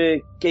 eu vou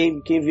ver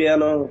quem vier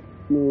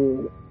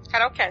no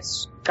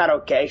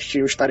Carolcast,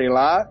 eu estarei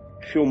lá,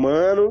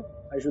 filmando,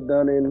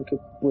 ajudando aí no que eu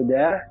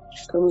puder.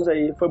 Estamos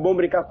aí. Foi bom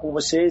brincar com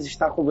vocês,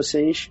 estar com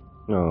vocês.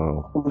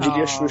 Como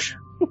diria Xuxa.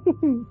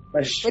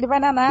 Mas ele vai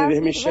na nave.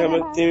 Dever me chama,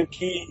 eu tenho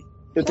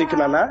que ir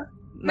na nave?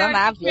 Na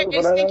nave.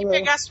 Eles têm que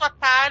pegar sua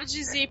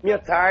tardes e... Minha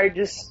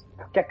tardes,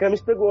 que a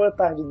Camis pegou a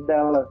tarde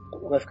dela,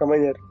 vai ficar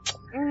maneiro.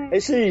 É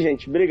isso aí,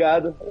 gente.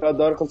 Obrigado. Eu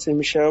adoro quando vocês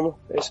me chamam.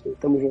 É isso aí,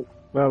 tamo junto.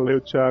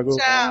 Valeu, Thiago.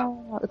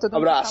 Tchau. Eu tô dando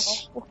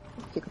Abraço. Por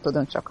que eu tô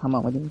dando tchau com a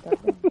mão? Ele não tá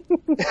dando.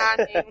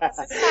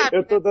 Você sabe.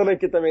 Eu tô dando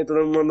aqui também, tô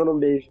mandando um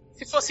beijo.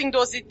 Se fosse em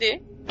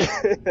 12D.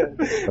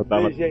 Eu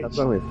tava Beijo, gente.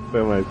 também.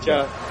 Foi mais.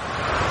 Tchau.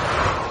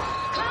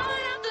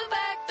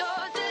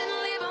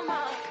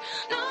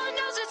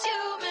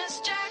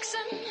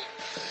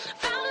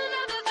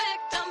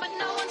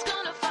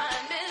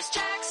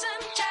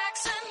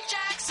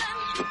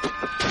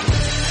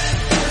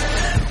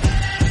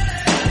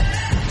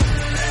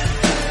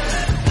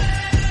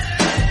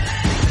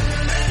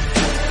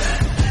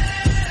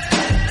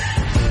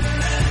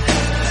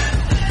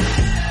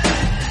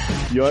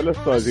 E olha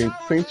só, gente,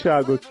 sem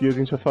Thiago aqui, a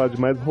gente vai falar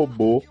de Mais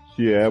Robô,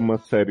 que é uma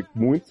série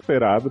muito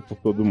esperada por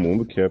todo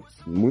mundo, que é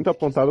muito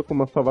apontada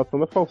como uma salvação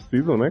da Fall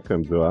Season, né,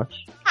 Camis, eu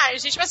acho.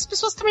 Gente, mas as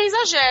pessoas também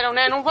exageram,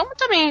 né? Não vamos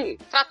também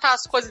tratar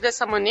as coisas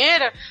dessa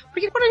maneira,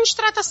 porque quando a gente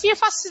trata assim é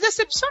fácil se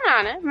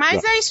decepcionar, né?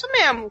 Mas é isso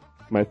mesmo.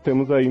 Mas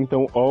temos aí,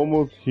 então,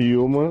 Almost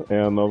Human,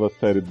 é a nova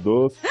série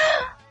dos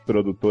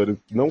produtores,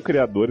 não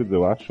criadores,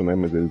 eu acho, né?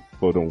 Mas eles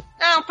foram...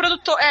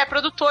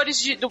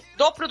 produtores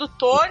do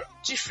produtor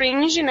de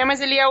Fringe, né?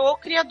 Mas ele é o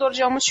criador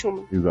de Almost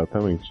Human.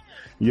 Exatamente.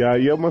 E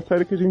aí é uma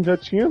série que a gente já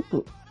tinha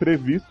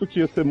previsto que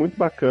ia ser muito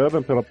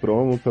bacana pela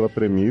promo, pela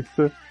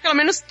premissa. Pelo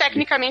menos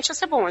tecnicamente ia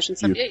ser bom, a gente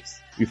sabia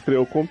isso.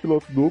 Estreou com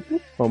piloto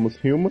duplo, Almost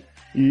Human,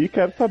 e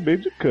quero saber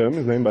de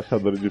Camis, né,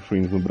 embaixadora de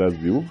Fringe no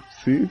Brasil,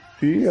 se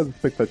as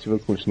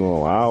expectativas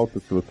continuam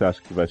altas, se você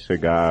acha que vai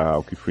chegar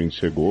ao que Fringe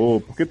chegou,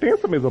 porque tem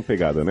essa mesma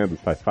pegada, né, do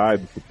sci-fi,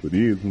 do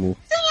futurismo.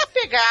 Tem a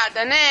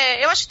pegada,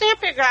 né? Eu acho que tem a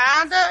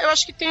pegada, eu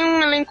acho que tem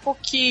um elenco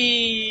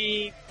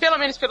que, pelo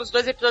menos pelos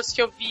 2 episódios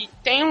que eu vi,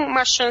 tem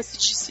uma chance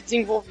de se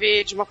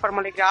desenvolver de uma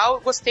forma legal.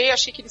 Eu gostei,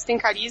 achei que eles têm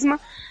carisma,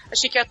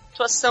 achei que a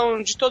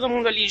atuação de todo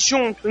mundo ali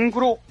junto, em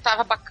grupo,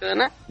 tava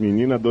bacana.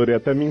 Menina, adorei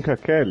até Minka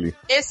Kelly.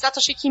 Exato,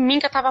 achei que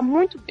Minka tava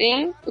muito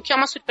bem, o que é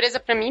uma surpresa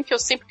pra mim, porque eu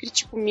sempre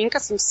critico Minka,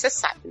 assim, você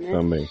sabe, né?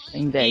 Também.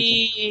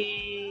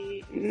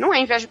 E não é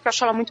inveja porque eu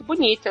acho ela muito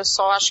bonita, eu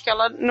só acho que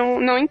ela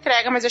não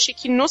entrega, mas eu achei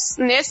que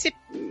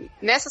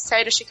nessa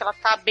série eu achei que ela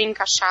tá bem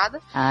encaixada.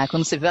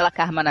 Quando você viu ela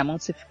com a arma na mão,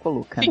 você ficou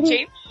louca.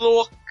 Fiquei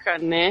louca,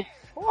 né?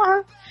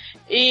 Porra.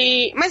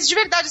 Mas de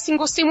verdade, assim,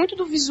 gostei muito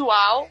do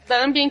visual,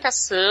 da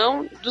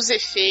ambientação, dos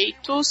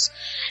efeitos,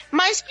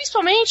 mas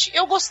principalmente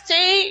eu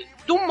gostei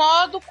do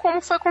modo como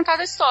foi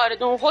contada a história,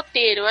 do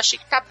roteiro. Eu achei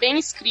que tá bem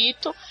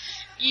escrito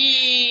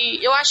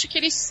e eu acho que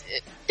eles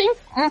têm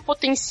um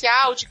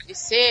potencial de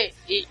crescer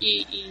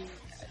e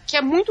que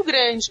é muito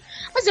grande.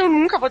 Mas eu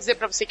nunca vou dizer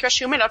pra você que eu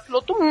achei o melhor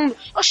piloto do mundo.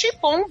 Eu achei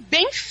bom,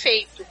 bem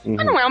feito.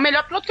 Mas não é o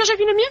melhor piloto que eu já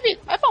vi na minha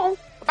vida. É bom,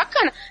 é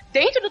bacana.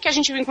 Dentro do que a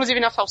gente viu, inclusive,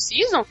 na Fall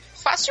Season,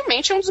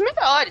 facilmente é um dos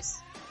melhores.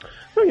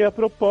 E a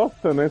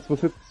proposta, né? Se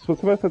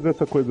você vai fazer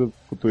essa coisa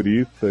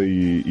futurista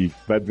e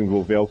vai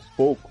desenvolver aos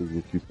poucos,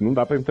 não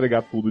dá pra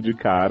entregar tudo de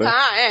cara,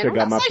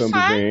 chegar matando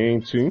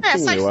gente, enfim.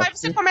 Sci-fi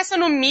você começa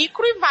no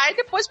micro e vai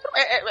depois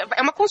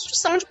é uma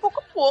construção de pouco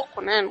a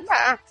pouco, né? Não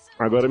dá.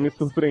 Agora me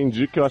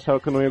surpreendi que eu achava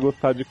que eu não ia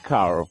gostar de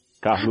Carlos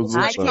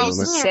Lutando,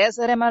 né?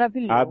 César é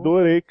maravilhoso.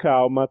 Adorei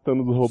Carl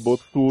matando os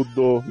robôs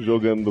tudo,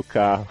 jogando do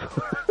carro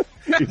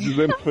e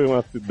dizendo que foi um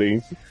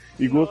acidente.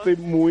 E gostei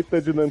muito da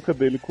dinâmica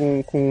dele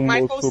com o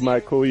moço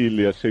Michael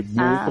Ealy. Achei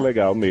muito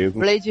legal mesmo.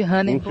 Blade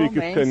Runner. Não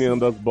fica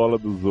escaneando as bolas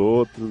dos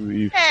outros.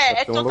 E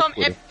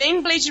é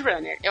bem Blade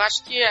Runner. Eu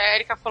acho que a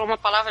Erika falou uma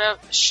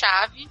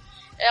palavra-chave.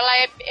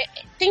 Ela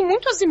tem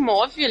muito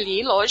Asimov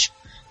ali, lógico.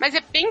 Mas é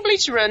bem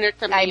Blade Runner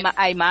também.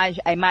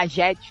 A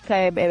imagética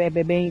é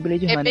bem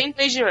Blade Runner. É bem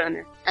Blade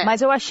Runner. É.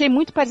 Mas eu achei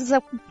muito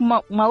parecida com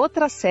uma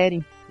outra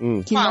série.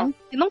 Que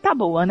não tá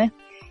boa, né?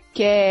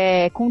 Que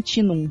é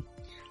Continuum.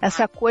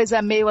 Essa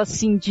coisa meio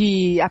assim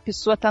de a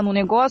pessoa tá no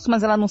negócio,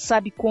 mas ela não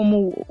sabe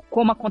como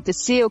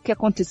aconteceu, o que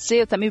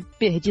aconteceu, tá meio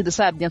perdida,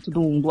 sabe, dentro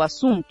do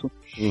assunto.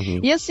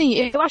 E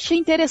assim, eu achei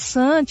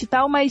interessante e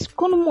tal, mas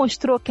quando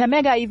mostrou que a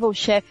Mega Evil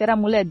Chef era a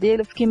mulher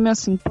dele, eu fiquei meio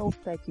assim,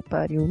 puta que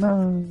pariu,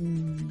 não.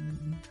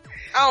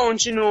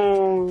 Aonde?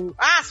 No...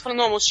 Ah, você falou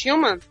no Almost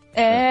Human? Que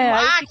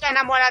é a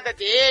namorada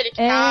dele, que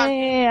tá...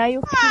 aí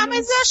eu fiquei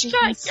mas eu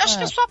acho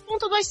que é só a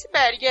ponta do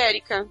iceberg,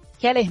 Érica.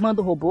 Que ela é irmã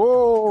do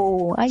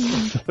robô. Ai.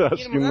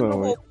 Acho que não. Do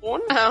robô,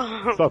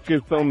 não. Só porque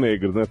eles são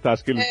negros, né? Você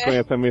acha que eles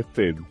conhecem a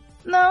Mercedes?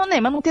 Não, né?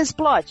 Mas não tem esse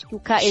plot. Que o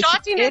cara,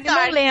 ele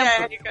não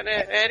lembra. Érica,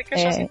 né? Érica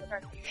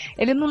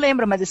ele não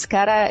lembra, mas esse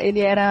cara,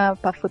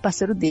 foi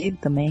parceiro dele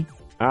também.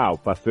 Ah, o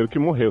parceiro que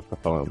morreu, você tá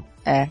falando.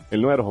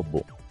 Ele não era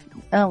robô.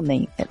 Não,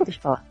 nem. Deixa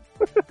eu falar.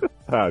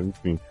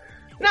 Enfim.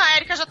 Não, a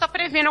Erika já tá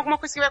prevendo alguma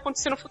coisa que vai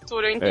acontecer no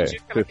futuro, eu entendi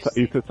o que ela disse.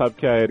 E você sabe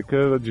que a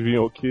Erika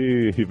adivinhou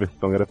que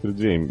Riverstone era filho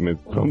de Amy, mas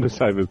vamos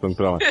deixar a Riverstone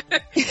pra lá.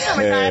 Não,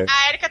 mas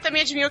a Erika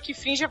também adivinhou que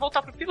Fringe ia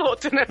voltar pro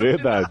piloto, né?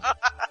 Verdade.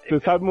 Você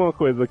sabe uma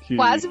coisa que...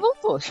 Quase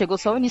voltou, chegou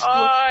só o início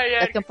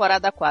da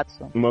temporada 4.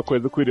 Só. Uma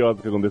coisa curiosa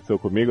que aconteceu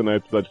comigo, né? O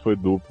episódio foi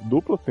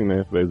duplo assim,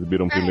 né?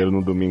 Exibiram primeiro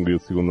no domingo e o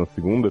segundo na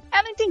segunda.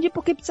 Eu não entendi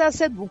por que precisava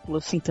ser duplo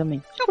assim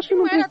também. Eu acho que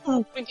não era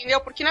duplo,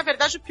 entendeu? Porque na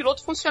verdade o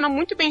piloto funciona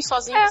muito bem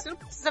sozinho, você não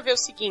precisa ver o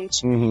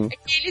seguinte. É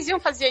que eles iam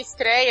fazer a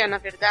estreia, na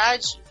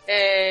verdade,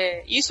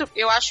 isso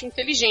eu acho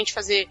inteligente,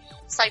 fazer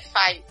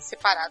sci-fi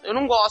separado. Eu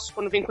não gosto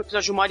quando vem com o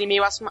episódio de 1h30,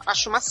 eu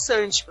acho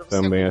maçante pra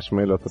você. Também acho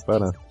melhor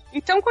separar.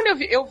 Então,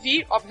 quando eu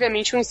vi,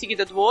 obviamente, um em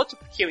seguida do outro,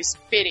 porque eu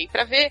esperei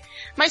pra ver,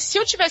 mas se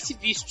eu tivesse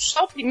visto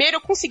só o primeiro,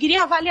 eu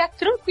conseguiria avaliar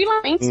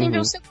tranquilamente sem ver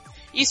o segundo.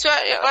 Isso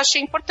eu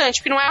achei importante,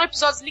 porque não eram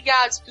episódios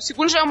ligados, porque o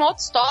segundo já é uma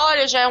outra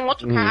história, já é um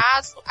outro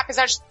caso,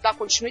 apesar de dar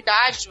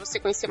continuidade, de você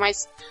conhecer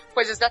mais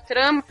coisas da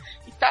trama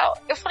e tal.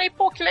 Eu falei,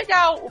 pô, que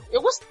legal.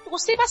 Eu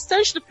gostei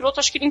bastante do piloto,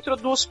 acho que ele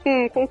introduz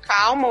com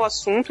calma o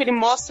assunto, ele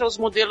mostra os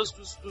modelos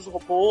dos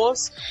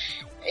robôs,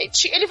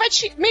 ele vai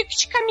meio que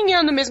te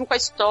caminhando mesmo com a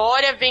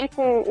história, vem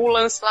com o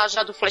lance lá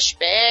já do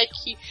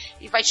flashback,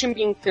 e vai te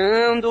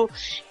ambientando,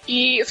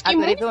 e eu fiquei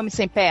Adorei ver o Homem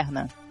Sem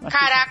Perna.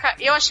 Caraca,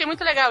 eu achei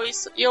muito legal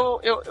isso. Eu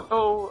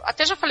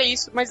até já falei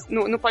isso, mas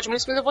no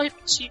podcast, mas eu vou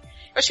repetir.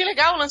 Eu achei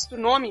legal o lance do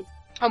nome,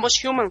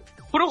 Almost Human,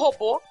 pro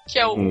robô, que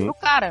é pro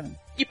cara.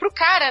 E pro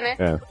cara,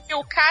 né? Porque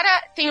o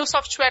cara tem o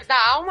software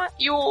da alma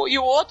e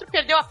o outro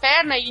perdeu a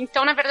perna, e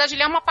então, na verdade,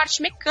 ele é uma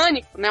parte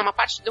mecânica, né? Uma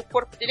parte do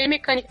corpo dele é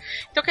mecânica.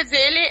 Então, quer dizer,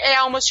 ele é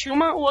Almost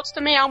Human, o outro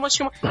também é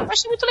Almost Human. Eu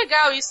achei muito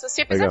legal isso,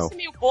 assim, apesar de ser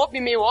meio bobo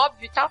e meio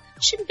óbvio e tal,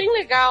 achei bem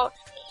legal.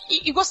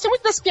 E gostei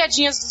muito das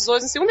piadinhas dos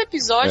dois. No segundo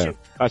episódio...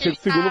 Achei que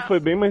o segundo foi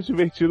bem mais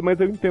divertido, mas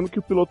eu entendo que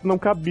o piloto não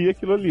cabia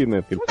aquilo ali,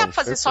 né? Não dá pra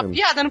fazer só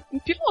piada no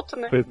piloto,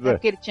 né?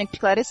 Porque ele tinha que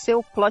esclarecer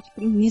o plot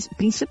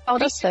principal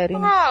da série,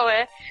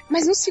 né?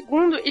 Mas no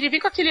segundo, ele vem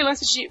com aquele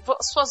lance de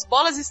suas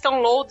bolas estão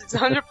loaded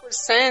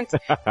 100%.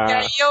 E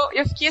aí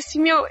eu fiquei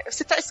assim,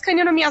 você tá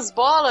escaneando minhas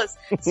bolas?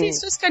 Sim,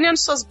 estou escaneando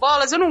suas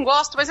bolas, eu não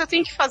gosto, mas eu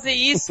tenho que fazer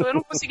isso, eu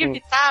não consigo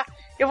evitar.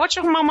 Eu vou te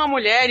arrumar uma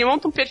mulher e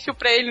monta um perfil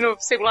pra ele no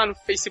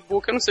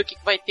Facebook. Eu não sei o que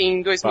vai ter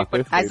em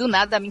 2040. Mas do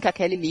nada a Minka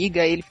Kelly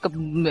liga e ele fica...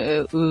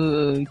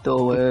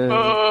 Então,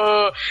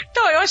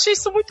 eu achei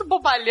isso muito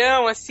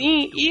bobalhão,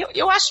 assim. E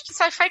eu acho que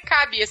sci-fi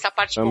cabe essa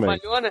parte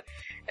bobalhona.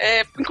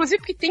 Inclusive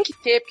porque tem que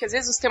ter, porque às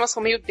vezes os temas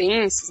são meio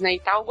densos, né, e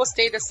tal. Eu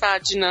gostei dessa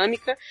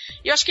dinâmica.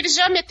 E eu acho que eles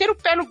já meteram o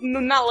pé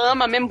na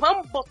lama mesmo.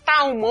 Vamos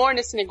botar humor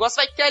nesse negócio.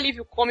 Vai ter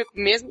alívio cômico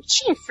mesmo.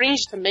 Tinha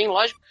Fringe também,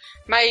 lógico.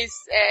 Mas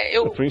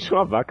O Fringe é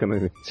uma vaca, né,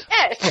 gente?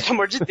 Pelo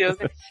amor de Deus,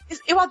 né?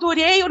 Eu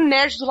adorei o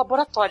nerd do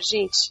laboratório,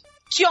 gente.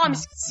 Que homem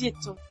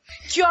esquisito.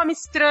 Que homem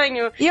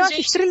estranho. E eu acho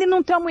estranho ele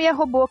não ter uma mulher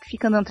robô que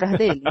fica andando atrás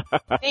dele.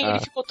 Ele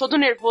ficou todo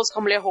nervoso com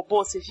a mulher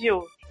robô, você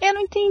viu? Eu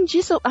não entendi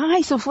isso.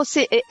 Se eu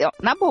fosse...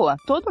 Na boa,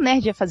 todo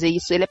nerd ia fazer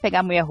isso. Ele ia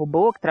pegar a mulher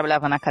robô, que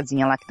trabalhava na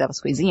casinha lá, que dava as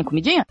coisinhas,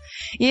 comidinha,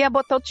 e ia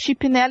botar o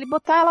chip nela e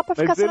botar ela pra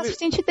ficar sendo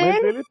assistente dele.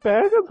 Mas ele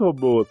pega os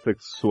robôs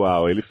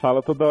sexual. Ele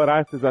fala toda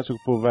hora, vocês acham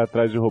que o povo vai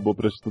atrás de robô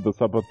prostituta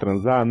só pra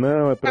transar?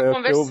 Não, é pra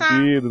ser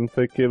ouvido, não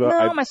sei o que.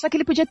 Não, mas só que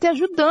ele podia ter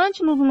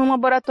ajudante no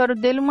laboratório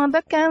dele, uma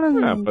daquelas.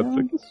 Pode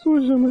ser que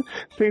suja, né?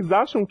 Vocês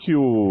acham que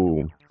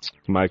o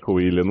Michael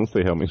Williams, não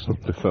sei realmente o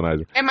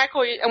personagem. É Michael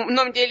Williams, o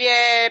nome dele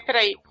é...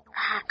 Peraí.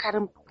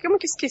 Caramba, como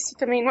que eu esqueci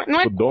também?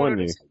 Não é o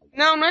Donnie?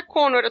 Não é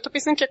Connor. Eu tô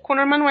pensando que é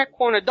Connor, mas não é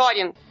Connor.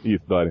 Dorian.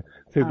 Isso, Dorian.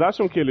 Vocês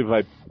acham que ele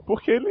vai...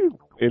 Porque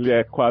ele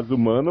é quase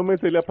humano,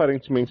 mas ele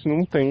aparentemente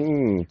não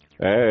tem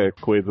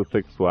coisas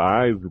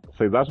sexuais.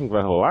 Vocês acham que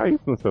vai rolar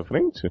isso na sua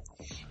frente?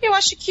 Eu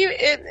acho que,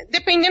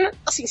 dependendo,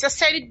 assim, se a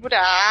série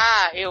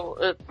durar,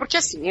 porque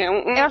assim...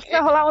 eu acho que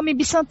vai rolar Homem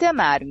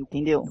Bicentenário,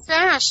 entendeu? Você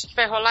acha que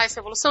vai rolar essa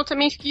evolução? Eu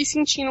também fiquei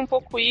sentindo um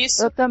pouco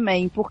isso. Eu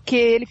também, porque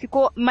ele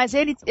ficou... Mas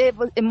ele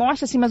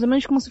mostra, assim, mais ou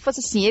menos como se fosse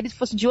assim, ele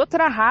fosse de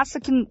outra raça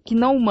que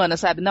não humana,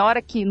 sabe? Na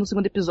hora que no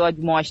segundo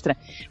episódio mostra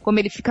como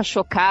ele fica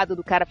chocado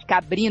do cara ficar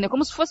abrindo, é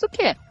como se fosse o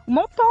quê?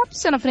 Uma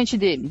autópsia na frente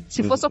dele.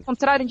 Se fosse ao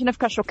contrário, a gente não ia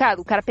ficar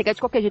chocado. O cara pegar de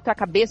qualquer jeito a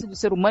cabeça do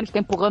ser humano e ficar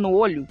empurrando o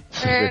olho.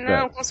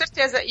 Não, com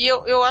certeza. E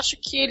eu acho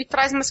que ele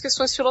traz umas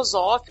questões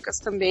filosóficas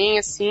também,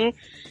 assim.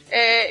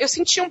 Eu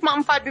senti um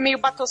vibe meio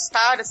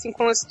Battlestar, assim,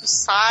 com o lance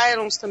dos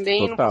Cylons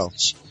também. Total.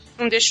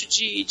 Não deixo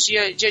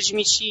de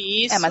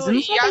admitir isso. Mas não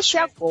vai ser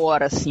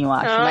agora, assim, eu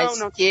acho.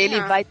 Mas que ele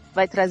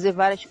vai trazer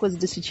várias coisas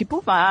desse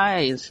tipo,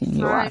 vai,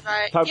 assim, eu acho.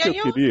 Sabe o que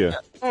eu queria?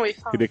 Oi,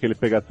 fala. Queria que ele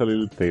pegasse a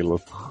Lily Taylor.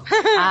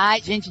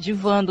 Ai, gente,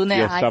 divando, né?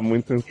 Ia achar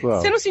muito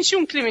sensual. Você não sentiu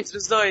um clima entre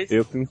os dois?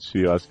 Eu senti,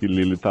 eu acho que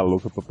Lily tá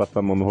louca pra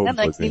passar a mão no robô.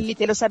 Não, é que Lily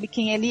Taylor sabe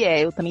quem ele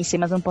é. Eu também sei,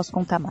 mas eu não posso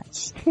contar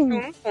mais.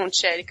 Não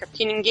conte, Erika,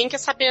 porque ninguém quer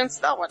saber antes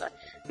da hora.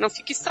 Não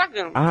fica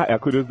estragando. Ah, é a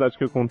curiosidade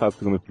que eu contar no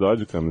segundo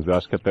episódio, Camis. Eu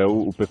acho que até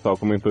o pessoal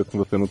comentou isso com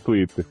você no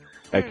Twitter.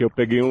 É que eu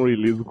peguei um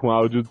release com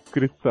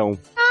audiodescrição.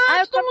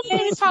 Ah, todo mundo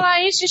quer me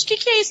falar isso, gente. O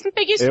que é isso? Não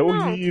peguei isso, não.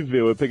 É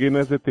horrível. Eu peguei no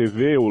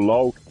SCTV, o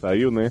LOL que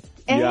saiu, né?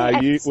 E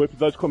aí o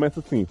episódio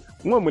começa assim.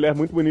 Uma mulher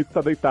muito bonita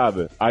está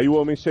deitada. Aí o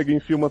homem chega e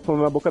enfia uma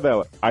sonda na boca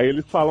dela. Aí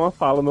eles falam a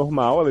fala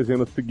normal, a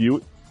legenda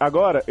seguiu.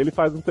 Agora, ele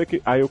faz um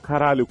que. Aí eu,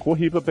 caralho, eu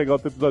corri pra pegar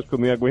outro episódio, porque eu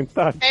não ia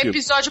aguentar. É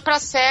episódio pra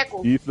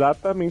cego.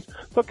 Exatamente.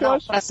 Só que não, eu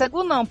acho... pra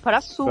cego não, pra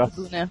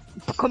surdo, né?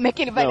 Como é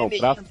que ele vai não, ler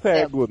pra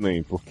cego,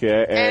 nem, porque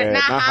é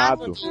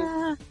narrado.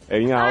 É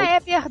em áudio. Ah, é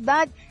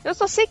verdade. Eu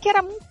só sei que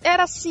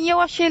era assim, eu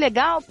achei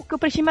legal, porque eu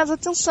prestei mais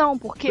atenção,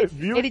 porque... Você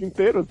viu ele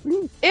inteiro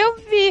assim? Eu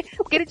vi,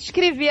 porque ele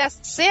descrevia a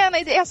cena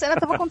e a cena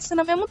tava acontecendo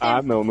ao mesmo tempo.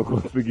 Ah, não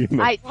consegui,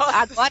 não. Aí,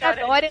 agora a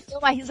Dória deu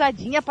uma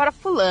risadinha para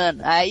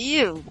fulano,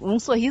 aí um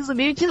sorriso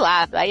meio de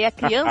lado, aí a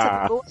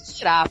criança ficou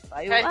girafa.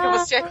 Aí eu,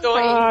 você é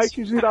doente. Ai,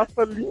 que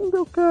girafa linda,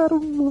 eu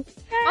quero.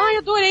 Ai,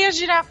 adorei a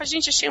girafa,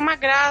 gente, achei uma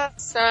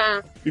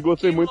graça. E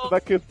gostei muito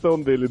da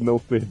questão dele não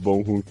ser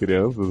bom com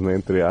crianças, né,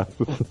 entre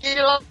aspas.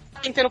 Ele lá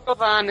tentando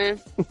provar, né?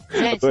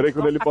 Gente, adorei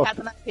quando ele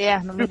bota na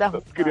perna, me dá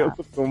as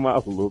crianças são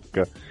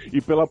malucas.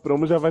 E pela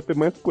promo já vai ter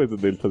mais coisa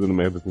dele fazendo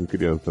merda com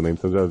criança, né?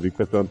 Então já vi que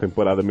vai ser uma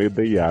temporada meio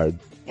The Yard.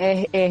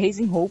 É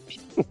Raising Hope.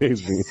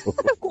 Raising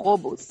Hope. Com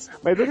robôs.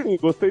 Mas assim,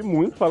 gostei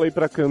muito, falei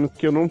pra Camis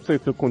que eu não sei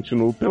se eu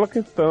continuo pela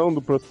questão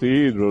do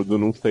procedural, do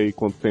não sei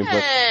quanto tempo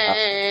vai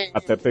ficar,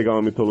 até pegar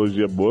uma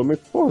mitologia boa, mas,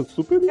 pô,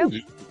 super lindo,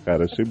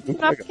 cara, achei muito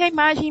legal. Porque a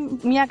imagem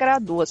me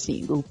agradou,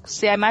 assim,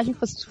 se a imagem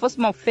fosse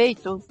mal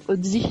feita, eu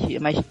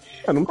desistia, mas...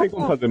 não tem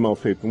como fazer mal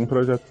feito, um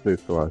projeto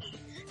desse, eu acho.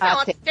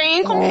 Não,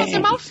 tem como fazer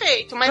mal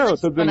feito, mas... Não, eu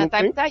tô dizendo,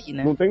 daí,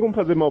 né? Não tem como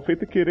fazer mal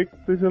feito e querer que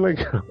seja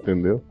legal,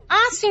 entendeu?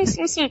 Ah, sim.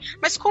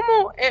 Mas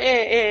como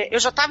eu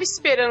já tava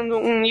esperando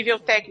um nível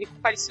técnico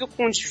parecido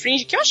com o de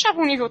Fringe, que eu achava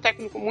um nível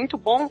técnico muito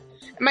bom,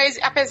 mas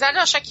apesar de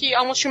eu achar que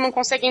Almost Human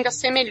consegue ainda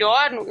ser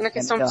melhor na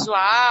questão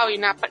visual e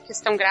na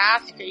questão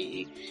gráfica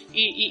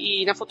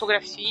e na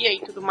fotografia e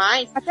tudo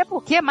mais... Até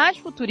porque é mais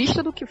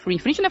futurista do que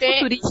Fringe. Fringe não é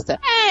futurista.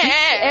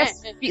 É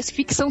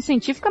ficção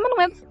científica, mas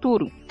não é do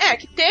futuro. É,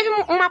 que teve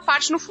uma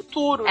parte no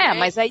futuro, né?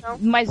 Mas aí, então...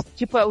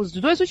 tipo, as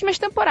duas últimas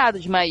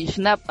temporadas, mas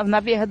na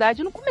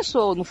verdade não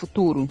começou no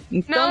futuro.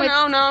 Então,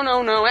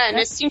 não.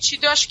 Nesse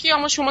sentido, eu acho que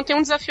Almost Human tem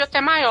um desafio até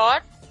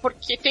maior,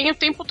 porque tem o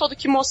tempo todo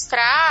que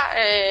mostrar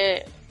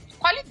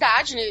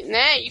qualidade,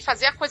 né? E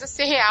fazer a coisa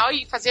ser real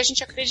e fazer a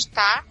gente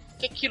acreditar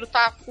que aquilo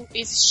tá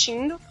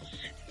existindo.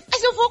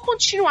 Mas eu vou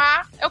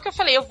continuar, é o que eu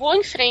falei, eu vou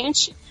em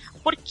frente,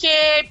 porque,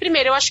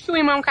 primeiro, eu acho que o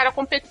Iman é um cara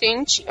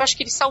competente, eu acho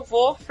que ele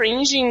salvou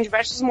Fringe em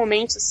diversos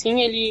momentos,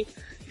 assim, ele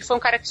foi um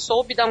cara que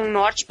soube dar um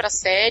norte pra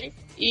série,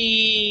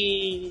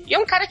 e é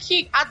um cara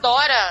que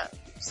adora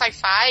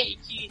sci-fi,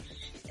 que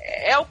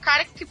é o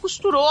cara que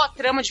costurou a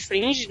trama de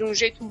Fringe de um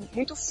jeito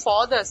muito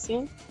foda,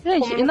 assim.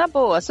 Gente, e na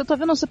boa, se eu tô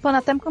vendo o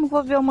Supernatural, eu não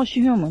vou ver o Most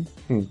Human.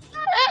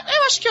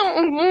 Eu acho que é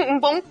um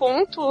bom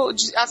ponto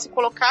a se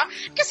colocar,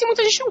 porque assim,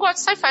 muita gente não gosta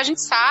de sci-fi, a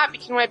gente sabe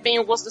que não é bem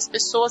o gosto das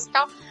pessoas e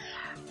tal,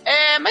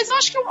 mas eu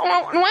acho que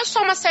não é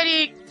só uma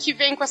série que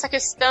vem com essa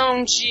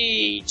questão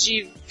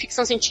de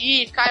ficção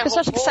científica. As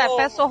pessoas acham que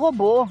sci-fi é só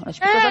robô, as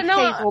pessoas acham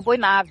que é robô e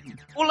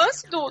nave. O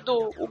lance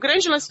o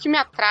grande lance que me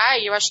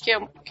atrai, eu acho que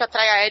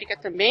atrai a Erika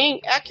também,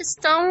 é a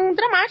questão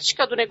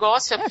dramática do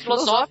negócio, a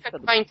filosófica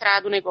que vai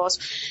entrar do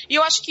negócio. E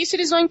eu acho que isso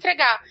eles vão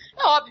entregar.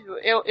 É óbvio,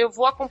 eu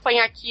vou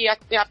acompanhar aqui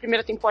a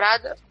primeira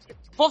temporada,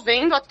 vou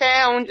vendo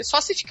até onde, só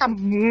se ficar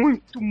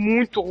muito,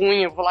 muito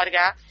ruim eu vou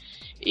largar.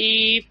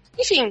 E,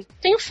 enfim,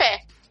 tenho fé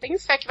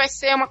que vai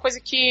ser uma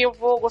coisa que eu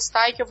vou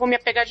gostar e que eu vou me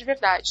apegar de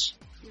verdade.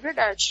 De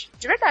verdade.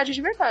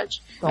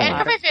 A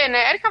Erika vai ver,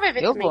 né? Erika vai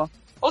ver também. Vou.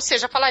 Ou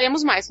seja,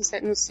 falaremos mais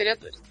nos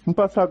seriadores. Vamos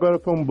passar agora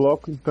para um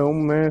bloco, então,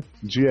 né,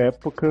 de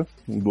época.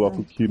 Um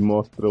bloco que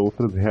mostra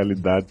outras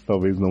realidades,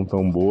 talvez não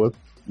tão boas.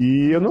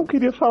 E eu não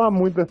queria falar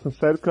muito dessa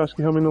série, porque eu acho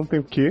que realmente não tem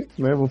o quê,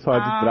 né? Vamos falar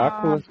de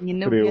Drácula.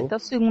 Eu vi até o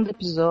segundo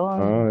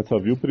episódio. Eu só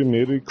vi o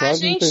primeiro e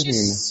quase não termina. A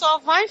gente só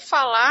vai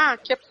falar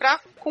que é pra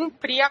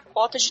cumprir a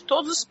cota de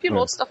todos os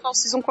pilotos da Fall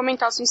Season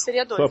comentados nos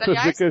seriadores. Só pra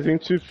dizer que a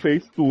gente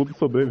fez tudo,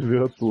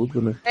 sobreviveu a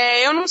tudo, né?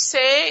 Eu não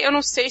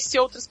sei se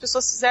outras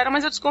pessoas fizeram,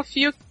 mas eu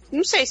desconfio.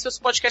 Não sei se os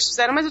podcasts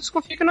fizeram, mas eu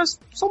desconfio que nós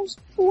somos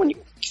o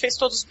único que fez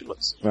todos os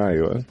pilotos.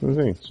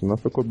 Gente,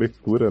 nossa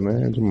cobertura,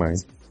 né, é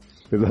demais.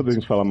 Apesar da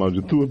gente falar mal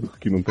de tudo,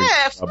 que não tem...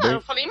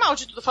 eu falei mal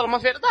de tudo, eu falo uma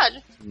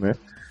verdade. Né?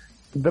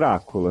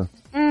 Drácula.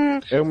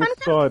 É uma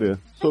história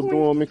sobre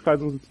um homem que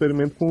faz uns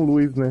experimentos com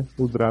luz, né?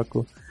 O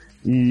Drácula.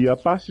 E a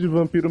parte de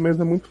vampiro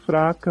mesmo é muito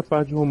fraca, a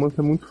parte de romance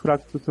é muito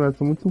fraca, os personagens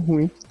são muito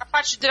ruins. A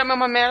parte de drama é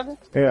uma merda.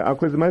 A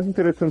coisa mais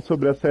interessante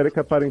sobre a série é que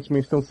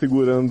aparentemente estão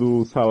segurando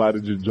o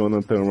salário de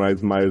Jonathan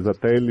Rhys Meyers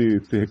até ele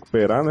se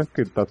recuperar, né?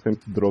 Porque ele tá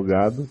sempre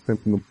drogado,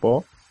 sempre no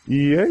pó.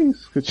 E é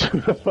isso que eu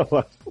tinha pra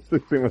falar.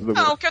 Vocês têm mais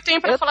alguma? Não, o que eu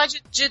tenho pra falar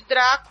de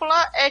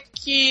Drácula é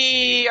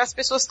que as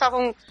pessoas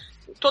estavam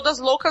todas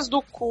loucas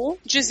do cu,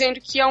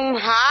 dizendo que ia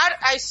honrar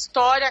a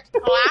história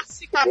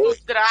clássica do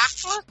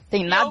Drácula.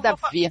 Tem nada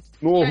a ver.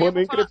 Não honrou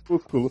nem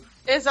Crepúsculo.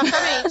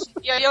 Exatamente.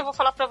 E aí eu vou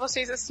falar pra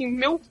vocês assim,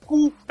 meu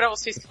cu pra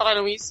vocês que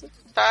falaram isso,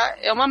 tá?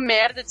 É uma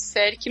merda de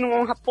série que não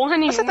honra porra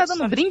nenhuma. Você tá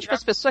dando brinde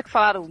pras pessoas que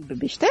falaram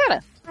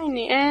besteira? Ai,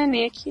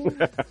 nem aqui.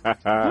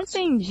 Não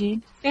entendi.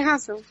 Tem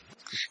razão.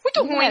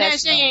 Muito ruim,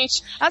 merece, né,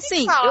 gente?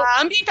 Assim,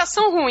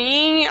 ambientação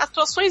ruim,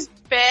 atuações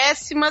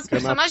péssimas,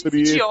 personagens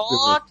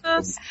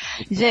idiotas.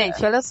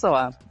 Gente, olha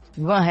só.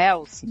 Van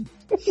Helsing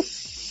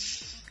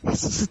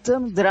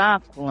ressuscitando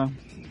Drácula.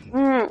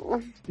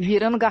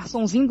 Virando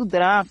garçomzinho do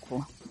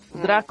Drácula. O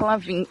Drácula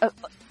vindo.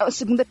 O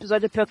segundo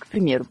episódio é pior que o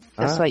primeiro.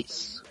 É só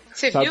isso.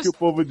 Você Sabe viu? que o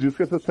povo diz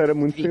que essa série é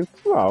muito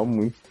sensual,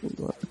 muito.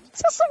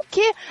 Vocês são o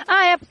quê?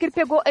 É porque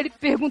ele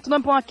pergunta o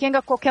nome pra uma Kenga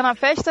qualquer na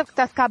festa, que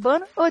tá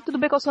acabando. Oi, tudo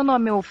bem, qual é o seu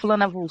nome, meu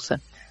fulano avulsa?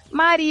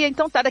 Maria,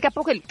 então tá, daqui a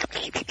pouco ele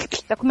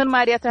tá comendo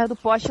Maria atrás do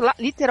poste, lá,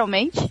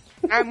 literalmente.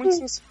 Muito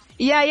sensual.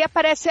 E aí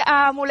aparece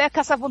a mulher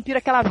caça-vampiro,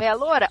 aquela véia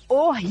loura,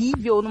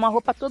 horrível, numa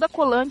roupa toda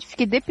colante,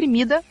 fiquei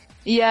deprimida.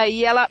 E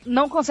aí ela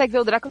não consegue ver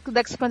o Drácula, porque o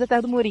Dex se põe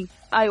atrás do murinho.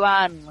 Aí eu,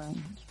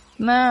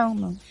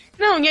 não.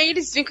 Não, e aí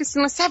eles vêm com esse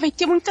lance, vai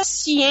ter muita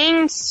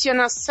ciência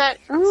na série.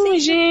 Sim,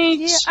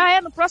 gente.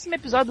 No próximo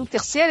episódio, no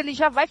terceiro, ele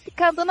já vai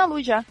ficar andando à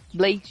luz já,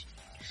 Blade.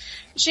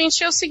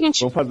 Gente, é o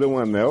seguinte... Vamos fazer um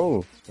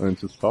anel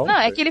anti-sol? Não,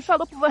 é que ele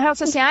falou pro Van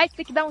Helsing assim,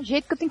 tem que dar um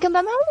jeito que eu tenho que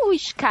andar na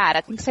luz,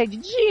 cara, tem que sair de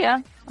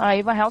dia.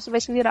 Aí o Van Helsing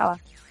vai se virar lá.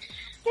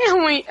 É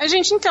ruim.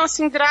 Gente, então,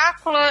 assim,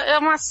 Drácula é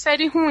uma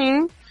série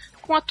ruim,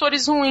 com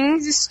atores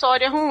ruins,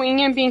 história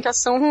ruim,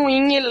 ambientação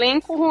ruim,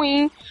 elenco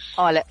ruim.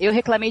 Olha, eu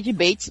reclamei de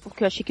Bates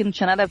porque eu achei que não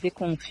tinha nada a ver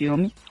com o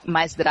filme,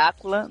 mas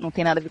Drácula não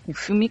tem nada a ver com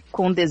filme,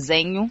 com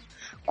desenho,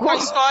 com a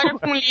história,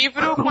 com o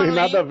livro, com a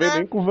lenda. Não tem nada a ver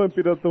nem com o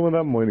Vampiro da Turma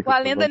da Mônica. Com a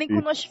lenda, nem com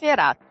o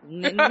Nosferatu.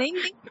 Nem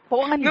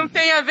porra nenhuma. Não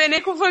tem a ver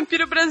nem com o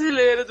vampiro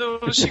brasileiro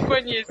do Chico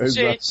Anísio,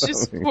 gente.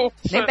 Desculpa.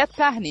 Nem Beto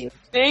Carneiro.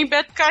 Nem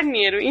Beto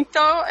Carneiro.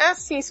 Então, é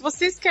assim, se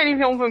vocês querem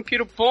ver um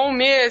vampiro bom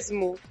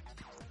mesmo...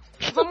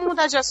 Vamos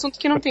mudar de assunto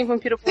que não tem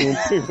vampiro bom.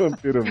 Não tem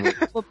vampiro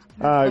bom.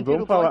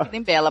 Vamos falar.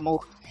 Tem Bela,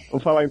 amor.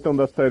 Vamos falar então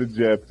da série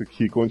de época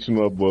que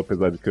continua boa,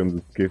 apesar de Camus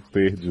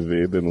esquecer de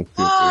ver,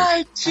 denunciar.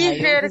 Ai, que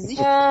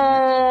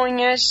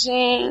vergonha,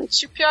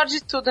 gente. O pior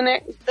de tudo, né?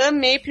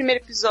 Amei o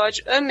primeiro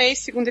episódio, amei o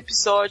segundo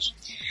episódio.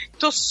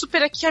 Tô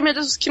super aqui, ai meu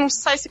Deus, que não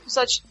sai esse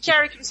episódio de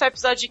Carrie, que não sai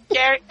episódio de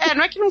Carrie.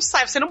 Não é que não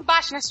sai, você não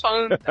baixa, né, sua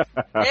anta.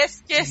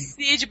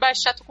 Esqueci de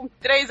baixar, tô com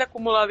 3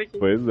 acumulados aqui.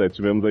 Pois é,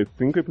 tivemos aí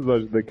 5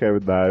 episódios da Carrie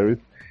Diaries.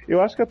 Eu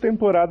acho que a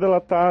temporada,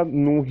 ela tá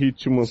num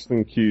ritmo,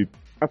 assim, que...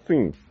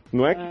 Assim,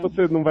 não é que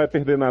você não vai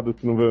perder nada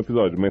se não ver um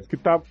episódio, mas que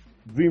tá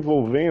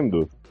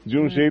desenvolvendo de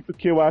um jeito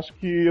que eu acho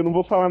que eu não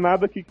vou falar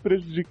nada aqui que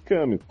prejudique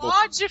Camis.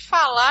 Pode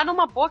falar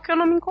numa boa que eu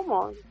não me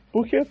incomodo.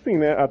 Porque, assim,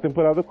 né, a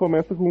temporada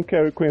começa com o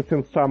Carrie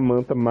conhecendo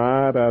Samantha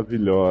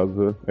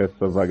maravilhosa,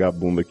 essa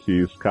vagabunda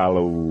que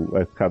escala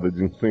a escada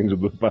de incêndio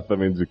do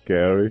apartamento de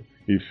Carrie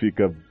e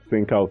fica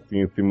sem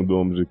calcinha em cima do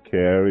ombro de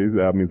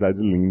Carrie. A amizade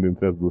linda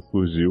entre as duas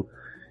surgiu.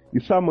 E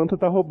Samantha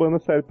tá roubando a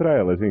série pra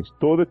ela, gente.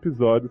 Todo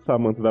episódio,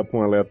 Samantha dá pra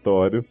um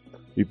aleatório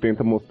e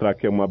tenta mostrar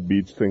que é uma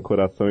bitch sem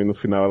coração e no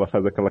final ela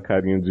faz aquela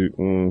carinha de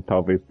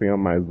talvez tenha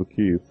mais do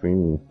que isso,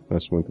 hein?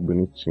 Acho muito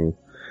bonitinho.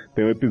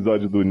 Tem um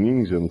episódio do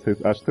Ninja, não sei,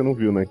 acho que você não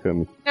viu, né,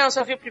 Camis? Não, eu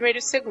só vi o primeiro e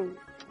o segundo.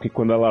 E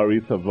quando a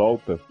Larissa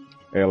volta,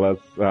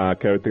 a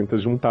Carrie tenta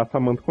juntar a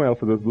Samantha com ela,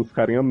 fazer as duas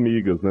ficarem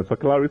amigas, né? Só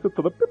que a Larissa é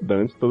toda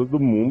pedante, toda do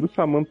mundo, e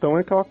Samantha é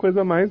aquela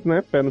coisa mais,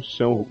 né, pé no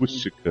chão,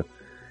 rústica.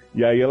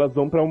 E aí elas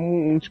vão pra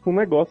um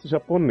negócio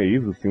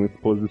japonês, assim, uma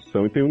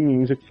exposição, e tem um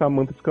ninja que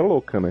Samantha fica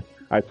louca, né?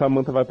 Aí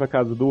Samantha vai pra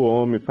casa do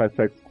homem, faz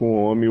sexo com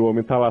o homem, e o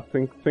homem tá lá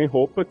sem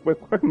roupa, mas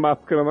com a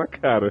máscara na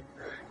cara.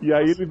 E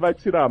aí ele vai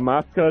tirar a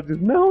máscara, ela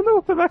diz, não,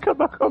 você vai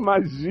acabar com a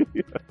magia.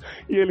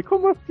 E ele,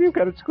 como assim? Eu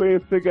quero te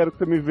conhecer, quero que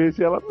você me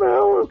veja. E ela,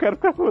 não, eu quero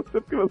ficar com você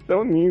porque você é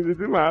um ninja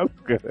de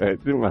máscara. É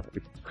demais.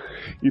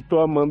 E tô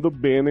amando o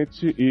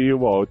Bennett e o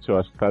Walt, eu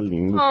acho que tá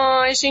lindo.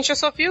 Ai, gente, eu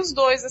só vi os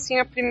dois, assim,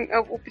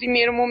 o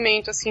primeiro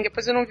momento, assim,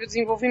 depois eu não vi o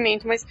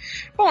desenvolvimento, mas,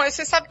 bom,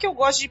 você sabe que eu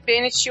gosto de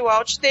Bennett e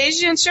Walt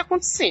desde antes de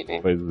acontecer, né?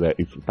 Pois é,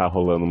 e tá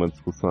rolando uma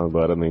discussão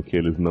agora, né, que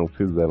eles não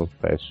fizeram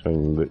teste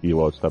ainda, e o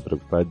Walt tá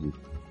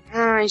preocupadíssimo.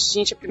 Ai,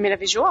 gente, a primeira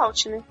vez de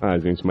Walt, né? Ah,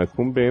 gente, mas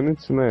com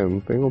Bennett, né, não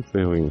tem como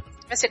ser ruim.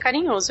 Vai ser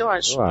carinhoso, eu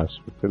acho. Eu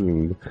acho, vai ser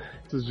lindo.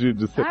 Antes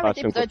de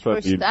Sebastian com a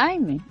episódio First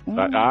Time?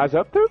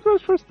 Já tem o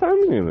episódio First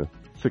Time, menina.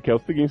 Isso aqui é o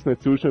seguinte,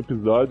 nesse último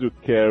episódio,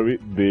 Carrie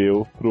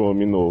deu pro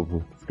Homem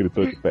Novo,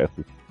 escritor de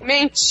peças.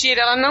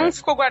 Mentira, ela não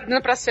ficou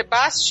guardando pra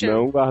Sebastian?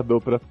 Não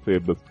guardou pra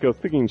Sebas. Porque é o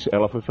seguinte,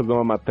 ela foi fazer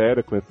uma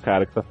matéria com esse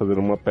cara que tá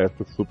fazendo uma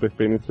peça super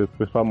PNC,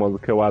 super famosa,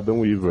 que é o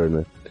Adam Weaver,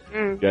 né?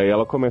 E aí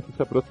ela começa a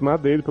se aproximar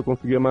dele pra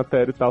conseguir a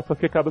matéria e tal, só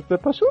que acaba se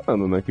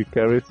apaixonando, né? Que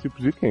Carrie é esse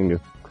tipo de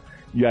Kenga.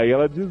 E aí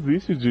ela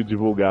desiste de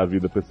divulgar a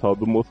vida pessoal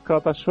do moço, porque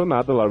ela tá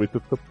apaixonada. A Larissa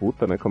fica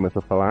puta, né? Começa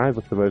a falar,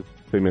 você vai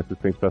ser minha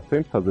assistente pra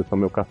sempre, fazer só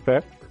meu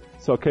café.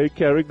 Só que aí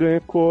Carrie ganha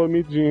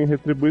comidinha em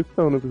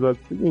retribuição no episódio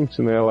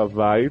seguinte, né? Ela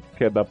vai,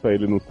 quer dar pra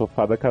ele no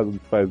sofá da casa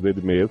dos pais dele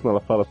mesmo. Ela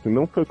fala assim,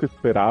 não foi o que eu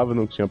esperava,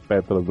 não tinha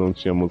pétalas, não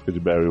tinha música de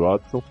Barry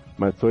Watson,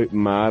 mas foi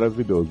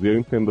maravilhoso. E eu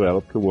entendo ela,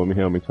 porque o homem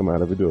realmente é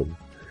maravilhoso.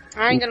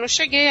 Ainda não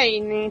cheguei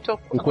aí, nem tô...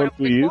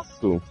 Enquanto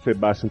isso,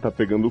 Sebastian tá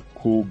pegando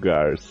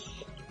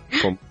cougars,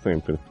 como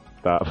sempre.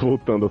 Tá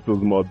voltando aos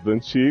seus modos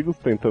antigos,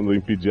 tentando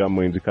impedir a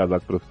mãe de casar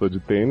com o professor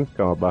de tênis,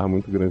 que é uma barra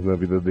muito grande na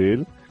vida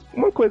dele.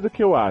 Uma coisa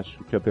que eu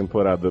acho que a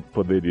temporada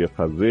poderia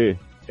fazer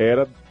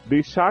era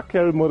deixar a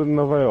Carrie morando em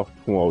Nova York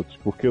com o Walt,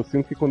 porque eu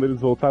sinto que quando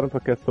eles voltaram pra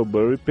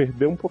Castleberry,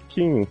 perdeu um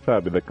pouquinho,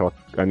 sabe, daquela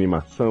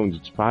animação de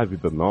tipo,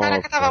 vida nova.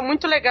 Caraca, tava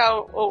muito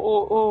legal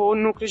o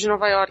núcleo de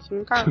Nova York,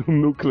 não tá? O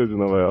núcleo de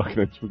Nova York,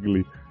 né, tipo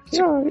Glee.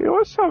 Eu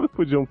achava que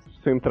podiam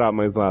centrar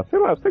mais lá. Sei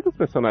lá, eu sei que os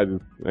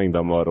personagens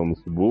ainda moram no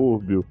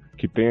subúrbio,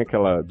 que tem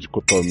aquela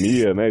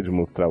dicotomia, né, de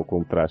mostrar o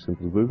contraste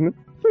entre os dois, mas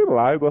sei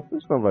lá, eu gosto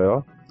de Nova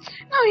York.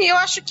 Não, e eu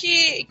acho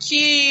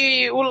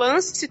que o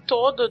lance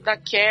todo da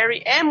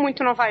Carrie é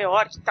muito Nova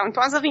York e tal.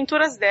 Então as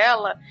aventuras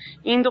dela,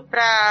 indo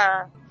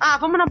pra...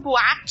 vamos na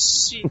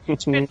boate,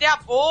 de perder a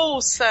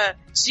bolsa,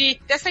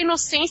 dessa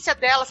inocência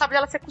dela, sabe?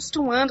 Dela se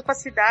acostumando com a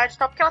cidade e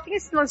tal. Porque ela tem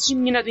esse lance de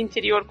mina do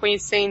interior,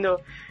 conhecendo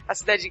a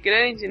cidade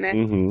grande, né?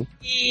 Uhum.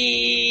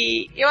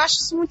 E eu acho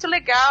isso muito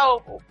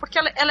legal, porque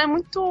ela é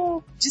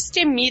muito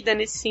destemida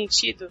nesse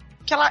sentido.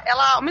 Que ela,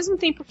 ao mesmo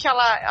tempo que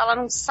ela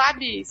não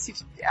sabe,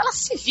 ela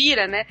se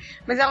vira, né?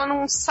 Mas ela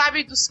não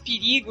sabe dos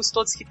perigos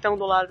todos que estão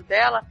do lado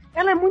dela.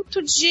 Ela é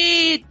muito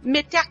de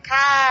meter a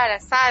cara,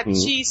 sabe?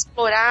 De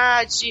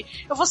explorar,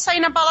 eu vou sair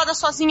na balada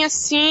sozinha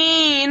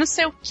assim, não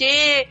sei o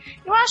quê.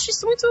 Eu acho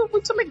isso muito,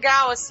 muito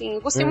legal, assim.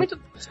 Eu gostei muito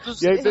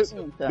dos... E aí,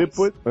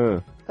 depois...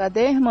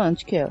 Cadê a irmã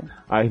de Carrie?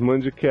 A irmã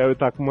de Carrie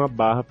tá com uma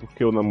barra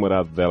porque o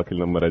namorado dela, aquele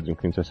namoradinho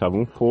que a gente achava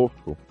um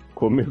fofo,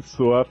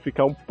 começou a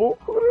ficar um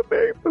pouco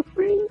grudento,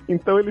 assim.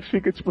 Então ele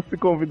fica, tipo, se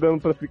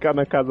convidando pra ficar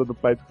na casa do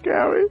pai de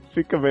Carrie.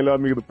 Fica melhor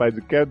amigo do pai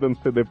de Carrie, dando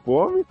CD pro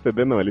homem.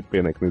 CD não,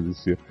 LP, né, que não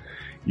existia.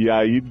 E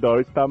aí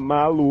Doris tá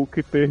maluca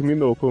e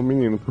terminou com o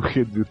menino,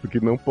 porque disse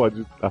que não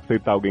pode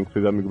aceitar alguém que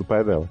seja amigo do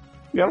pai dela.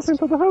 E ela tem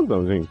toda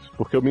razão, gente.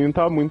 Porque o menino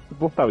tava muito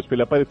insuportável. Tipo,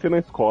 ele aparecia na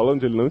escola,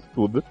 onde ele não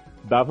estuda,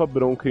 dava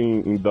bronca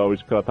em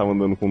Doris porque ela tava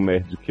andando com um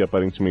nerd que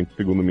aparentemente,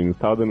 segundo o menino,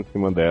 tava dando em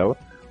cima dela.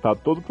 Tava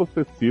todo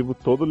possessivo,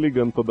 todo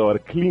ligando toda hora,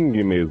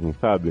 clingy mesmo,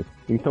 sabe?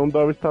 Então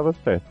Doris tava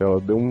certa.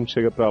 Ela deu um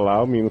chega pra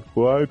lá, o menino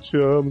ficou, eu te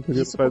amo,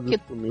 você isso faz porque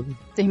isso comigo.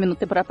 Terminou a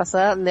temporada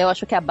passada, Léo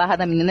achou que a barra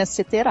da menina é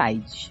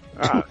ceteraide.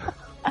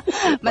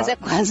 Mas é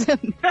quase a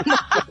mesma.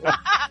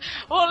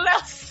 O Léo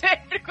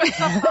sempre com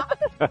essa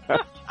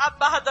barra. A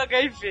barra do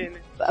HIV,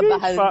 né? A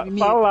barra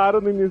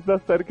falaram no início da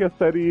série que a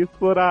série ia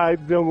explorar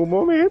AIDS em algum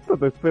momento. Eu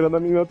tô esperando a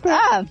menina até.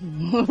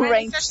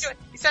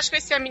 Você acha que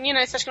vai ser a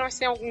menina? Você acha que não vai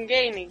ser algum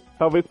gay, nem?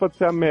 Talvez pode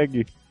ser a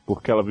Maggie,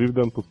 porque ela vive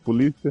dando pros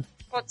polícia.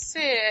 Pode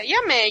ser. E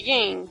a Meg,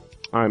 hein?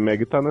 A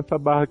Meg tá nessa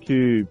barra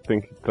que tem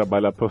que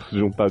trabalhar pra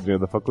juntar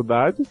dinheiro da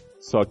faculdade,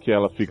 só que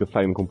ela fica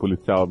saindo com o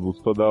policial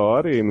abuso toda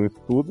hora e aí não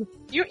estuda.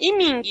 E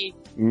Ming?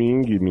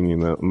 Ming,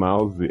 menina,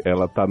 Mouse,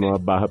 ela tá numa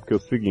barra porque é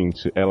o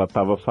seguinte, ela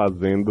tava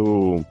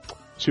fazendo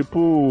tipo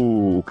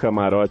o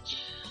camarote,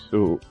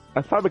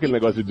 sabe aquele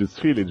negócio de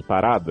desfile, de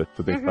parada? Que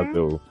você tem que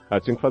fazer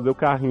ela tinha que fazer o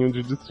carrinho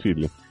de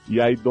desfile.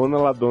 E aí Dona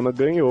Ladona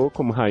ganhou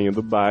como rainha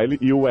do baile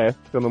e o West,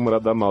 que é o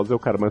namorado da Mouse, é o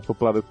cara mais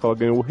popular da escola,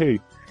 ganhou o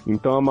rei.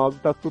 Então a Mouse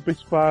tá super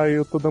tipo,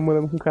 eu tô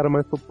namorando com um cara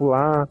mais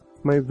popular,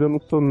 mas eu não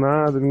sou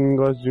nada, ninguém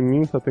gosta de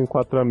mim, só tenho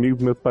 4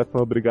 amigos, meus pais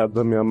são obrigados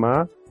a me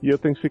amar, e eu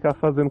tenho que ficar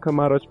fazendo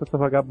camarote pra essa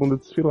vagabunda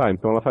desfilar.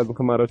 Então ela faz um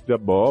camarote de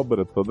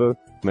abóbora, toda,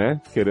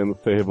 né, querendo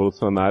ser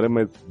revolucionária,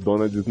 mas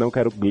Dona diz, não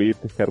quero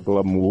glitter, quero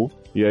glamour,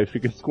 e aí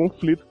fica esse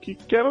conflito que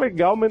é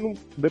legal, mas não,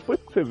 depois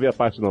que você vê a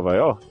parte de Nova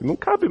York, não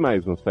cabe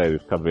mais na série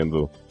ficar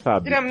vendo,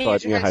 sabe,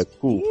 historinha high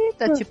school.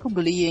 Tá tipo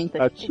Glee, hein?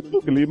 Tá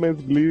tipo Glee, mas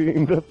Glee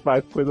ainda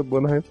faz coisa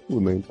boa na high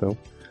school, né, então...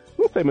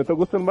 Não sei, mas tô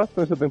gostando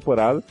bastante da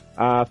temporada.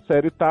 A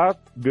série tá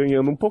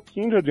ganhando um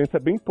pouquinho de audiência,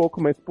 bem pouco,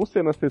 mas por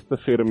ser na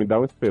sexta-feira me dá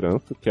uma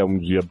esperança, que é um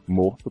dia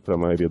morto pra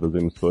maioria das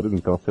emissoras,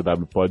 então a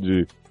CW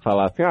pode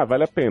falar assim,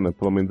 vale a pena,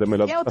 pelo menos é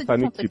melhor do que passar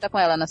Nikita. Quem tá com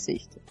ela na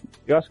sexta?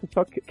 Eu acho que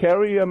só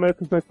Carrie e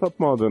America's Next Top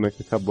Model, né,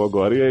 que acabou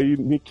agora, e aí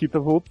Nikita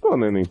voltou,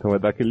 né, então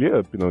vai dar aquele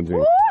up, não,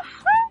 gente?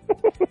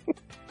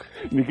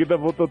 Nikita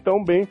voltou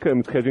tão bem,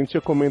 Camis, que a gente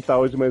ia comentar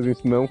hoje, mas a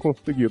gente não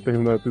conseguiu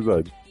terminar o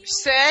episódio.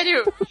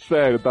 Sério?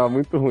 Sério, tava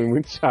muito ruim,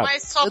 muito chato.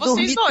 Mas só eu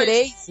vocês dormi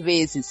dois. 3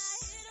 vezes.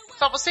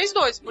 Só vocês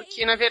dois,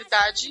 porque na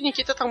verdade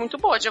Nikita tá muito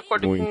boa, de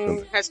acordo com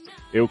o resto.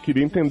 Eu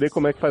queria entender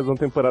como é que faz uma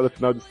temporada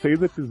final de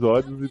 6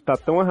 episódios e tá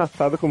tão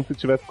arrastada como se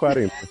tivesse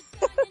 40.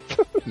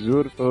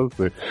 Juro pra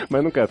você.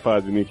 Mas não quero falar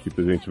de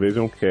Nikita, gente.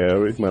 Vejam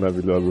Carrie,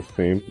 maravilhosa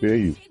sempre, é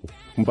isso.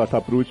 Vamos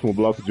passar pro último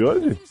bloco de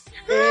hoje?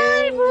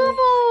 Ai,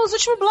 vamos!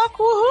 Último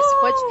bloco, uhul!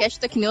 Esse podcast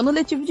tá que nem o no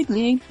letivo de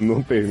Glee, hein?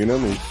 Não termina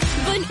nunca.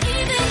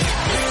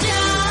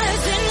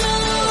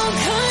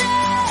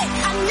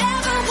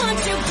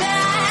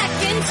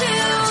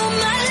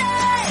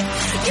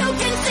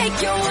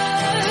 Your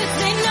words,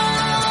 they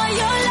know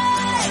your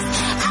lies.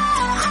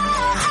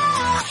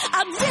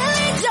 I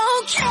really don't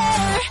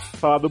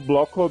falar do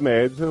bloco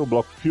comédia, o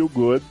bloco Feel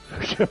Good,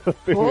 que ela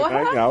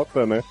terminar em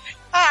alta, né?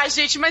 Ah,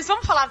 gente, mas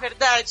vamos falar a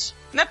verdade?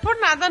 Não é por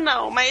nada,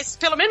 não, mas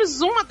pelo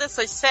menos uma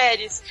dessas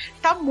séries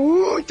tá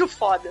muito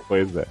foda.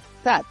 Pois é.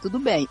 Tá, tudo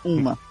bem,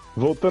 uma.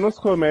 Voltando às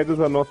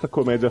comédias, a nossa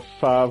comédia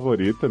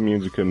favorita, minha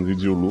de Camis e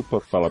de Ulu,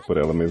 posso falar por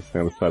ela mesmo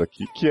sem ela estar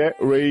aqui, que é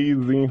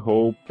Raising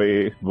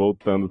Hope,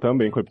 voltando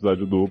também com o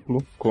episódio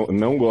duplo.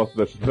 Não gosto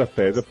dessa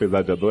estratégia,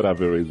 apesar de adorar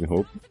ver Raising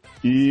Hope.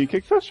 E o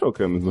que você achou,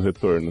 Camis, no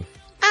retorno?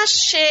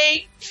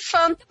 Achei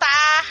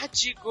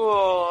fantástico!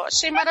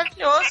 Achei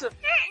maravilhoso.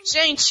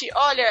 Gente,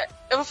 olha,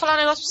 eu vou falar um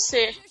negócio pra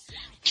você.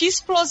 Que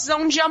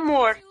explosão de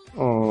amor.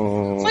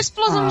 Foi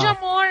explosão de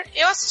amor.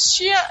 Eu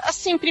assistia,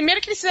 assim,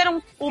 primeiro que eles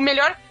fizeram o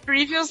melhor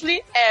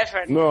Previously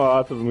Ever.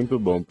 Nossa, muito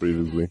bom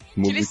Previously.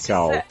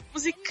 Musical.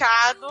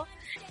 Musicado.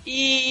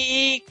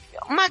 E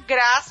uma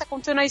graça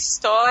contando a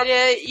história.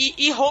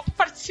 E Hope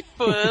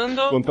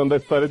participando. Contando a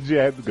história de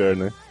Edgar,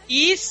 né?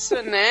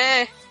 Isso,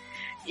 né?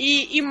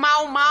 E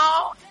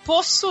mal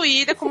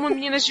possuída como a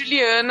menina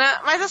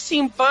Juliana. Mas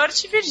assim,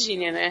 Bert e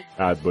Virginia, né?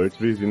 Ah, Bert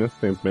e Virginia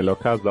sempre, melhor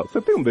casal.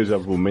 Você tem um déjà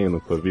vu man na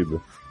sua vida?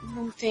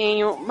 Não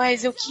tenho,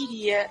 mas eu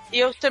queria.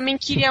 Eu também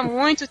queria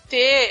muito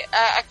ter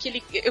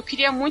aquele... Eu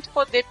queria muito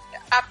poder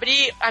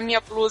abrir a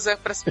minha blusa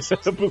para as pessoas.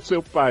 Pro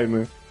seu pai,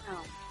 né?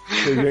 Não.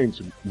 Porque,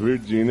 gente,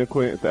 Virginia,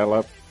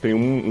 ela tem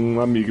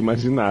um amigo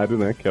imaginário,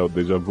 né? Que é o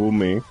Déjà Vu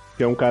Man.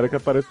 Que é um cara que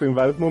apareceu em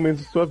vários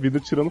momentos de sua vida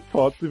tirando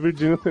fotos, e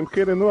Virginia sempre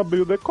querendo abrir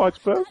o decote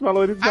pra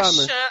valorizar,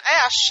 né?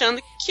 Achando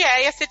que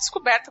ia ser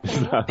descoberta como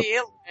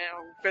modelo, né?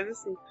 Uma coisa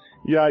assim.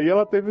 E aí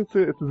ela teve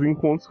esses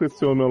encontros com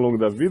esse homem ao longo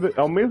da vida.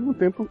 Ao mesmo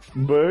tempo,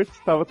 Bert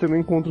estava tendo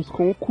encontros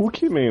com o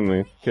Cookie Man,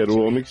 né? Que era o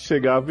homem que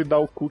chegava e dá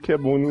o cu que é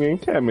bom ninguém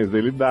quer, mas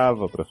ele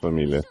dava pra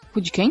família. Cu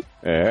de quem?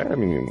 É,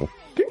 menina.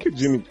 Quem que o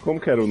Jimmy...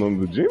 Como que era o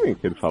nome do Jimmy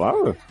que ele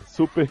falava?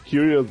 Super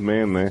Curious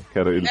Man, né? Que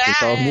era, ele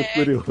ficava muito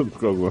curioso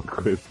com alguma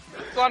coisa.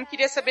 O homem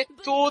queria saber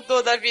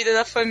tudo da vida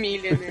da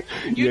família, né?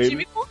 E o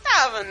Jimmy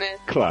contava, né?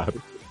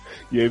 Claro.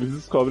 E aí eles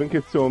descobrem que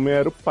esse homem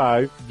era o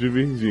pai de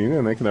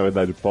Virginia, né? Que na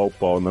verdade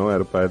Paul não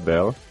era o pai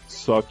dela.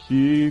 Só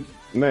que,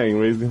 né, em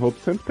Raising Hope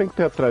sempre tem que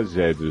ter a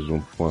tragédia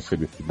junto com a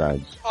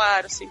felicidade.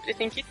 Claro, sempre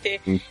tem que ter.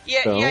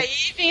 Então... E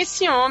aí vem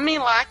esse homem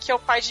lá, que é o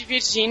pai de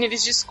Virginia,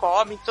 eles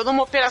descobrem toda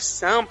uma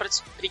operação pra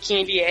descobrir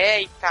quem ele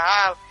é e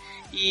tal.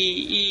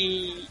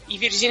 E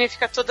Virginia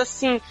fica toda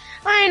assim,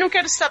 ai, não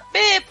quero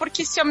saber,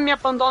 porque esse homem me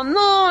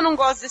abandonou, não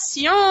gosto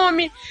desse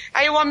homem.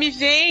 Aí o homem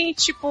vem,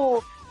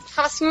 tipo,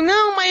 fala assim,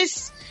 não,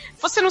 mas...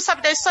 Você não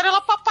sabe da história, ela,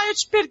 papai, eu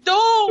te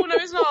perdoo na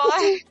mesma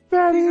hora.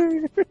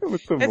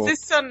 Muito bom.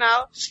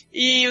 Excepcional.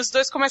 E os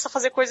dois começam a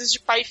fazer coisas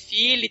de pai e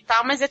filho e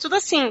tal, mas é tudo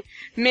assim,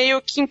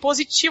 meio que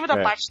impositivo da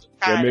parte do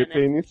cara. É meio né?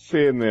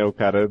 PNC, né? O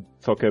cara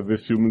só quer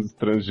ver filmes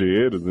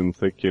estrangeiros e não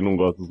sei o que, não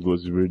gosta dos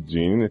gostos de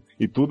Virginia.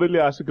 E tudo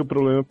ele acha que o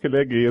problema é porque ele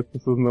é gay e as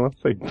pessoas não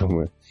aceitam,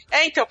 né?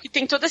 Então, porque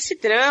tem todo esse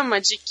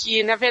drama de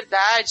que, na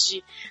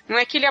verdade, não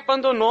é que ele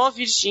abandonou a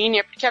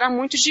Virgínia, porque era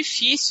muito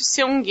difícil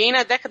ser um gay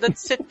na década de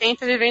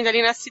 70 vivendo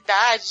ali na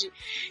cidade.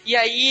 E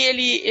aí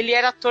ele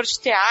era ator de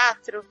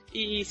teatro,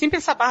 e sempre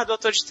essa barra do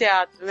ator de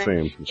teatro, né?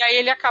 Sempre. E aí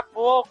ele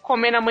acabou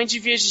comendo a mãe de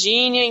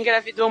Virgínia,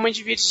 engravidou a mãe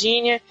de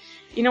Virgínia,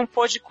 e não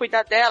pôde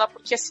cuidar dela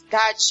porque a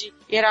cidade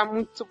era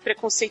muito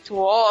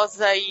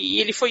preconceituosa e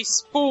ele foi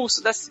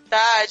expulso da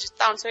cidade e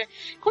tal, não sei o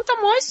que. Conta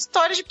uma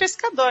história de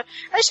pescador.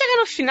 Aí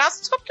chega no final, você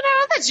descobre que não é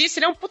nada disso,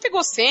 ele é um puto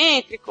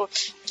egocêntrico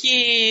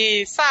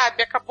que,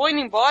 sabe, acabou indo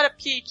embora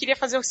porque queria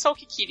fazer só o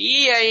que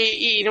queria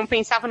e não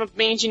pensava no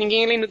bem de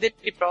ninguém além do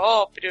dele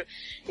próprio.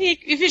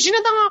 E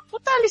Virginia dá uma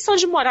puta lição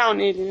de moral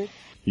nele, né?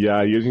 E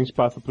aí a gente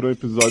passa por um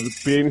episódio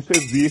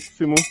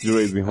PNCzíssimo de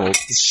Raising Hope.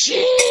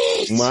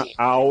 Gente! Uma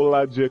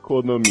aula de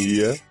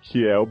economia,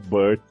 que é o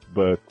Bert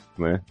Butts,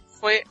 né?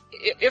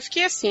 Eu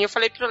fiquei assim, eu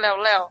falei pro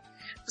Léo,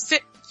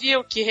 você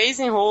viu que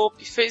Raising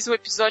Hope fez um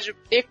episódio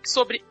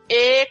sobre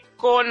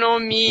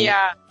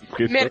economia.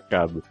 Fiquei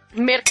chocado.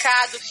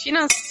 Mercado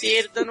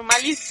financeiro, dando uma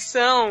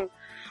lição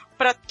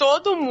para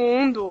todo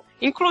mundo,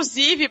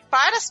 inclusive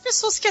para as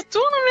pessoas que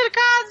atuam no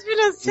mercado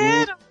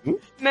financeiro,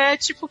 né?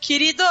 Tipo,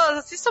 queridos,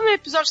 assistam meu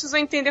episódio, vocês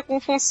vão entender como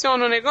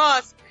funciona o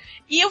negócio.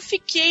 E eu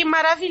fiquei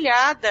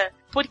maravilhada,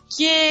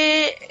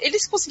 porque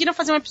eles conseguiram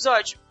fazer um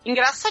episódio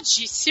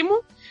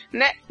engraçadíssimo,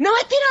 né? Não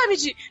é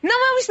pirâmide!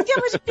 Não é um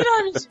esquema de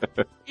pirâmide!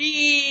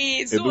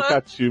 E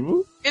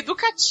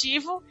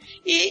educativo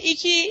e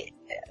que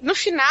no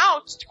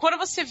final, quando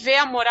você vê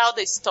a moral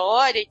da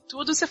história e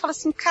tudo, você fala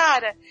assim,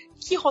 cara,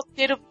 que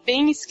roteiro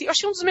bem escrito. Eu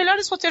achei um dos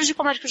melhores roteiros de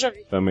comédia que eu já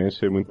vi. Também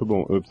achei muito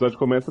bom. O episódio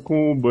começa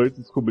com o Bert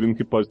descobrindo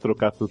que pode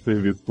trocar seu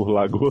serviço por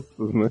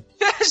lagostas, né?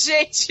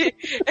 Gente,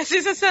 é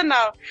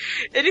sensacional.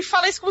 Ele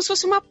fala isso como se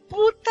fosse uma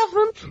puta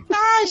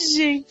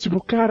vantagem.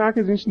 Tipo,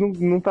 caraca, a gente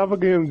não tava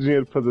ganhando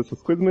dinheiro pra fazer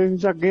essas coisas, mas a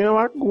gente já ganha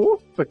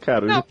lagosta,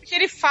 cara. Não, porque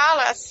ele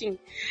fala assim,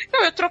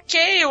 não, eu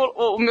troquei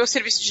o meu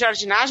serviço de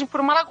jardinagem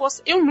por uma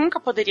lagosta. Eu nunca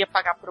poderia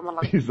pagar por uma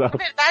lagosta. Exato.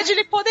 Na verdade,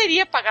 ele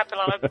poderia pagar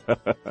pela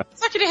lagosta.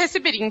 Só que ele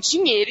receberia um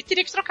dinheiro e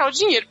teria que trocar o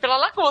dinheiro pela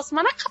lagosta.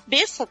 Mas na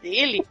cabeça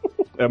dele,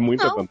 É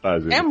muita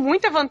vantagem. É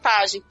muita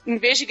vantagem. Em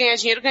vez de ganhar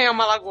dinheiro, ganhar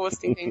uma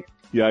lagosta, entendeu?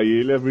 E aí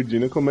ele e a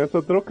Virginia começam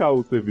a trocar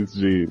o serviço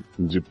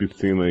de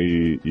piscina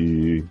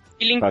e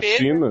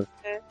faxina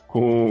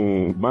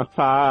com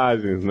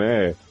massagens,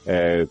 né?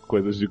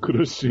 Coisas de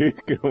crochê,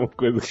 que é uma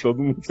coisa que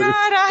todo mundo...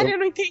 Caralho, eu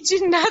não entendi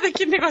nada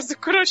daquele negócio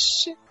do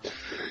crochê.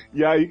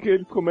 E aí que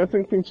eles começam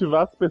a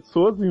incentivar as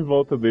pessoas em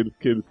volta deles,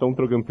 que eles estão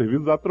trocando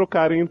serviços, a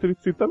trocarem entre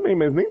si também.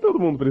 Mas nem todo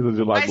mundo precisa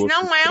de lagosta. Mas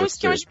não é um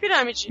esquema de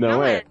pirâmide.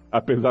 Não é.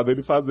 Apesar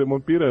dele fazer uma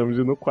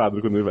pirâmide no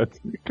quadro, quando ele vai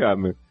explicar,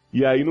 né?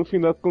 E aí, no fim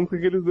das contas,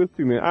 o que eles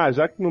decidem?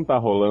 Já que não tá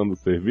rolando o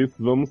serviço,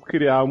 vamos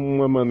criar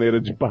uma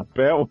maneira de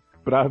papel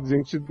pra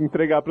gente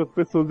entregar pras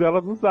pessoas e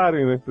elas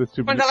usarem, né?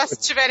 Tipo quando elas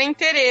tiverem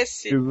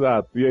interesse.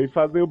 Exato. E aí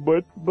fazem o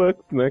Burt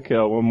Bucks, né? Que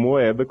é uma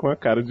moeda com a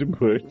cara de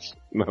Burt.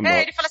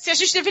 Ele fala assim, a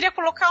gente deveria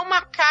colocar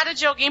uma cara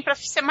de alguém pra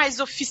ser mais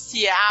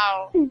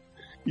oficial.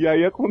 E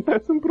aí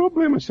acontece um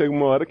problema. Chega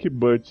uma hora que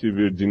Burt e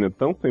Virginia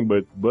estão sem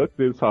Burt Bucks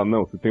e eles falam,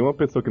 não, se tem uma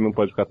pessoa que não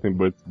pode ficar sem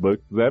Burt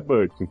Bucks, é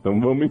Burt. Então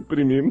vamos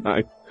imprimir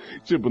mais.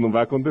 Tipo, não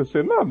vai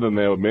acontecer nada,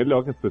 né? É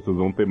melhor que as pessoas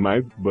vão ter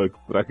mais Bucks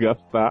pra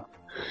gastar.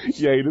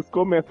 E aí eles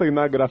começam a ir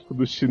na gráfica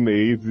do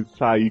chinês e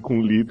sair com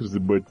litros de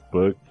Burt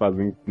Bucks,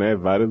 fazem, né,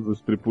 várias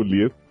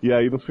estripulias. E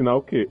aí no final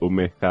o quê? O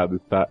mercado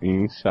está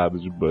inchado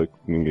de Bucks,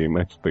 ninguém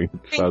mais tem o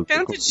que fazer. Tem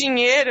tanto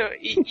dinheiro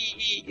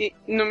e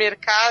no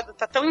mercado,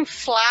 tá tão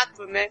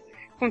inflado, né?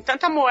 Com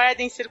tanta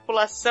moeda em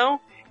circulação,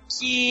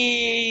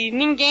 que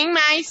ninguém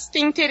mais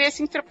tem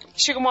interesse em...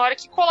 Chega uma hora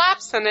que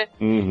colapsa, né?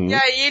 Uhum. E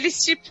aí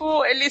eles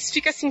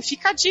ficam assim,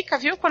 fica a dica,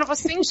 viu? Quando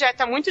você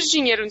injeta muito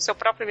dinheiro no seu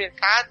próprio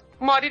mercado,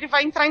 uma hora ele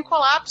vai entrar em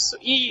colapso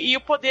e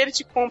o poder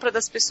de compra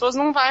das pessoas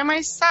não vai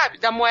mais, sabe?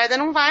 Da moeda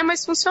não vai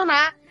mais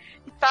funcionar.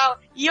 E tal.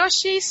 E eu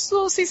achei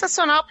isso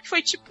sensacional, porque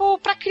foi tipo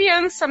pra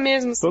criança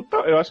mesmo. Assim.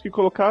 Total, eu acho que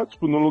colocar,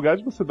 tipo, no lugar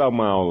de você dar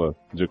uma aula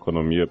de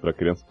economia pra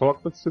criança,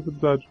 coloca pra assistir esse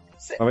episódio.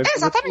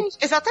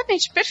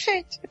 Exatamente,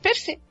 perfeito.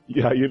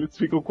 E aí eles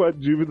ficam com a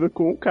dívida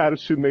com o cara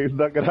chinês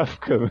da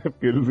gráfica, né?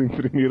 Porque eles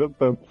imprimiram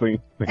tanto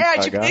sem pagar. A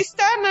dívida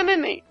externa,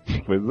 neném.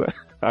 Pois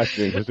é.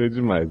 Gente, achei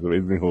demais. O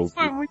Raising Hope.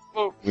 Foi muito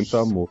bom. Muito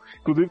amor.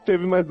 Inclusive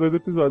teve mais 2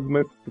 episódios,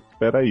 mas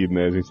espera aí,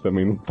 né? A gente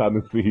também não tá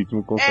nesse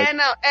ritmo.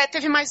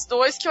 Teve mais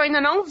 2 que eu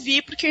ainda não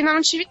vi, porque eu ainda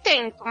não tive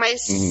tempo,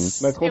 mas...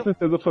 Mas com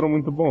certeza foram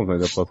muito bons, né?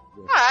 Já posso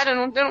dizer.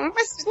 Claro,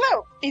 mas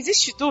não,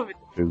 existe dúvida.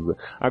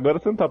 Agora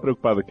você não tá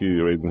preocupado que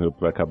o Raising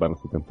Hope vai acabar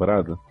nessa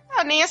temporada?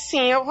 Nem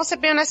assim, eu vou ser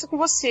bem honesta com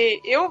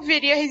você. Eu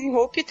veria Raising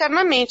Hope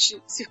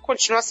eternamente, se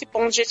continuar se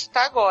pondo do jeito que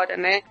tá agora,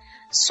 né?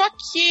 Só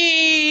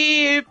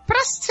que,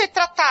 pra ser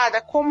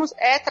tratada como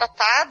é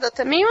tratada,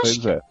 também eu acho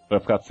que... Pois é, pra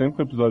ficar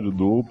sempre um episódio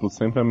duplo,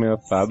 sempre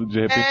ameaçado,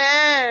 de repente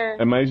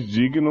é mais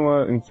digno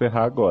a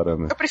encerrar agora,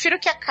 né? Eu prefiro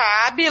que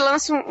acabe,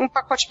 lance um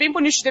pacote bem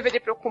bonito de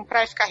DVD pra eu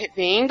comprar e ficar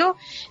revendo,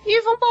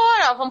 e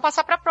vambora, vamos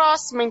passar pra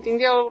próxima,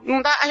 entendeu?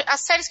 Não dá, as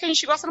séries que a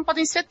gente gosta não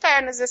podem ser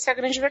eternas, essa é a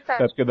grande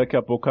verdade. Porque daqui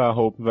a pouco a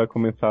Hope vai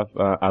começar,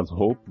 as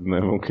Hopes, né,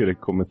 vão querer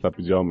começar a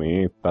pedir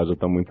aumento, tá? Já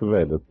tá muito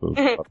velha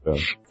o papel.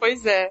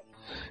 Pois é.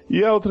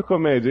 E a outra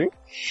comédia, hein?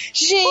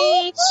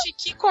 Gente,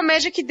 que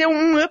comédia que deu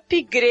um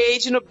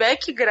upgrade no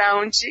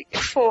background.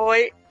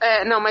 Foi...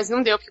 não, mas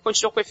não deu, porque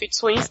continuou com efeitos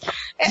ruins.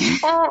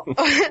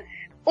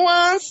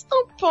 Once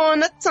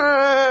Upon a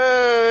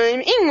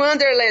Time in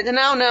Wonderland.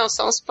 Não,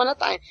 só Once Upon a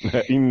Time.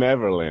 In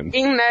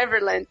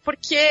Neverland.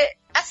 Porque...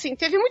 Assim,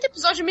 teve muito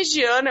episódio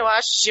mediano, eu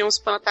acho, de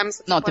Once Upon a Time.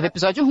 Não, teve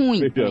episódio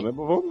ruim. Mediano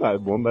é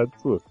bondade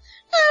sua.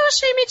 Eu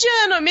achei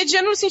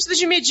mediano no sentido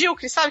de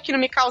medíocre, sabe? Que não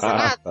me causa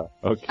nada. Tá.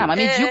 Okay. Mas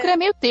medíocre é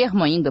meio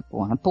termo ainda,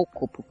 porra.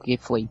 Pouco, porque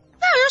foi.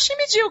 Não, eu achei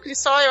medíocre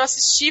só. Eu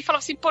assisti e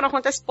falava assim, não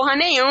acontece porra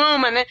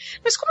nenhuma, né?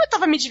 Mas como eu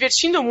tava me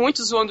divertindo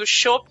muito zoando o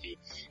Chopp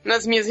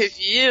nas minhas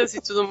reviews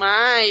e tudo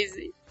mais,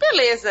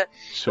 beleza.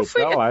 Chopp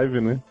da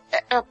live, né?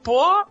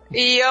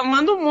 E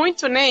amando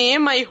muito, né?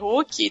 Emma e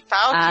Hulk e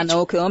tal.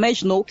 O que eu amo é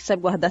Snow, que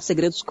sabe guardar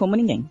segredos como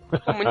ninguém.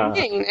 Como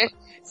ninguém, né?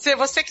 Se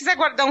você quiser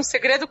guardar um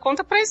segredo,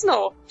 conta pra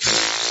Snow.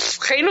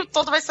 O reino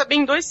todo vai saber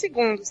em 2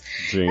 segundos.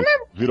 Gente,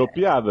 virou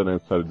piada, né,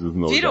 história de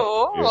Snow.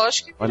 Virou,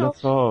 lógico que virou. Olha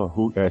só,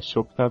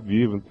 Chopp tá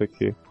vivo, não sei o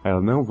quê. Aí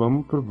ela, não,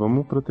 vamos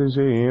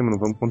proteger Emma, não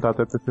vamos contar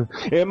até terceiro.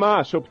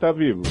 Emma, Chopp tá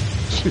vivo.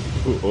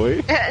 Tipo,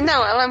 oi?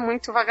 Não, ela é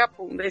muito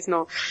vagabunda,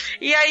 Snow.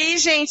 E aí,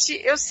 gente,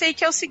 eu sei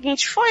que é o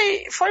seguinte,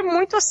 foi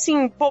muito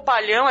assim,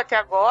 bobalhão até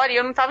agora, e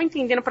eu não tava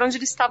entendendo pra onde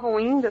eles estavam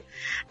indo.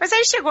 Mas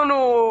aí chegou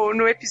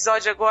no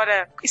episódio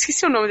agora,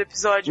 esqueci o nome do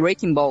episódio.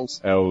 Breaking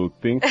Balls. É o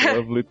Think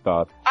Lovely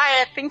Thoughts.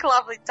 Think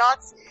Lovely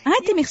Thoughts.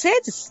 Tem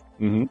Mercedes?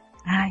 Uhum.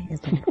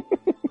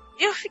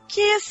 Eu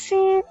fiquei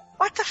assim,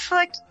 what the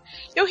fuck?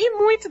 Eu ri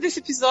muito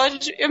desse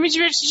episódio, eu me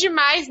diverti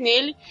demais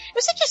nele.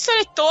 Eu sei que a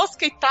história é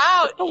tosca e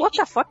tal. What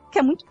the fuck, que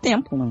é muito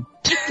tempo, mano.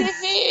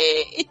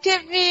 E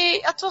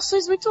teve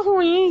atuações muito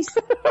ruins.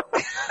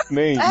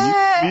 Nem,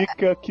 me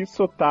explica que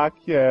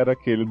sotaque era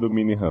aquele do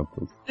Mini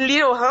Rumples.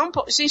 Little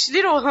Rumple? Gente,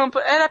 Little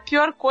Rumple era a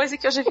pior coisa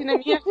que eu já vi na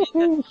minha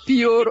vida.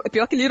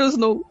 Pior que Little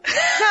Snow.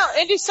 Não,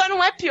 ele só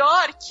não é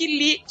pior que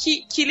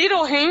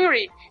Little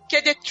Henry, que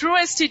é The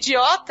Truest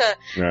Idiota,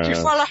 que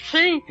fala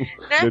assim,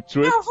 né? The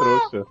Truest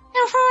Trouxa.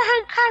 Eu vou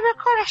arrancar meu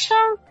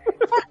coração,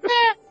 porque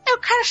eu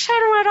quero ser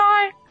um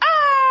herói.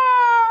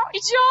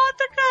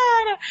 Idiota,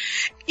 cara!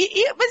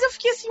 Mas eu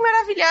fiquei assim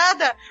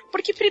maravilhada,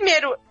 porque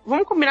primeiro,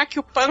 vamos combinar que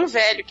o Pan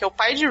velho, que é o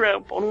pai de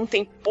Rumple, não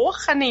tem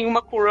porra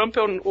nenhuma com o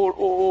Rumple,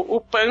 o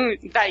Pan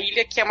da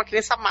ilha, que é uma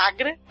criança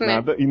magra, né?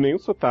 Nada, e nem o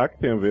sotaque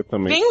tem a ver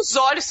também. Nem os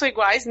olhos são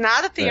iguais,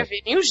 nada tem a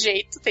ver, nem o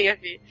jeito tem a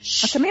ver.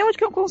 Mas também onde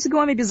que eu consegui um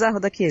homem bizarro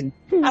daquele?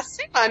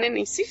 Sei lá, né?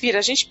 Nem se vira.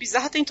 A gente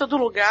bizarra tem em todo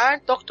lugar,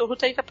 Dr. Who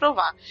tá aí pra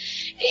provar.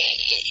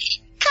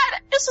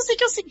 Cara, eu só sei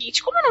que é o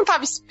seguinte, como eu não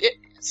tava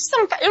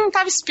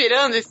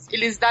esperando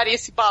eles darem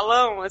esse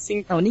balão,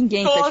 assim... Não,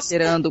 ninguém tá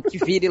esperando que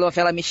vire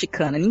novela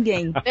mexicana,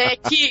 ninguém.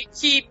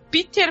 Que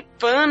Peter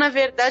Pan, na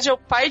verdade, é o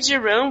pai de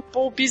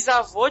Rumple, o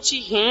bisavô de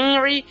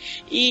Henry,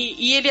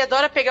 e ele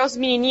adora pegar os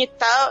menininhos e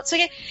tal,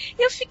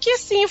 e eu fiquei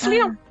assim, eu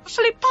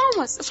falei,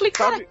 palmas, eu falei,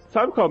 cara...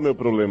 Sabe qual é o meu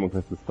problema com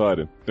essa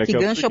história? Que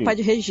gancho é o pai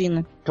de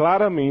Regina.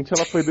 Claramente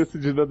ela foi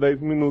decidida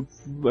 10 minutos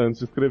antes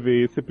de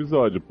escrever esse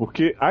episódio,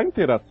 porque a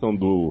interação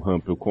do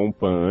Rumple com o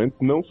Pan antes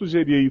não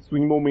sugeria isso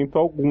em momento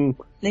algum.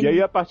 E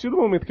aí, a partir do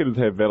momento que eles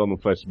revelam no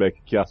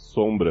flashback que a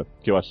sombra,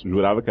 que eu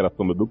jurava que era a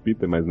sombra do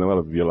Peter, mas não,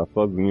 ela via lá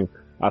sozinha,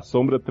 a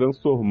sombra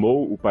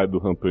transformou o pai do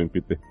Rumple em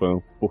Peter Pan,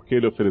 porque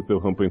ele ofereceu o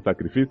Rumple em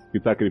sacrifício, que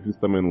sacrifício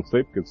também não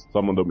sei, porque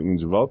só mandou o menino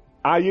de volta.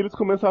 Aí eles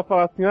começaram a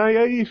falar assim, e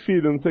aí,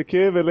 filho, não sei o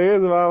que,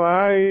 beleza, vai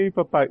lá, e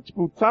papai.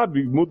 Tipo,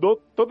 sabe,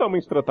 mudou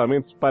totalmente o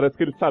tratamento. Parece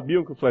que eles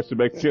sabiam que o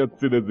flashback tinha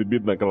sido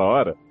exibido naquela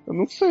hora. Eu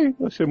não sei,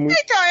 eu achei muito...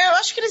 Então, eu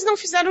acho que eles não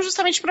fizeram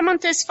justamente pra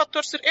manter esse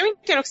fator... Eu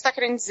entendo o que você tá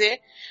querendo dizer,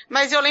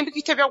 mas eu lembro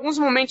que teve alguns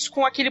momentos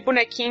com aquele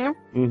bonequinho.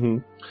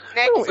 Uhum.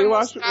 Né, não, eu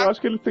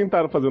acho que eles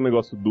tentaram fazer um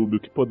negócio dúbio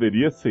que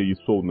poderia ser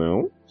isso ou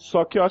não,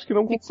 só que eu acho que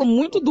não... Ficou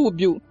muito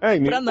dúbio. Em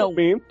nenhum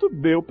momento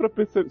deu pra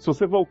perceber. Se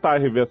você voltar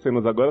e rever as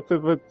cenas agora,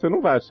 você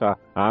não vai achar,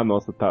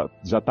 nossa,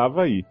 já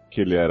tava aí que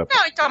ele era...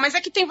 Não, então, mas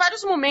é que tem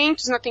vários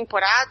momentos na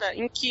temporada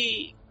em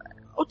que,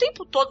 o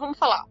tempo todo, vamos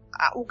falar,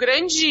 o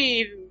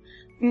grande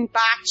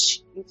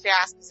embate, entre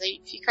aspas,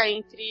 aí, fica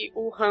entre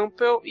o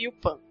Rumple e o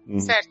Pan,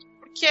 certo?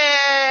 Porque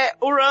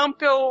o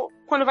Rumple,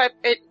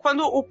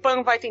 quando o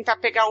Pan vai tentar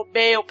pegar o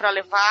Bale pra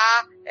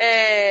levar,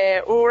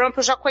 o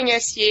Rumple já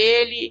conhece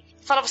ele,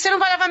 fala, você não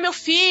vai levar meu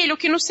filho,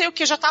 que não sei o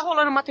que, já tá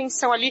rolando uma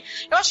tensão ali.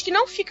 Eu acho que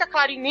não fica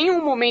claro em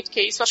nenhum momento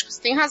que é isso, eu acho que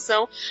você tem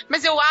razão,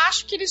 mas eu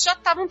acho que eles já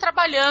estavam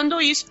trabalhando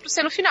isso pro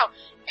ser no final.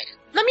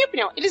 Na minha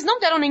opinião, eles não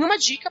deram nenhuma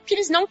dica porque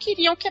eles não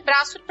queriam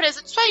quebrar a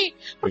surpresa disso aí.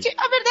 Porque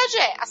a verdade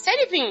a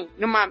série vinha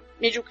numa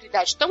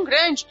mediocridade tão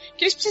grande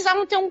que eles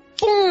precisavam ter um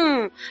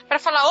pum pra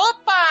falar,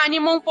 opa,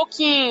 animou um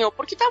pouquinho,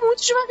 porque tá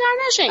muito devagar,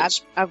 né,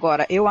 gente?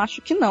 Agora, eu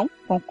acho que não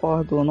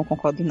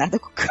concordo em nada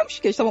com o Campos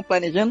que eles estavam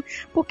planejando,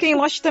 porque em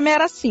Lost também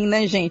era assim,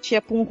 né, gente?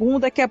 Ia pra um rumo,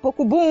 daqui a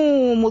pouco,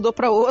 bum, mudou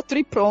pra outro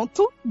e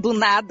pronto, do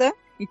nada.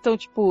 Então,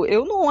 tipo,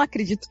 eu não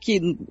acredito que...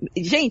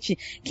 Gente,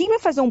 quem vai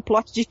fazer um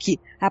plot de que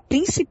a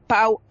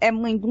principal é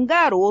mãe de um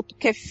garoto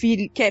que é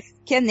filho,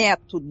 que é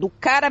neto do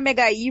cara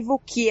mega evil,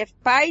 que é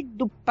pai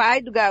do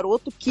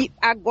garoto, que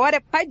agora é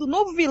pai do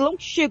novo vilão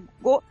que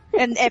chegou,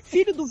 é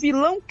filho do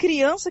vilão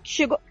criança que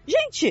chegou...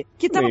 Gente,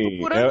 que tava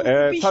procurando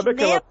um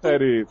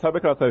bisneto... Sabe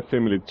aquela série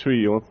Family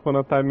Tree? Once Upon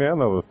a Time é a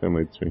nova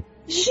Family Tree.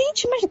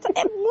 Gente, mas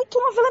é muito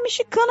novela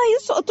mexicana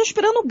isso. Eu tô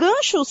esperando o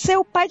gancho ser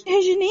o pai de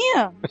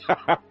Regininha.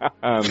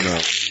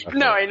 Não.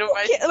 Não, ele não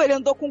vai... Ele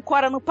andou com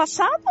Cora no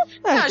passado?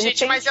 Não,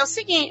 gente, mas é o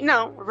seguinte...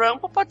 Não,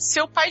 Rumple pode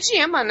ser o pai de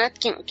Emma, né?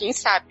 Quem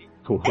sabe?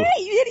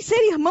 E eles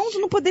serem irmãos e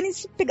não poderem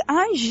se pegar.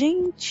 Ai,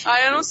 gente.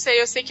 Eu não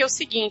sei. Eu sei que é o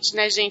seguinte,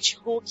 né, gente?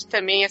 Hulk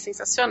também é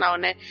sensacional,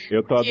 né?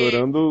 Eu tô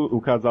adorando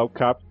o casal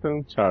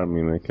Captain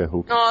Charming, né? Que é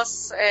Hulk.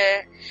 Nossa,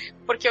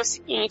 porque é o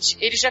seguinte,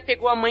 ele já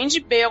pegou a mãe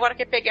de B, agora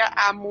quer pegar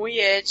a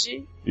mulher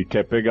de... E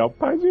quer pegar o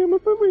pai de Emma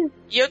também.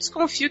 E eu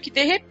desconfio que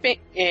de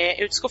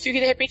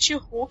repente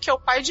Hulk é o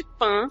pai de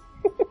Pan.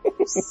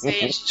 Não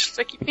sei, gente,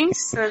 tô aqui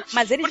pensando.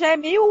 Mas ele já é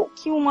meio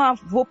que um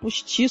avô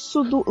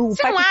postiço do...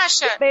 Você não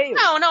acha?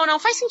 Não,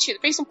 faz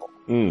sentido, pensa um pouco.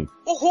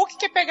 O Hulk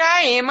quer pegar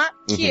a Emma,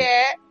 que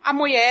é a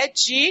mulher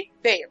de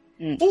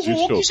Bale. O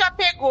Hulk já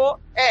pegou...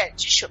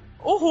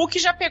 O Hulk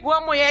já pegou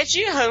a mulher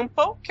de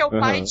Rumple, que é o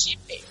pai de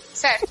Bale.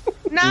 Certo?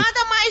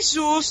 Nada mais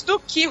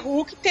justo que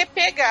Hulk ter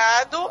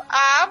pegado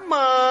a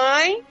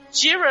mãe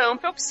de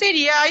Rumple, que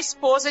seria a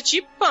esposa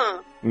de Pan.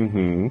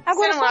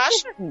 Agora, você não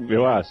acha?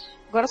 Eu acho.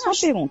 Agora só uma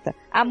pergunta.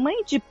 A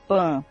mãe de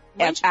Pan,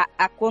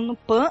 quando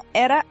Pan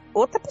era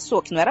outra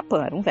pessoa, que não era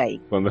Pan, era um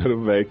velho. Quando era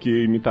o velho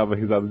que imitava a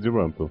risada de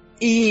Rumple.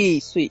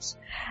 Isso.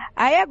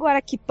 Aí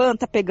agora que Pan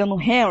tá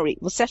pegando Henry,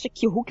 você acha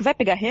que o Hulk vai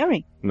pegar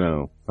Henry?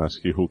 Não, acho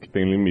que Hulk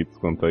tem limites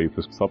quanto a isso.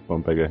 Acho que só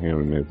Pan pega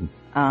Henry mesmo.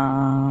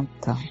 Ah,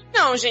 tá.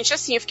 Não, gente,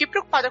 assim, eu fiquei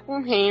preocupada com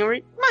o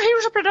Henry. Mas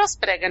Henry já perdeu as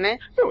pregas, né?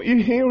 Não, e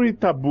Henry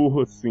tá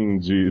burro, assim,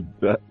 de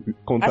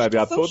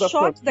contrariar toda a família. Acho que foi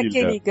um choque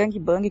daquele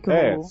gangbang que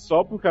rolou.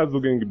 Só por causa do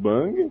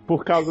gangbang,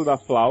 por causa da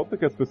flauta,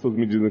 que as pessoas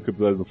me dizem que o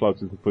episódio do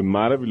flautista foi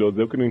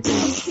maravilhoso, eu que não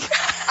entendi.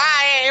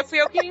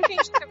 fui eu que não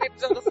entendi também o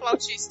episódio do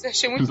flautista.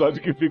 Achei muito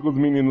Episódio que fica os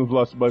meninos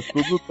Lost Boys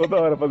tudo toda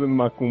hora fazendo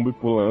macumba e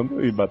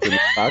pulando e batendo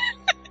taco.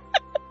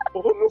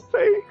 Ou não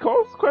sei,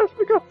 qual é a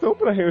explicação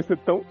pra Henry ser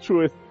tão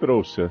true esse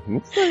trouxa?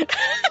 Não sei.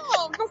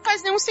 Não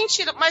faz nenhum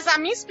sentido, mas a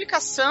minha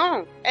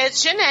explicação é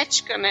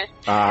genética, né?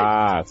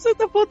 Ah. Essa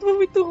foto foi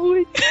muito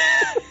ruim.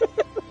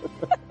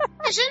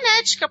 É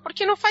genética,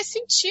 porque não faz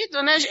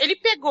sentido, né? Ele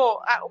pegou...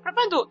 O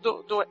problema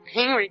do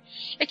Henry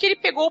é que ele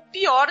pegou o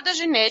pior da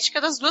genética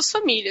das duas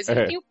famílias.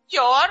 Ele tem o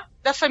pior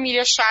da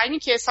família Shine,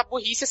 que é essa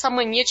burrice, essa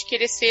mania de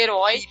querer ser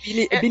herói.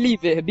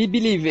 Believer.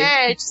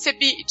 De ser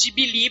de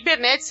believer,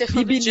 né? De ser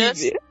fã do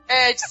Justin.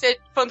 De ser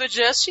fã do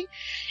Justin.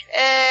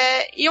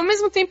 E ao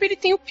mesmo tempo ele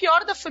tem o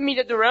pior da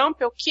família do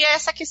Rumpel, que é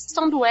essa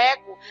questão do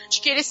ego,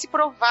 de querer se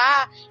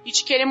provar e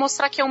de querer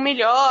mostrar que é o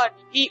melhor.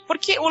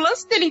 Porque o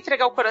lance dele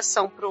entregar o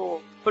coração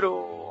pro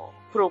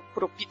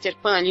Peter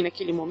Pan ali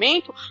naquele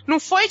momento, não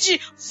foi de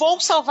vou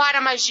salvar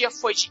a magia,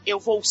 foi de eu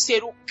vou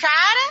ser o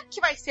cara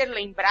que vai ser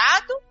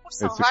lembrado por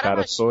salvar a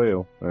magia. Esse cara sou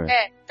eu.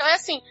 Então é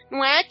assim,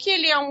 não é que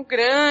ele é um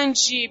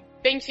grande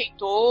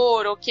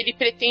benfeitor ou que ele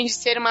pretende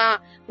ser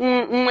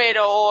um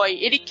herói.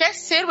 Ele quer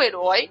ser o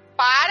herói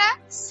para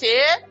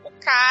ser o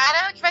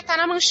cara que vai estar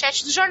na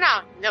manchete do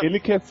jornal. Entendeu? Ele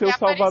quer ser o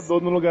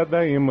salvador no lugar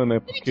da Emma,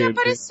 né? Porque ele quer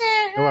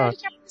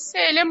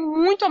aparecer, ele é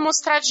muito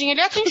amostradinho,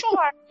 ele é attention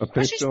whore.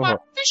 attention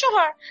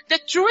whore. The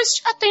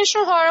truest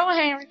attention whore, o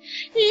Henry.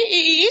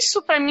 E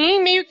isso, pra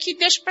mim, meio que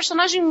deixa o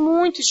personagem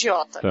muito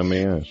idiota.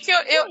 Também acho. Porque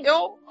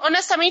eu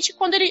honestamente,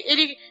 quando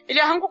ele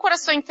arranca o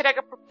coração e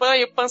entrega pro Pan,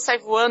 e o Pan sai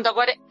voando,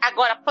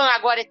 Pan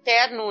agora é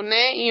eterno,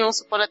 né, em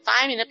Once Upon a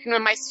Time, né, porque não é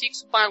mais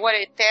fixo, o Pan agora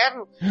é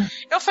eterno.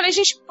 Eu falei,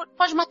 gente,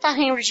 pode matar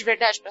Henry de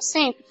verdade pra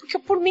sempre? Porque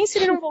por mim, se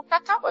ele não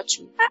voltar, tá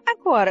ótimo.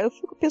 Agora, eu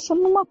fico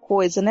pensando numa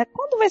coisa, né,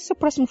 quando vai ser o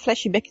próximo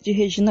flashback de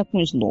Regina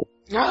com Snow?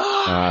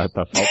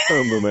 Tá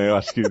faltando, né? Eu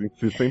acho que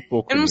insistem um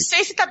pouco. Eu não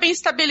sei se tá bem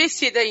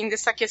estabelecida ainda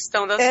essa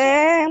questão das...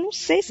 eu não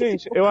sei se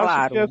gente, eu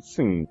acho que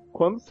assim,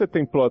 quando você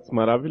tem plots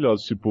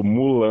maravilhosos, tipo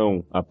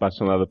Mulão,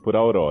 apaixonada por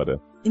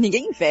Aurora. E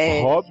ninguém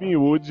vê. Robin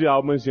Hood,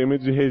 alma gêmea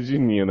de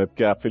Regininha, né?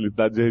 Porque a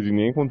felicidade de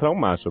Regininha é encontrar um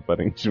macho,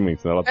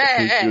 aparentemente. Ela tá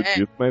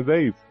disso, mas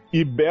é isso.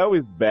 E Belle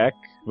is back,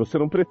 você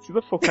não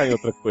precisa focar em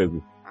outra coisa.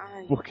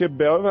 Porque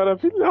Belle é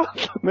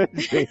maravilhosa, né,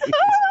 gente?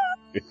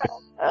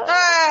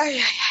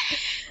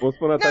 O Once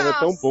Upon a Time é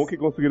tão bom que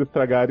conseguiram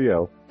estragar a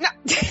Ariel. Não.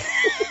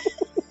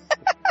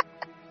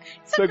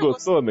 Você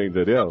gostou, né, de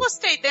Ariel? Eu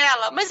gostei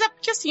dela, mas é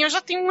porque assim, eu já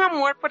tenho um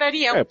amor por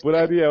Ariel. Por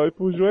Ariel e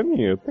por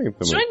Joaninha, eu tenho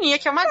também. Joaninha,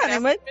 que é uma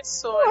grande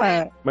pessoa,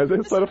 né? Mas a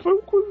história foi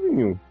um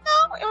cozinho.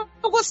 Não,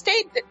 eu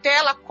gostei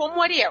dela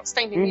como Ariel, você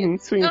tá entendendo?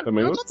 Sim,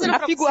 também gostei.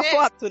 A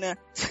foto, né?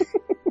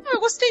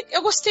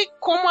 Eu gostei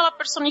como ela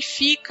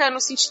personifica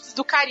no sentido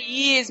do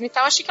carisma e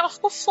tal. Achei que ela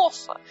ficou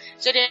fofa,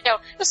 de Ariel.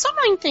 Eu só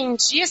não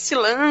entendi esse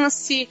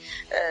lance.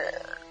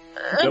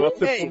 Ela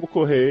ser pombo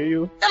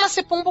correio. Ela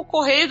ser pombo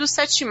correio dos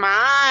 7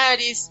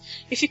 mares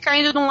e ficar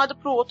indo de um lado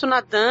pro outro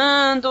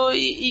nadando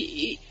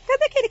e...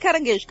 Cadê aquele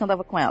caranguejo que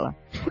andava com ela?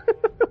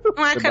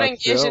 Não é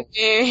caranguejo.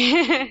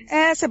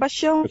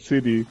 Sebastião. É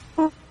Siri.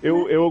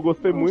 Eu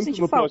gostei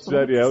muito no plot de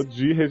Ariel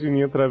de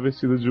Regininha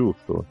travestida de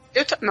Úrsula.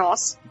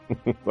 Nossa.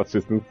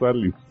 Achei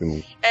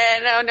sensualíssimo.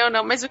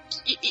 Não, mas o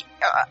que...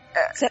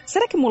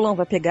 Será que Mulan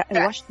vai pegar...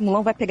 Eu acho que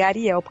Mulan vai pegar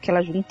Ariel, porque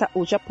ela junta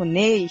o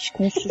japonês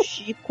com o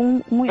sushi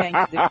com mulher,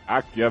 entendeu?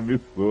 Que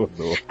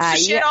absurdo.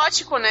 Sushi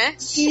erótico, né?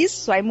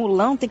 Isso, aí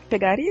Mulan tem que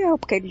pegar Ariel,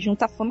 porque ele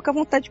junta a fome com a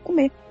vontade de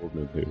comer. Oh,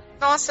 meu Deus.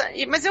 Nossa,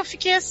 mas eu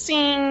fiquei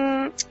assim...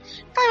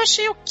 eu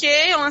achei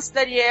ok o lance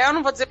da Ariel,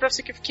 não vou dizer pra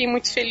você que eu fiquei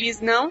muito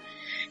feliz, não.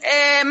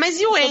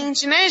 Mas e o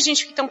Andy, né,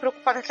 gente, que tão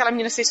preocupada com aquela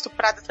menina ser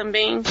estuprada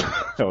também?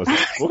 Eu acho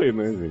que foi,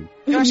 né, gente?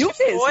 Eu acho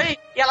que foi,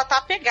 e ela tá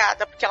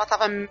apegada, porque ela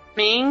tava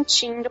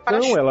mentindo para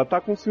ela tá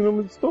com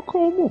síndrome de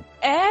Estocolmo.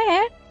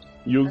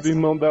 E os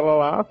irmãos dela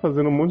lá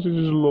fazendo um monte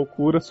de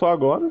loucura só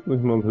agora. Os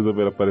irmãos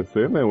resolveram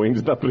aparecer, né? O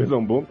Andy tá preso há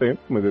um bom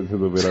tempo, mas eles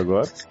resolveram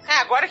agora.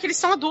 Agora que eles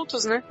são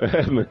adultos, né?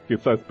 Né? Que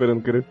só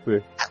esperando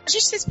crescer.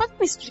 Gente, vocês podem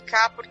me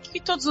explicar por que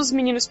todos os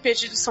meninos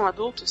perdidos são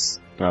adultos?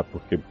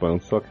 Porque Pan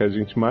só quer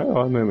gente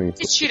maior, né?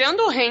 E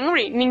tirando o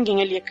Henry,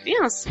 ninguém ali é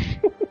criança.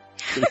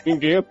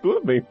 Ninguém atua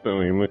bem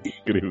também, mas é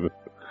incrível.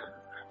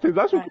 Vocês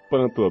acham que o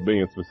Pan atua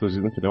bem? As pessoas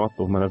dizem que ele é um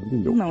ator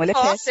maravilhoso. Não, ele é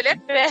péssimo. Ele é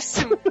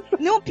péssimo.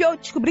 Não, pior, eu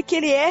descobri que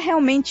ele é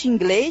realmente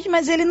inglês,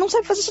 mas ele não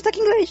sabe fazer sotaque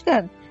inglês,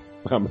 cara.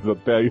 Mas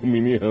até aí o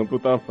Mini Rampo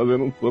tava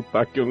fazendo um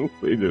sotaque que eu não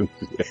sei de onde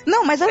é.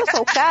 Não, mas olha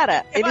só, o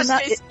cara...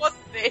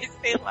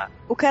 sei lá.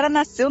 O cara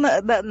nasceu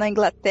na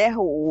Inglaterra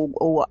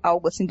ou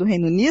algo assim do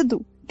Reino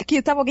Unido,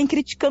 que tava alguém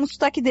criticando o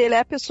sotaque dele,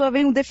 aí a pessoa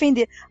veio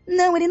defender.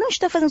 Não, ele não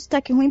está fazendo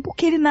sotaque ruim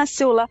porque ele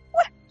nasceu lá.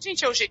 Ué?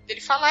 Gente, o jeito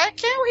dele falar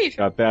que é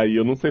horrível. Até aí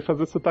eu não sei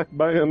fazer sotaque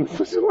baiano,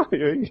 de lá,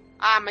 e aí?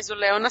 Mas o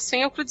Léo nasceu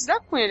em Euclides da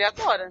Cunha, ele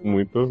adora. Né?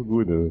 Muito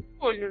orgulho, né?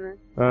 Orgulho, né?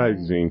 Ai,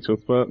 gente,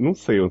 não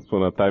sei, Once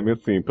Upon a Time,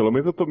 assim, pelo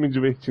menos eu tô me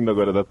divertindo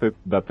agora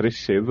da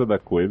trecheza da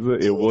coisa.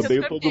 Eu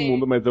odeio todo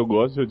mundo, mas eu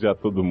gosto de odiar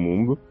todo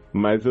mundo.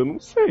 Mas eu não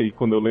sei,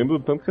 quando eu lembro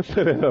do tanto que a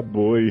série era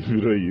boa e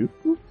virou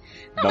isso...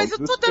 Não, mas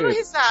eu tô dando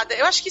risada.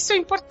 Eu acho que isso é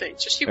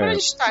importante. Acho que quando a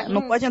gente tá rindo...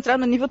 Não pode entrar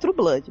no nível True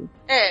Blood.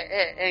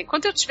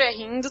 Enquanto eu estiver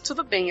rindo,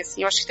 tudo bem,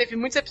 assim. Eu acho que teve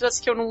muitos episódios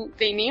que eu não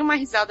dei nenhuma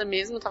risada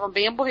mesmo, eu tava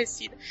bem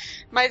aborrecida.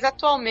 Mas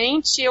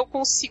atualmente eu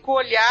consigo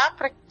olhar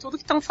pra tudo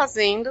que estão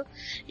fazendo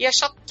e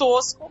achar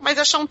tosco, mas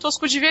achar um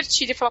tosco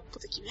divertido e falar,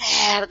 puta que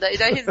merda, e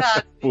dar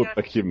risada.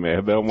 Puta que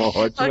merda, é uma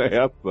ótima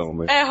reação,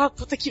 né?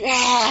 Puta que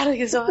merda,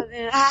 que só...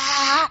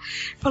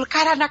 Falo,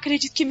 cara, não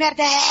acredito, que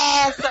merda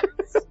é essa?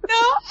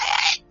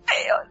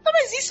 Não,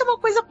 mas isso é uma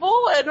coisa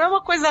boa, não é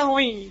uma coisa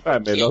ruim. É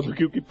melhor do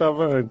que o que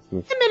tava antes.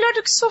 Né? É melhor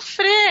do que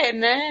sofrer,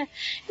 né?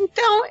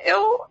 Então,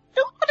 eu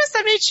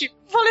honestamente,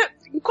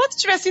 enquanto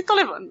estiver assim, tô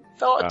levando.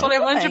 Tô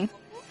levando de...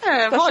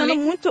 tô achando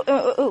muito...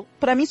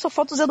 Pra mim, só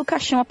falta o Zé do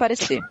Caixão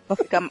aparecer. Pra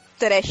ficar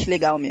trash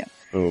legal mesmo.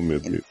 Oh, meu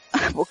Deus.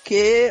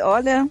 Porque,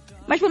 olha...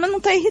 Mas pelo menos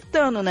não tá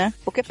irritando, né?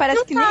 Porque parece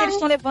não que nem eles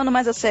estão levando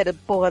mais a sério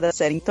a porra da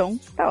série. Então,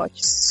 tá ótimo.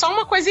 Só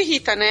uma coisa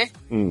irrita, né?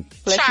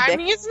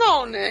 Charming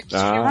Snow, né? Que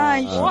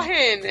vai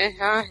morrer, né?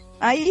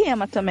 Aí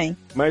Emma também.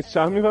 Mas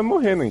Charming vai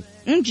morrer, né?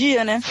 Um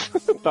dia, né?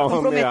 Tá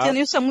prometendo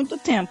isso há muito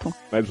tempo.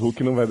 Mas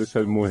Hulk não vai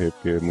deixar de morrer,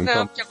 porque é muito...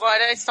 Não, porque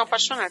agora eles estão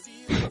apaixonados.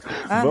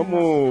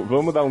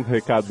 Vamos dar uns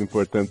recados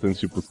importantes antes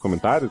de ir pros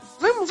comentários?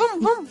 Vamos.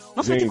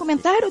 Nossa, tem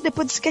comentário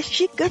depois desse cast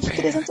gigante de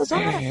 300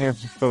 horas.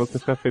 Pra você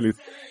ficar feliz.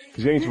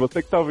 Gente,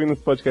 você que tá ouvindo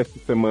esse podcast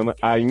essa semana,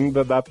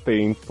 ainda dá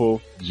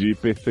tempo de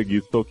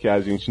perseguir, stalkear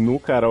a gente no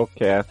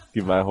Carolcast, que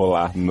vai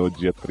rolar no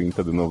dia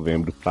 30 de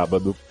novembro,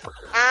 sábado.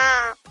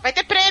 Vai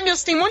ter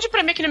prêmios, tem um monte de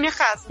prêmio aqui na minha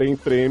casa. Tem o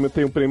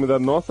prêmio da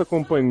nossa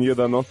companhia,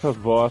 da nossa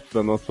voz,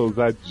 da nossa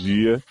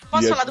ousadia.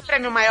 Posso falar do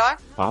prêmio maior?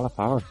 Fala.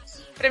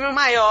 O prêmio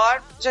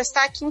maior já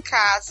está aqui em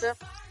casa.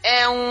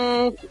 É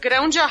um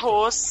grão de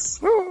arroz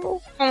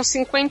com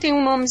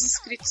 51 nomes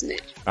escritos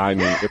nele. Ai,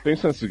 eu tenho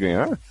chance de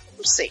ganhar?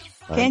 Não sei.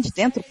 Quem é de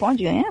dentro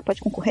pode ganhar? Pode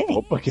concorrer?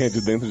 Opa, quem é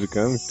de dentro de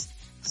câmera?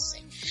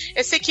 Sim.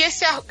 Esse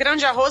grão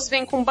de arroz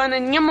vem com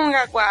bananinha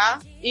mongaguá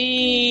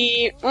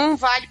e um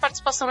vale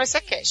participação no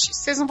SciCast.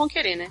 Vocês não vão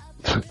querer, né?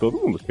 Todo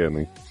mundo quer,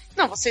 né?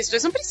 Não, vocês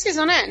dois não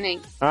precisam, né,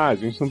 nem? A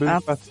gente não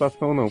tem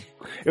participação, não.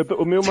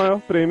 O meu maior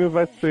prêmio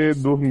vai ser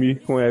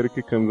dormir com Erika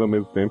e Camis ao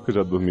mesmo tempo, que eu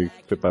já dormi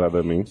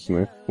separadamente,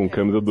 né? Com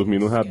Camis eu dormi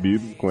no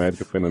Habib, com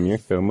Erika foi na minha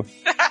cama.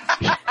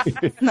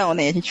 Não,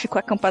 né? A gente ficou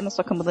acampado na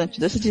sua cama durante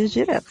 2 dias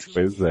direto.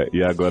 Pois é,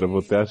 e agora eu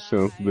vou ter a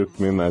chance desse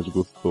homenagem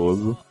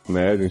gostoso,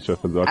 né? A gente vai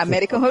fazer uma...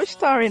 American Horror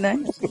Story, né?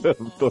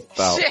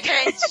 Total.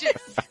 Gente!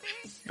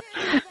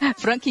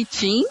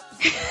 Frankenstein.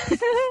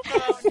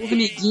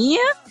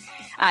 Formiguinha.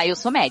 Eu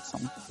sou Madison.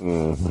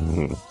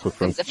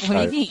 Mas é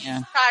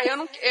formiguinha.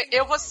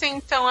 Eu vou ser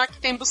então a que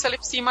tem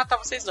bucelepsia e matar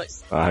vocês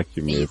dois.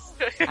 Que medo.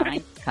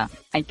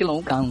 Ai, que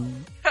longão.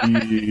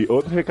 E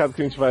outro recado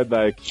que a gente vai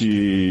dar é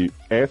que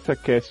essa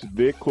cast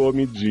de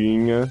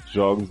comidinha,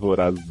 Jogos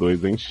Vorazes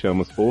 2 em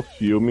Chamas, o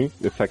filme,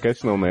 essa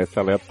cast não, né? Esse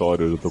é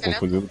aleatório, eu tô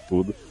confundindo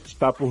tudo.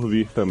 Está por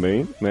vir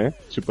também, né?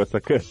 Tipo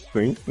essa cast,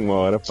 sim, uma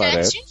hora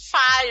aparece. Cat in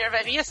Fire,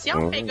 vai vir assim,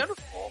 pegando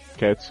fogo.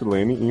 Cat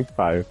Lane in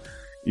Fire.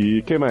 E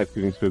o que mais que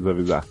a gente precisa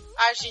avisar?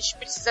 A gente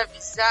precisa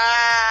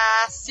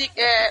avisar...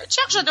 o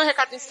Thiago já deu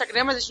recado no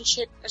Instagram, mas a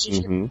gente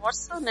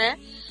reforça, né?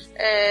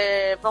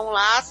 Vão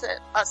lá,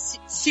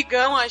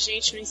 sigam a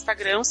gente no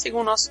Instagram,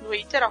 sigam o nosso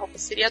Twitter,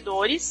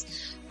 @seriadores.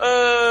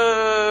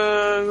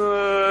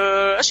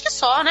 Acho que é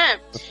só, né?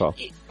 É só.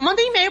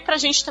 Mandem e-mail pra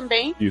gente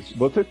também. Isso.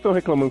 Vocês estão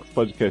reclamando que esse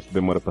podcast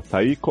demora pra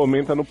sair?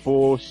 Comenta no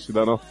post,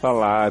 dá nosso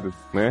salário,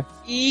 né?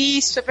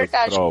 Isso, é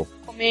verdade.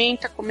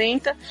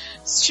 Comenta.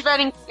 Se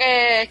tiverem,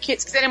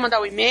 se quiserem mandar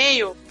o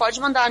e-mail,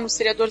 pode mandar no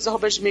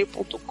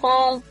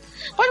seriadores@gmail.com.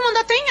 Pode mandar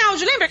até em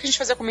áudio. Lembra que a gente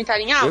fazia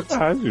comentário em áudio?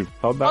 Verdade.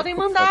 Saudade. Podem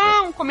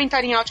mandar um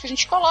comentário em áudio que a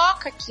gente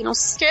coloca aqui. Não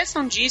se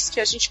esqueçam disso, que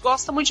a gente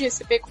gosta muito de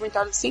receber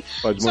comentários assim.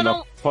 Pode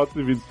mandar fotos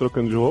e vídeos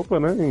trocando de roupa,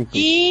 né?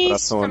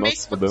 Isso, também.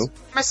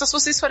 Mas só se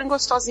vocês forem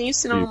gostosinhos,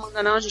 senão não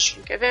manda não, a gente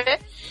não quer ver.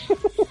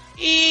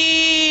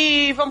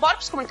 E vambora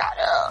pros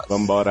comentários.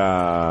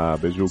 Vambora,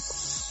 beijo.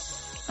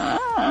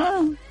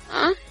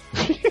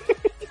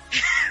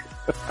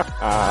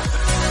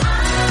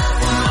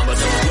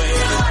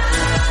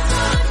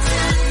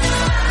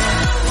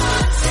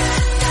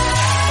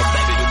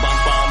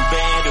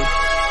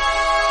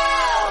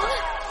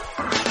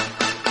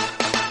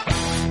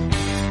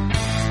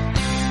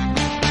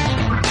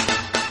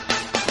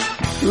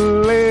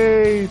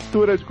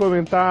 Leitura de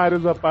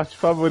comentários, a parte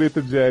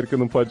favorita de Erika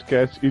no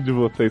podcast e de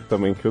vocês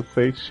também, que eu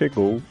sei,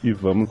 chegou e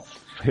vamos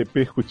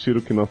repercutir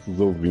o que nossos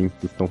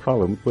ouvintes estão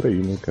falando por aí,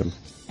 né, cara?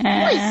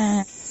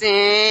 Pois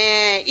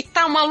é, e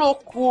tá uma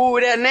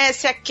loucura, né?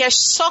 Esse aqui é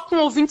só com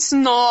ouvintes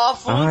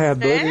novos.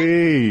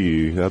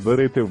 Adorei! Né?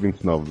 Adorei ter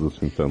ouvintes novos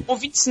assim, tanto.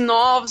 Ouvintes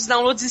novos,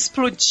 downloads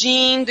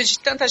explodindo, de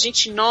tanta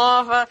gente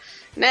nova,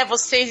 né?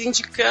 Vocês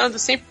indicando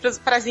sempre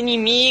pras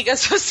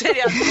inimigas, os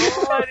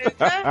seriadores,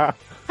 né?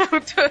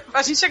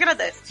 A gente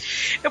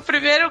agradece. O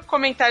primeiro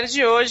comentário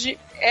de hoje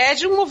é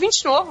de um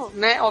ouvinte novo,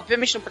 né?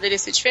 Obviamente não poderia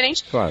ser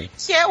diferente. Claro.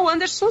 Que é o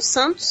Anderson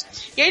Santos.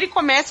 E aí ele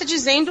começa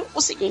dizendo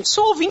o seguinte: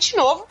 sou ouvinte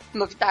novo,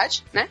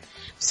 novidade, né?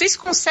 Vocês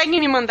conseguem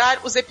me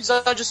mandar os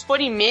episódios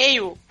por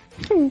e-mail?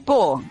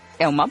 Pô,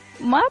 É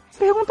uma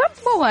pergunta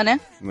boa, né?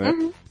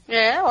 Uhum.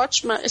 É,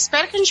 ótima.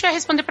 Espero que a gente vai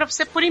responder pra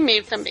você por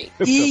e-mail também.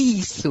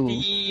 Isso,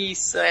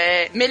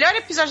 Melhor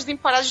episódio da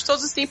temporada de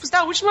todos os tempos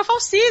da última Fall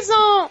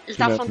Season. Ele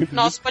tava falando do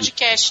nosso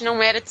podcast,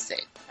 não era de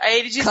série. Aí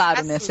ele disse claro,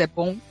 assim, né? Isso é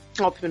bom.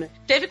 Óbvio, né?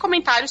 Teve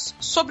comentários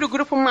sobre o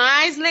grupo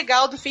mais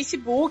legal do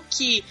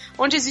Facebook,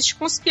 onde existe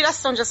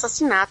conspiração de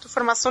assassinato,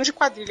 formação de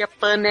quadrilha,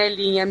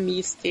 panelinha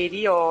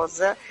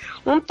misteriosa,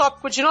 um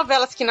tópico de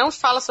novelas que não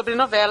fala sobre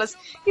novelas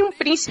e um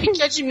príncipe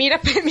que admira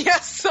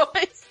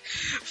premiações.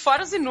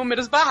 Fora os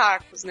inúmeros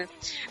barracos, né?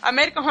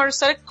 American Horror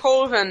Story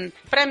Coven,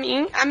 pra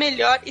mim, a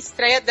melhor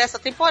estreia dessa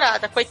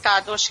temporada.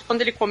 Coitado, acho que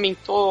quando ele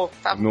comentou...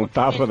 Não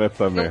tava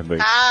nessa merda aí.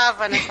 Não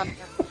tava nessa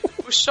merda.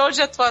 O show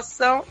de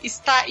atuação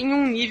está em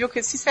um nível que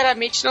eu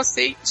sinceramente não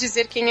sei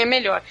dizer quem é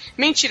melhor.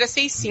 Mentira,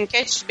 sei sim.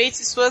 Cat Bates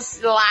e suas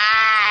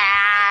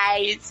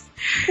lies.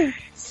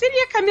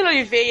 Seria Camila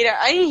Oliveira,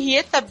 a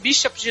Henrietta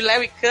Bishop de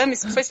Léo e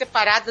Camis, que foi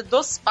separada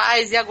dos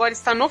pais e agora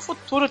está no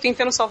futuro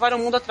tentando salvar o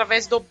mundo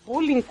através do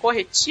bullying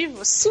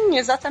corretivo? Sim,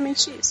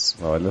 exatamente isso.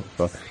 Olha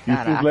só.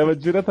 Isso nos leva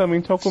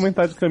diretamente ao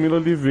comentário de Camila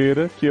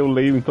Oliveira, que eu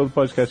leio em todo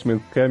podcast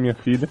mesmo, que é a minha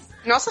filha.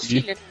 Nossa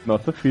filha.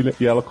 Nossa filha.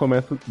 E ela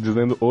começa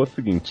dizendo o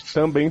seguinte: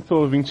 também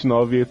sou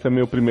 29 e esse é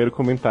meu primeiro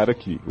comentário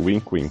aqui.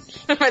 Wink, wink.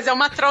 Mas é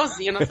uma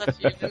trollzinha, nossa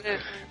filha, né?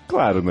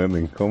 Claro, né,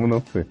 nem como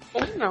não ser.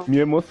 Como não? Me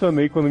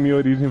emocionei quando minha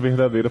origem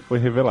verdadeira foi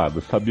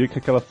revelada. Sabia que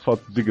aquelas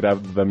fotos de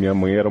grávidas da minha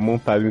mãe eram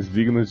montagens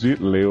dignas de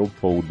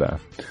Leopolda.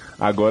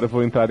 Agora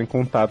vou entrar em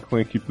contato com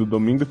a equipe do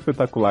Domingo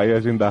Espetacular e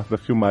agendar para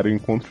filmar o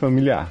encontro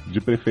familiar,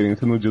 de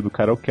preferência no dia do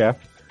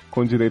Carolcast,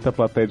 com direito a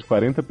plateia de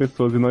 40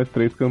 pessoas e nós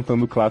três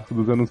cantando o clássico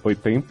dos anos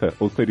 80,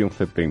 ou seriam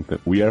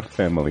 70? We Are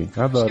Family.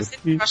 Adoro.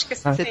 Acho que é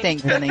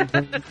 70, né?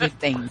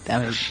 70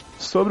 mesmo.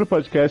 Sobre o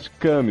podcast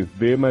Camis,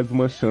 dê mais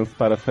uma chance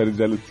para a série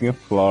de Alicinha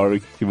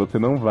Florrick, que você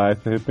não vai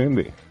se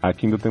arrepender. A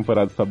quinta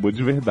temporada está boa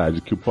de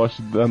verdade, que o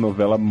post da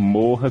novela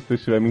morra se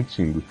estiver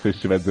mentindo. Se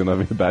estiver dizendo a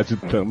verdade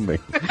também.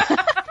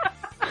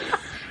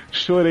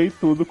 Chorei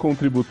tudo com o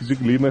tributo de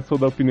Glee, mas sou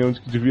da opinião de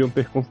que deviam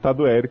ter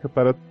consultado Erika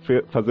para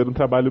fazer um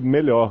trabalho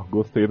melhor.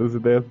 Gostei das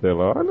ideias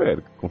dela. Olha,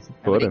 Erika,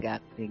 consultora.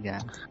 Obrigado.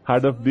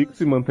 Heart of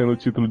Dixie, mantendo o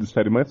título de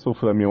série mais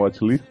fofa da minha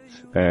watchlist,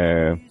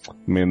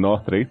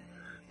 menor 3.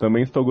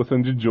 Também estou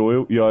gostando de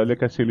Joel e olha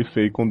que achei ele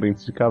feio com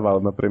dentes de cavalo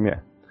na Premiere.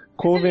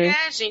 Coven,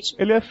 gente.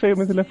 Ele é feio,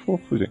 mas ele é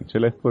fofo, gente.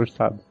 Ele é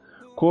esforçado.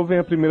 Coven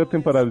é a primeira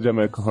temporada de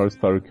American Horror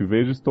Story que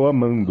vejo, estou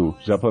amando.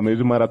 Já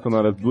planejo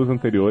maratonar as duas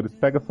anteriores,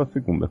 pega sua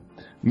segunda.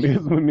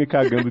 Mesmo me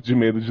cagando de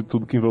medo de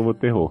tudo que envolva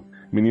terror.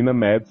 Menina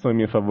Madison é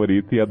minha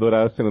favorita e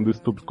adorar a cena do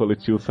estupro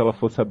coletivo se ela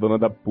fosse a dona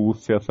da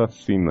pulse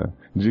assassina.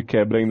 De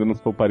quebra ainda nos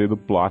pouparia do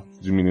plot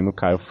de menino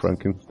Kyle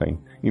Frankenstein.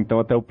 Então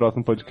até o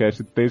próximo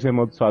podcast, estejam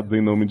amaldiçoados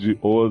em nome de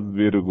Os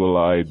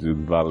Virguloides.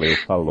 Valeu,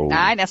 falou.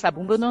 Ai, nessa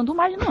bumba eu não ando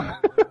mais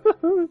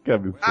não. Que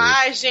absurdo.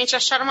 Ai, gente,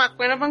 acharam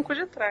maconha no banco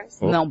de trás.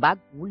 Oh. Não,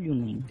 bagulho,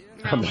 nem.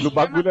 No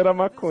bagulho era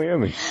maconha,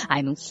 né?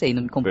 Ai, não sei,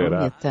 não me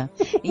comprometa.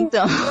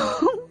 Então...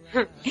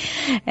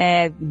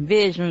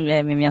 Beijo,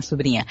 minha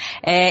sobrinha.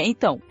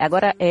 Então,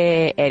 agora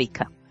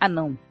Erika. Ah,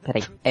 não,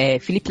 peraí.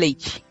 Felipe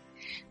Leite.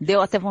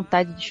 Deu até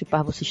vontade de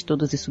chupar vocês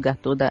todos e sugar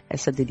toda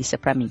essa delícia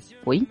pra mim.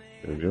 Oi?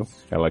 Você viu?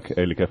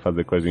 Ele quer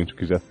fazer com a gente o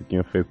que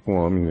Jessiquinha fez com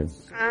o homem, né?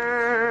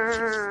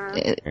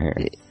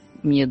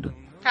 Medo.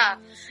 Tá.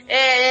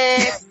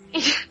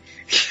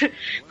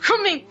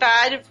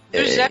 Comentário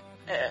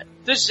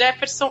do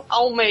Jefferson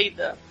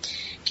Almeida.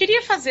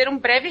 Queria fazer um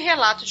breve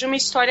relato de uma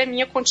história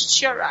minha com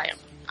titia Ryan.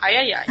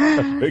 Ai.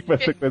 Sei que vai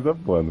ser coisa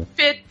boa, né?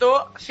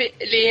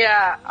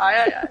 Pedofilia.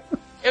 Ai.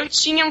 Eu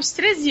tinha uns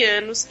 13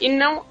 anos e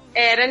não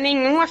era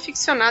nenhum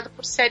aficionado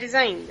por séries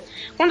ainda.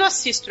 Quando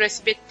assisto no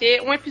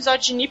SBT, um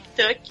episódio de Nip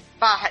Tuck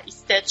 /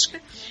 estética,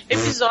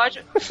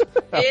 episódio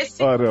esse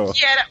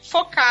que era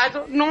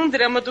focado num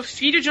drama do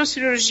filho de um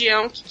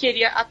cirurgião que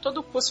queria a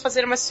todo custo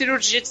fazer uma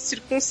cirurgia de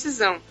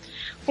circuncisão,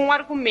 com o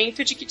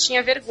argumento de que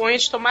tinha vergonha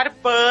de tomar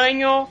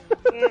banho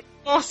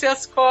com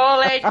seus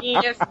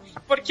coleguinhas,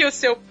 porque o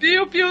seu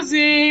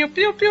piu-piuzinho,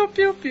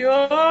 piu-piu-piu-piu,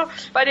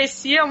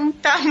 parecia um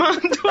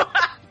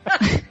tamanduá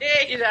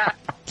madeira.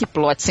 Que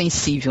plot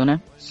sensível, né?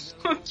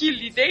 O que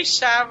lhe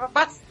deixava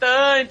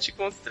bastante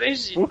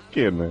constrangido. Por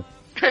quê, né?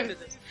 Ai, meu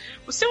Deus.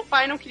 O seu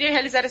pai não queria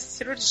realizar essa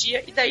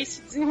cirurgia e daí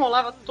se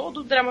desenrolava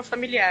todo o drama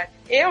familiar.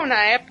 Eu,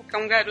 na época,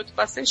 um garoto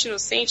bastante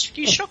inocente,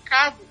 fiquei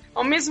chocado,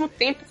 ao mesmo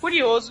tempo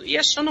curioso e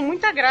achando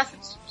muita graça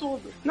disso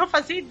tudo. Não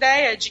fazia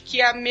ideia de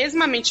que a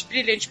mesma mente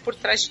brilhante por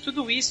trás de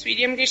tudo isso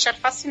iria me deixar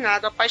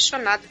fascinado,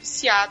 apaixonado,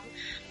 viciado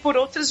por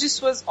outras de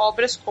suas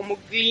obras como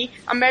Glee,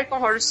 American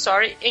Horror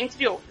Story,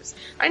 entre outras.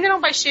 Ainda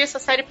não baixei essa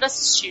série para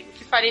assistir, o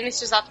que farei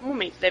nesse exato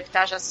momento, deve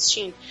estar já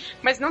assistindo,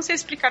 mas não sei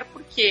explicar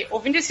porquê.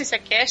 Ouvindo esse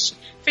cast,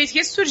 fez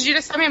ressurgir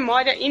essa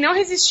memória e não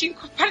resisti em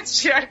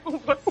compartilhar com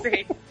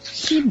vocês.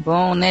 Que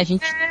bom, né?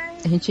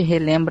 A gente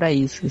relembra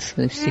isso,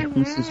 essas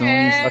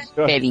circuncisões,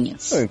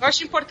 pelinhas. Eu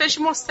acho importante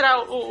mostrar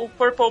o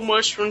Purple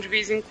Mushroom de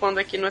vez em quando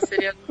aqui no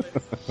seriador.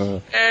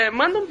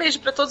 Manda um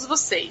beijo para todos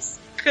vocês.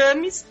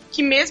 Camis,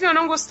 que mesmo eu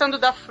não gostando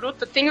da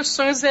fruta, tenho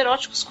sonhos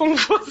eróticos com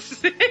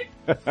você.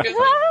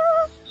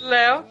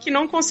 Léo, que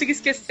não consigo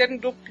esquecer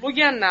do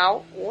plug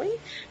anal,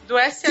 do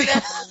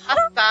SLF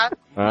arrastado,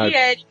 e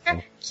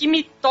Érica, que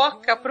me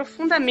toca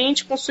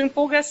profundamente com sua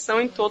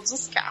empolgação em todos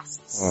os casos.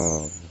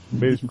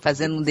 Beijo.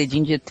 Fazendo um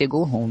dedinho de ET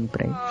Go Home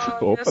pra ele.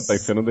 Opa, tá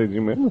enfiando o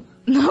dedinho mesmo?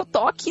 Não,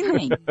 toque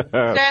nem.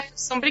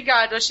 Jefferson,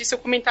 obrigado. Eu achei seu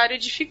comentário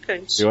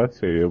edificante. Eu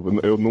achei.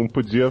 Eu não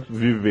podia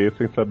viver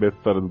sem saber a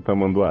história do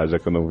tamanduá, já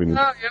que eu não vi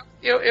ninguém. Não,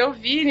 eu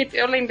vi,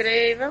 eu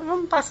lembrei.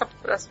 Vamos passar pro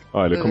próximo.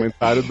 Olha,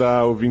 comentário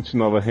da ouvinte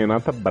nova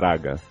Renata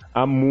Braga.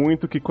 Há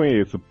muito que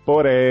conheço,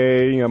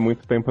 porém há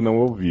muito tempo não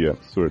ouvia.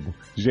 Absurdo.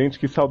 Gente,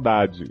 que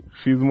saudade.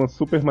 Fiz uma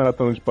super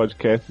maratona de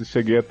podcasts e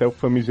cheguei até o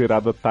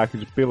famigerado ataque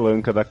de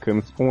pelanca da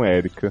Camis com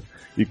Érica.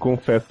 E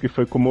confesso que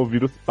foi como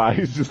ouvir os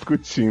pais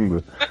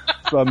discutindo.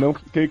 Só não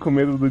fiquei com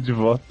medo do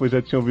divórcio, pois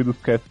já tinha ouvido os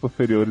casts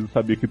posteriores e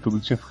sabia que tudo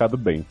tinha ficado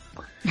bem.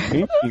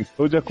 Enfim,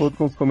 estou de acordo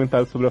com os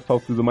comentários sobre a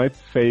falsiza mais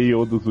feia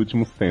dos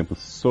últimos tempos.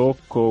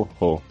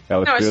 Socorro.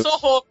 Ela não, é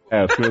sorroco.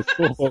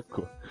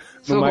 Sorroco.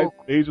 No mais,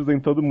 beijos em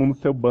todo mundo,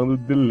 seu bando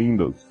de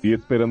lindos. E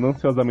esperando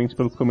ansiosamente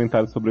pelos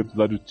comentários sobre o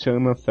episódio Chan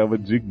na selva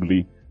de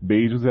Glee.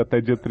 Beijos e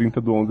até dia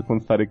 30 do 11, quando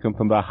estarei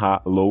cantando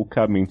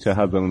loucamente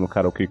arrasando no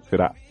karaokê, que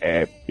será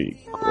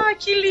épico. Ai,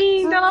 que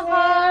linda ela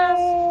vai.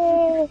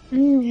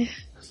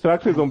 Será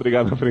que vocês vão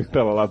brigar na frente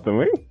dela lá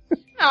também?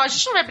 Não, a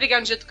gente não vai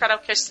brigar no dia do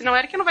karaokê, senão a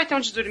Erika não vai ter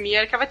onde dormir,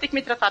 a Erika vai ter que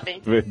me tratar bem.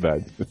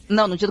 Verdade.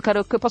 Não, no dia do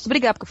karaokê eu posso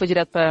brigar, porque eu fui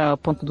direto para o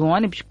ponto do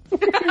ônibus.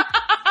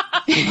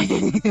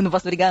 Eu não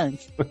posso brigar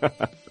antes.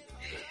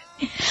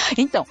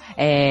 Então,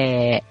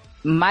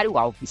 Mário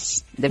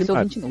Alves, deve ser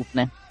ouvinte novo,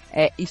 né?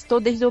 Estou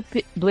desde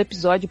o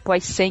episódio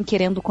pós-100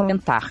 querendo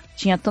comentar.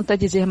 Tinha tanto a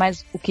dizer,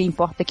 mas o que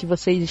importa é que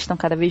vocês estão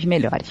cada vez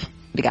melhores.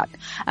 Obrigado.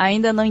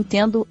 Ainda não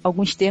entendo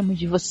alguns termos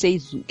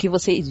que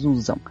vocês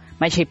usam,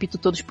 mas repito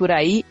todos por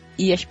aí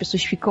e as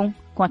pessoas ficam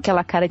com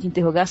aquela cara de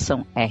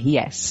interrogação.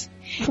 RS.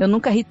 Eu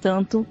nunca ri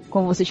tanto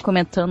com vocês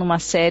comentando uma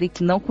série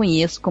que não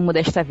conheço como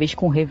desta vez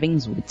com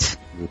Ravenswood.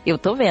 Eu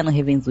tô vendo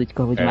Ravenswood,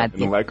 Corvo de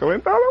Madeira. Não vai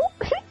comentar, não.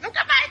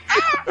 Nunca mais.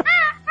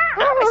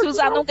 Mas se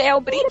usar não ganhar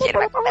o brinde, ele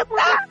vai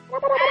comentar.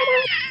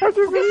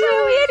 Porque sou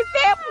eu e ele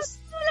vemos.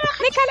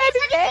 Nem Caleb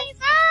vem.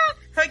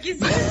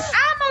 Hugzinho.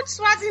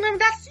 Amaldiçoados em nome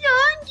da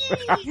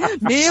Siang.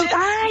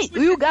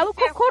 Meu, e o Galo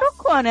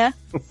Cocorocó, né?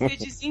 Você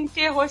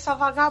desenterrou essa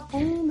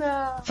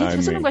vagabunda. Gente,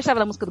 você não gostava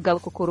da música do Galo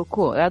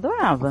Cocorocó? Eu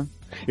adorava.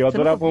 Eu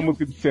adorava uma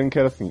música de Siang que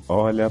era assim: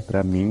 olha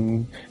pra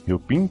mim, eu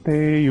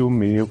pintei o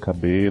meu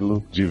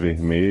cabelo de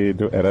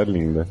vermelho. Era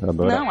linda,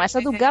 adorava. Não, essa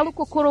do Galo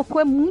Cocorocó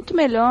é muito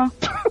melhor.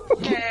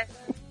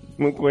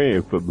 Não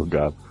conheço a do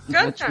Galo.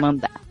 Vou te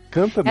mandar.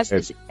 Canta,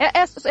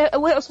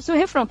 o seu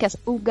refrão, que é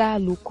o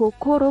galo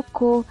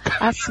cocorocô,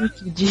 assim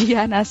que o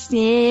dia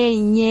nascer,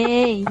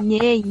 Ai,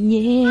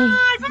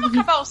 vamos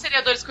acabar os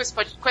seriadores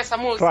com essa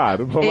música?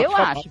 Claro, vamos eu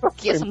acho,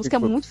 porque essa música é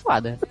muito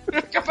foda.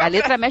 A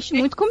letra mexe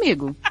muito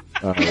comigo.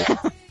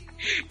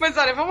 Mas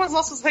olha, vamos aos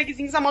nossos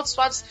rugzinhos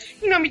amaldiçoados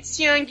em nome de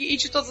Siang e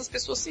de todas as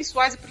pessoas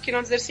sensuais, e por que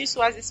não dizer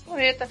sensuais desse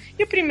planeta.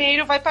 E o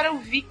primeiro vai para o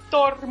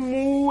Victor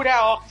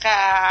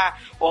Muraoka,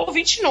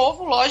 ouvinte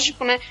novo,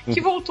 lógico, né?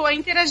 Que voltou a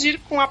interagir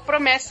com a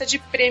promessa de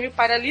prêmio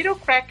para Little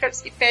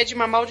Crackers e pede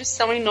uma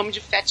maldição em nome de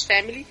Fat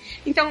Family.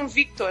 Então,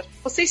 Victor,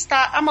 você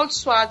está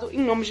amaldiçoado em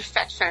nome de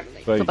Fat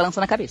Family. Tô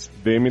balançando a cabeça.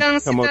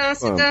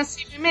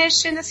 Dance,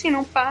 mexendo assim,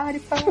 não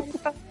pare.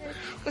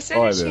 Você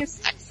olha,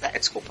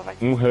 desculpa, vai.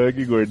 Um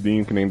hug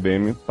gordinho que nem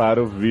Demi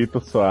para o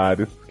Vitor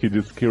Soares, que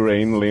diz que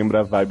Rain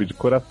lembra a vibe de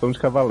Coração de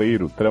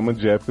Cavaleiro, trama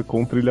de época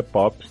com trilha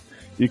pop,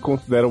 e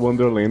considera o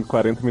Wonderland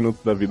 40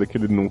 minutos da vida que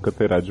ele nunca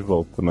terá de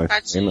volta.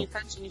 Tadinho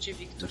de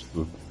Victor.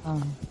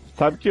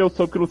 Sabe que eu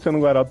sou que o Luciano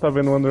Guaraldo tá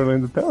vendo o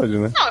Wonderland até hoje,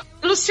 né?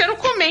 Não, Luciano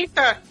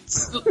comenta,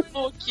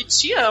 Luke,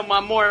 te amo,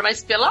 amor,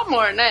 mas pelo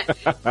amor, né?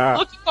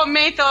 Luke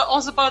comenta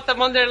Once Upon a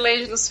Time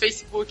Wonderland nos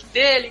Facebook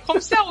dele,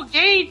 como se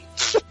alguém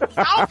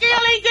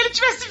além dele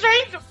tivesse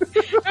vendo.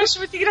 Eu acho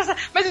muito engraçado.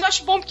 Mas eu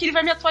acho bom porque ele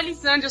vai me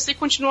atualizando, eu sei que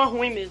continua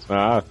ruim mesmo.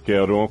 Porque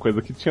era uma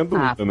coisa que tinha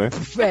dúvida, né?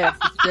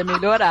 Podia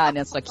melhorar,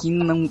 né? Só que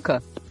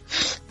nunca.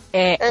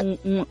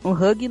 Um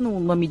hug no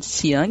nome de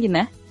Siang,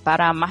 né?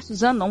 Para Márcio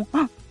Zanon,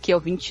 que é o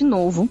 20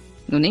 novo.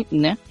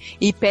 Né?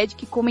 E pede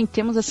que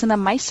comentemos a cena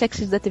mais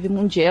sexy da TV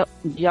mundial,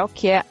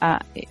 que é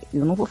a...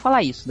 Eu não vou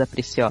falar isso, da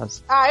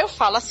Preciosa. Eu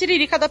falo, a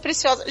Siririca da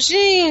Preciosa.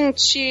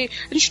 Gente,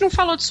 a gente não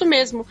falou disso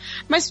mesmo.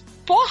 Mas,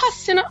 porra, a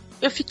cena...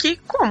 Eu fiquei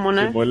como,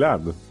 né? Fiquei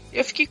molhado.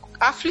 Eu fiquei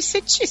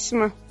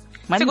aflicetíssima.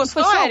 Mas você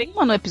gostou, foi só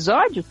uma no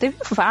episódio? Teve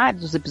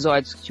vários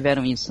episódios que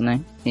tiveram isso, né?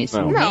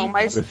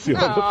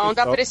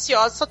 Da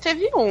Preciosa só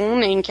teve um,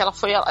 nem que ela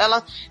foi...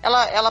 Ela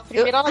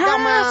primeiro ela dá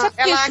uma...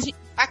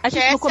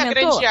 Aquece a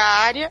grande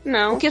área,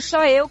 não. Porque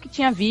só eu que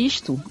tinha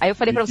visto. Aí eu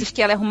falei pra vocês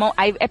que ela arrumou.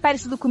 Aí é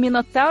parecido com o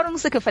Minotauro, não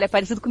sei o que eu falei, é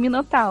parecido com o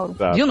Minotauro.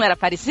 Tá. Viu? Não era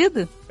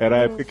parecido? Era a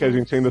época que a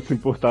gente ainda se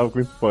importava com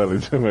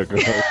spoilers.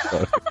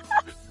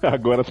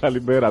 Agora tá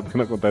liberado que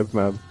não acontece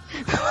nada.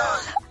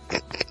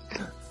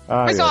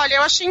 Mas olha,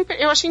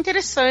 eu achei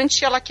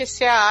interessante ela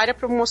aquecer a área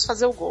pro moço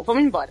fazer o gol.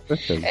 Vamos embora.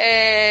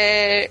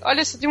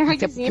 Olha, você tem um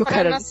hugzinho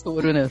para o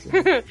touro, né?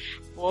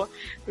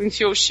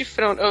 Enfiou o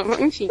chifrão.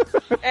 Enfim.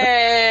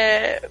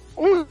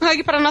 Um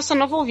hug para a nossa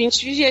nova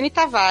ouvinte, Viviane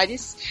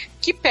Tavares,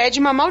 que pede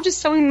uma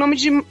maldição em nome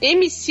de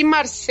MC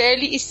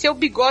Marcelli e seu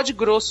bigode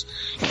grosso.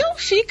 Então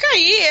fica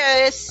aí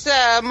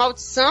essa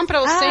maldição pra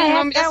você em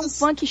nome dessas... um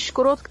funk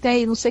escroto que tem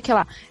aí, não sei o que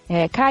lá.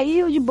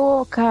 Caiu de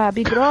boca,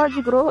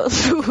 bigode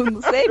grosso,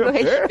 não sei, meu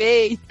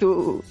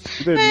respeito.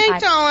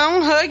 Então, é um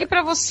hug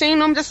pra você em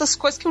nome dessas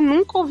coisas que eu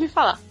nunca ouvi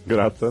falar.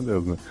 Graças a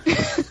Deus, né?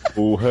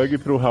 O hug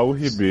pro Raul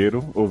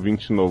Ribeiro,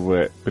 ouvinte novo,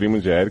 primo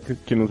de Érica,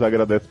 que nos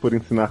agradece por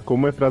ensinar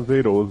como é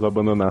prazeroso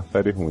abandonar a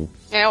série ruim.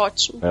 É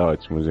ótimo. É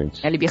ótimo,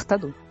 gente. É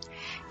libertador.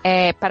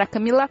 Para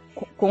Camila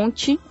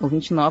Conte,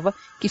 ouvinte nova,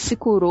 que se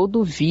curou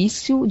do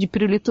vício de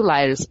Pirulito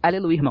Liars.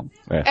 Aleluia, irmão.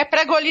 É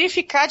pra Golinho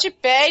ficar de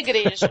pé,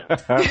 igreja.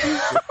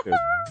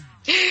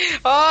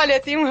 Olha,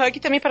 tem um hug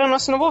também para o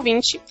nosso novo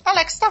ouvinte,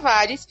 Alex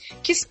Tavares,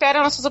 que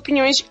espera nossas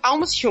opiniões de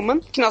Almost Human,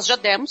 que nós já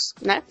demos,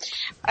 né?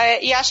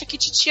 E acha que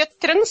Titia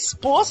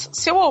transpôs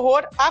seu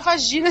horror à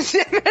vagina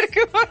de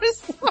American Horror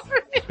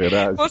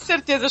Story. Com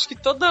certeza, acho que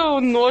todo o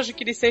nojo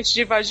que ele sente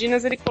de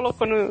vaginas ele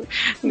colocou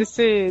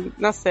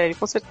na série,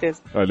 com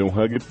certeza. Olha, um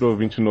hug pro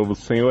ouvinte novo,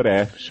 Senhor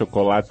F,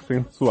 chocolate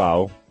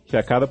sensual, que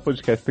a cada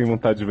podcast tem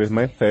vontade de ver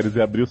mais séries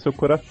e abrir o seu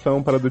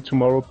coração para The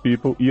Tomorrow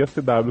People e a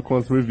CW com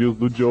as reviews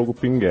do Diogo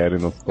Pingueri.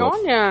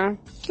 Olha,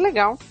 que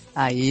legal.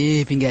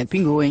 Aí, Pingueri,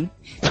 pingou, hein?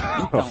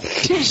 Então.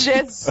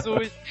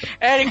 Jesus.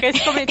 Érica,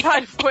 esse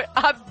comentário foi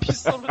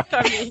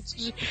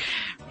absolutamente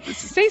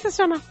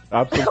sensacional.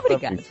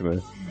 Absolutamente, né?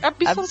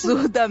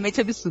 Absurdamente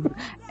absurdo.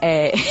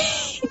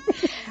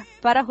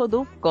 Para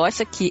Rodolfo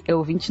Costa, que é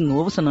ouvinte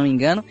novo, se eu não me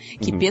engano,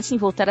 que pensa em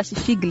voltar a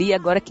assistir Glee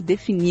agora que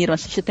definiram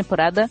assistir a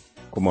temporada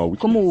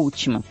como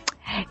última.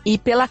 E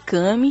pela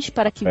Camis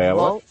para que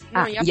volte...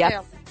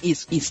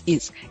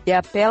 Isso. E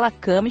apela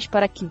Camis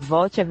para que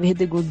volte a ver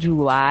The Good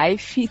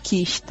Wife,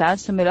 que está no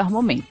seu melhor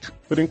momento.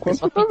 Por enquanto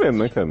você tá vendo,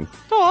 né, Camis?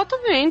 Tô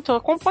vendo, tô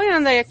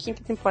acompanhando aí a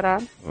 5ª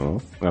temporada.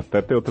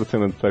 Até ter outra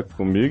cena de sexo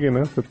com o Big,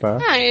 né? Você tá...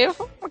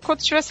 Quando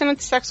tiver cena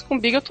de sexo com o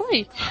Big, eu tô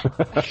aí.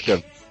 Que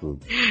absurdo.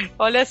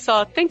 Olha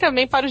só, tem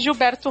também para o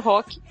Gilberto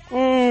Roque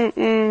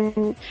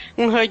um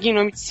hug em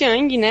nome de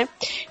Siang, né?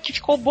 Que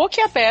ficou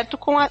boquiaberto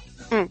com a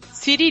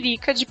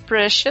Siririca de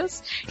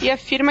Precious e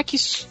afirma que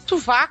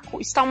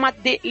Sovaco está uma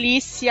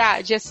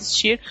delícia de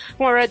assistir,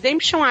 com a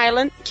Redemption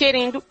Island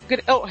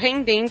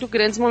rendendo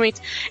grandes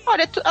momentos.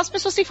 Olha, as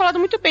pessoas têm falado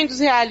muito bem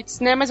dos realities,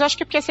 né? Mas eu acho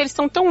que é porque as séries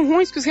estão tão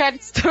ruins que os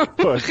realities estão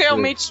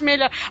realmente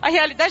melhor. A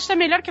realidade está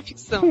melhor que a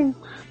ficção.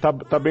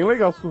 Tá bem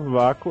legal o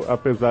Sovaco,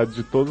 apesar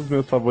de todos os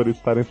meus favoritos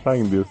estarem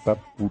saindo. Ele tá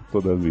puto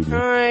toda a vida.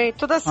 Ai,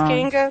 todas as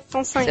Kenga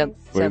estão saindo.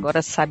 Você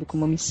agora sabe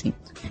como eu me sinto.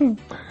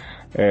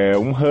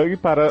 Um hug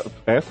para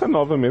essa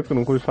nova mesmo, que eu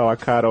nunca ouvi falar,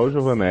 Carol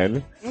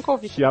Giovanelli. Nunca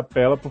ouvi. Que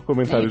apela por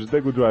comentários de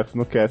The Good Wife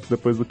no cast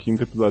depois do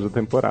 5º episódio da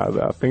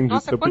temporada. Atendi.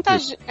 Nossa,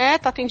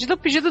 tá atendido o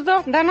pedido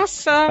da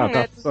nação,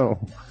 né?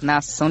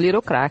 Nação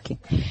Little Crack.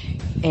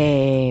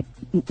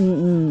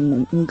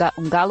 Um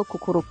galo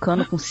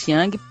cocorocano com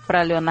Siang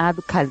para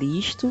Leonardo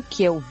Calisto,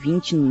 que é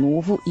ouvinte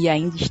novo e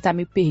ainda está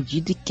meio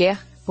perdido e quer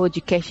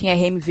podcast em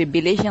RMVB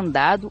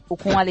legendado ou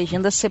com a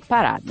legenda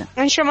separada.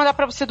 A gente vai mandar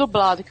pra você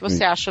dublado, o que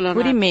você acha,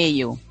 Leonardo? Por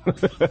e-mail.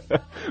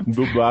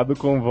 Dublado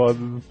com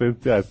vozes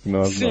especiais.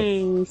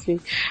 Sim.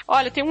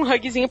 Olha, tem um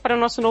hugzinho para o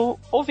nosso novo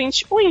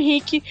ouvinte, o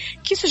Henrique,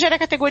 que sugere a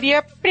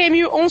categoria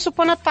Prêmio Once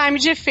Upon a Time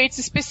de efeitos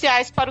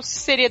especiais para o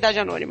Seriedade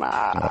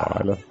Anônima.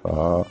 Olha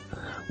só.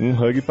 Um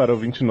hug para a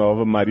ouvinte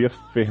nova, Maria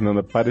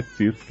Fernanda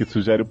Parecis, que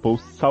sugere o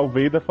post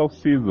Salvei da Fall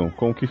Season,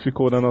 com o que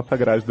ficou na nossa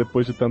grade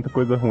depois de tanta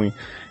coisa ruim.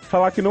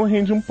 Falar que não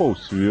rende um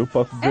post, viu?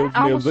 Posso dizer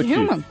os meus aqui.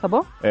 Human, tá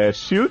bom?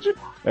 Shield,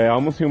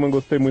 Almost Human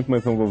gostei muito,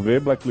 mas não vou ver.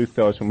 Blacklist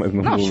é ótimo, mas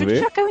não vou ver. Shield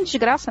já caiu em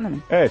desgraça,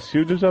 né?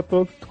 Shield eu já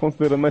tô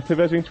considerando, mas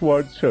teve a gente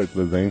Ward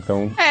Shirtless, né?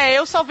 Então...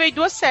 eu salvei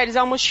 2 séries,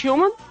 Almost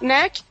Human,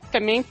 né? Que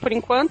também, por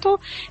enquanto,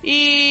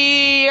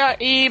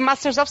 e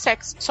Masters of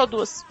Sex, só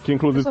 2. Que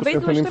inclusive tô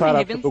pensando em parar,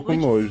 porque eu tô com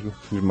nojo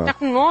demais. Tá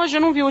com nojo?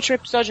 Eu não vi o último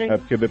episódio ainda.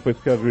 Porque depois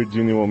que a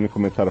Virginia e o homem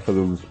começaram a fazer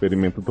os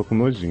experimentos, eu tô com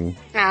nojinho.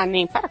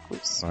 Nem para com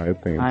isso. Eu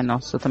tenho. Ai,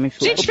 nossa, eu também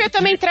fico... Gente feia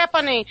também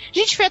trepa, nem.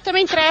 Gente feia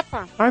também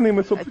trepa. Nem,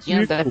 mas sou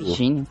Tadinha da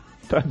Virginia.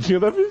 Tadinha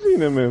da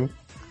Virginia mesmo.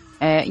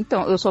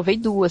 Então, eu só vi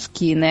 2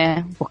 aqui,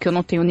 né? Porque eu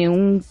não tenho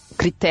nenhum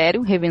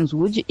critério,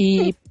 Ravenswood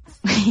e...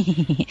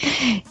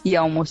 e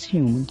Almost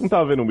Human. Não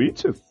tava vendo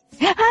Witches?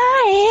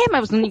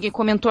 Mas ninguém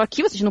comentou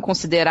aqui, vocês não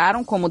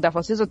consideraram como da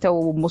vocês, até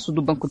o moço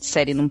do banco de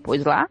série não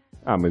pôs lá?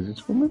 Mas a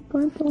gente comentou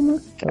então, né?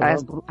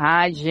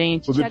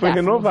 Gente. Inclusive foi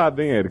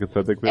renovado, hein, Erika? Você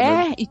vai ter que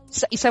ver. E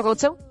sabe o que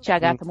aconteceu? Tia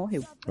Gata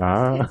morreu.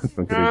 Não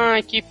acredito.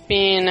 Ai, que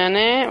pena,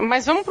 né?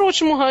 Mas vamos pro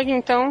último hug,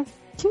 então.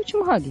 Que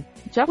último hug?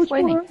 Já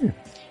foi, né?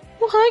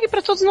 Um hug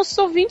pra todos os nossos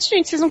ouvintes,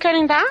 gente. Vocês não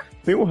querem dar?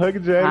 Tem um hug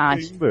de Erika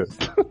ainda.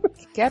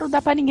 quero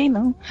dar pra ninguém,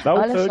 não. Dá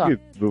Olha o só. hug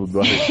do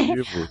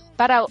arquivo.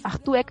 Para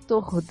Arthur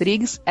Hector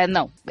Rodrigues,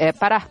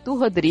 para Arthur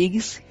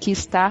Rodrigues, que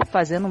está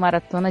fazendo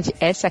maratona de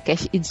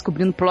SACast e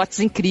descobrindo plots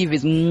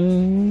incríveis.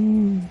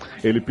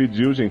 Ele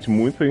pediu, gente,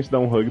 muito pra gente dar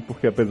um hug,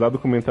 porque apesar do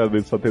comentário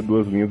dele só ter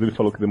 2 linhas, ele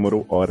falou que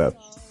demorou horas.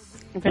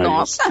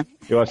 Nossa!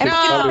 Eu achei que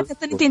ele tava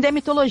tentando entender a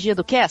mitologia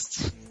do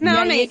cast.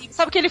 Não, nem.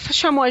 Sabe o que ele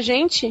chamou a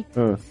gente?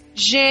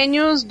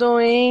 Gênios do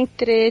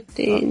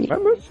entretenimento.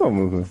 Mas nós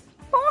somos, né?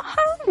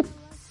 Porra!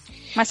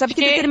 Mas sabe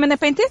que entretenimento é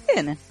pra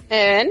entreter, né?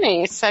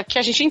 Nem. Sabe que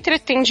a gente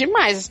entretém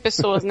demais as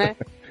pessoas, né?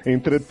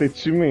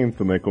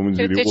 Entretenimento, né? Como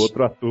diria o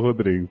outro Arthur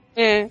Rodrigues.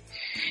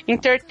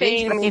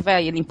 Entertainment. Pra quem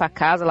vai limpar a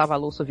casa, lavar a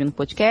louça ouvindo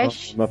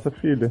podcast. Nossa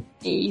filha.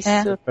 Isso.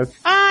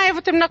 Eu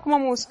vou terminar com uma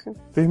música.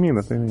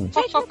 Termina.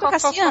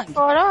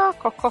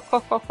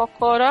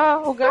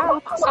 O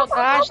galo com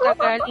saudade da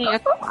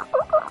galinha.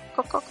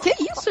 Que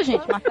isso,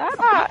 gente?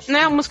 Mataram? Não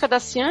é a música da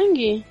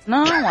Siang?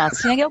 Não, a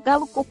Siang é o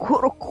galo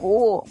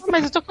cocorocô.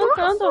 Mas eu tô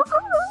cantando.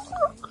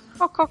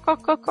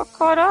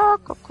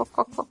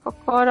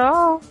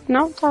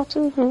 Não, tá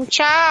tudo.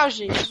 Tchau,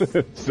 gente.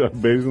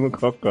 Beijo no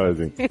cocó,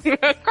 gente.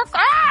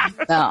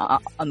 Não,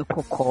 no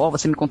cocó,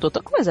 você me contou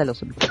outra coisa, Léo,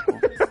 sobre o cocó.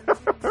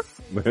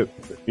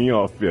 Em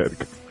off,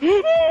 Erika.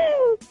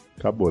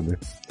 Acabou, né?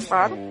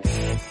 Claro.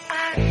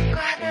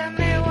 Acorda,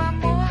 meu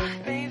amor,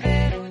 vem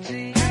ver o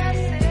dia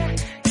ser.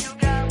 E o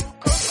galo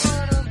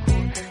cocorocô,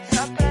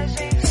 só pra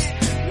gente.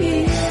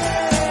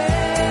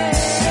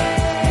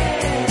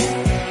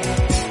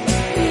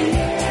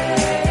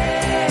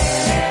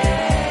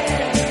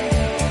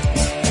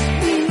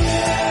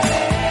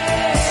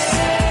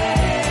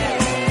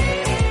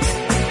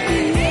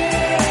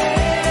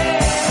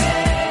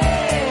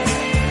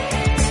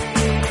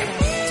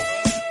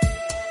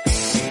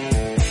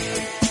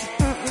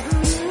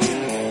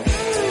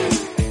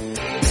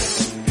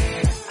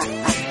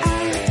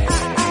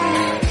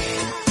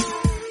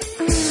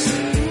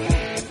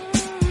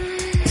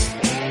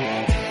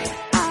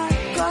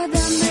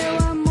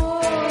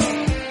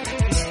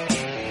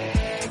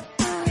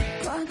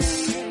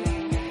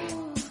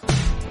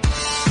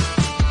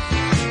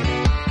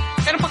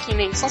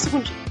 Só um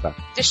segundinho. Tá.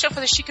 Deixa eu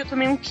fazer xixi, que eu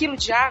tomei 1 quilo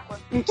de água.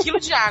 1 quilo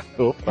de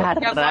água. Opa.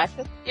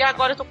 E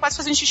agora eu tô quase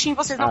fazendo xixi em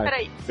vocês. Não,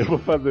 peraí. Eu vou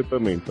fazer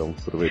também, então.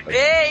 Aproveitar.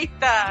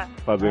 Eita!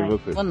 Fazer em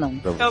você. Ou não.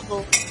 Tá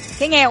bom.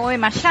 Quem é o Homem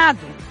Machado?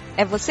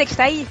 É você que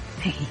está aí?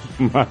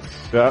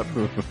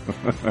 Machado?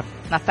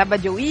 Na tábua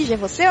de Ouija, é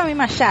você, Homem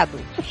Machado?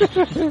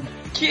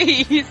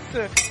 Que isso?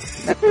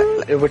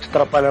 Eu vou te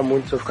atrapalhar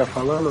muito se eu ficar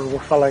falando. Eu vou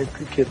falar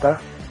aqui,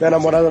 tá? Minha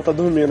namorada tá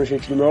dormindo,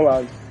 gente, do meu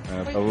lado.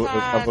 Eu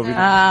tava ouvindo.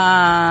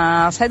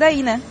 Sai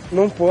daí, né?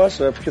 Não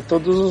posso, é porque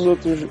todos os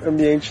outros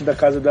ambientes da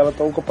casa dela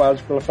estão ocupados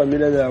pela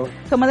família dela.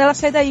 Então manda ela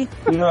sair daí.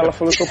 Não, ela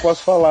falou que eu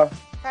posso falar.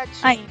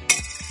 Tadinho.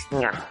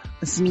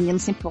 Os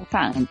meninos sempre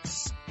voltam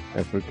antes.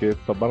 É porque é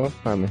só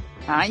balançar, né?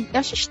 Ai, eu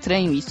acho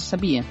estranho isso,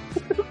 sabia?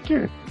 O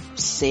quê?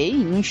 Sei,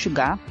 não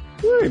enxugar.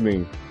 Ué,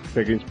 nem.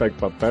 Se a gente pega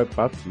papel,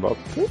 passa, volta.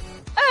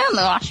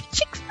 Não, acho que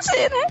tinha que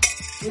fazer, né?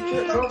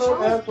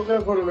 Eu tô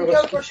gravando o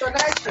negócio.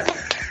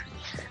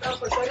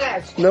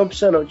 Não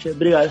precisa não, tia.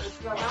 Obrigado.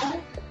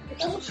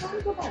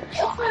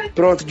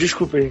 Pronto,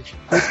 desculpa, gente.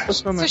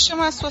 Você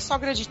chama a sua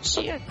sogra de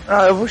tia?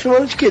 Eu vou chamar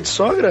ela de quê? De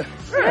sogra?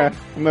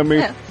 Não é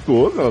meio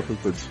esposa, ela foi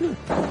sua tia?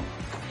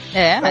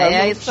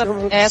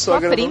 É a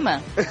sua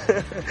prima.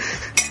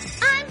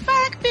 I'm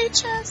back,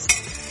 bitches.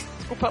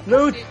 Desculpa,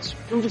 não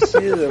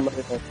precisa,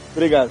 Marilene.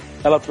 Obrigado.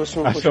 Ela trouxe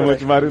um chamou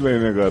de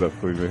Marilene agora,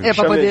 foi mesmo.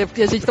 Pra poder,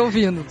 porque a gente tá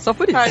ouvindo. Só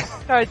por isso.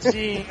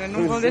 Tadinho,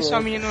 não vão deixar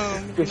o menino.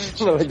 Eu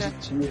chamo ela de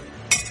tia.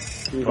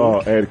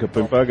 Érica, eu tô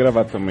indo pra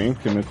gravar também,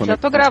 porque minha conexão. Já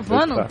tô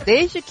gravando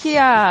desde que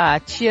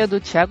a tia do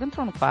Thiago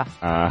entrou no quarto.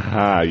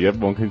 E é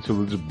bom que a gente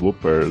usa de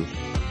bloopers.